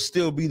Israel would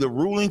still be the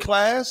ruling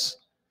class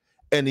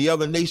and the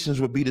other nations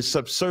would be the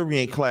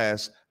subservient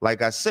class,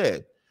 like I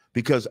said,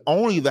 because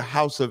only the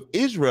house of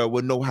Israel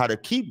would know how to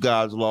keep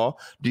God's law.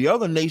 The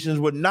other nations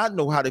would not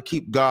know how to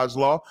keep God's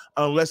law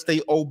unless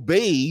they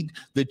obeyed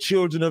the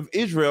children of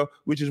Israel,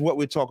 which is what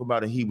we're talking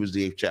about in Hebrews,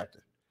 the 8th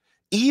chapter.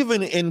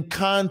 Even in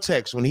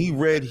context, when he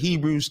read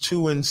Hebrews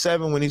 2 and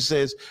 7, when he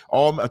says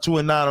 2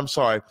 and 9, I'm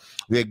sorry,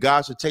 that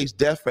God should taste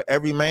death for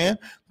every man.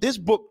 This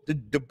book,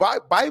 the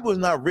Bible is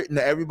not written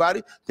to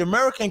everybody. The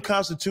American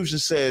Constitution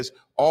says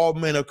all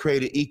men are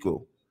created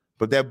equal,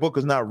 but that book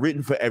is not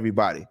written for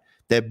everybody.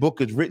 That book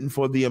is written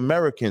for the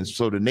Americans.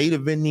 So the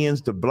Native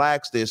Indians, the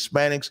blacks, the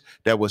Hispanics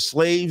that were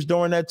slaves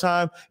during that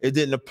time, it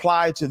didn't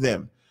apply to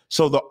them.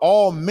 So the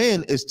all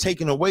men is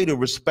taken away to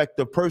respect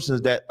the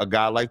persons that a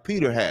guy like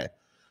Peter had.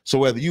 So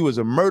whether you was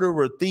a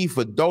murderer, thief,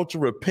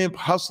 adulterer, pimp,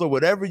 hustler,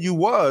 whatever you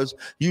was,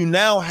 you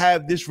now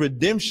have this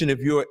redemption if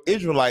you're an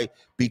Israelite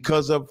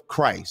because of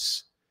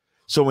Christ.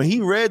 So when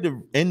he read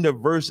the end of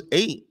verse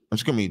 8,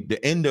 the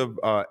end of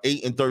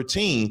 8 and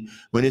 13,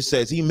 when it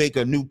says he make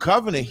a new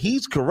covenant,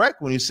 he's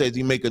correct when he says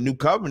he make a new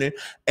covenant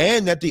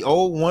and that the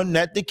old one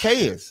that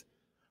decayeth.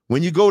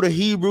 When you go to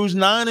Hebrews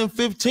 9 and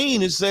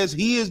 15, it says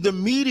he is the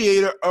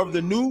mediator of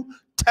the New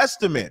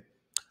Testament,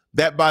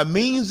 that by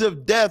means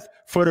of death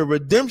for the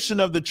redemption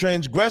of the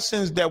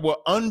transgressions that were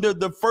under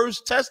the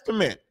first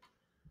testament.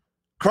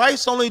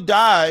 Christ only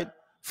died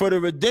for the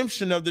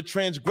redemption of the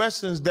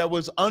transgressions that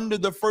was under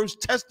the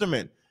first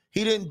testament.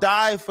 He didn't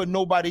die for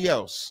nobody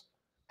else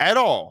at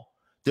all.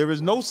 There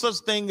is no such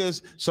thing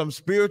as some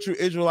spiritual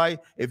Israelite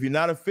if you're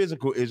not a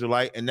physical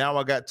Israelite. And now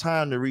I got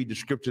time to read the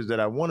scriptures that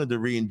I wanted to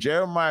read in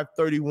Jeremiah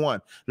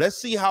 31. Let's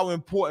see how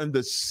important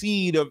the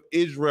seed of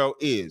Israel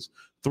is.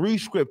 3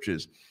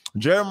 scriptures.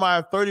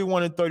 Jeremiah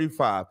 31 and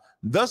 35.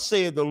 Thus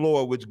saith the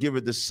Lord, which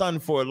giveth the sun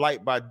for a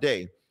light by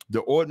day,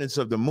 the ordinance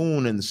of the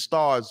moon and the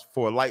stars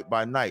for a light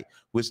by night,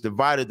 which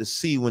divided the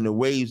sea when the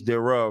waves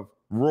thereof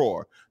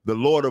roar. The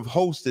Lord of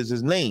hosts is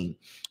his name.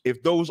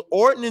 If those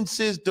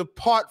ordinances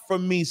depart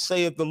from me,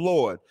 saith the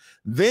Lord,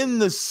 then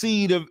the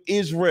seed of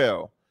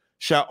Israel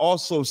shall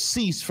also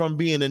cease from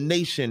being a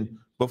nation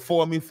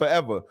before me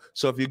forever.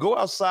 So if you go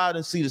outside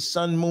and see the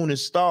sun, moon, and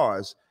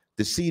stars,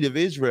 the seed of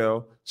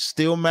Israel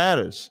still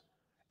matters.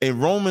 In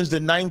Romans, the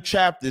 9th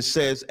chapter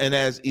says, and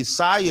as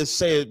Isaiah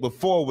said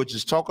before, which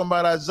is talking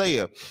about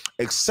Isaiah,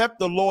 except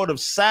the Lord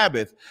of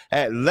Sabbath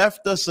had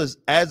left us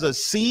as a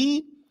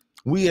seed,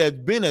 we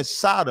had been as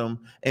Sodom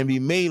and be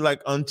made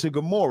like unto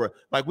Gomorrah.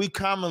 Like we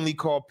commonly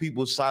call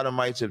people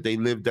Sodomites if they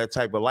live that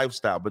type of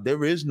lifestyle, but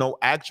there is no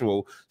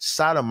actual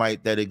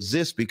Sodomite that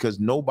exists because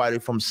nobody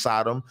from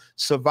Sodom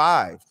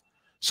survived.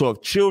 So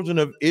if children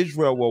of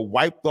Israel were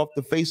wiped off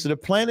the face of the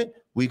planet,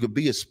 we could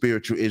be a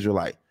spiritual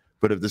Israelite.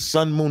 But if the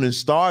sun, moon, and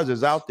stars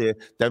is out there,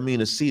 that means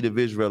the seed of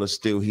Israel is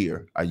still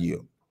here. I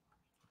yield.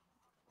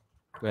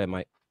 Go ahead,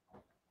 Mike.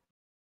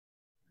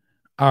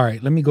 All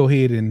right, let me go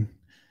ahead and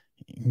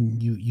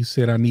you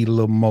said I need a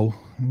little more.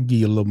 I'll give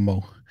you a little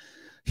more.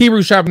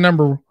 Hebrews chapter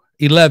number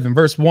 11,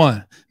 verse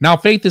 1. Now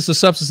faith is the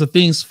substance of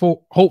things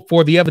hoped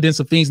for, the evidence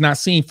of things not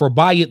seen, for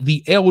by it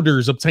the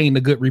elders obtained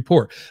a good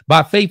report.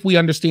 By faith we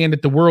understand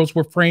that the worlds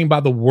were framed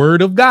by the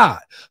word of God,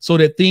 so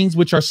that things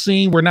which are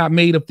seen were not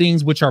made of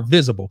things which are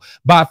visible.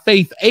 By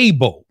faith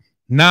Abel,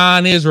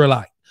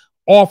 non-Israelite,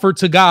 offered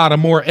to God a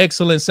more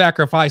excellent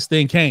sacrifice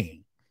than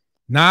Cain,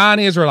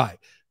 non-Israelite,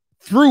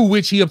 through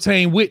which he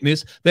obtained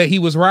witness that he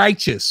was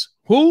righteous.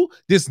 Who?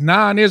 This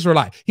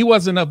non-Israelite. He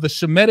wasn't of the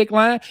Shemitic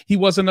line. He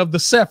wasn't of the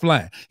Seth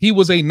line. He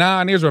was a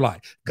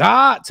non-Israelite.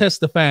 God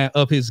testifying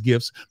of his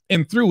gifts,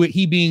 and through it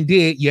he being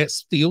dead yet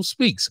still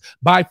speaks.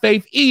 By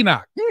faith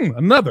Enoch,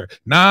 another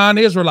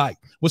non-Israelite,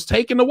 was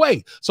taken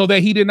away so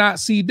that he did not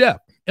see death,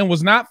 and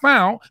was not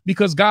found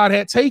because God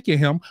had taken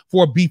him.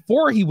 For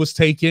before he was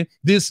taken,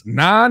 this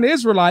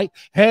non-Israelite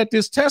had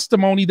this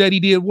testimony that he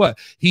did what?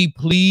 He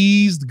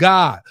pleased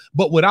God.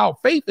 But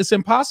without faith, it's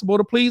impossible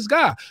to please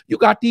God. You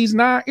got these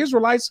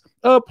non-Israelites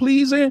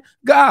pleasing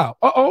God.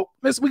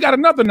 We got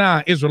another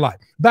non-Israelite.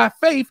 By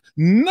faith,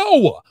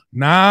 Noah,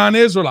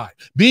 non-Israelite,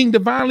 being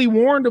divinely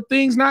warned of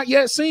things not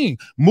yet seen,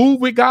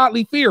 moved with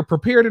godly fear,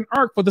 prepared an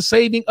ark for the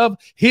saving of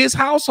his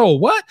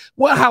household.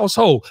 What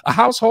household? A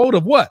household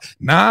of what?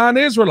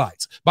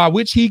 Non-Israelites, by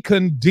which he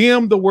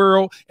condemned the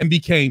world and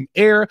became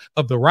heir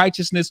of the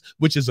righteousness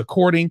which is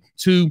according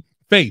to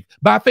faith.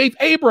 By faith,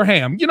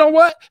 Abraham. You know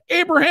what?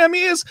 Abraham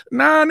is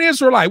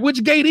non-Israelite.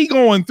 Which gate he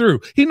going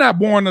through? He not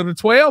born of the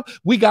 12.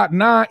 We got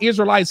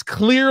non-Israelites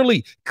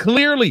clearly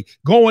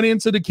going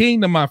into the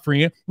kingdom, my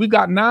friend. We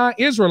got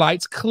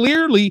non-Israelites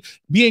clearly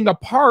being a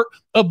part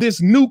of this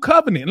new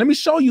covenant. Let me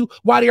show you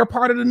why they are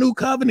part of the new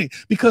covenant.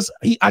 Because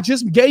I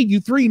just gave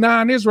you 3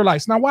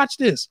 non-Israelites. Now watch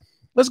this.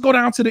 Let's go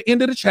down to the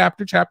end of the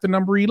chapter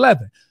number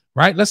 11.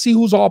 Right? Let's see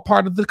who's all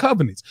part of the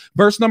covenants.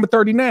 Verse number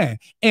 39.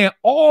 And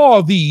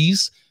all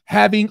these,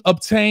 having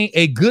obtained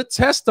a good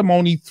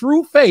testimony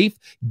through faith,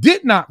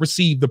 did not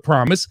receive the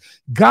promise,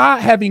 God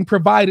having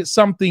provided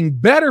something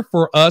better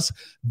for us,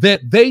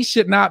 that they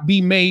should not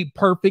be made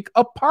perfect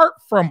apart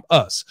from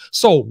us.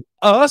 So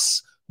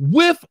us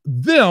with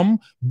them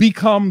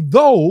become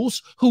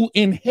those who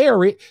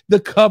inherit the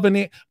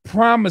covenant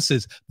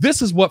promises.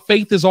 This is what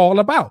faith is all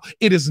about.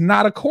 It is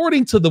not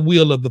according to the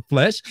will of the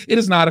flesh. It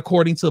is not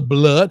according to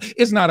blood.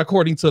 It's not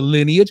according to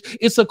lineage.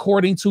 It's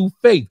according to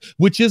faith,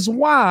 which is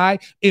why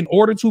in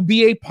order to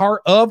be a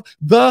part of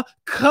the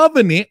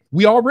covenant,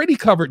 we already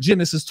covered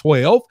Genesis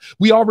 12.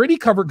 We already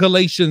covered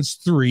Galatians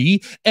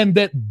 3, and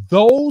that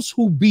those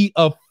who be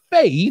of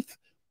faith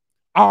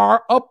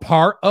are a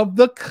part of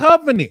the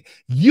covenant.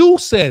 You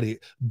said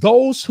it.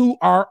 Those who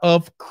are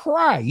of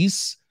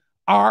Christ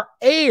are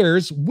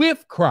heirs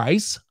with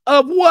Christ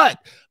of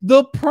what?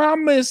 The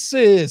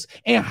promises.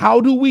 And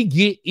how do we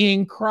get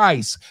in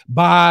Christ?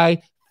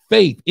 By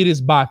faith. It is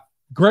by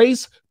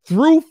grace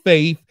through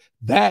faith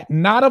that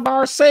not of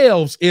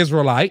ourselves,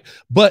 Israelite,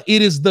 but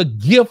it is the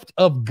gift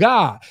of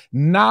God,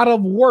 not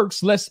of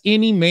works, lest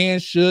any man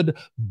should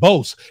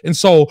boast. And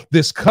so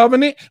this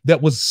covenant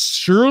that was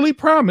surely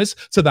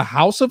promised to the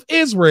house of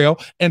Israel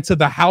and to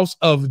the house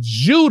of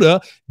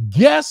Judah,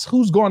 guess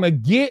who's going to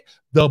get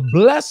the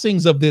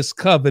blessings of this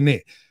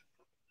covenant?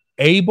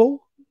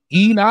 Abel,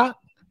 Enoch,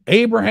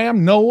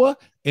 Abraham, Noah,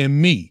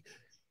 and me,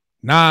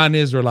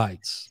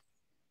 non-Israelites.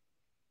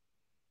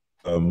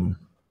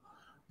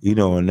 You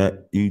know, and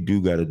that you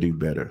do got to do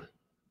better,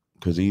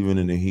 because even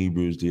in the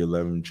Hebrews, the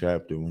 11th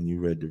chapter, when you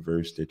read the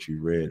verse that you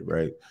read,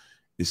 right,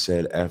 it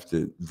said,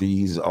 after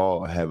these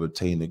all have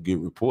attained a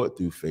good report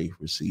through faith,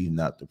 receive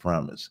not the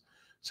promise.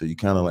 So you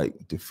kind of like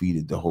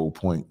defeated the whole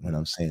point when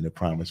I'm saying the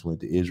promise went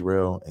to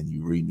Israel, and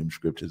you read them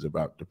scriptures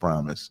about the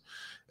promise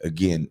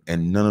again.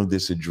 And none of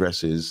this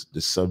addresses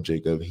the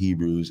subject of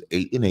Hebrews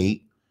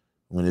 8:8,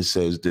 when it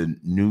says the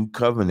new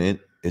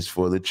covenant is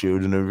for the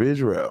children of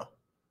Israel.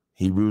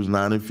 Hebrews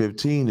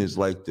 9:15 is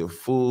like the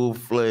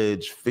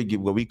full-fledged figure,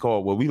 what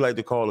we like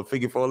to call a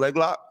figure for leg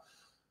lock.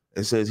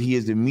 It says he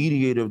is the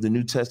mediator of the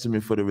New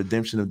Testament for the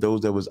redemption of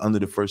those that was under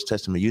the first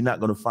testament. You're not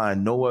going to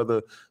find no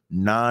other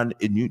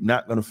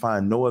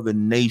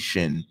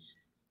nation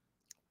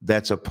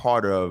that's a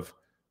part of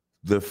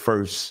the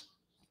first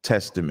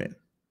testament.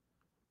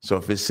 So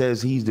if it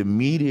says he's the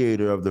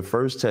mediator of the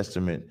first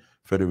testament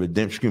for the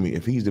redemption,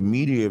 if he's the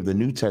mediator of the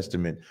New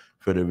Testament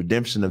for the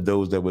redemption of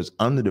those that was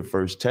under the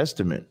first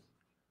testament,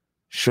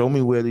 show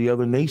me where the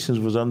other nations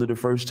was under the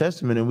first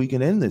testament and we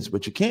can end this,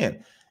 but you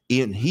can't.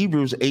 In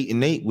Hebrews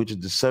 8:8, which is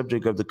the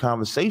subject of the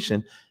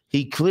conversation,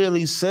 he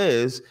clearly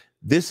says,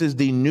 this is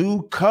the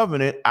new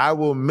covenant I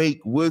will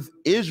make with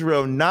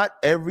Israel, not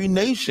every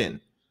nation.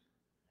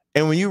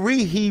 And when you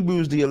read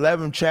Hebrews, the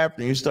 11th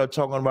chapter, and you start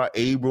talking about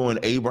Abel and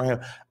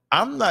Abraham,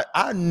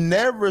 I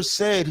never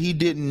said he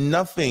did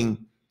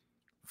nothing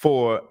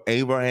for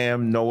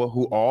Abraham, Noah,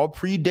 who all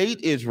predate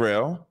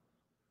Israel.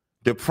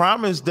 The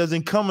promise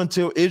doesn't come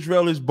until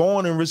Israel is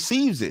born and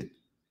receives it.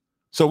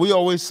 So we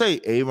always say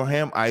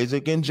Abraham,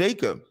 Isaac, and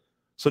Jacob.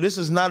 So this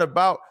is not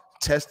about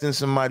testing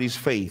somebody's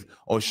faith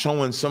or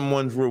showing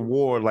someone's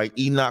reward, like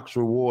Enoch's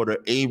reward or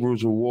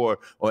Abel's reward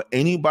or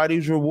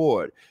anybody's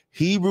reward.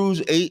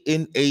 Hebrews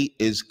 8:8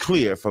 is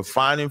clear. For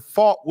finding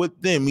fault with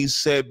them, he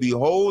said,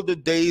 behold, the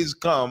days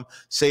come,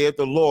 saith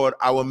the Lord,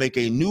 I will make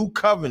a new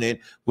covenant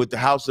with the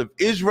house of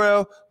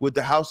Israel, with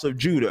the house of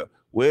Judah.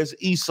 Where's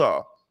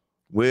Esau?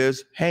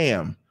 Where's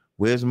Ham?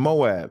 Where's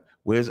Moab?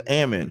 Where's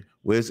Ammon?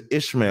 Where's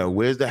Ishmael?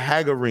 Where's the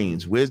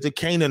Hagarenes? Where's the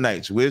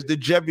Canaanites? Where's the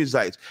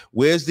Jebusites?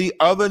 Where's the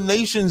other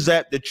nations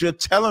that you're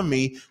telling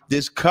me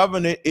this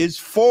covenant is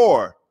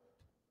for?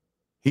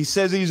 He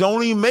says he's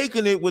only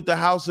making it with the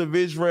house of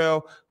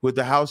Israel, with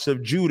the house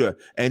of Judah,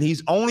 and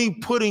he's only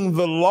putting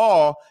the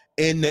law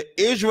in the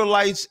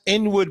Israelites'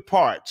 inward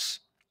parts.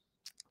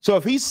 So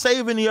if he's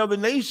saving the other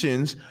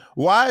nations,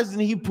 why isn't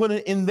he putting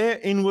it in their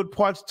inward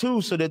parts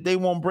too, so that they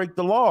won't break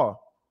the law?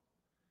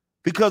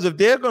 Because if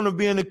they're going to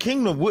be in the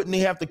kingdom, wouldn't they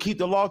have to keep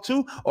the law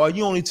too? Or are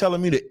you only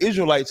telling me the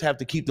Israelites have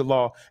to keep the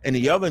law and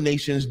the other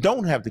nations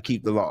don't have to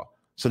keep the law?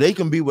 So they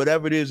can be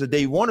whatever it is that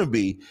they want to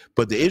be,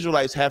 but the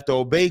Israelites have to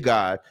obey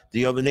God.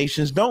 The other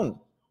nations don't.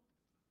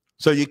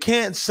 So you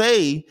can't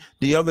say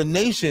the other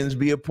nations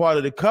be a part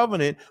of the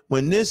covenant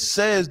when this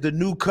says the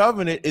new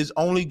covenant is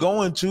only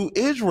going to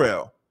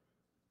Israel.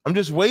 I'm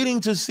just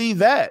waiting to see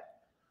that.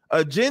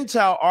 A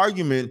Gentile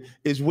argument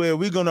is where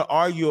we're going to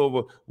argue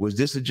over, was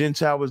this a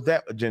Gentile? Was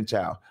that a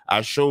Gentile?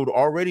 I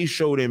already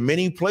showed in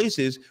many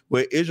places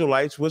where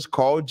Israelites was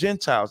called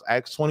Gentiles.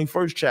 Acts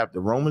 21st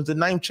chapter, Romans the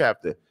 9th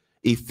chapter,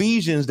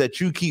 Ephesians that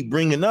you keep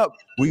bringing up.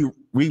 We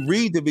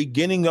read the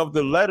beginning of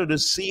the letter to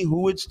see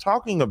who it's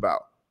talking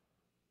about.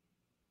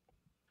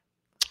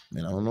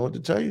 Man, I don't know what to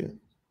tell you.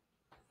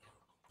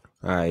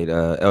 All right,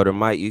 Elder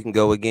Mike, you can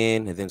go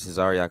again, and then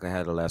Tazaryach can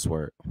have the last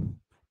word.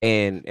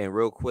 And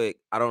real quick,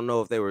 I don't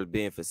know if they were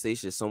being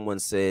facetious. Someone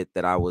said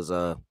that I was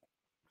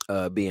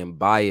being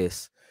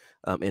biased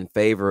in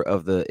favor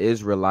of the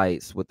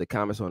Israelites with the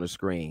comments on the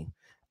screen.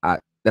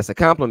 That's a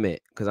compliment,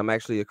 because I'm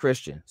actually a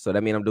Christian. So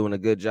that means I'm doing a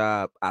good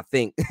job, I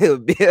think,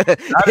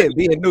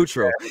 being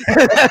neutral.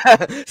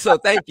 So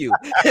thank you.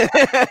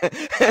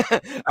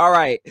 All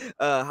right.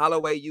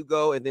 Holloway, you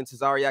go, and then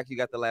Tazaryach, you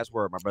got the last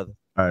word, my brother.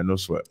 All right, no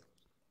sweat.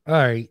 All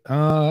right,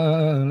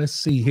 let's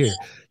see here.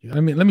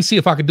 Let me see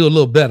if I can do a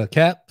little better,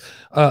 Cap.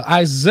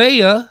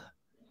 Isaiah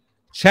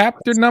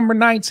chapter number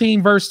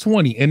 19, verse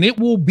 20. And it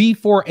will be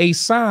for a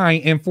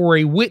sign and for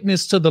a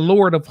witness to the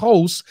Lord of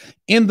hosts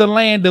in the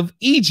land of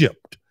Egypt.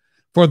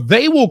 For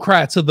they will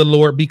cry to the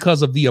Lord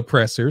because of the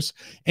oppressors,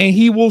 and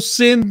he will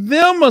send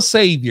them a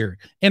savior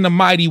and a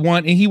mighty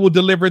one, and he will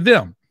deliver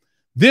them.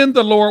 Then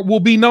the Lord will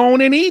be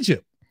known in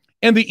Egypt,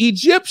 and the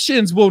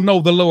Egyptians will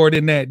know the Lord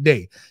in that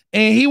day.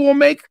 And he will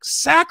make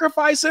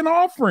sacrifice and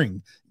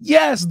offering.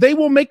 Yes, they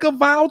will make a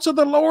vow to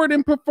the Lord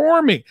and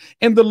perform it.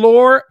 And the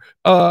Lord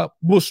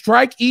will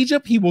strike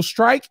Egypt. He will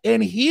strike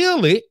and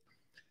heal it.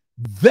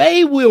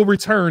 They will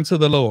return to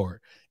the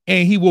Lord,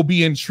 and he will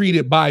be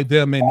entreated by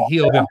them and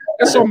heal them.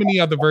 There's so many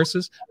other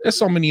verses. There's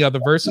so many other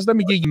verses. Let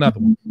me give you another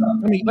one.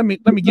 Let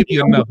me give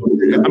you another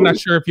one. I'm not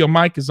sure if your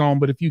mic is on,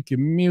 but if you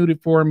can mute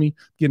it for me,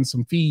 getting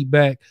some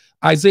feedback.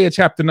 Isaiah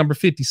chapter number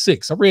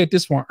 56. I read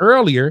this one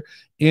earlier,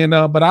 and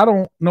but I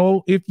don't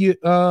know if you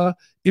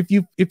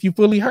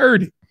fully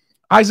heard it.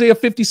 Isaiah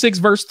 56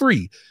 verse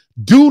 3.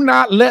 Do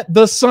not let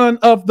the son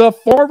of the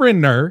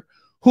foreigner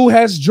who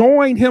has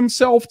joined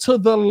himself to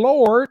the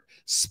Lord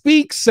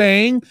speak,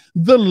 saying,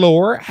 the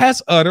Lord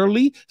has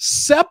utterly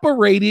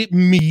separated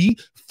me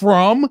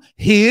from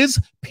his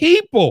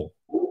people.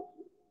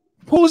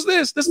 Who's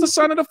this? This is the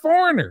son of the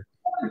foreigner.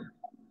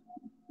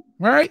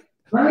 Right?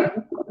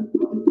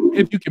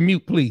 If you can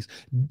mute, please.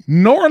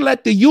 Nor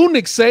let the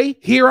eunuch say,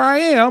 here I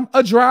am,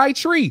 a dry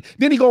tree.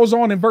 Then he goes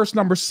on in verse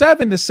number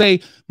 7 to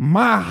say,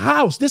 my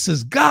house, this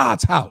is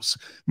God's house.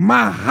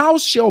 My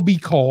house shall be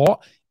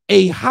called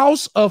a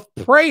house of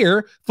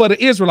prayer for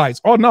the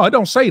Israelites. Oh, no, it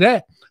don't say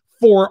that.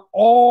 For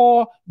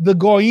all the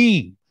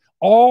goyim,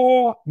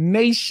 all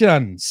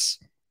nations,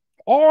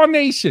 all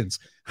nations.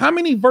 How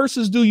many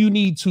verses do you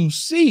need to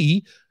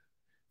see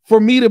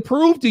for me to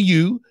prove to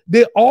you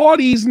that all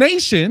these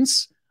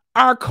nations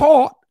are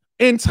caught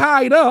and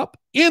tied up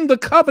in the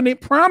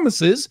covenant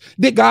promises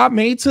that God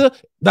made to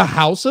the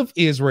house of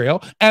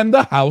Israel and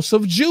the house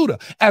of Judah?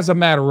 As a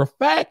matter of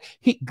fact,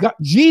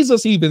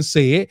 Jesus even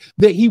said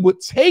that he would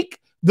take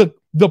the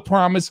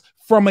promise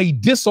from a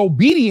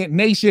disobedient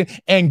nation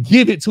and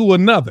give it to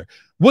another.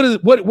 What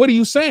are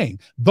you saying?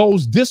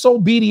 Those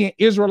disobedient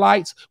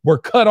Israelites were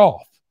cut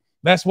off.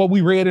 That's what we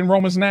read in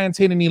Romans 9,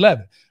 10, and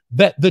 11.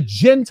 That the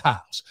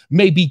Gentiles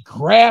may be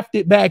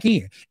grafted back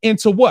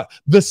into what?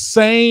 The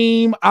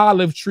same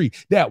olive tree.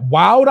 That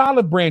wild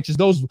olive branches,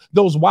 those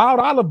wild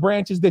olive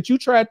branches that you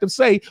tried to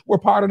say were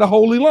part of the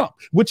holy lump,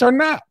 which are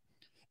not.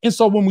 And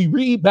so when we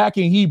read back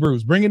in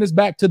Hebrews, bringing us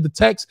back to the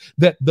text,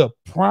 that the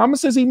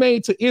promises he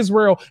made to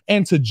Israel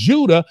and to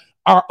Judah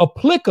are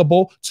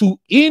applicable to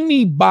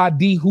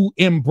anybody who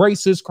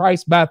embraces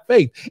Christ by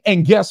faith.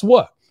 And guess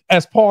what?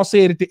 As Paul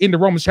said at the end of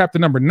Romans chapter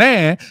number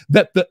 9,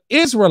 that the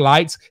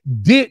Israelites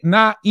did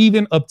not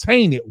even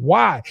obtain it.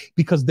 Why?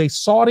 Because they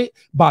sought it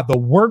by the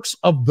works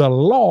of the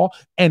law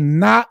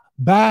and not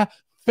by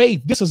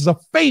faith. This is a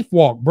faith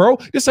walk, bro.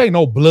 This ain't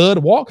no blood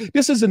walk.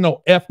 This isn't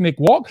no ethnic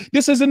walk.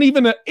 This isn't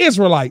even an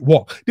Israelite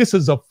walk. This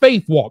is a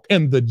faith walk,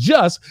 and the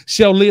just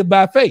shall live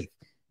by faith.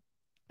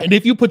 And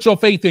if you put your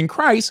faith in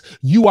Christ,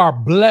 you are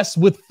blessed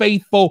with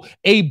faithful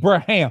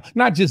Abraham,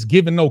 not just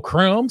giving no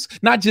crumbs,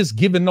 not just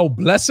giving no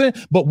blessing,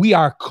 but we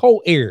are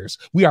co-heirs.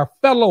 We are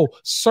fellow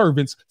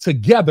servants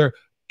together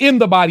in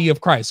the body of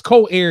Christ,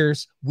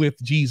 co-heirs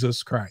with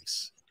Jesus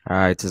Christ. All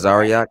right,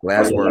 Tazaryach,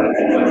 last word.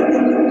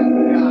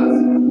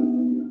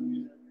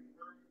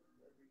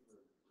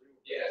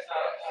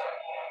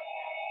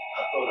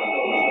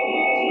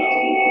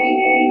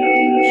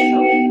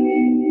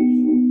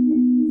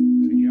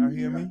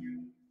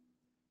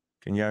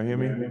 Can y'all hear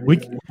me?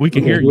 We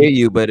can hear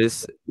you, but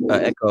it's an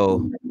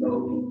echo.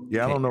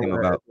 Yeah, I don't know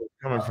where it's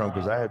coming from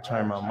because I had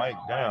turned my mic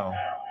down.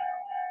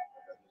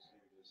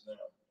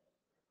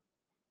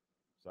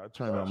 So I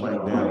turned my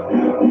mic down.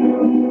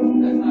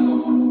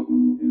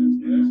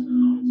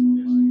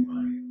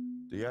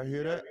 Do y'all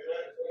hear that?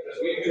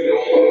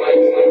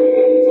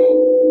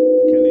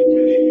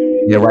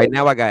 Yeah, right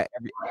now I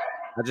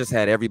just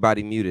had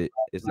everybody muted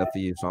except for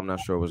you, so I'm not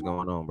sure what's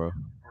going on, bro.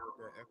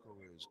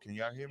 Can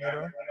y'all hear me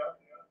though?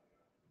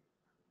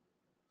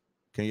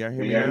 Can y'all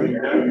hear me now?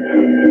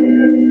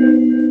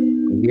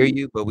 We hear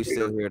you, but we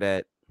still hear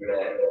that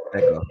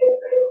echo.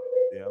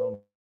 Yeah, I don't.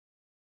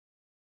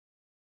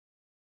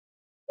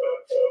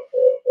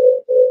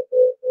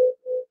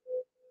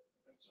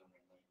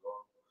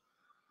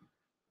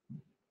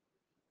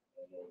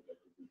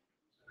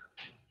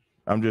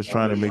 I'm just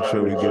trying to make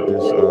sure we get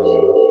this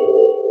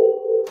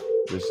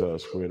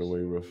squared away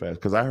real fast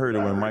because I heard it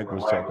when Mike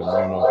was talking. I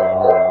don't know if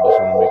y'all heard it. I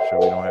just want to make sure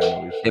we don't have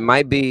no issue. It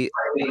might be.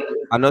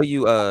 I know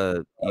you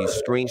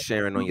screen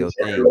sharing on your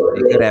thing.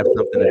 It could have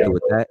something to do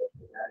with that.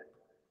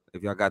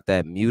 If y'all got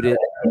that muted.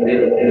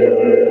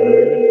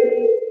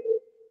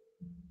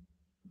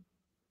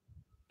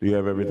 Do you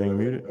have everything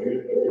muted?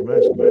 I'm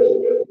asking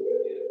you.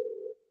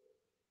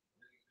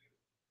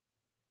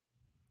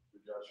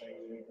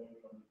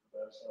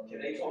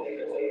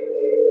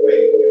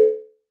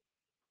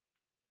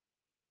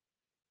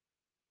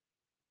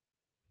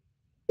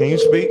 Can you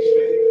speak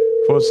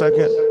for a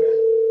second?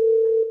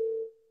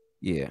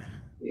 Yeah.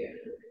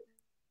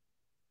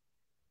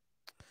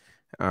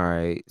 All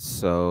right.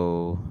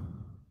 So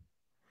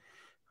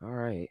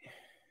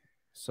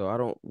I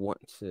don't want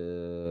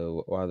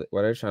to, while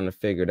they're trying to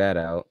figure that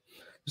out,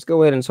 just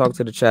go ahead and talk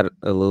to the chat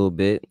a little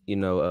bit. You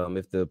know,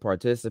 if the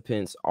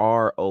participants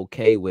are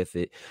okay with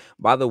it.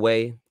 By the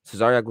way,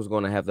 Tazaryach was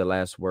going to have the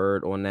last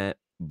word on that,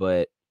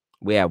 but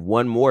we have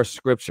one more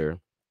scripture.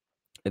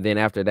 And then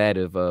after that,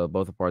 if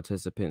both the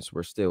participants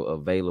were still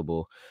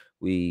available,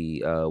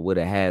 we would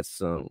have had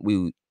some,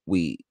 we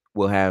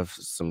will have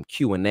some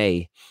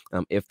Q&A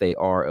if they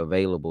are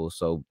available.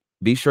 So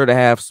be sure to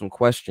have some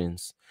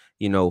questions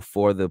you know,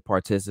 for the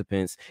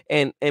participants.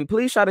 And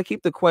please try to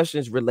keep the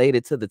questions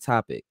related to the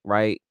topic,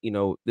 right? You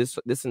know,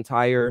 this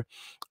entire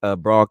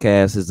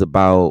broadcast is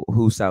about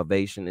who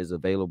salvation is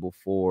available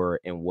for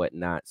and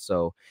whatnot.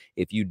 So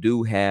if you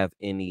do have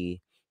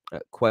any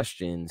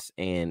questions,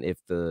 and if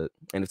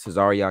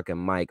Tazaryach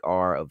and Mike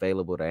are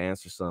available to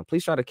answer some,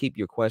 please try to keep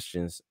your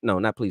questions. No,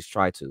 not please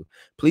try to.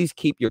 Please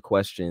keep your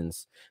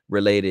questions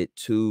related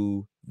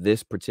to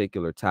this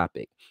particular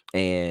topic.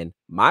 And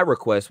my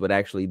request would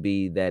actually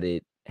be that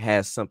it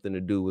has something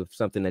to do with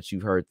something that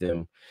you've heard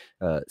them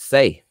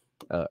say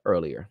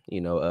earlier,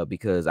 you know,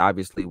 because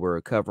obviously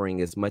we're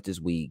covering as much as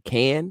we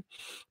can,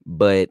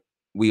 but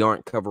we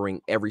aren't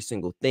covering every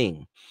single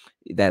thing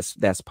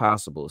that's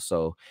possible.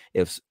 So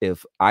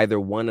if either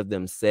one of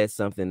them said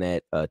something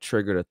that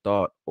triggered a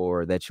thought,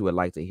 or that you would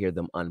like to hear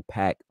them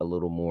unpack a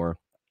little more,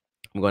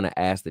 I'm going to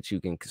ask that you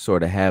can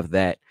sort of have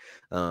that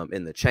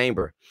in the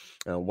chamber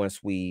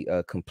once we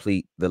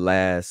complete the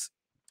last,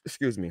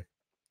 the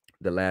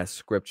last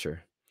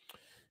scripture.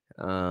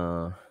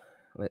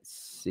 Let's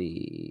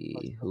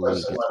see. Who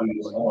we got?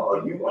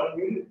 Are you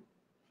unmuted?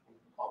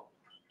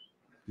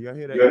 Y'all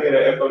hear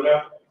that echo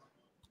now?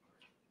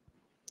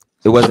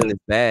 It wasn't as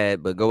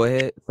bad, but go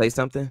ahead, say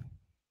something.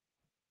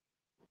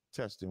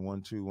 Testing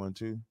 1 2 1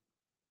 2.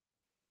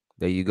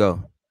 There you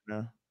go.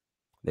 Yeah.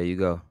 There you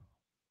go.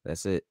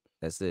 That's it.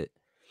 That's it.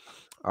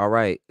 All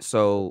right.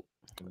 So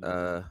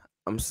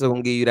I'm still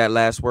gonna give you that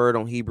last word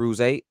on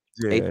Hebrews 8,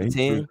 8 to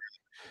 10.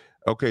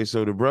 Okay,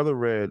 so the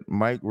brother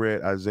Mike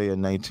read Isaiah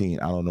 19.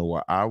 I don't know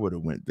why I would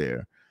have went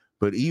there,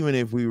 but even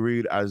if we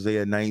read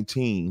Isaiah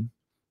 19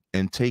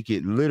 and take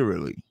it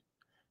literally,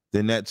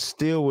 then that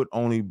still would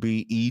only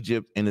be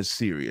Egypt and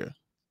Assyria.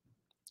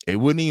 It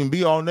wouldn't even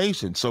be all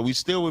nations. So we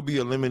still would be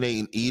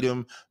eliminating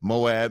Edom,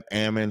 Moab,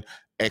 Ammon,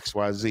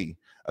 XYZ.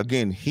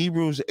 Again,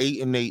 Hebrews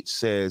 8 and 8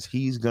 says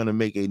he's going to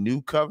make a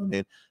new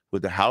covenant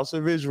with the house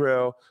of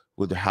Israel,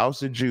 with the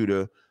house of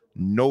Judah,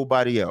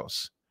 nobody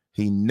else.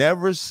 He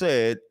never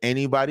said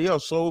anybody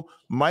else. So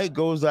Mike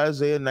goes to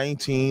Isaiah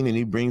 19 and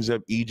he brings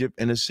up Egypt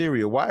and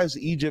Assyria. Why is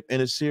Egypt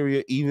and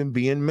Assyria even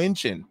being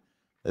mentioned?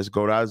 Let's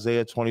go to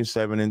Isaiah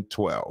 27 and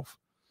 12.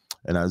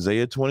 In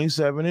Isaiah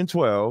 27 and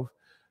 12,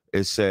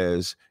 it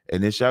says,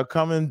 and it shall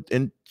come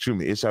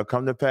it shall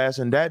come to pass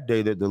in that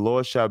day that the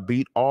Lord shall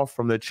beat off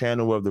from the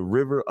channel of the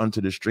river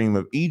unto the stream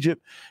of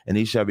Egypt, and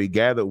he shall be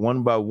gathered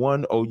one by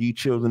one, O ye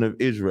children of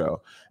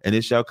Israel. And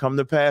it shall come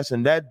to pass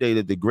in that day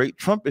that the great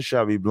trumpet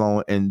shall be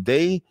blown, and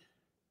they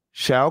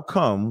shall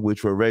come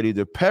which were ready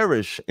to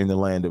perish in the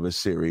land of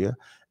Assyria,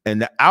 and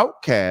the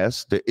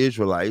outcasts, the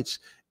Israelites,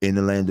 in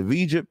the land of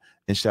Egypt,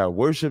 and shall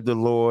worship the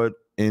Lord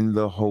in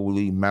the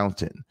holy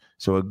mountain.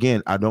 So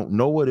again, I don't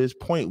know what his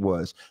point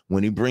was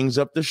when he brings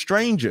up the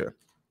stranger.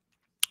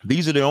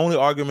 These are the only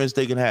arguments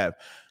they can have.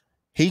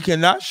 He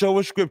cannot show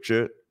a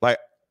scripture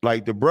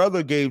like the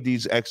brother gave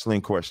these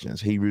excellent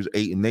questions. Hebrews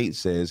 8 and 8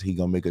 says he's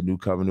gonna make a new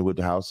covenant with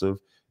the house of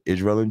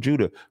Israel and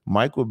Judah.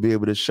 Mike will be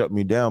able to shut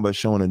me down by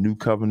showing a new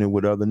covenant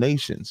with other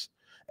nations.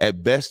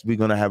 At best, we're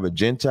gonna have a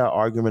Gentile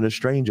argument, a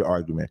stranger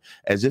argument,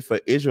 as if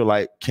an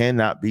Israelite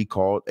cannot be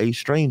called a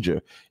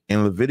stranger.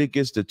 In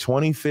Leviticus, the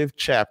 25th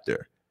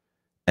chapter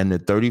and the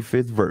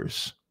 35th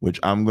verse, which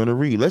I'm going to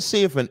read. Let's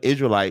see if an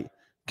Israelite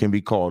can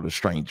be called a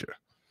stranger.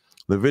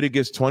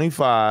 Leviticus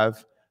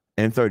 25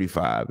 and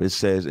 35. It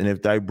says, and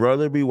if thy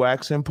brother be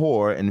waxing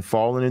poor and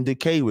fallen in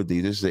decay with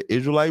thee, this is the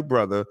Israelite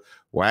brother,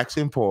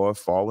 waxing poor,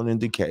 fallen in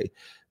decay,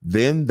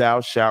 then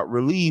thou shalt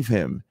relieve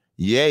him.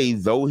 Yea,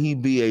 though he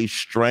be a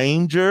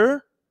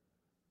stranger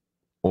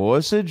or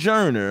a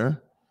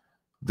sojourner,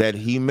 that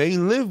he may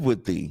live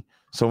with thee.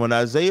 So in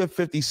Isaiah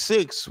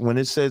 56, when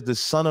it says the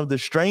son of the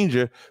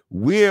stranger,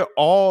 we're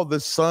all the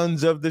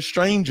sons of the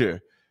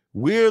stranger.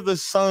 We're the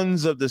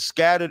sons of the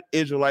scattered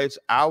Israelites.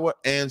 Our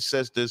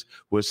ancestors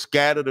were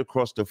scattered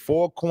across the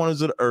four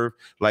corners of the earth,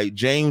 like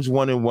James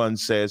 1 and 1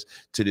 says,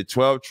 to the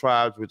 12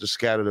 tribes which are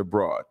scattered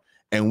abroad.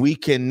 And we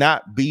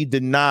cannot be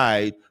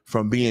denied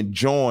from being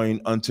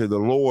joined unto the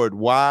Lord.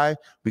 Why?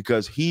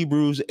 Because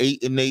Hebrews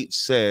 8 and 8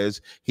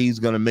 says he's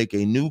going to make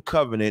a new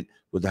covenant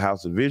with the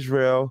house of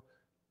Israel,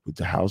 with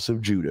the house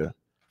of Judah.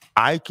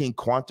 I can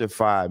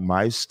quantify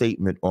my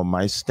statement or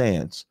my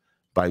stance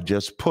by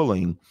just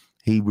pulling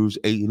Hebrews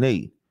 8 and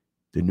 8,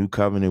 the new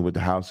covenant with the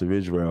house of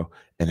Israel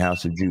and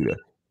house of Judah.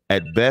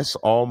 At best,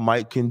 all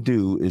Mike can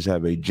do is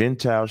have a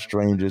Gentile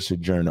stranger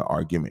sojourner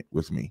argument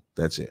with me.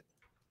 That's it.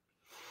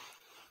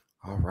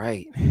 All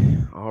right.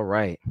 All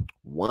right.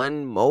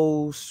 One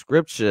more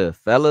scripture,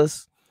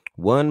 fellas.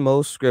 One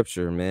more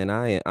scripture, man.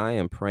 I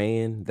am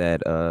praying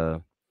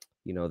that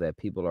you know, that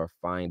people are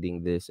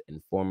finding this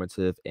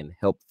informative and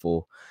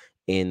helpful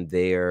in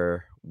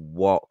their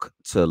walk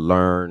to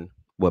learn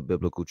what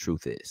biblical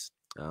truth is.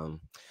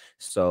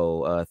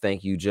 So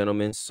thank you,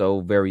 gentlemen,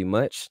 so very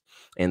much.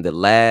 And the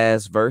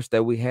last verse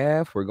that we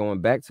have, we're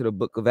going back to the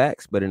book of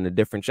Acts, but in a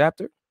different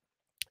chapter.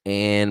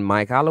 And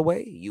Mike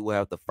Holloway, you will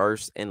have the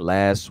first and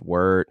last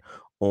word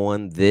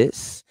on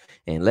this.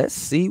 And let's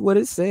see what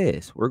it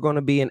says. We're going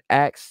to be in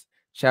Acts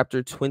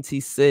chapter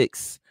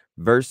 26,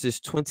 verses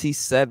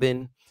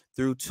 27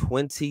 through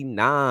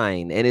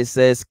 29. And it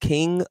says,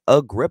 King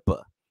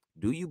Agrippa,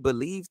 do you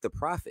believe the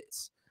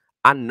prophets?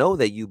 I know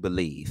that you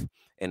believe.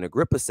 And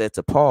Agrippa said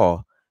to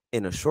Paul,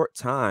 in a short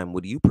time,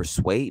 would you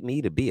persuade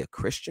me to be a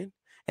Christian?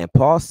 And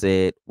Paul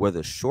said,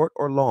 whether short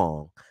or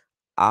long,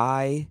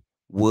 I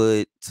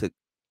would to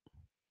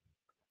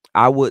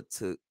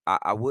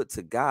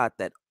God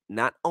that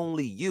not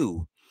only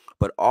you,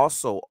 but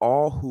also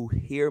all who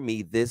hear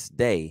me this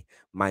day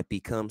might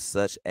become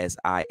such as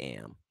I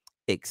am,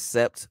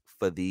 except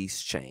for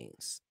these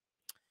chains.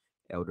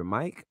 Elder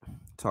Mike,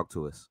 talk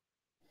to us.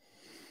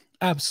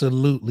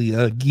 Absolutely.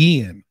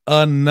 Again,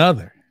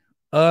 another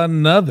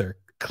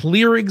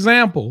clear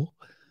example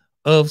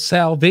of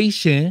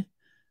salvation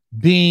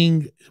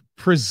being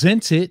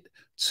presented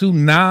to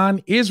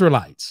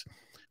non-Israelites.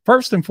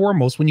 First and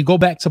foremost, when you go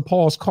back to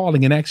Paul's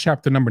calling in Acts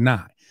chapter number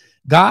 9,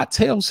 God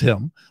tells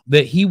him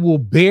that he will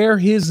bear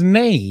his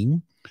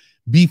name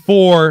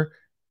before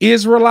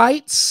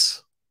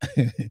Israelites.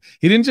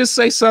 He didn't just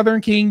say Southern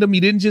Kingdom. He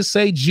didn't just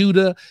say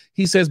Judah.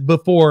 He says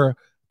before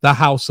the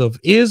house of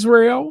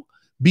Israel,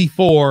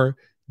 before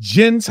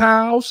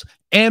Gentiles,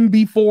 and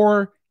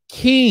before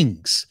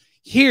kings.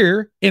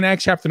 Here in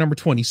Acts chapter number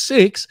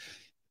 26,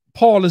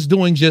 Paul is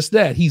doing just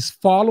that. He's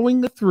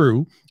following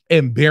through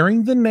and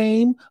bearing the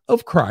name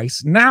of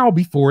Christ now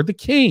before the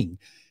king.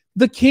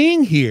 The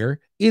king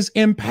here is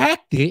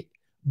impacted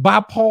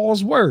by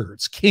Paul's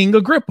words. King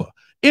Agrippa,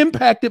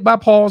 impacted by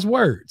Paul's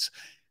words.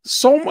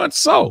 So much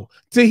so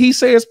that he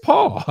says,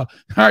 Paul,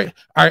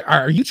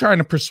 are you trying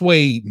to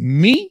persuade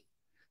me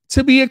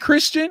to be a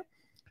Christian?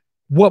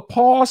 What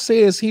Paul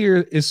says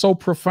here is so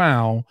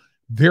profound,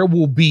 there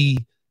will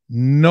be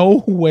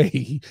no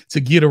way to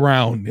get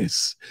around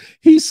this.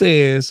 He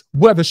says,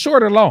 whether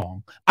short or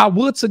long, I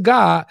would to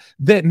God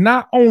that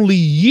not only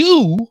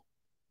you,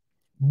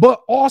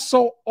 but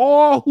also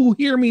all who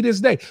hear me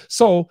this day.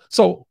 So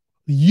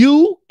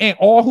you and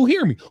all who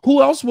hear me.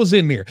 Who else was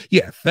in there?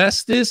 Yeah,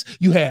 Festus.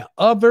 You had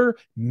other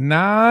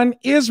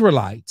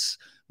non-Israelites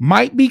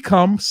might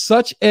become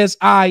such as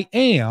I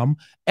am,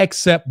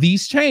 except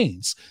these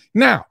chains.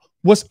 Now,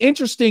 what's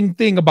interesting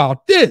thing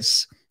about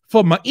this,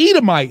 for my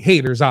Edomite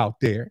haters out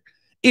there,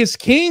 is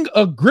King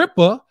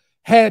Agrippa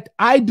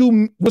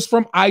was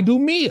from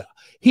Idumea.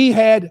 He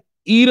had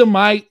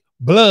Edomite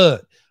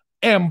blood.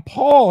 And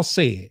Paul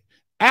said,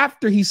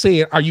 after he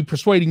said, are you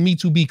persuading me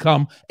to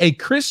become a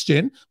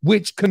Christian,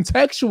 which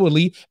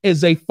contextually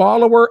is a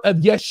follower of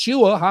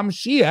Yeshua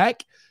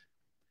HaMashiach,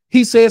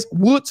 he says,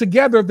 would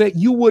together that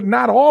you would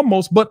not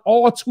almost, but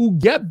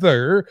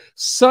altogether,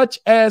 such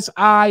as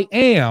I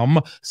am,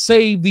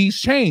 save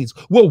these chains.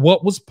 Well,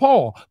 what was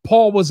Paul?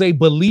 Paul was a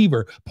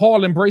believer.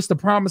 Paul embraced the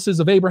promises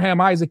of Abraham,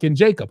 Isaac, and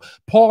Jacob.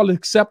 Paul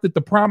accepted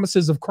the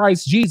promises of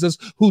Christ Jesus,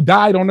 who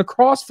died on the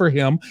cross for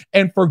him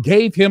and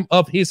forgave him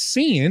of his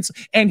sins.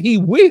 And he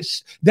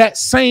wished that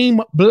same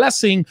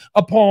blessing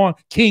upon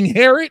King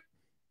Herod.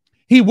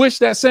 He wished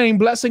that same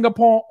blessing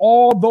upon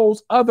all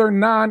those other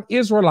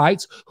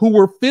non-Israelites who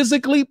were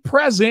physically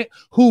present,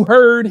 who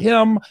heard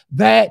him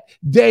that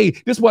day.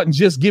 This wasn't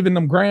just giving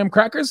them graham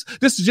crackers.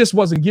 This just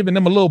wasn't giving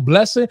them a little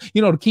blessing,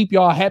 to keep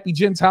y'all happy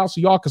Gentiles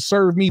so y'all could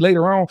serve me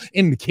later on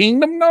in the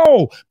kingdom.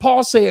 No,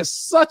 Paul says,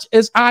 such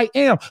as I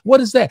am. What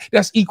is that?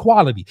 That's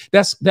equality.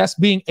 That's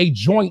being a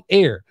joint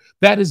heir.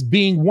 That is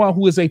being one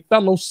who is a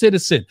fellow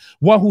citizen,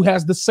 one who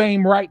has the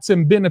same rights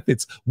and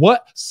benefits.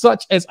 What?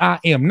 Such as I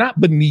am, not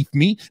beneath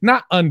me,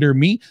 not under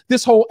me.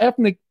 This whole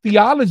ethnic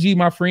theology,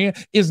 my friend,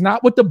 is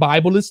not what the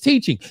Bible is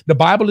teaching. The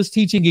Bible is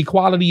teaching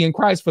equality in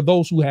Christ for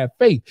those who have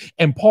faith.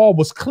 And Paul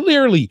was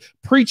clearly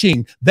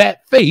preaching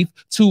that faith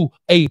to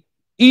a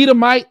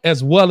Edomite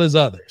as well as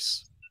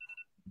others.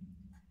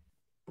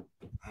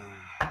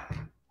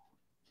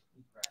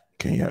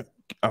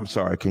 I'm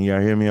sorry, can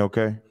y'all hear me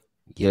okay?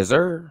 Yes,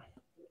 sir.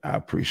 I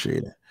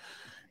appreciate it.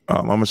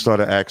 I'm going to start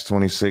at Acts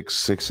 26,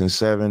 6 and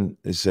 7.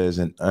 It says,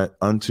 and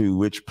unto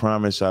which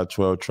promise our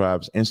 12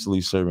 tribes instantly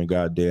serving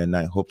God day and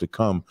night hope to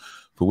come,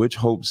 for which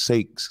hope's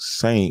sake,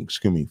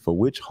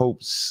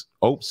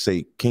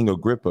 King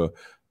Agrippa,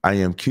 I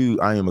am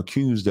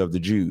accused of the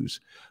Jews.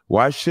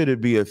 Why should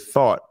it be a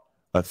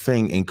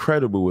thing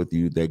incredible with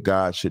you that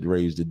God should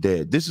raise the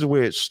dead? This is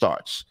where it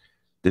starts.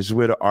 This is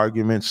where the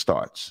argument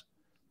starts,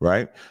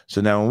 right?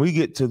 So now when we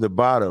get to the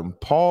bottom,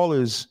 Paul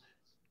is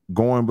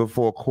going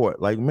before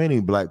court, like many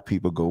black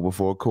people go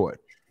before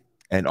court.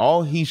 And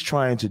all he's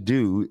trying to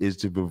do is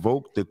to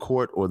provoke the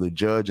court or the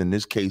judge, in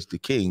this case, the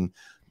king,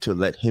 to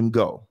let him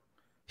go.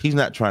 He's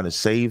not trying to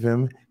save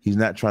him. He's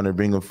not trying to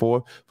bring him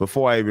forth.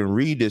 Before I even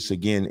read this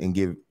again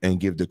and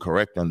give the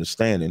correct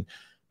understanding,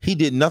 he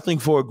did nothing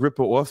for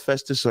Agrippa or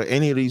Festus or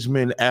any of these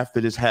men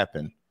after this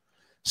happened.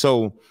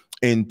 So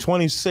in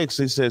 26,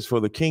 it says, for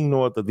the king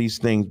knoweth of these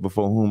things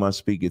before whom I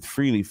speaketh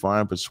freely, for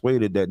I am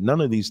persuaded that none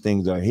of these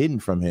things are hidden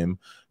from him,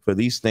 for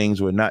these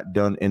things were not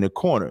done in a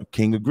corner.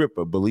 King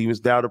Agrippa,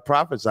 believest thou the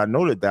prophets? I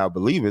know that thou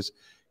believest.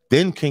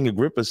 Then King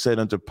Agrippa said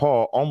unto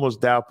Paul, almost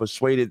thou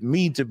persuaded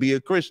me to be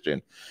a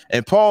Christian.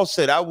 And Paul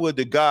said, I would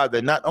to God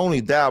that not only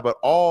thou, but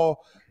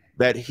all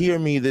that hear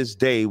me this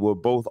day were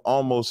both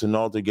almost and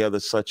altogether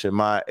such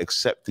am I,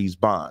 accept these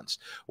bonds.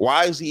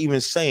 Why is he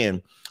even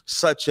saying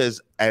such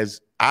as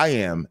I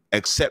am,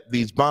 accept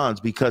these bonds?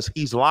 Because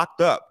he's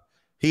locked up.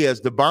 He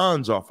has the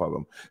bonds off of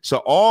him. So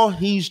all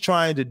he's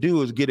trying to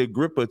do is get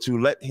Agrippa to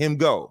let him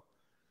go.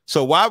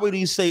 So why would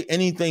he say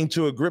anything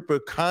to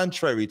Agrippa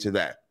contrary to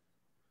that?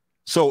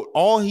 So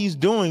all he's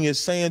doing is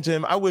saying to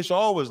him, I wish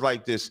all was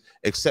like this,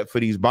 except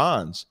for these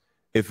bonds.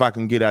 If I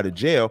can get out of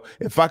jail,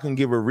 if I can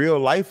give a real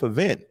life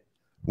event.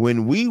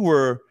 When we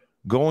were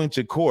going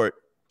to court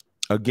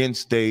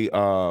against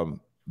a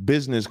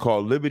business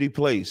called Liberty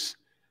Place,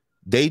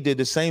 they did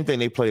the same thing.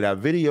 They played our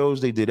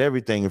videos. They did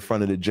everything in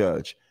front of the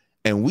judge.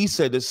 And we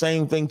said the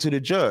same thing to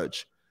the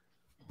judge.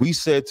 We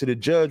said to the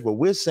judge, what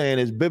we're saying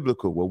is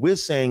biblical. What we're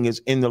saying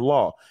is in the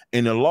law.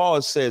 In the law,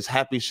 it says,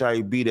 happy shall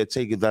he be that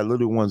taketh thy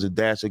little ones and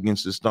dash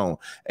against the stone.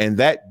 And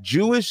that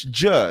Jewish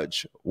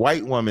judge,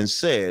 white woman,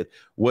 said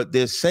what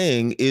they're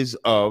saying is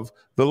of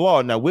the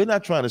law. Now, we're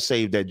not trying to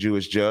save that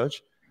Jewish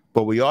judge,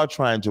 but we are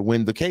trying to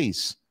win the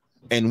case.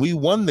 And we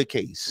won the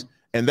case.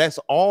 And that's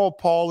all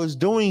Paul is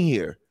doing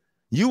here.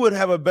 You would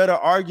have a better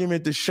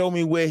argument to show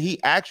me where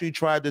he actually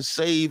tried to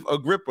save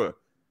Agrippa.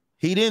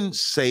 He didn't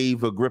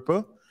save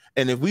Agrippa.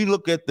 And if we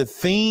look at the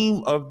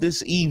theme of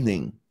this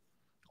evening,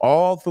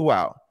 all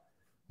throughout,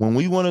 when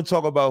we want to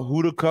talk about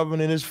who the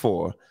covenant is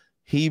for,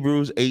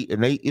 Hebrews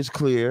 8:8 is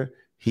clear.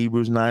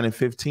 Hebrews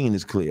 9:15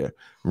 is clear.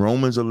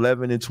 Romans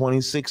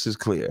 11:26 is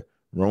clear.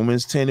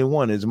 Romans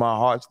 10:1 is my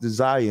heart's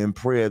desire and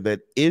prayer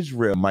that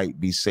Israel might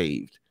be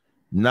saved,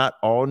 not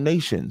all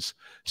nations.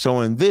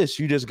 So in this,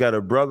 you just got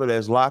a brother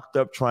that's locked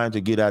up trying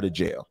to get out of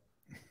jail.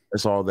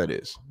 That's all that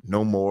is.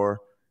 No more,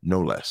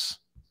 no less.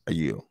 I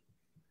yield.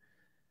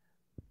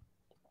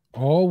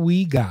 All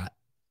we got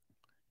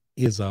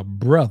is a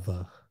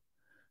brother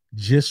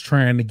just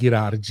trying to get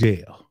out of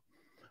jail.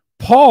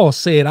 Paul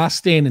said, I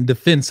stand in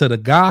defense of the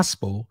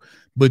gospel,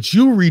 but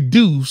you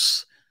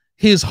reduce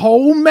his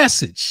whole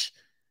message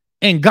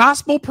and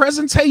gospel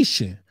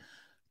presentation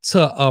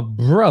to a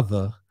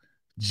brother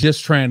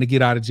just trying to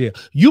get out of jail.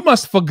 You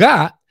must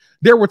forgot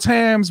there were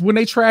times when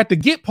they tried to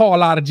get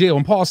Paul out of jail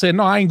and Paul said,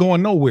 no, I ain't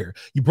going nowhere.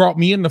 You brought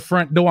me in the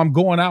front door. I'm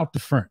going out the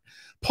front.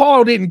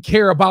 Paul didn't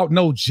care about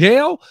no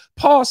jail.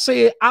 Paul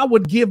said, I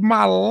would give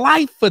my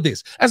life for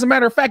this. As a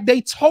matter of fact, they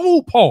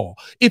told Paul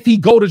if he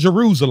go to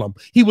Jerusalem,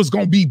 he was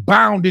going to be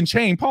bound and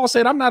chained. Paul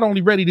said, I'm not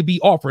only ready to be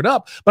offered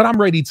up, but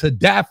I'm ready to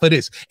die for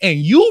this. And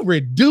you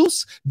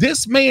reduce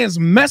this man's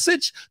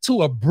message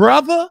to a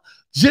brother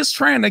just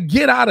trying to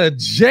get out of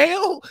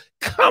jail?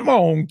 Come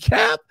on,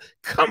 Cap.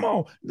 Come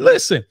on.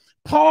 Listen,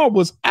 Paul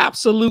was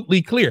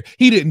absolutely clear.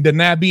 He didn't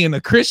deny being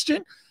a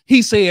Christian.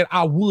 He said,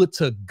 I would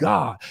to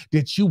God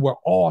that you were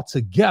all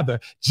together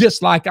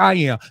just like I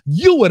am.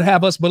 You would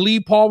have us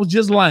believe Paul was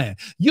just lying.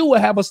 You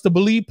would have us to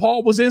believe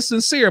Paul was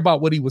insincere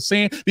about what he was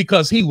saying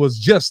because he was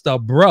just a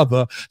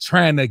brother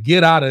trying to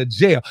get out of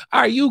jail.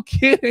 Are you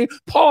kidding?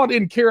 Paul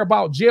didn't care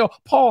about jail.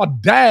 Paul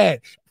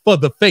died for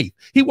the faith.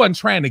 He wasn't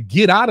trying to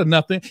get out of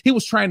nothing. He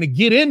was trying to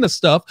get into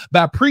stuff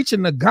by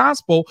preaching the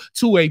gospel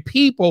to a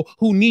people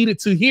who needed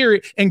to hear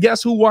it. And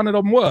guess who one of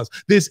them was?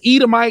 This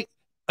Edomite,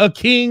 a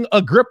King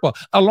Agrippa,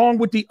 along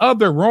with the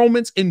other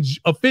Romans and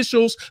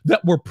officials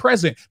that were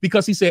present,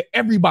 because he said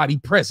everybody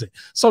present.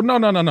 So no.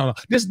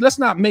 Let's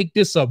not make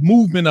this a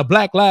movement of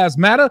Black Lives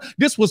Matter.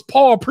 This was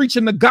Paul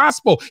preaching the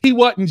gospel. He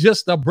wasn't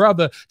just a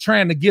brother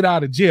trying to get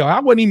out of jail. I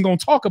wasn't even going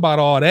to talk about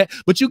all that,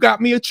 but you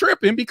got me a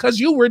tripping because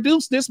you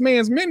reduced this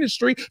man's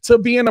ministry to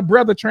being a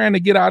brother trying to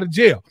get out of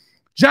jail.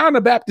 John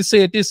the Baptist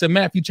said this in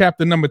Matthew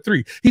chapter number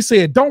 3. He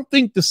said, don't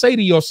think to say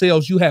to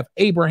yourselves, you have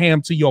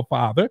Abraham to your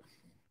father.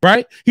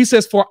 Right? He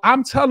says, for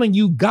I'm telling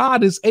you,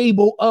 God is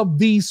able of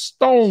these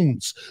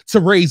stones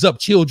to raise up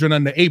children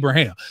unto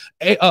Abraham.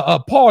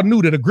 Paul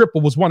knew that Agrippa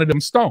was one of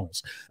them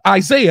stones.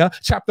 Isaiah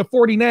chapter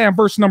 49,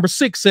 verse number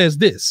 6 says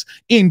this.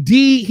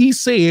 Indeed, he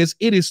says,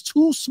 it is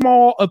too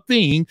small a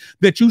thing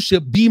that you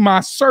should be my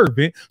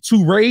servant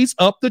to raise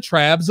up the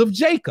tribes of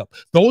Jacob.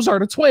 Those are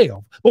the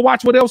 12. But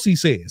watch what else he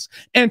says.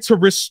 And to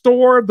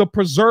restore the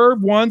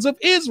preserved ones of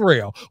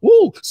Israel.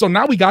 Ooh, so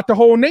now we got the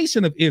whole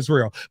nation of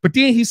Israel. But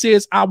then he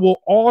says, I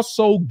will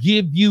also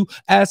give you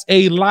as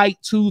a light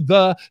to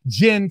the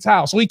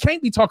Gentiles. So he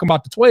can't be talking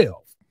about the 12.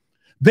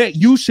 That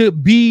you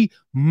should be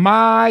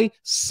my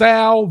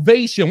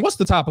salvation. What's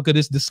the topic of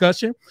this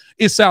discussion?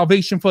 Is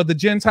salvation for the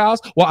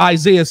Gentiles? Well,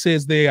 Isaiah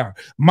says they are.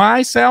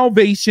 My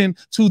salvation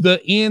to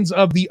the ends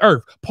of the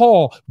earth.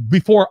 Paul,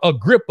 before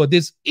Agrippa,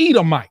 this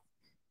Edomite.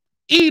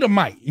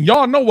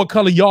 Y'all know what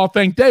color y'all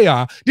think they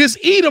are. This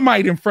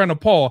Edomite in front of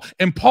Paul.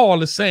 And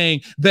Paul is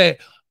saying that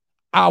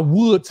I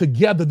would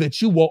together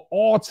that you were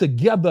all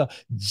together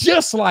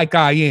just like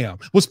I am.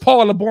 Was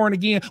Paul a born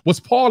again?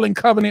 Was Paul in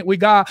covenant with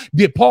God?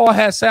 Did Paul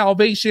have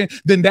salvation?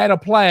 Then that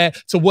applied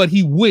to what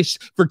he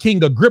wished for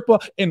King Agrippa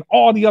and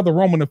all the other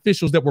Roman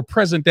officials that were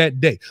present that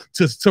day.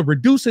 To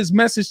reduce his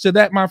message to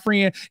that, my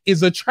friend,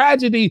 is a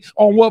tragedy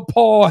on what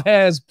Paul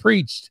has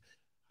preached.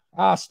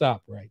 I'll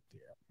stop right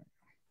there.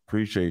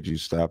 Appreciate you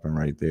stopping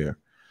right there.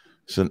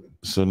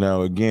 So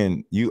now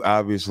again, you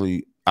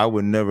obviously, I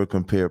would never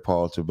compare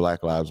Paul to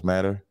Black Lives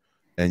Matter,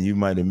 and you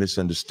might have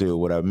misunderstood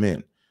what I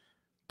meant.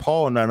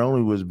 Paul not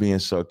only was being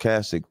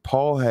sarcastic,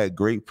 Paul had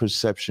great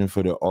perception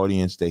for the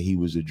audience that he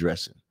was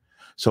addressing.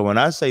 So when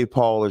I say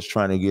Paul is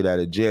trying to get out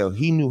of jail,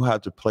 he knew how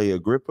to play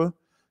Agrippa,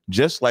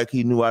 just like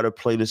he knew how to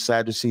play the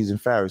Sadducees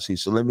and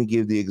Pharisees. So let me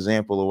give the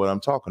example of what I'm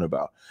talking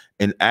about.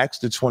 In Acts,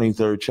 the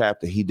 23rd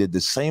chapter, he did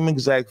the same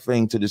exact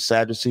thing to the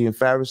Sadducee and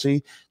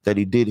Pharisee that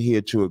he did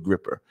here to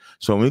Agrippa.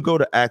 So when we go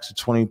to Acts, the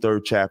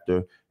 23rd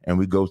chapter, and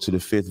we go to the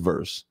 5th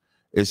verse,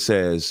 it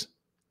says,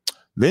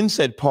 "Then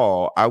said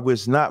Paul, I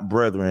wish not,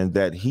 brethren,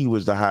 that he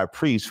was the high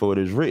priest, for it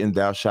is written,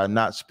 thou shalt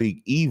not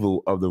speak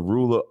evil of the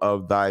ruler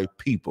of thy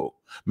people."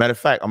 Matter of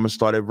fact, I'm going to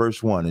start at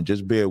verse 1 and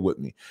just bear with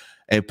me.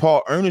 "And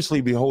Paul,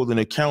 earnestly beholding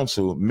the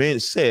council,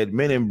 said,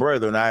 Men and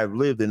brethren, I have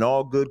lived in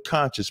all good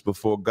conscience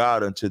before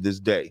God unto this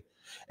day.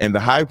 And the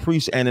high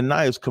priest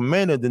Ananias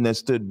commanded them that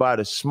stood by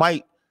to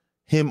smite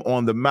him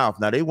on the mouth."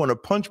 Now they want to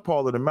punch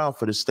Paul in the mouth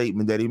for the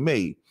statement that he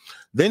made.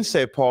 "Then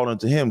said Paul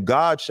unto him,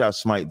 God shall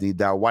smite thee,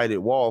 thou whited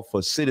wall,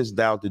 for sittest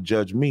thou to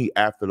judge me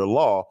after the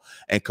law,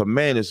 and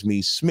commandest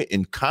me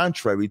smitten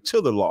contrary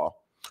to the law."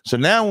 So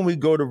now when we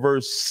go to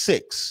verse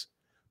 6,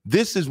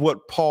 this is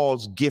what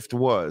Paul's gift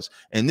was.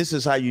 And this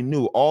is how you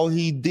knew all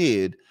he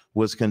did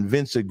was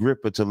convince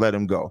Agrippa to let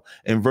him go.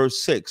 In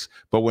verse 6,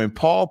 "But when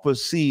Paul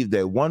perceived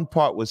that one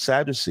part was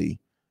Sadducee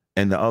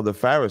and the other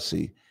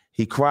Pharisee,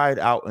 he cried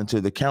out unto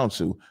the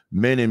council,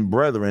 Men and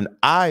brethren,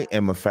 I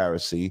am a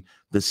Pharisee,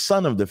 the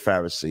son of the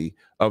Pharisee.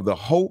 Of the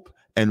hope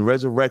and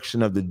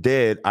resurrection of the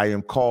dead I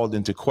am called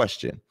into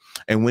question.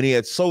 And when he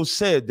had so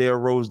said, there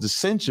arose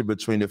dissension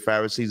between the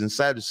Pharisees and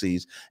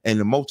Sadducees, and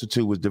the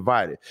multitude was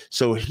divided."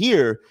 So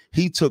here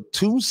he took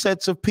two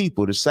sets of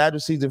people, the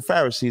Sadducees and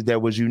Pharisees,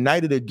 that was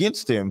united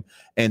against him,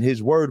 and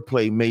his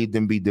wordplay made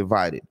them be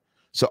divided.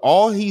 So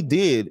all he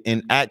did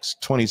in Acts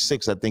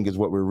 26, I think is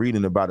what we're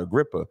reading about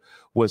Agrippa,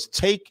 was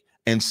take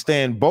and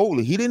stand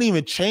boldly. He didn't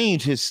even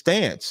change his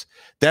stance.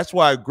 That's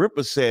why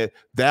Agrippa said,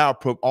 "Thou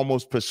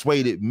almost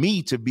persuaded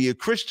me to be a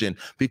Christian,"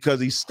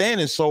 because he's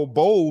standing so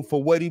bold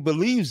for what he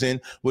believes in,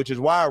 which is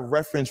why I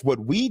referenced what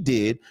we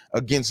did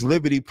against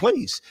Liberty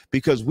Place,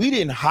 because we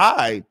didn't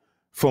hide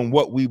from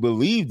what we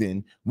believed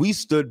in. We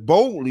stood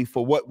boldly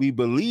for what we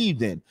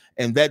believed in.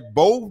 And that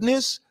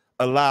boldness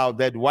allowed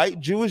that white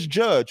Jewish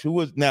judge, who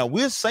was, now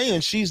we're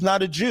saying she's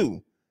not a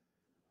Jew,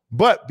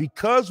 but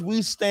because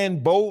we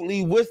stand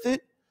boldly with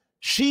it,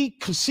 she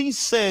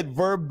said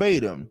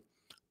verbatim,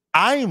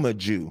 "I'm a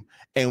Jew,"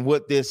 and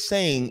what they're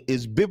saying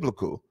is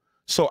biblical.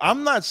 So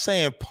I'm not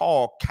saying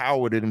Paul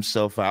cowarded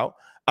himself out.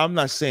 I'm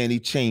not saying he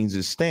changed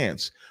his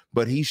stance,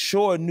 but he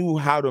sure knew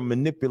how to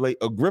manipulate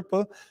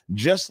Agrippa,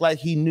 just like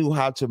he knew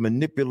how to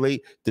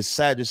manipulate the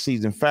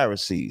Sadducees and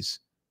Pharisees.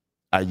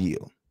 I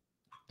yield.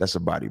 That's a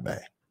body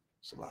bag.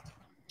 It's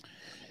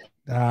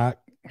a lot.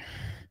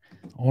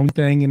 Only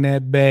thing in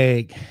that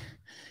bag,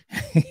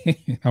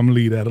 I'm gonna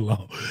leave that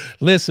alone.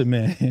 Listen,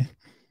 man,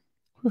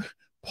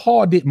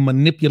 Paul didn't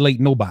manipulate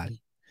nobody.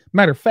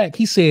 Matter of fact,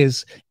 he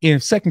says in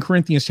 2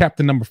 Corinthians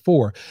chapter number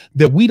 4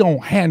 that we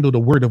don't handle the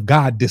word of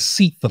God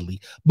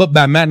deceitfully, but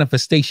by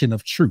manifestation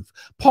of truth.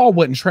 Paul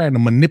wasn't trying to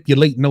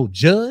manipulate no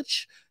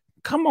judge.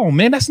 Come on,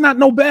 man, that's not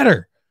no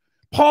better.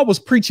 Paul was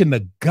preaching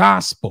the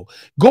gospel.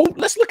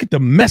 Let's look at the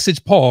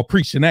message Paul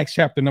preached in Acts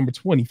chapter number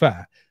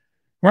 25.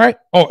 Right?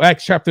 Or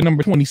Acts chapter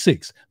number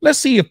 26. Let's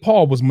see if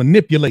Paul was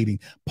manipulating.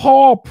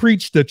 Paul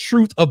preached the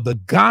truth of the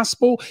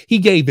gospel. He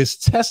gave his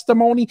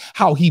testimony,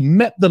 how he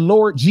met the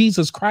Lord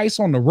Jesus Christ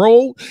on the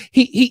road.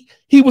 He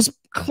was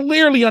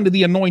clearly under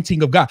the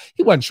anointing of God.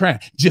 He wasn't trying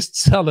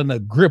just telling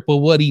Agrippa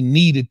what he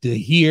needed to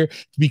hear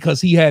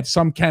because he had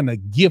some kind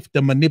of gift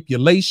of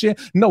manipulation.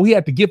 No, he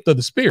had the gift of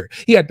the Spirit.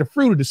 He had the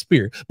fruit of the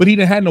Spirit, but he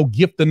didn't have no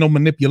gift of no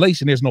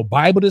manipulation. There's no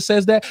Bible that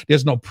says that.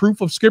 There's no proof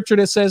of scripture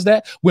that says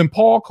that. When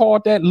Paul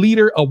called that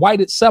leader a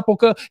whited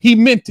sepulcher, he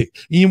meant it.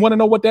 And you want to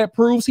know what that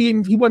proves? He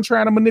wasn't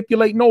trying to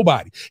manipulate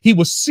nobody. He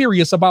was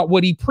serious about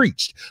what he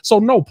preached. So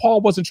no,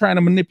 Paul wasn't trying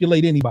to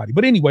manipulate anybody.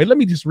 But anyway, let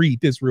me just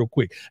read this real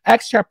quick.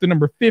 Acts chapter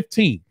number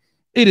 15.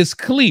 It is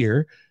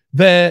clear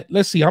that,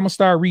 let's see, I'm going to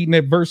start reading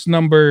at verse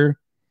number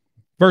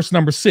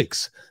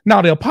 6.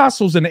 Now the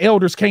apostles and the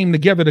elders came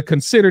together to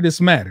consider this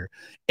matter.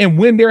 And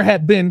when there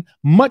had been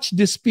much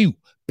dispute,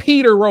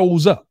 Peter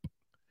rose up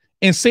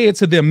and said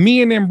to them,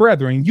 Men and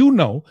brethren, you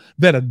know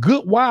that a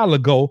good while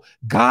ago,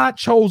 God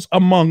chose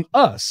among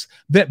us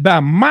that by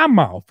my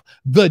mouth,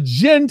 the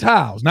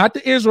Gentiles, not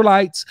the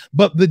Israelites,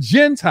 but the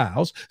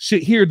Gentiles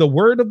should hear the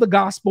word of the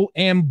gospel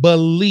and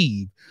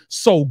believe.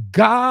 So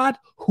God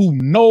who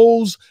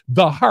knows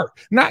the heart,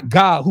 not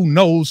God who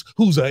knows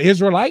who's an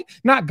Israelite,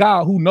 not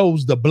God who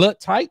knows the blood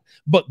type,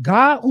 but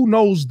God who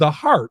knows the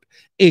heart,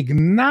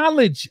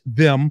 acknowledge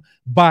them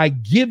by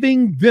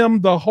giving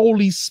them the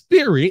Holy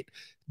Spirit,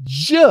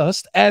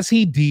 just as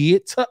he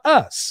did to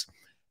us.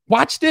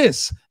 Watch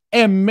this.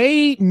 And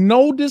made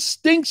no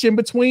distinction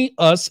between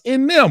us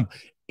and them,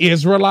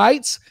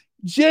 Israelites,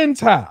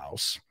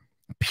 Gentiles,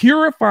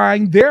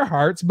 purifying their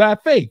hearts by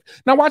faith.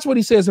 Now watch what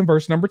he says in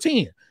verse number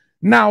 10.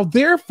 Now,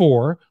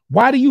 therefore,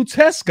 why do you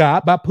test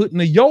God by putting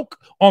a yoke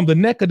on the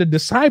neck of the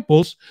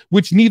disciples,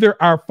 which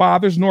neither our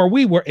fathers nor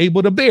we were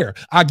able to bear?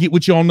 I get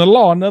with you on the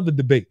law, another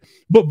debate.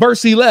 But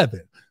verse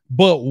 11,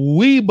 but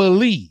we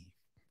believe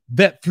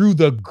that through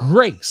the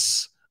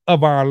grace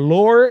of our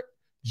Lord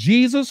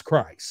Jesus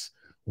Christ,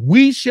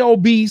 we shall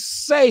be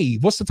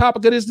saved. What's the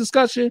topic of this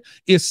discussion?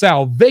 It's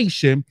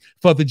salvation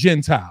for the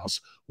Gentiles.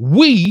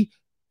 We,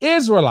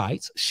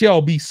 Israelites,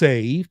 shall be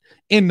saved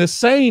in the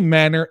same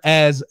manner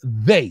as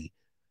they,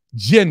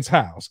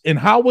 Gentiles. And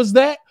how was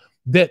that?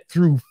 That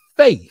through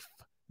faith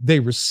they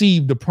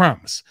received the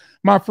promise.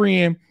 My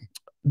friend,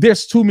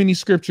 there's too many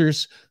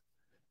scriptures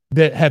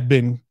that have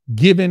been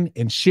given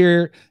and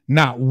shared.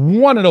 Not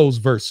one of those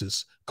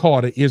verses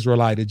called an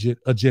Israelite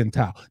a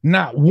Gentile.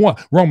 Not one.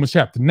 Romans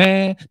chapter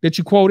 9 that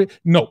you quoted.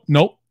 Nope.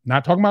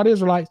 Not talking about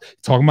Israelites,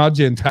 talking about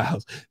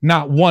Gentiles.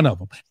 Not one of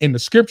them. And the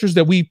scriptures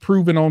that we've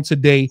proven on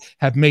today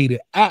have made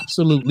it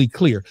absolutely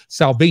clear.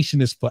 Salvation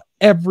is for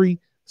every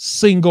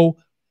single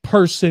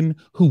person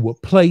who will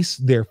place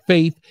their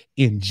faith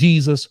in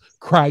Jesus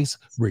Christ,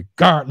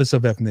 regardless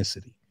of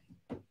ethnicity.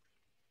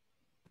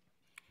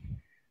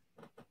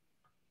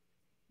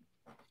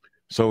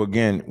 So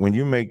again, when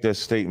you make that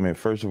statement,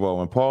 first of all,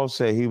 when Paul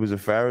said he was a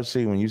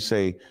Pharisee, when you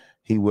say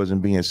he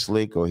wasn't being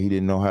slick or he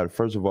didn't know how to,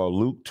 first of all,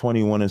 Luke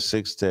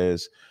 21:6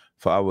 says,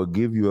 for I will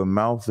give you a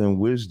mouth and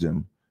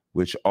wisdom,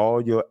 which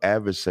all your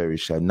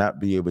adversaries shall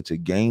not be able to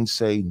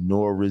gainsay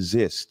nor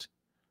resist.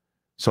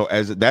 So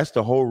that's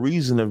the whole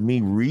reason of me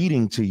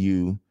reading to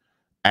you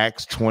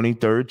Acts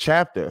 23rd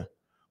chapter.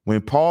 When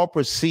Paul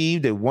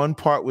perceived that one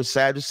part was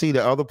Sadducee,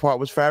 the other part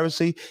was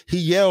Pharisee, he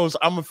yells,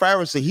 I'm a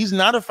Pharisee. He's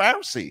not a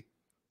Pharisee.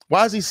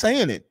 Why is he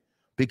saying it?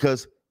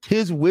 Because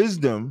his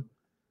wisdom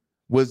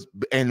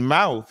and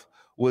mouth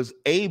was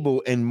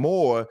able and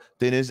more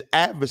than his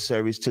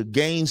adversaries to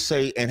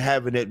gainsay and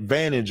have an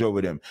advantage over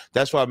them.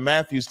 That's why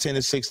Matthew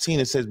 10:16,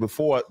 it says,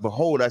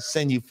 behold, I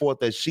send you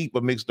forth as sheep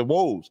amidst the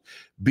wolves.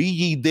 Be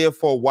ye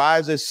therefore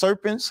wise as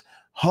serpents,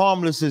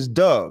 harmless as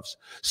doves.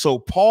 So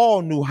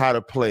Paul knew how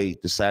to play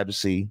the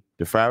Sadducee,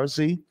 the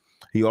Pharisee.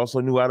 He also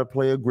knew how to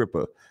play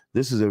Agrippa.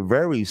 This is a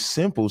very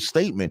simple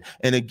statement.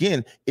 And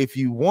again, if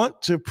you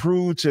want to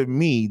prove to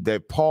me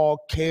that Paul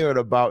cared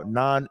about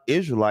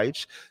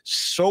non-Israelites,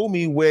 show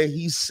me where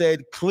he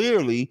said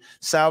clearly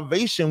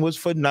salvation was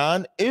for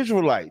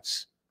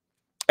non-Israelites.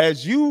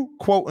 As you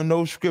quote in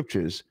those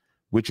scriptures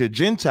with your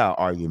Gentile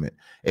argument,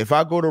 if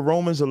I go to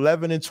Romans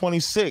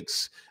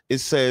 11:26, it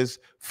says,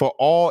 for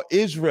all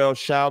Israel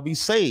shall be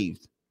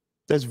saved.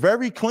 That's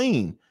very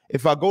clean.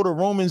 If I go to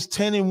Romans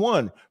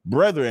 10:1,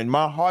 brethren,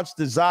 my heart's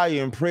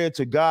desire and prayer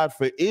to God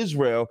for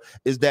Israel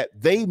is that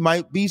they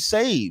might be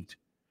saved.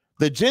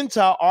 The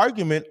Gentile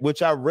argument,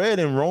 which I read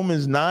in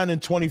Romans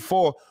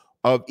 9:24,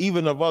 of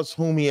even of us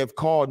whom he have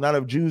called, not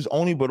of Jews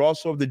only, but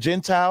also of the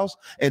Gentiles.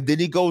 And then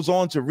he goes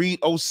on to read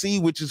OC,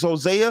 which is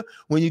Hosea.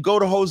 When you go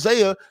to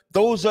Hosea,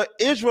 those are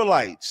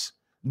Israelites.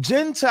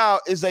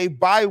 Gentile is a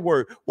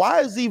byword.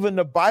 Why is even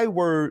the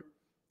byword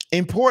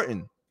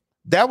important?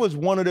 That was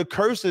one of the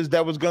curses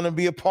that was going to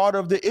be a part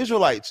of the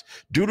Israelites.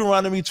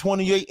 Deuteronomy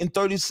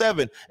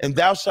 28:37, and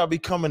thou shalt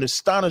become an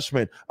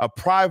astonishment, a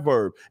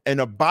proverb, and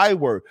a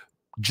byword.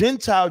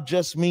 Gentile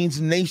just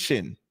means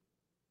nation.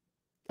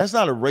 That's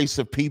not a race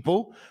of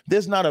people.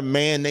 There's not a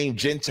man named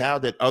Gentile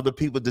that other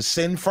people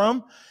descend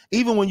from.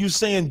 Even when you're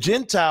saying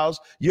Gentiles,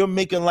 you're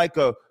making like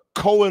a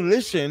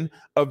coalition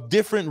of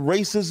different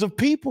races of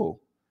people.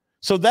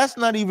 So that's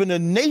not even a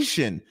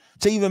nation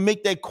to even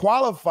make that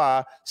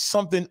qualify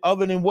something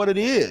other than what it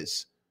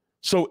is.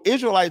 So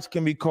Israelites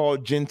can be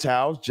called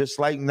Gentiles, just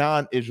like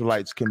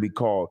non-Israelites can be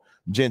called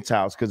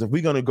Gentiles. Because if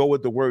we're going to go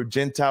with the word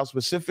Gentile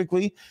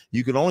specifically,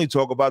 you can only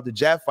talk about the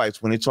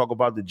Japhites when they talk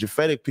about the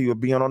Japhetic people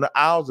being on the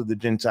Isles of the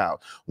Gentiles.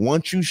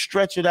 Once you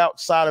stretch it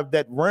outside of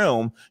that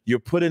realm, you're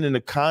putting in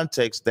the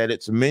context that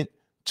it's meant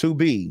to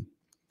be.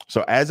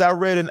 So as I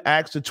read in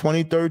Acts, the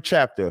 23rd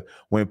chapter,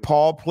 when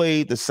Paul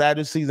played the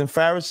Sadducees and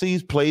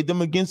Pharisees, played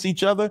them against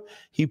each other,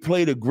 he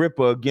played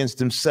Agrippa against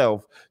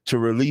himself to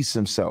release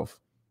himself.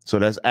 So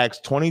that's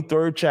Acts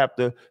 23rd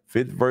chapter,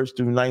 5th verse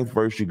through 9th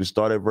verse. You can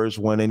start at verse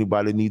 1.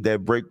 Anybody need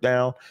that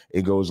breakdown?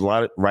 It goes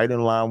right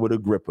in line with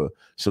Agrippa.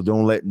 So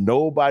don't let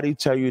nobody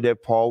tell you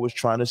that Paul was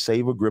trying to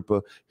save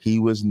Agrippa. He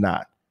was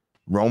not.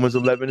 Romans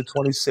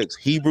 11:26,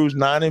 Hebrews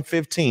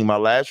 9:15, my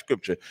last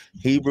scripture.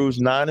 Hebrews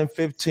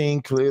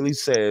 9:15 clearly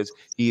says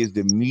he is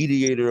the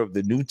mediator of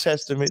the New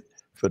Testament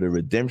for the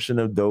redemption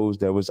of those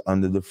that was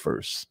under the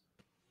first.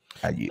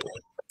 I yield.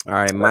 All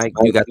right, Mike,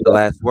 you got the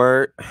last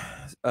word.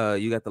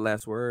 You got the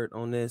last word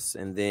on this,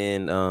 and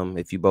then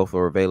if you both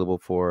are available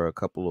for a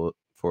couple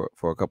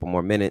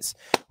more minutes,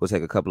 we'll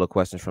take a couple of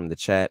questions from the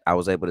chat. I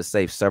was able to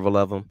save several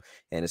of them,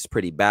 and it's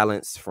pretty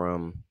balanced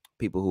from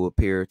people who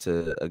appear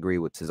to agree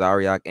with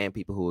Tazaryach and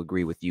people who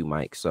agree with you,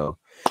 Mike. So,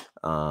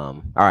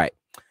 all right,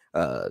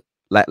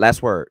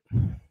 last word,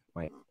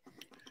 Mike.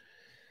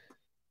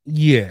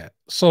 Yeah.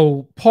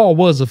 So Paul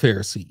was a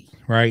Pharisee,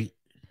 right?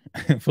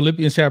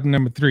 Philippians chapter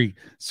number 3,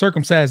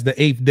 circumcised the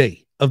 8th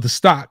day of the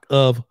stock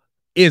of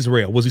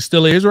Israel. Was he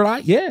still an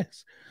Israelite?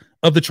 Yes.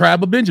 Of the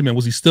tribe of Benjamin.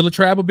 Was he still a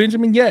tribe of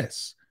Benjamin?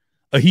 Yes.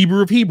 A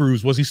Hebrew of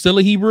Hebrews. Was he still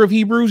a Hebrew of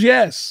Hebrews?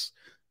 Yes.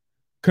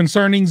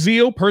 Concerning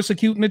zeal,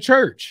 persecuting the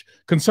church.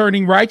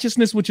 Concerning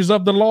righteousness, which is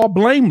of the law,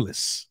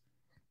 blameless.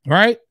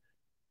 Right?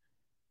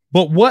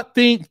 But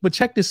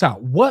check this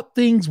out. What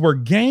things were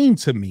gained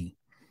to me,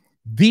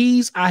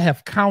 these I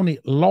have counted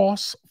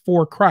loss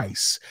for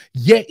Christ.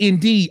 Yet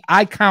indeed,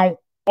 I count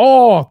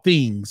all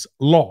things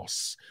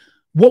loss.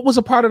 What was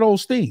a part of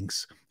those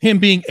things? Him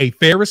being a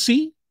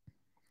Pharisee.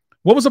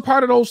 What was a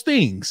part of those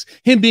things?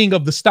 Him being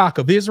of the stock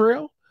of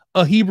Israel,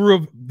 a Hebrew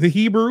of the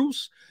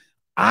Hebrews.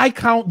 I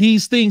count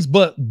these things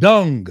but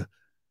dung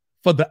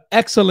for the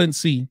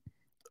excellency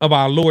of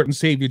our Lord and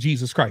Savior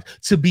Jesus Christ,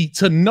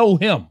 to know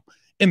him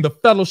in the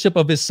fellowship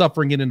of his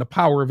suffering and in the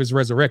power of his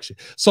resurrection.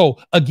 So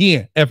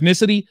again,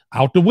 ethnicity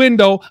out the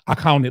window. I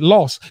count it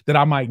loss that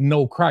I might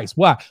know Christ.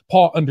 Why?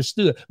 Paul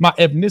understood my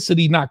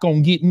ethnicity not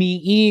going to get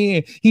me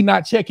in. He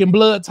not checking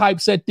blood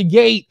types at the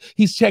gate.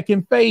 He's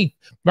checking faith,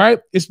 right?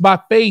 It's by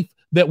faith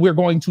that we're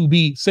going to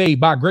be saved,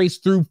 by grace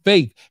through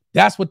faith.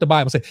 That's what the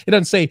Bible says. It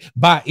doesn't say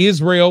by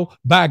Israel,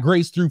 by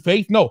grace through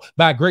faith. No,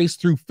 by grace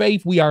through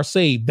faith, we are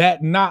saved.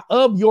 That not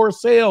of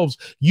yourselves.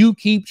 You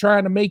keep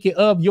trying to make it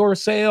of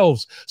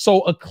yourselves.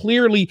 So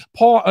clearly,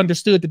 Paul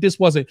understood that this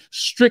wasn't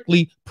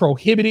strictly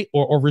prohibited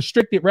or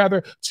restricted,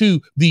 rather, to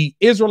the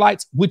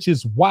Israelites, which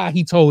is why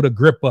he told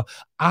Agrippa,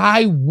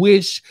 I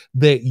wish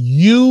that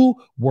you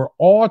were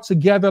all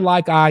together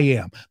like I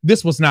am.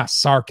 This was not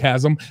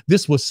sarcasm.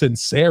 This was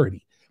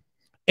sincerity.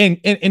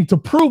 And to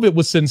prove it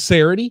was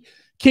sincerity,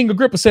 King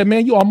Agrippa said,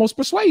 man, you almost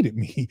persuaded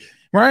me,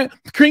 right?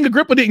 King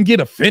Agrippa didn't get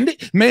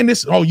offended. Man,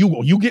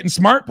 you getting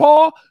smart,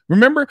 Paul?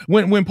 Remember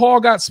when Paul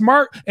got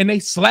smart and they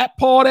slapped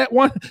Paul that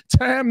one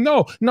time?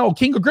 No,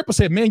 King Agrippa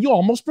said, man, you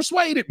almost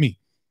persuaded me.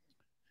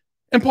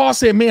 And Paul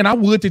said, man, I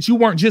would that you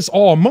weren't just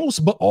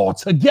almost, but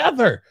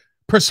altogether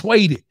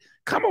persuaded.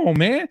 Come on,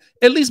 man.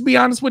 At least be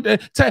honest with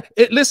that.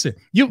 Listen,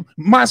 you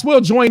might as well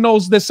join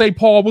those that say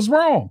Paul was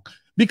wrong,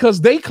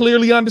 because they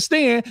clearly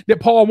understand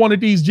that Paul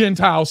wanted these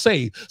Gentiles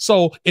saved.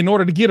 So in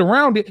order to get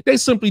around it, they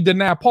simply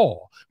deny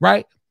Paul,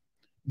 right?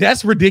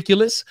 That's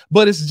ridiculous,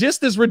 but it's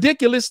just as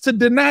ridiculous to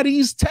deny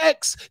these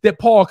texts that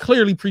Paul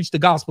clearly preached the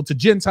gospel to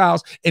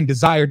Gentiles and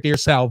desired their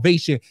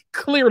salvation.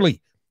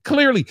 Clearly,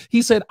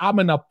 he said, I'm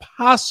an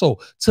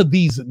apostle to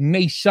these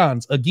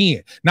nations.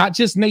 Again, not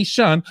just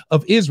nation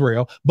of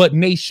Israel, but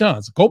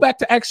nations. Go back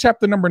to Acts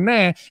chapter number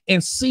 9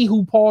 and see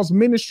who Paul's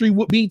ministry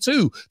would be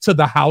to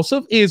the house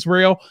of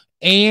Israel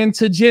and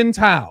to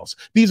Gentiles.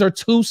 These are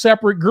two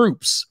separate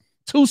groups.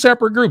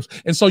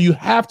 And so you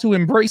have to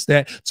embrace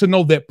that to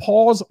know that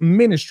Paul's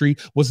ministry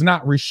was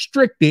not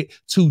restricted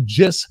to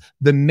just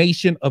the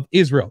nation of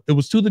Israel. It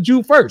was to the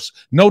Jew first,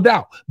 no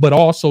doubt, but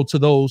also to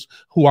those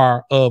who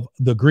are of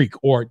the Greek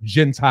or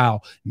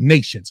Gentile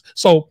nations.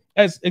 So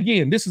as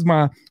again, this is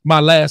my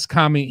last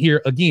comment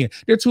here. Again,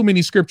 there are too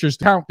many scriptures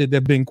counted that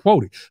have been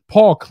quoted.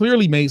 Paul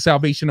clearly made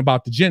salvation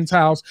about the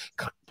Gentiles.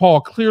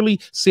 Paul clearly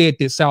said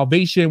that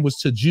salvation was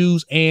to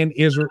Jews and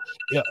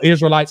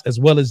Israelites as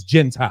well as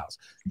Gentiles.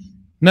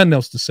 Nothing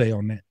else to say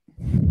on that.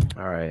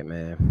 All right,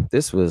 man.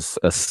 This was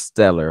a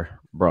stellar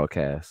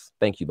broadcast.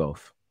 Thank you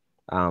both.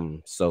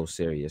 I'm so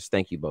serious.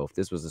 Thank you both.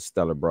 This was a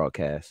stellar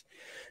broadcast.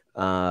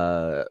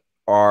 Are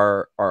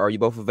you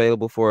both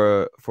available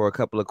for a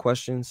couple of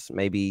questions?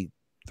 Maybe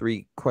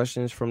 3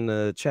 questions from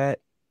the chat.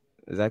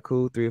 Is that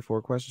cool? 3 or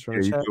 4 questions from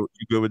the chat. You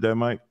good with that,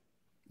 Mike?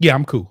 Yeah,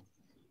 I'm cool.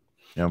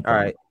 Yeah, all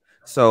right.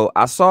 So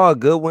I saw a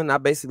good one. I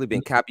basically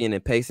been copying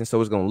and pasting,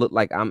 so it's gonna look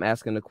like I'm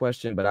asking the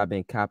question, but I've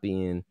been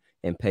copying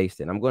and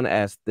pasting. I'm going to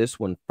ask this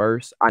one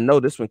first. I know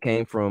this one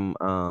came from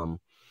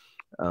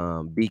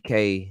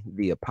BK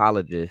the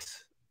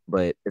apologist,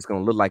 but it's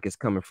going to look like it's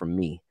coming from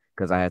me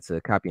because I had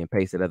to copy and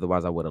paste it.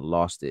 Otherwise, I would have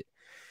lost it.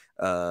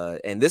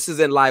 And this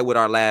is in line with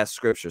our last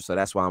scripture, so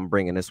that's why I'm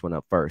bringing this one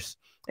up first.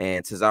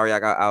 And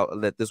Tazaryach, I'll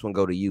let this one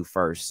go to you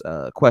first.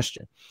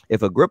 Question: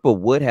 if Agrippa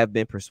would have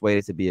been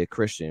persuaded to be a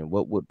Christian,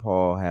 what would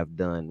Paul have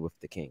done with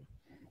the king?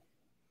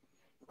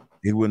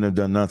 He wouldn't have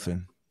done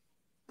nothing.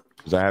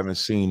 Because I haven't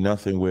seen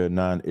nothing where a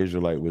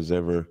non-Israelite was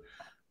ever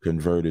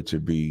converted to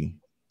be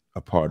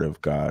a part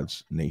of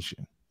God's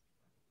nation.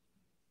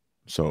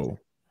 So,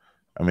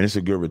 I mean, it's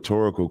a good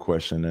rhetorical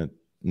question. That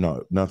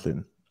no,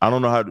 nothing. I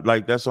don't know how,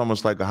 like, that's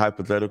almost like a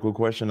hypothetical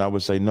question. I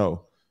would say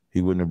no,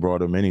 he wouldn't have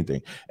brought him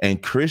anything.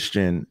 And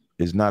Christian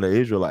is not an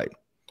Israelite.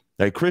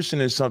 Like, Christian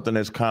is something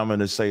that's common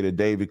to say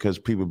today because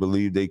people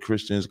believe they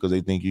Christians because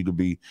they think you could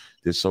be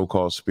this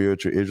so-called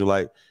spiritual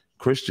Israelite.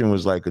 Christian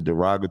was like a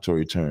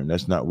derogatory term.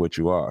 That's not what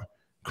you are.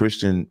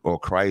 Christian or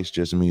Christ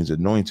just means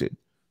anointed.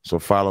 So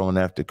following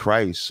after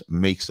Christ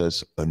makes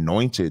us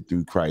anointed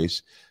through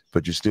Christ,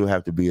 but you still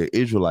have to be an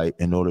Israelite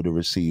in order to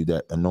receive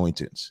that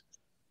anointings.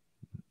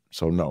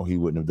 So no, he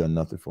wouldn't have done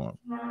nothing for him.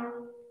 All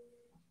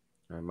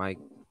right, Mike,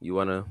 you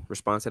want to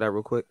respond to that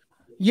real quick?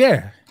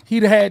 Yeah,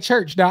 he'd have had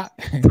church, Doc.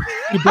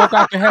 He broke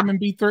out the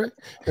Hammond B3.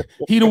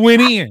 He'd have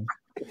went in.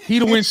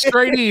 He'd have went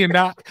straight in,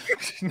 Doc.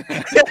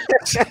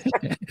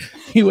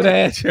 He would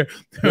have had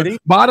your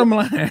bottom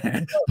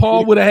line.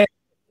 Paul would have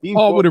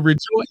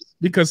rejoiced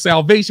because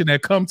salvation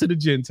had come to the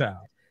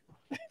Gentiles.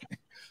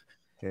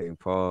 Okay,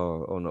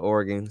 Paul on the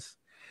organs.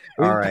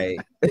 All right.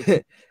 He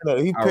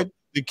picked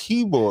the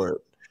keyboard.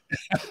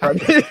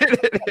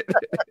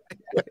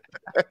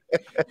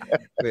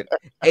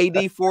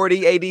 AD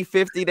 40, AD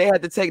 50, they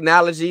had the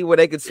technology where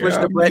they could switch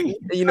the button.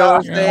 You know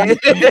what I'm saying?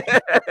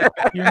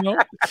 You know,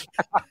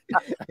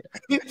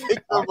 He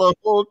picked up a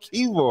whole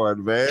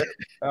keyboard, man.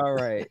 All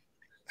right.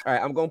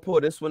 I'm gonna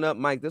pull this one up,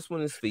 Mike. This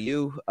one is for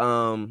you.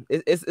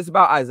 It's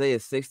about Isaiah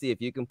 60.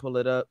 If you can pull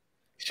it up.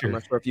 Sure. I'm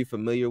not sure if you're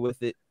familiar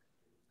with it.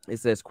 It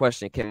says,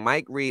 question, can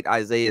Mike read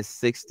Isaiah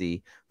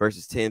 60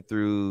 verses 10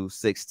 through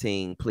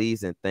 16,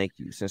 please and thank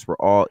you, since we're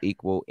all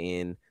equal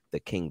in the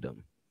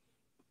kingdom.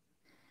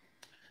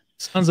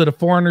 Sons of the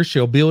foreigners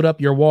shall build up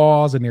your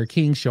walls, and their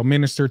kings shall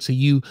minister to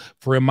you.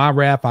 For in my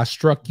wrath I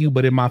struck you,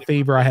 but in my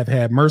favor I have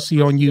had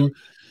mercy on you.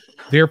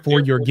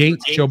 Therefore your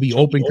gates shall be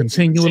open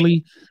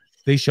continually.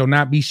 They shall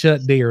not be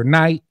shut day or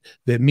night,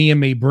 that men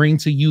may bring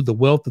to you the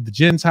wealth of the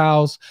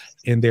Gentiles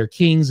and their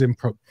kings in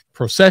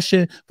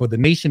procession. For the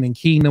nation and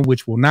kingdom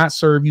which will not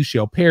serve you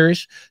shall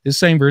perish. This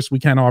same verse we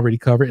kind of already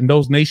covered. And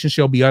those nations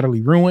shall be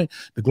utterly ruined.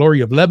 The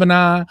glory of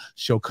Lebanon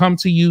shall come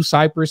to you,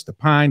 cypress, the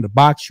pine, the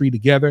box tree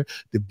together,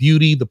 the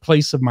beauty, the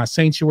place of my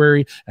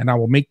sanctuary, and I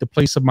will make the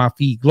place of my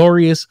feet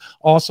glorious.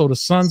 Also the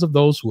sons of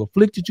those who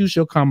afflicted you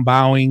shall come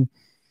bowing.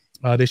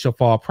 They shall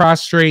fall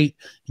prostrate.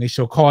 They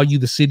shall call you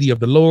the city of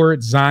the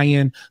Lord,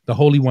 Zion, the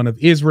Holy One of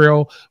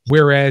Israel,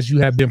 whereas you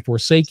have been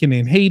forsaken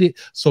and hated,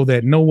 so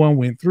that no one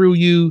went through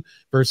you.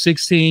 Verse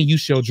 16, you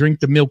shall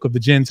drink the milk of the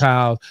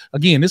Gentiles.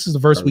 Again, this is a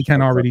verse we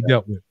kind of already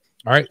dealt with.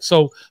 All right.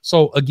 So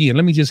again,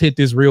 let me just hit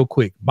this real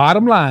quick.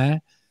 Bottom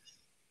line,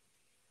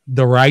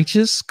 the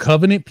righteous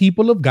covenant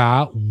people of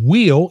God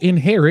will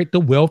inherit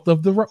the wealth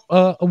of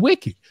the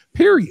wicked,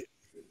 period.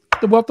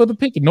 The wealth of the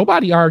wicked.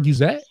 Nobody argues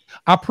that.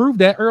 I proved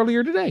that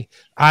earlier today.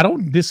 I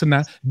don't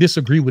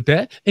disagree with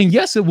that. And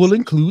yes, it will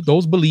include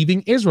those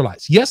believing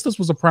Israelites. Yes, this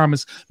was a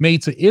promise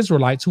made to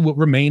Israelites who would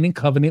remain in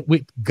covenant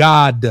with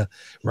God,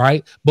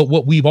 right? But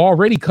what we've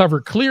already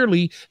covered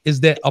clearly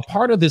is that a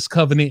part of this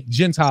covenant,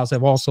 Gentiles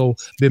have also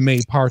been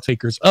made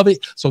partakers of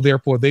it. So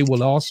therefore, they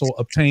will also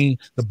obtain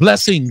the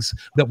blessings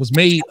that was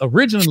made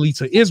originally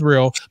to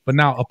Israel, but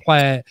now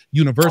applied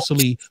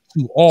universally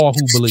to all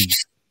who believe.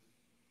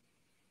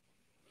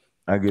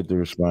 I get to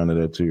respond to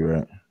that too,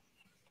 right?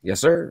 Yes,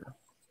 sir.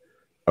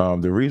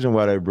 The reason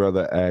why that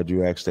brother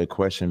you asked that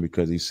question,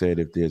 because he said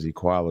if there's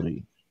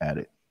equality at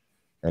it.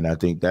 And I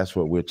think that's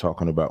what we're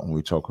talking about when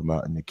we talk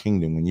about in the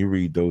kingdom. When you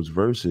read those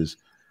verses,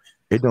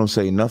 it don't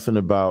say nothing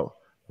about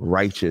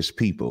righteous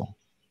people.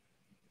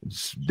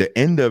 It's the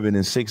end of it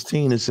in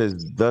 16, it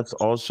says, thus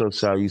also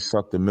shall you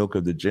suck the milk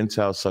of the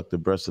Gentiles, suck the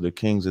breast of the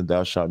kings, and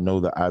thou shalt know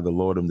that I, the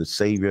Lord, am the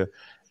Savior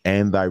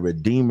and thy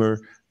Redeemer,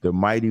 the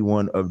mighty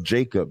one of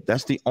Jacob.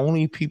 That's the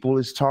only people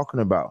it's talking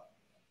about.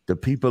 The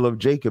people of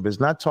Jacob. It's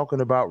not talking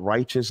about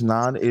righteous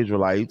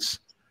non-Israelites.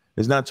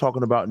 It's not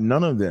talking about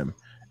none of them.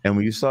 And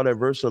when you saw that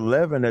verse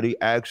 11 that he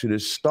asked you to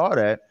start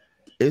at,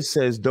 it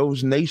says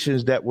those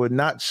nations that would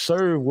not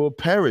serve will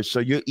perish.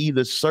 So you're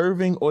either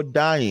serving or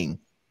dying.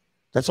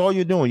 That's all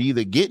you're doing. You're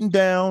either getting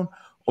down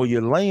or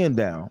you're laying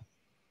down.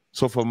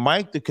 So for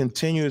Mike to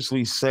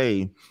continuously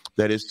say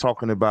that it's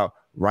talking about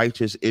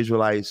righteous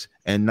Israelites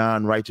and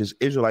non-righteous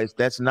Israelites,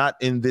 that's not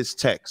in this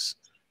text.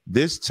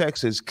 This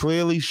text is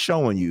clearly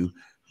showing you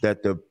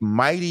that the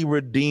mighty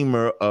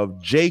Redeemer of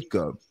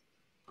Jacob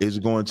is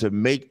going to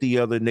make the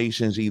other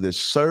nations either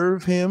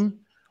serve him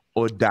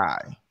or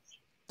die.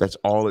 That's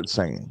all it's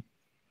saying.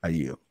 I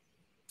yield.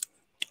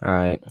 All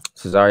right,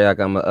 Tazaryach,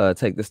 I'm gonna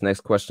take this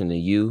next question to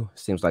you.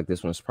 Seems like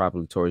this one's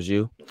probably towards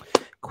you.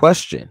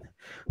 Question: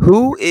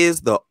 who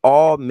is the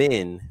all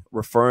men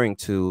referring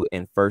to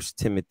in 1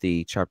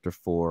 Timothy chapter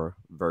 4,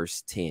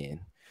 verse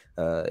 10?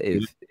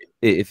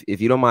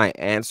 If you don't mind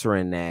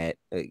answering that,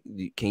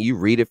 can you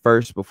read it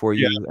first before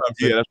you?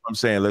 Yeah, that's what I'm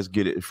saying. Let's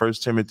get it. 1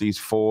 Timothy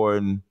 4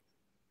 and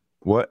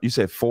what you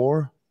said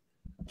 4?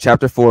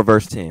 Chapter 4,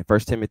 verse 10. 1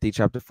 Timothy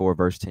chapter 4,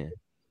 verse 10.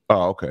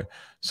 Oh, okay.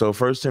 So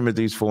 1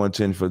 Timothy 4 and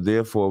 10, for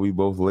therefore we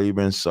both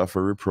labor and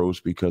suffer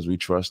reproach because we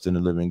trust in the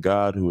living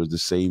God, who is the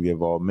Savior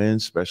of all men,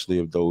 especially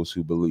of those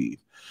who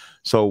believe.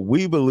 So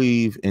we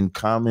believe in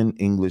common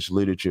English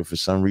literature for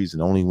some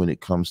reason, only when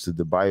it comes to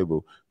the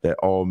Bible, that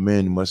all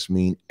men must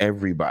mean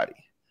everybody.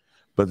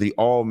 But the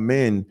all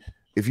men,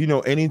 if you know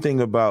anything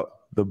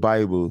about the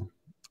Bible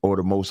or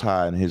the Most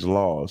High and his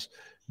laws,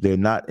 they're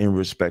not in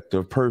respect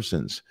of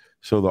persons.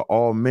 So the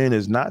all men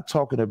is not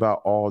talking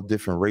about all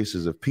different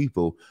races of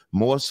people,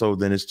 more so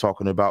than it's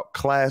talking about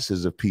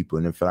classes of people.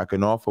 And if I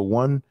can offer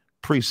one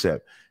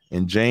precept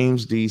in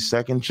James, the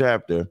 2nd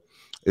chapter,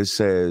 it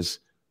says,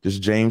 this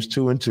James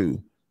 2 and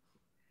 2.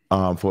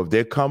 For if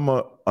there come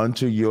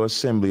unto your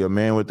assembly a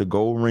man with the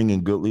gold ring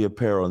and goodly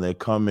apparel, and there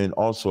come in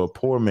also a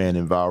poor man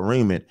in vile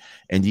raiment,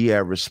 and ye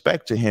have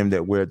respect to him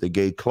that weareth the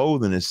gay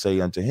clothing, and say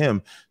unto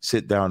him,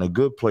 sit thou in a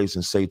good place,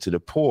 and say to the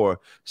poor,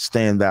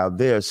 stand thou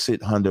there,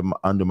 sit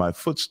under my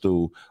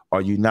footstool.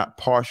 Are you not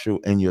partial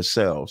in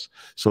yourselves?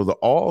 So the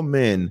all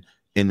men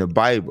in the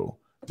Bible,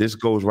 this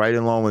goes right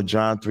along with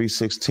John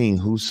 3:16,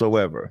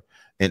 whosoever,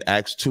 in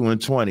Acts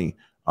 2:20,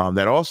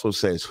 that also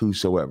says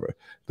whosoever.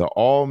 The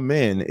all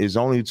men is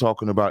only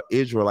talking about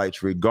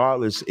Israelites,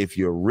 regardless if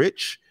you're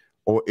rich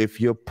or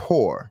if you're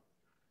poor.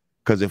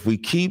 Because if we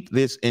keep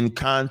this in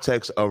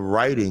context of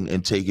writing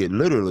and take it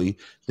literally,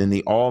 then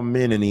the all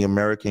men in the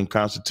American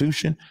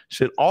Constitution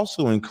should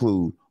also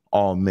include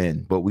all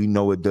men. But we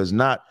know it does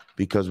not,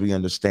 because we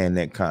understand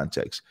that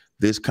context.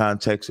 This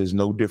context is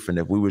no different.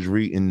 If we was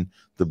reading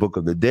the Book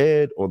of the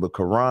Dead or the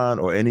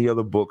Quran or any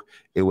other book,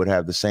 it would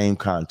have the same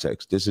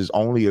context. This is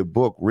only a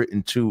book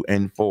written to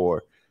and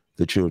for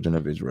the children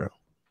of Israel.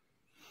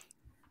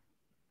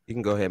 You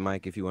can go ahead,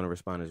 Mike, if you want to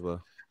respond as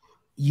well.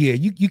 Yeah,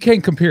 you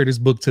can't compare this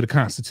book to the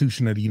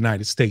Constitution of the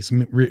United States,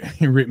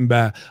 written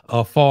by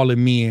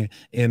fallen men,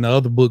 and the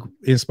other book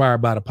inspired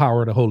by the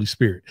power of the Holy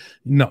Spirit.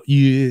 No,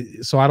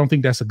 so I don't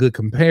think that's a good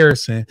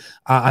comparison.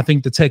 I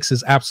think the text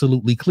is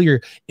absolutely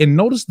clear. And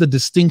notice the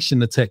distinction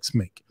the text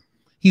make.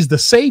 He's the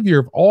savior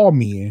of all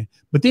men,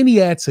 but then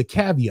he adds a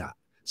caveat,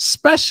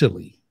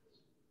 especially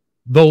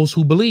those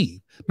who believe.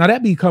 Now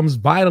that becomes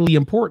vitally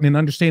important in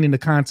understanding the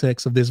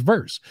context of this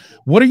verse.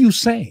 What are you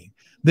saying?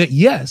 That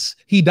yes,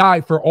 he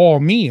died for all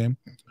men,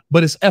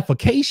 but it's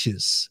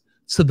efficacious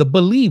to the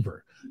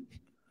believer.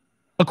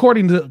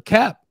 According to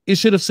Capt, it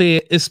should have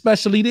said,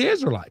 especially the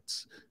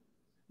Israelites.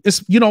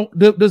 It's, you know,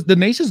 the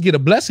nations get a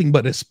blessing,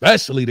 but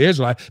especially the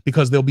Israelites,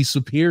 because they'll be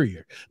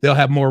superior. They'll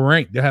have more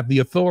rank. They'll have the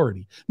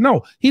authority.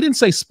 No, he didn't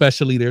say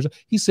especially theirs.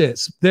 He said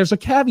there's a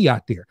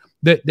caveat there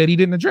that he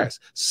didn't address.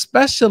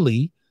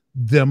 Especially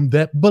them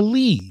that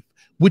believe,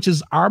 which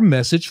is our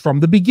message from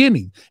the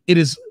beginning. It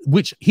is,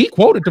 which he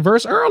quoted the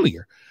verse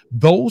earlier.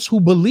 Those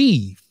who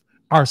believe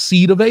are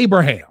seed of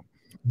Abraham.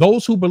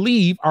 Those who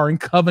believe are in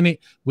covenant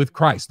with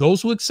Christ.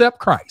 Those who accept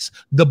Christ,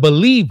 the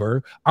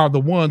believer, are the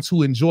ones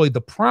who enjoy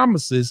the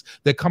promises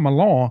that come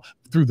along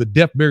through the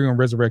death, burial, and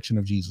resurrection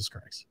of Jesus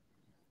Christ.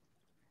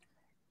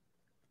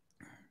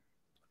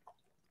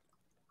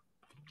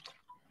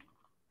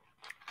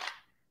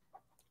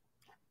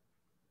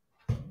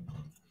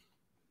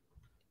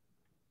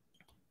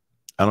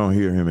 I don't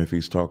hear him if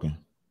he's talking.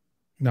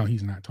 No,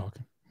 he's not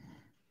talking.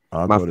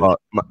 My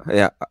fault.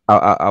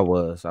 I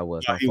was. No,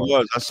 he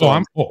was. I saw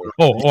him.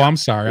 I'm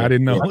sorry. I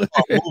didn't know. On the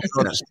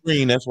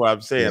screen. That's why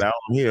I'm saying I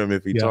don't hear him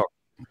if he talks.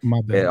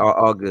 My bad. Yeah,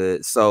 all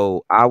good.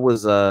 So I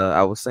was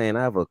saying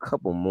I have a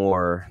couple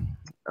more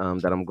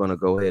that I'm gonna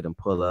go ahead and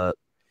pull up.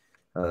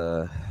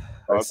 I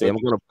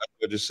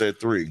just said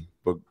 3,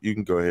 but you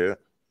can go ahead.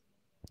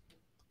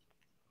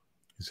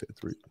 You said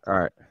 3.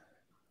 All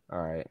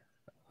right.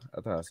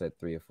 I thought I said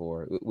 3 or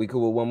 4. We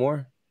cool with one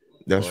more?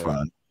 That's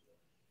fine.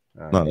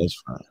 Right. No, that's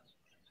fine.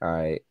 All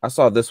right. I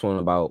saw this one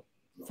about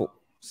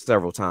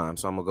several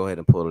times, so I'm gonna go ahead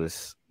and pull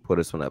this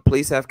one up.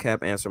 Please have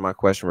Cap answer my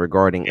question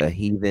regarding a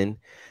heathen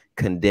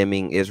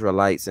condemning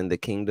Israelites in the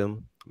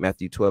kingdom.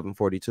 Matthew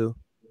 12:42.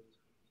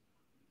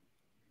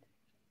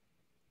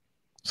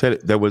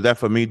 Said that, was that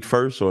for me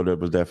first, or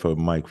was that for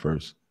Mike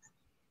first?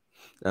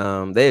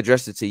 They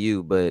addressed it to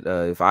you, but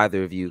if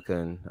either of you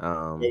can,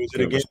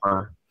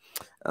 respond.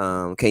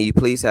 Can you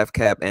please have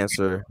Cap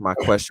answer my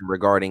question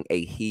regarding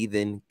a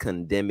heathen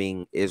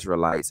condemning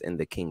Israelites in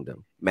the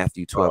kingdom?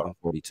 Matthew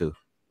 12:42.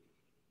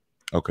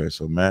 Okay,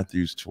 so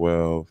Matthew's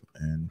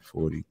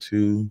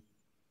 12:42.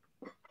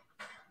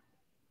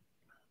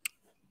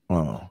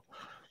 Oh,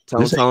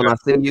 Tone, I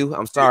see you.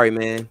 I'm sorry,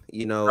 man.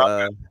 You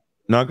know,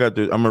 no, I got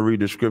the. I'm gonna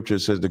read the scripture.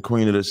 It says, "The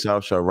queen of the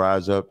south shall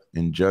rise up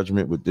in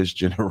judgment with this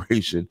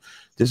generation."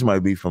 This might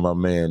be from our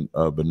man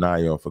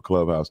Benaiah for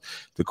Clubhouse.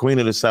 "The queen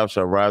of the south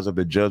shall rise up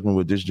in judgment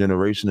with this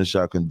generation and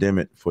shall condemn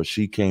it, for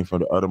she came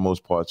from the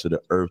uttermost parts of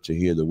the earth to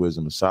hear the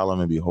wisdom of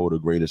Solomon. Behold, the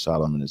greater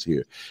Solomon is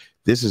here."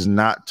 This is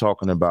not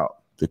talking about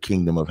the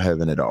kingdom of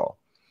heaven at all.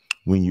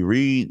 When you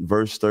read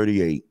verse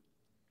 38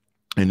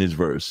 in this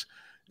verse,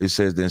 it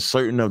says, "Then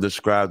certain of the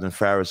scribes and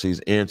Pharisees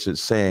answered,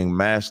 saying,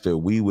 Master,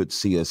 we would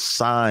see a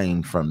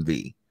sign from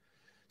thee."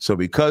 So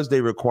because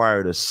they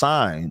required a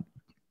sign,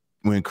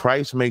 when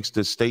Christ makes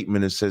the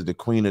statement, it says, "The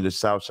queen of the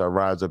south shall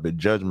rise up in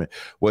judgment,"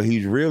 what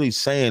he's really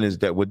saying is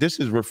that what this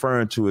is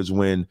referring to is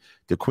when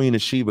the queen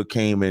of Sheba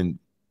came and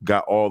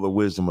got all the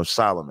wisdom of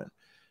Solomon.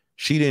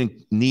 She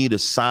didn't need a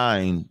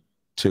sign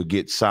to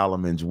get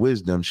Solomon's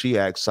wisdom. She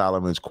asked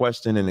Solomon's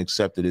question and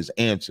accepted his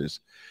answers.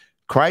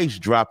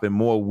 Christ dropping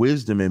more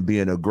wisdom and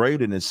being a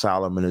greater than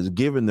Solomon is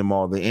giving them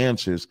all the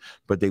answers,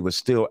 but they were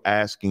still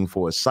asking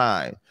for a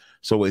sign.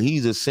 So what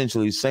he's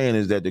essentially saying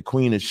is that the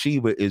queen of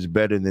Sheba is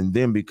better than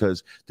them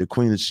because the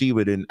queen of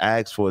Sheba didn't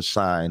ask for a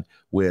sign,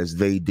 whereas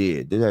they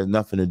did. This has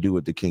nothing to do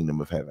with the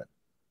kingdom of heaven.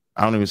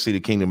 I don't even see the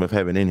kingdom of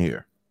heaven in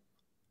here.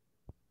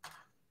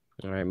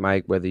 All right,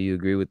 Mike, whether you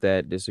agree with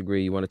that,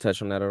 disagree, you want to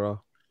touch on that at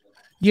all?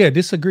 Yeah,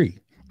 disagree.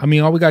 I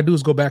mean, all we got to do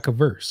is go back a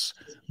verse.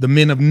 The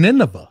men of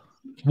Nineveh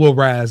will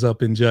rise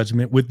up in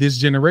judgment with this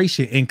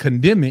generation and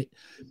condemn it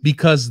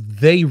because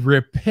they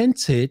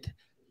repented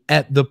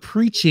at the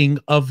preaching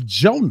of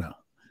Jonah.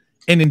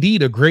 And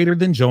indeed, a greater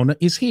than Jonah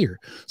is here.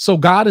 So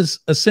God is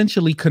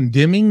essentially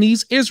condemning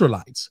these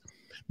Israelites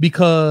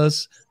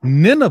because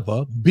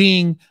Nineveh,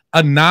 being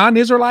a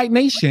non-Israelite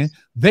nation,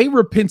 they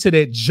repented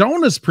at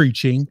Jonah's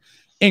preaching,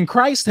 and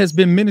Christ has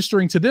been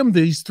ministering to them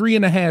these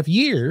 3.5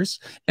 years,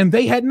 and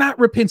they had not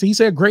repented. He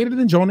said, greater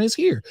than Jonah is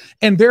here.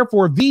 And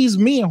therefore, these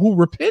men who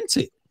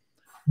repented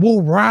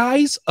will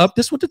rise up.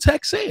 This is what the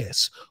text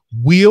says,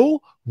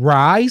 will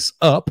rise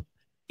up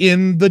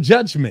in the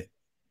judgment.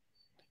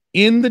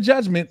 In the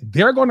judgment,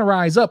 they're going to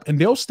rise up and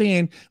they'll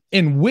stand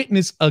and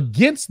witness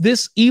against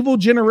this evil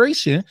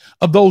generation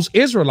of those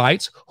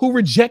Israelites who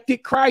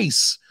rejected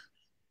Christ.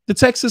 The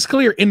text is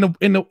clear. In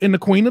the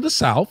Queen of the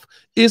South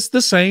is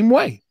the same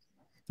way,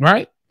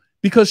 right?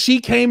 Because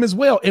she came as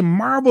well and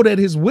marveled at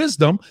his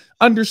wisdom,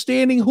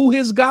 understanding who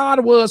his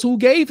God was, who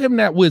gave him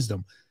that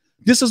wisdom.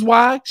 This is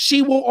why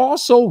she will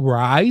also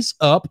rise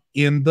up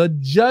in the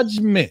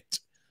judgment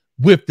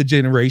with the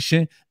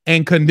generation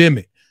and condemn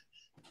it.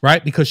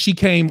 Right? Because she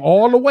came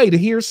all the way to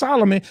hear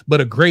Solomon,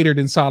 but a greater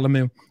than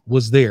Solomon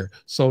was there.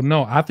 So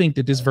no, I think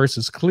that this verse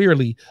is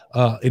clearly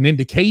an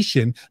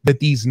indication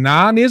that these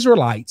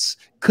non-Israelites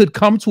could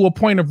come to a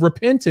point of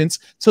repentance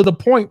to the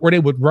point where they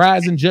would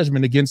rise in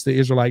judgment against the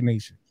Israelite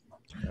nation.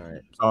 All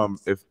right.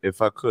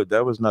 If I could,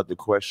 that was not the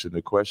question.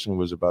 The question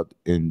was about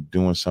in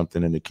doing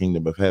something in the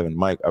kingdom of heaven.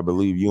 Mike, I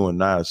believe you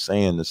and I are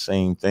saying the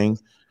same thing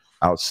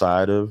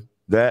outside of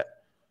that,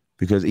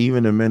 because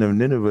even the men of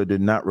Nineveh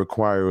did not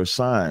require a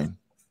sign.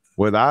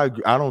 Well, I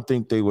don't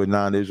think they were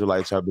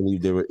non-Israelites. I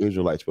believe they were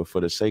Israelites. But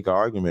for the sake of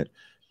argument,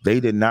 they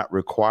did not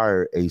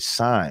require a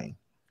sign.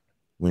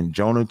 When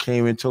Jonah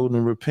came and told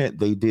them to repent,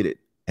 they did it.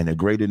 And the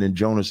greater than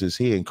Jonas is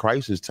here, and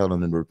Christ is telling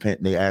them to repent,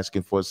 and they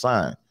asking for a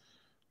sign.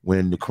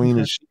 When the Queen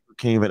of Sheba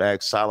came and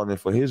asked Solomon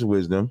for his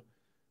wisdom,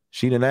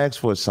 she didn't ask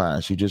for a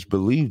sign. She just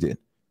believed it.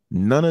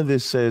 None of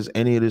this says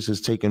any of this is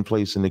taking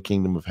place in the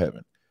kingdom of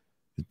heaven.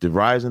 The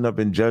rising up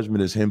in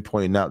judgment is him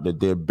pointing out that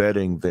they're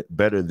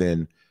better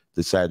than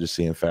the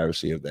Sadducee and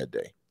Pharisee of that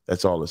day.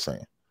 That's all it's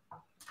saying.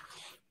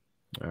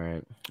 All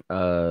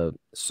right.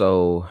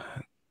 So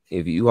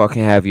if you all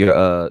can have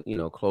your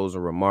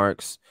closing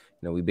remarks.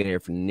 We've been here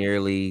for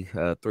nearly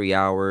 3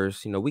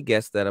 hours. We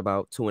guessed that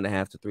about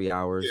 2.5 to 3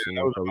 hours.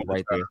 So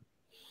right there.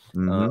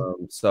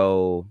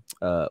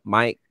 Mm-hmm.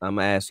 Mike, I'm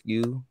gonna ask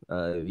you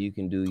if you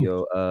can do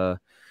your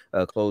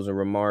closing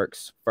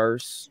remarks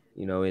first.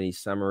 Any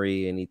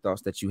summary, any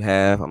thoughts that you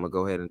have. I'm gonna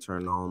go ahead and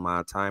turn on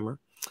my timer.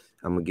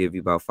 I'm gonna give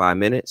you about 5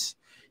 minutes,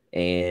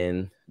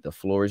 and the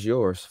floor is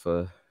yours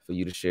for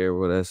you to share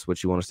with us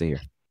what you want us to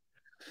hear.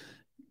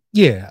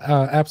 Yeah,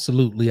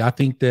 absolutely. I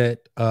think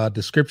that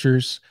the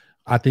scriptures,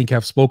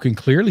 have spoken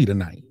clearly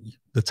tonight.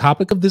 The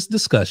topic of this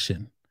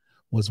discussion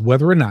was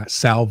whether or not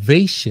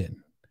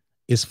salvation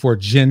is for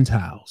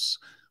Gentiles.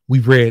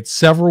 We've read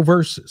several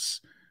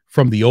verses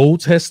from the Old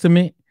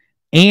Testament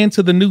and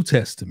to the New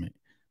Testament,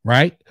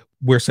 right?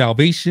 Where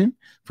salvation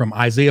from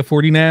Isaiah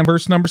 49,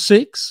 verse number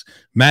 6,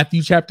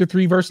 Matthew chapter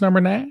 3, verse number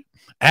 9,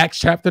 Acts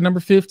chapter number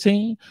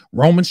 15,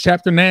 Romans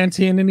chapter 9,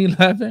 10, and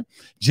 11,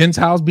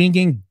 Gentiles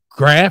being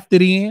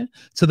grafted in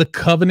to the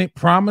covenant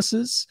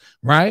promises,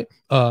 right?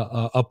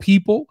 A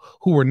people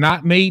who were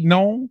not made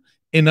known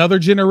in other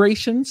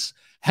generations,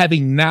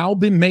 having now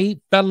been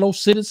made fellow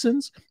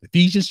citizens,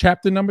 Ephesians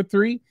chapter number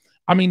 3.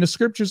 I mean, the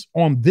scriptures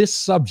on this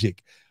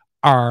subject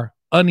are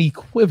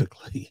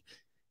unequivocally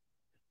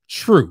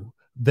true,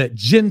 that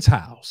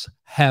Gentiles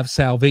have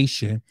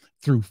salvation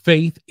through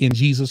faith in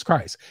Jesus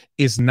Christ.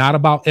 It's not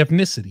about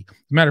ethnicity.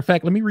 Matter of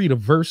fact, let me read a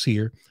verse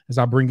here as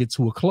I bring it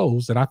to a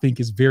close that I think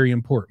is very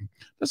important.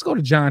 Let's go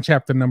to John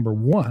chapter number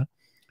 1.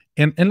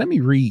 And let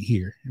me read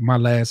here in my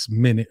last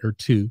minute or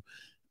two,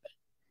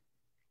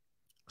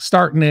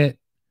 starting at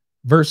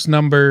verse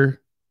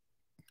number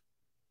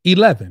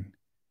 11.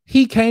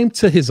 He came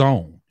to his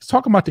own. It's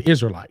talking about the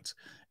Israelites,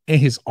 and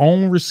his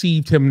own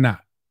received him not.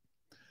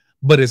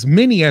 But as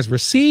many as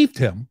received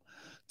him,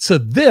 to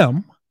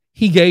them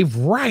he gave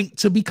right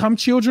to become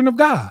children of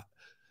God.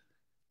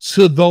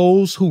 To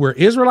those who were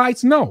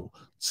Israelites? No.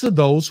 To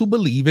those who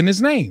believe in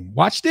his name.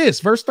 Watch this,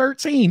 verse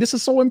 13. This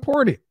is so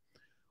important.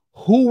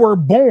 Who were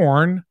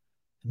born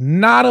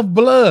not of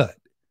blood,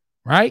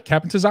 right?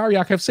 Captain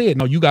Tazaryach have said,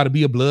 no, you got to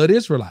be a blood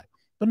Israelite.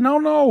 But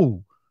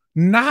no,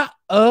 not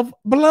of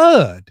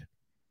blood,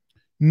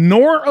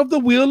 nor of the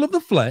will of the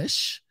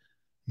flesh,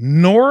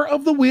 nor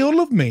of the will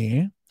of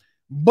man,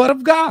 but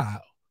of God.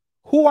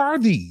 Who are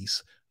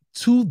these?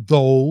 To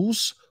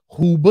those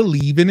who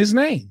believe in his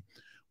name.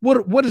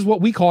 What is what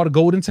we call the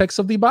golden text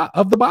of the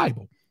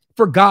Bible?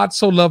 For God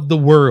so loved the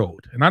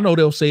world, and I know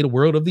they'll say the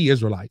world of the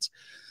Israelites,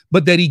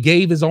 but that he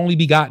gave his only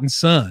begotten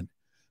son,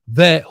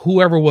 that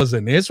whoever was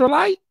an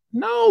Israelite,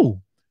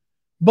 no,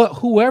 but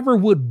whoever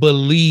would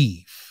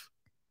believe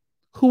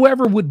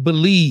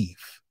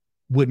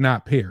would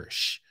not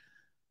perish,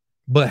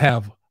 but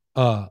have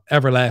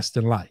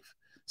everlasting life.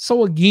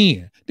 So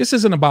again, this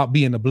isn't about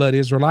being a blood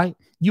Israelite.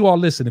 You all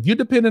listen, if you're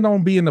dependent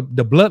on being the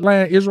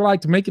bloodline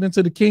Israelite to make it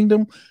into the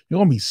kingdom, you're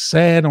going to be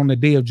sad on the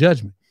day of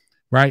judgment,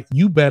 right?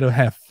 You better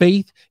have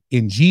faith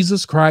in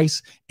Jesus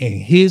Christ and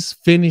his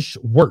finished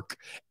work,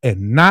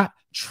 and not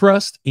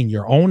trust in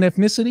your own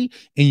ethnicity,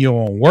 in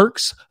your own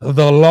works,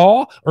 the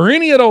law, or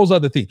any of those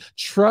other things.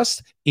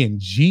 Trust in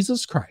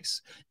Jesus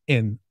Christ.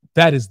 And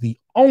that is the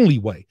only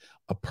way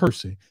a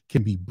person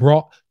can be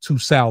brought to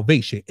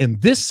salvation.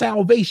 And this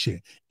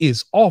salvation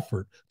is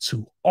offered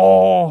to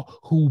all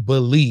who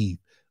believe,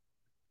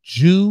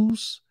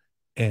 Jews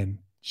and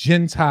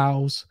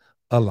Gentiles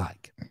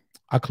alike.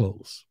 I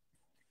close.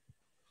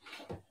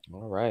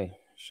 All right.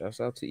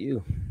 Shouts out to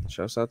you.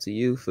 Shouts out to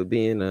you for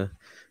being a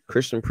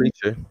Christian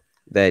preacher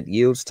that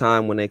yields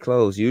time when they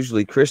close.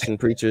 Usually Christian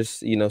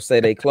preachers, you know, say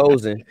they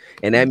closing,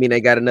 and that mean they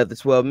got another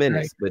 12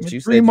 minutes. Right. But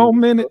you Three said more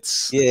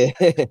minutes. Yeah.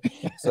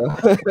 So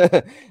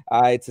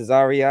all right,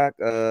 Tazaryach,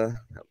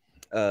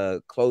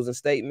 closing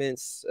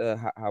statements,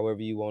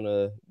 however you want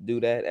to do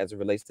that as it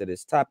relates to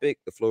this topic.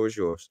 The floor is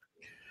yours.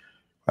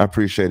 I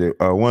appreciate it.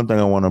 One thing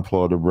I want to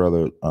applaud the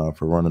brother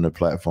for running the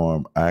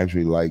platform. I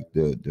actually liked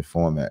the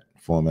format.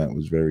 Format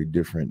was very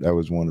different. That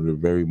was one of the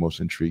very most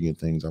intriguing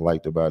things I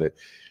liked about it,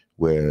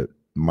 where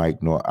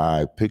Mike nor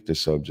I picked the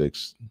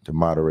subjects. The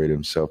moderator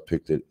himself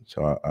picked it.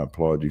 So I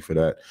applaud you for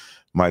that.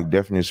 Mike,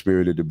 definitely a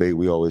spirited debate.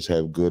 We always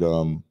have good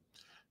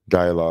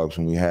dialogues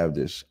when we have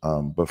this.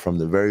 But from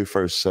the very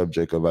first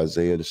subject of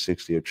Isaiah, the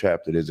 60th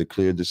chapter, there's a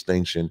clear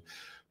distinction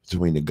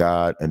between the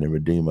God and the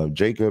Redeemer of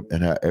Jacob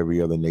and how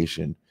every other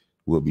nation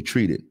will be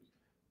treated.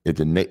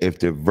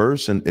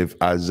 If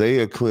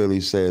Isaiah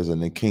clearly says in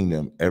the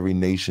kingdom, every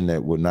nation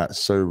that will not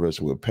serve us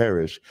will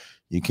perish,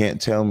 you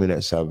can't tell me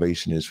that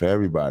salvation is for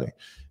everybody.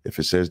 If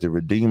it says the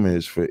Redeemer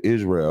is for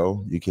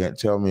Israel, you can't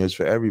tell me it's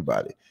for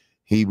everybody.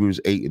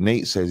 Hebrews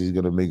 8:8 says he's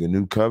going to make a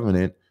new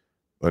covenant,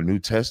 a New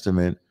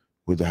Testament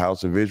with the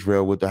house of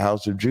Israel, with the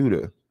house of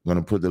Judah. Going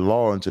to put the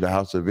law into the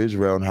house of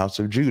Israel and house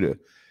of Judah.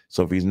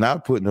 So if he's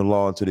not putting the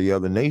law into the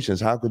other nations,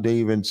 how could they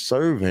even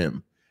serve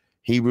him?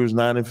 Hebrews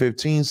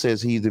 9:15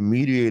 says he's the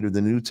mediator of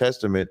the New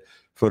Testament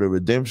for the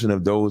redemption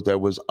of those that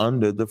was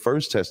under the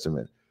first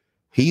testament.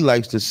 He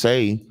likes to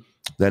say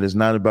that it's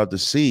not about the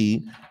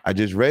seed. I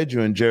just read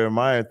you in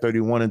Jeremiah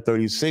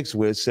 31:36,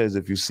 where it says,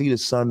 if you see the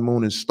sun,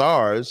 moon, and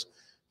stars,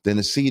 then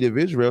the seed of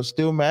Israel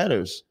still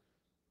matters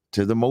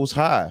to the Most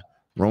High.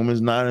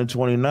 Romans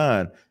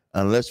 9:29,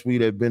 unless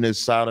we'd have been as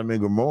Sodom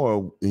and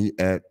Gomorrah,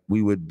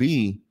 we would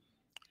be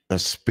a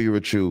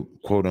spiritual,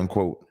 quote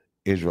unquote,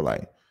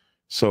 Israelite.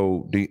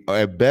 So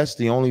at best,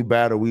 the only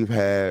battle we've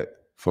had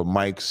for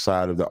Mike's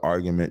side of the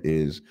argument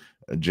is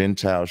a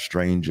Gentile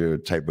stranger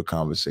type of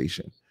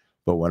conversation.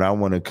 But when I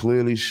want to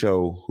clearly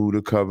show who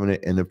the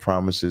covenant and the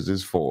promises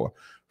is for,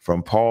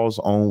 from Paul's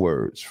own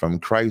words, from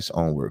Christ's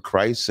own word,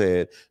 Christ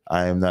said,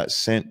 I am not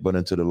sent but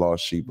unto the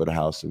lost sheep of the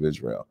house of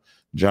Israel.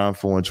 John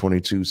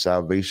 4:22,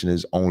 salvation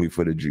is only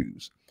for the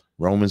Jews.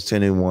 Romans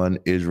 10:1,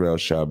 Israel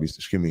shall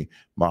be,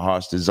 my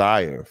heart's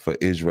desire for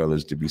Israel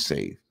is to be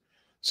saved.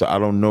 So I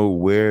don't know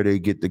where they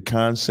get the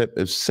concept,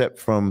 except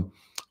from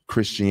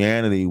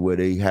Christianity, where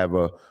they have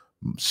a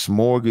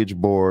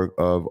smorgasbord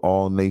of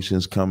all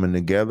nations coming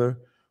together,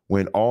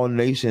 when all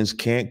nations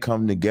can't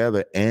come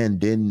together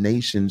and then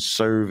nations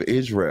serve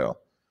Israel.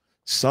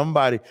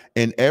 Somebody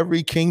in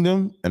every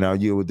kingdom, and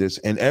I'll yield with this,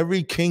 in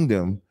every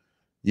kingdom,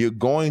 you're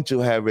going to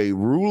have a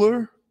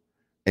ruler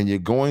and you're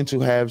going to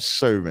have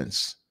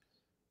servants.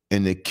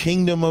 In the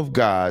kingdom of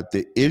God,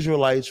 the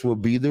Israelites will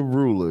be the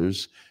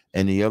rulers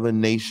and the other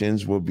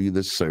nations will be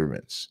the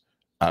servants.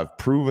 I've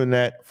proven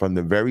that from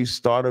the very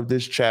start of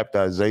this chapter.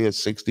 Isaiah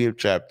 60th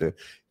chapter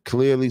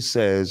clearly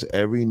says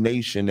every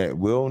nation that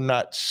will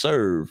not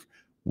serve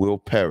will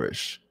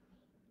perish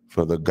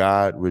for the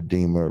God,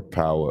 Redeemer,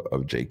 power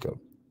of Jacob.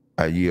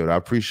 I yield. I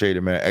appreciate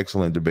it, man.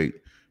 Excellent debate.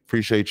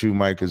 Appreciate you,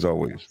 Mike, as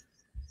always.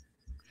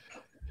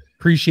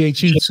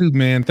 Appreciate you too,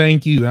 man.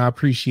 Thank you. I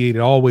appreciate it.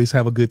 Always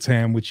have a good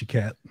time with you,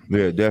 Cap.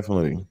 Yeah,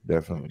 definitely.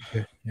 Definitely.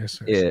 Yeah. Yes,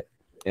 sir. Yeah.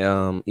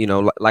 You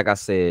know, like I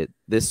said,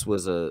 this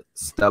was a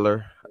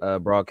stellar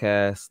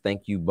broadcast.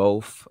 Thank you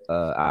both.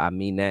 I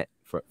mean that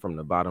from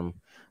the bottom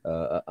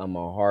of my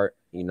heart.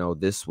 You know,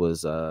 this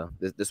was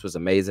this was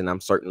amazing.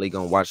 I'm certainly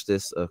gonna watch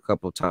this a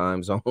couple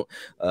times on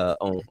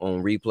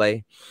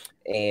replay.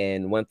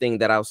 And one thing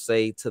that I'll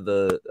say to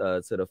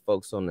the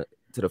folks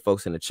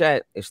in the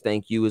chat is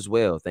thank you as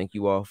well. Thank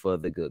you all for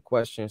the good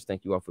questions.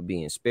 Thank you all for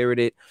being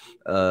spirited.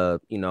 You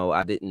know,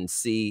 I didn't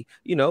see,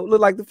 you know,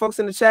 look like the folks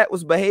in the chat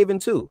was behaving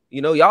too.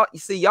 You know,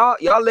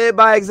 y'all led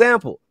by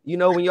example, you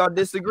know, when y'all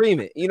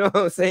disagreement, you know what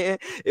I'm saying?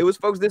 It was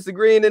folks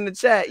disagreeing in the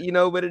chat, you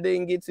know, but it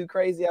didn't get too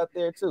crazy out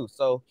there too.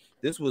 So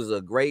this was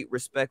a great,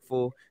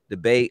 respectful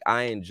debate.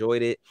 I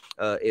enjoyed it.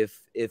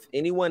 If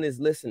anyone is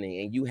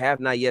listening and you have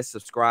not yet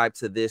subscribed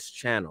to this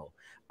channel,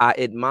 I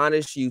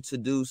admonish you to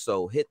do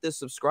so. Hit the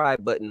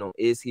subscribe button on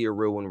Is He a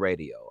Real One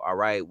Radio. All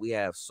right. We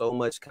have so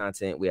much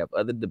content. We have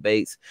other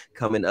debates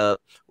coming up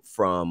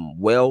from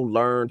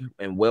well-learned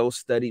and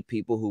well-studied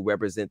people who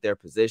represent their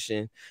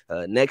position.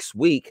 Next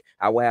week,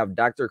 I will have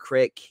Dr.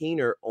 Craig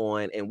Keener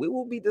on, and we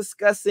will be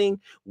discussing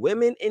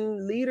women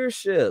in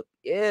leadership.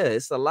 Yeah,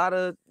 it's a lot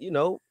of,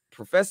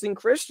 professing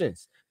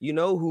Christians,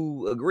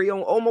 who agree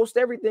on almost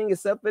everything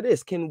except for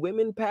this. Can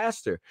women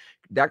pastor?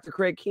 Dr.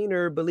 Craig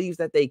Keener believes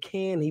that they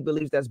can. He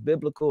believes that's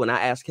biblical. And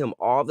I ask him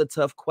all the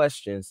tough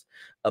questions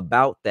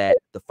about that.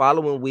 The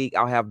following week,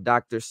 I'll have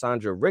Dr.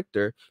 Sandra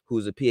Richter,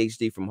 who's a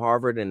PhD from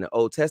Harvard and an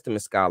Old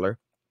Testament scholar,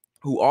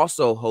 who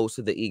also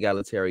hosted the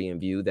egalitarian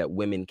view that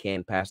women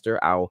can pastor.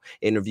 I'll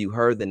interview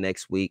her the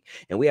next week.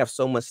 And we have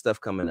so much stuff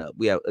coming up.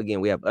 We have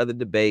other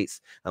debates,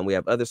 and we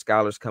have other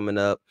scholars coming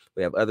up.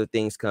 We have other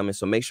things coming.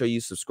 So make sure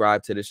you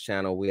subscribe to this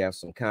channel. We have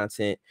some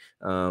content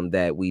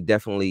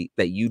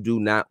that you do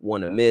not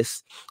want to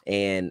miss.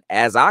 And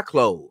as I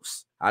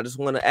close, I just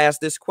want to ask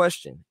this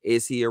question.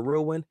 Is he a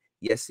real one?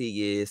 Yes,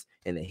 he is.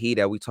 And the he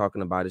that we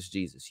talking about is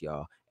Jesus,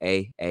 y'all.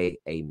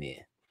 Amen.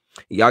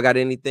 Y'all got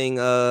anything,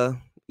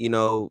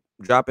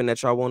 dropping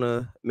that y'all want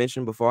to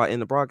mention before I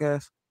end the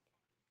broadcast?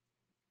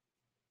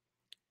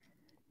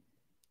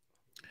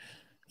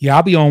 Yeah,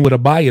 I'll be on with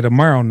Abaya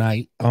tomorrow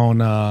night on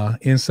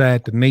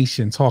Inside the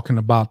Nation talking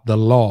about the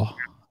law.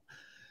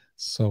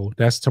 So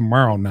that's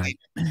tomorrow night.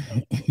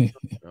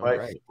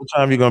 Mike, what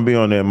time are you gonna be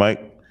on there,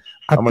 Mike?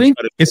 I think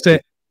it's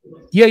at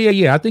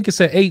I think it's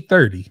at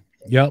 8:30.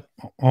 Yep,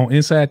 on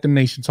Inside the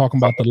Nation talking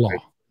about the law.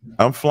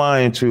 I'm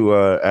flying to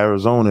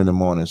Arizona in the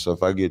morning, so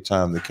if I get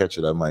time to catch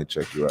it, I might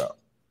check you out.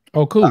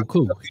 Oh, cool. Yep.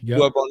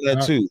 You up on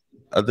that too?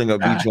 I think I'll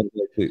beat you on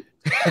that too.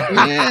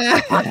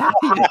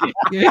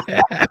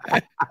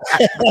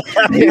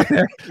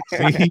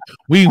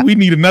 See, we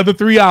need another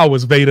 3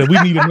 hours, Veda. We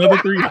need another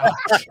 3 hours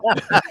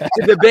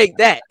to debate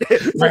that.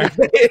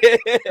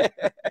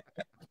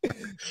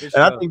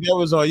 And I think that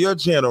was on your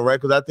channel, right?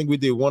 Because I think we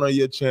did one on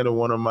your channel,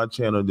 one on my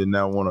channel, then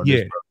now one on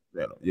this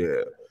channel.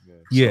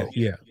 Yeah.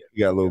 You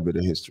got a little bit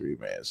of history,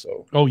 man.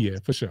 So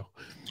for sure.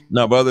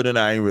 No, but other than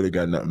that, I ain't really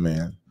got nothing,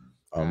 man.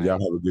 Y'all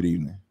have a good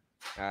evening.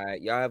 All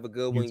right, y'all have a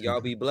good one. Y'all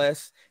be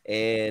blessed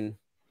and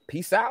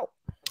peace out.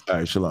 All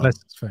right, shalom.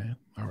 Blessings, fam.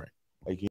 All right.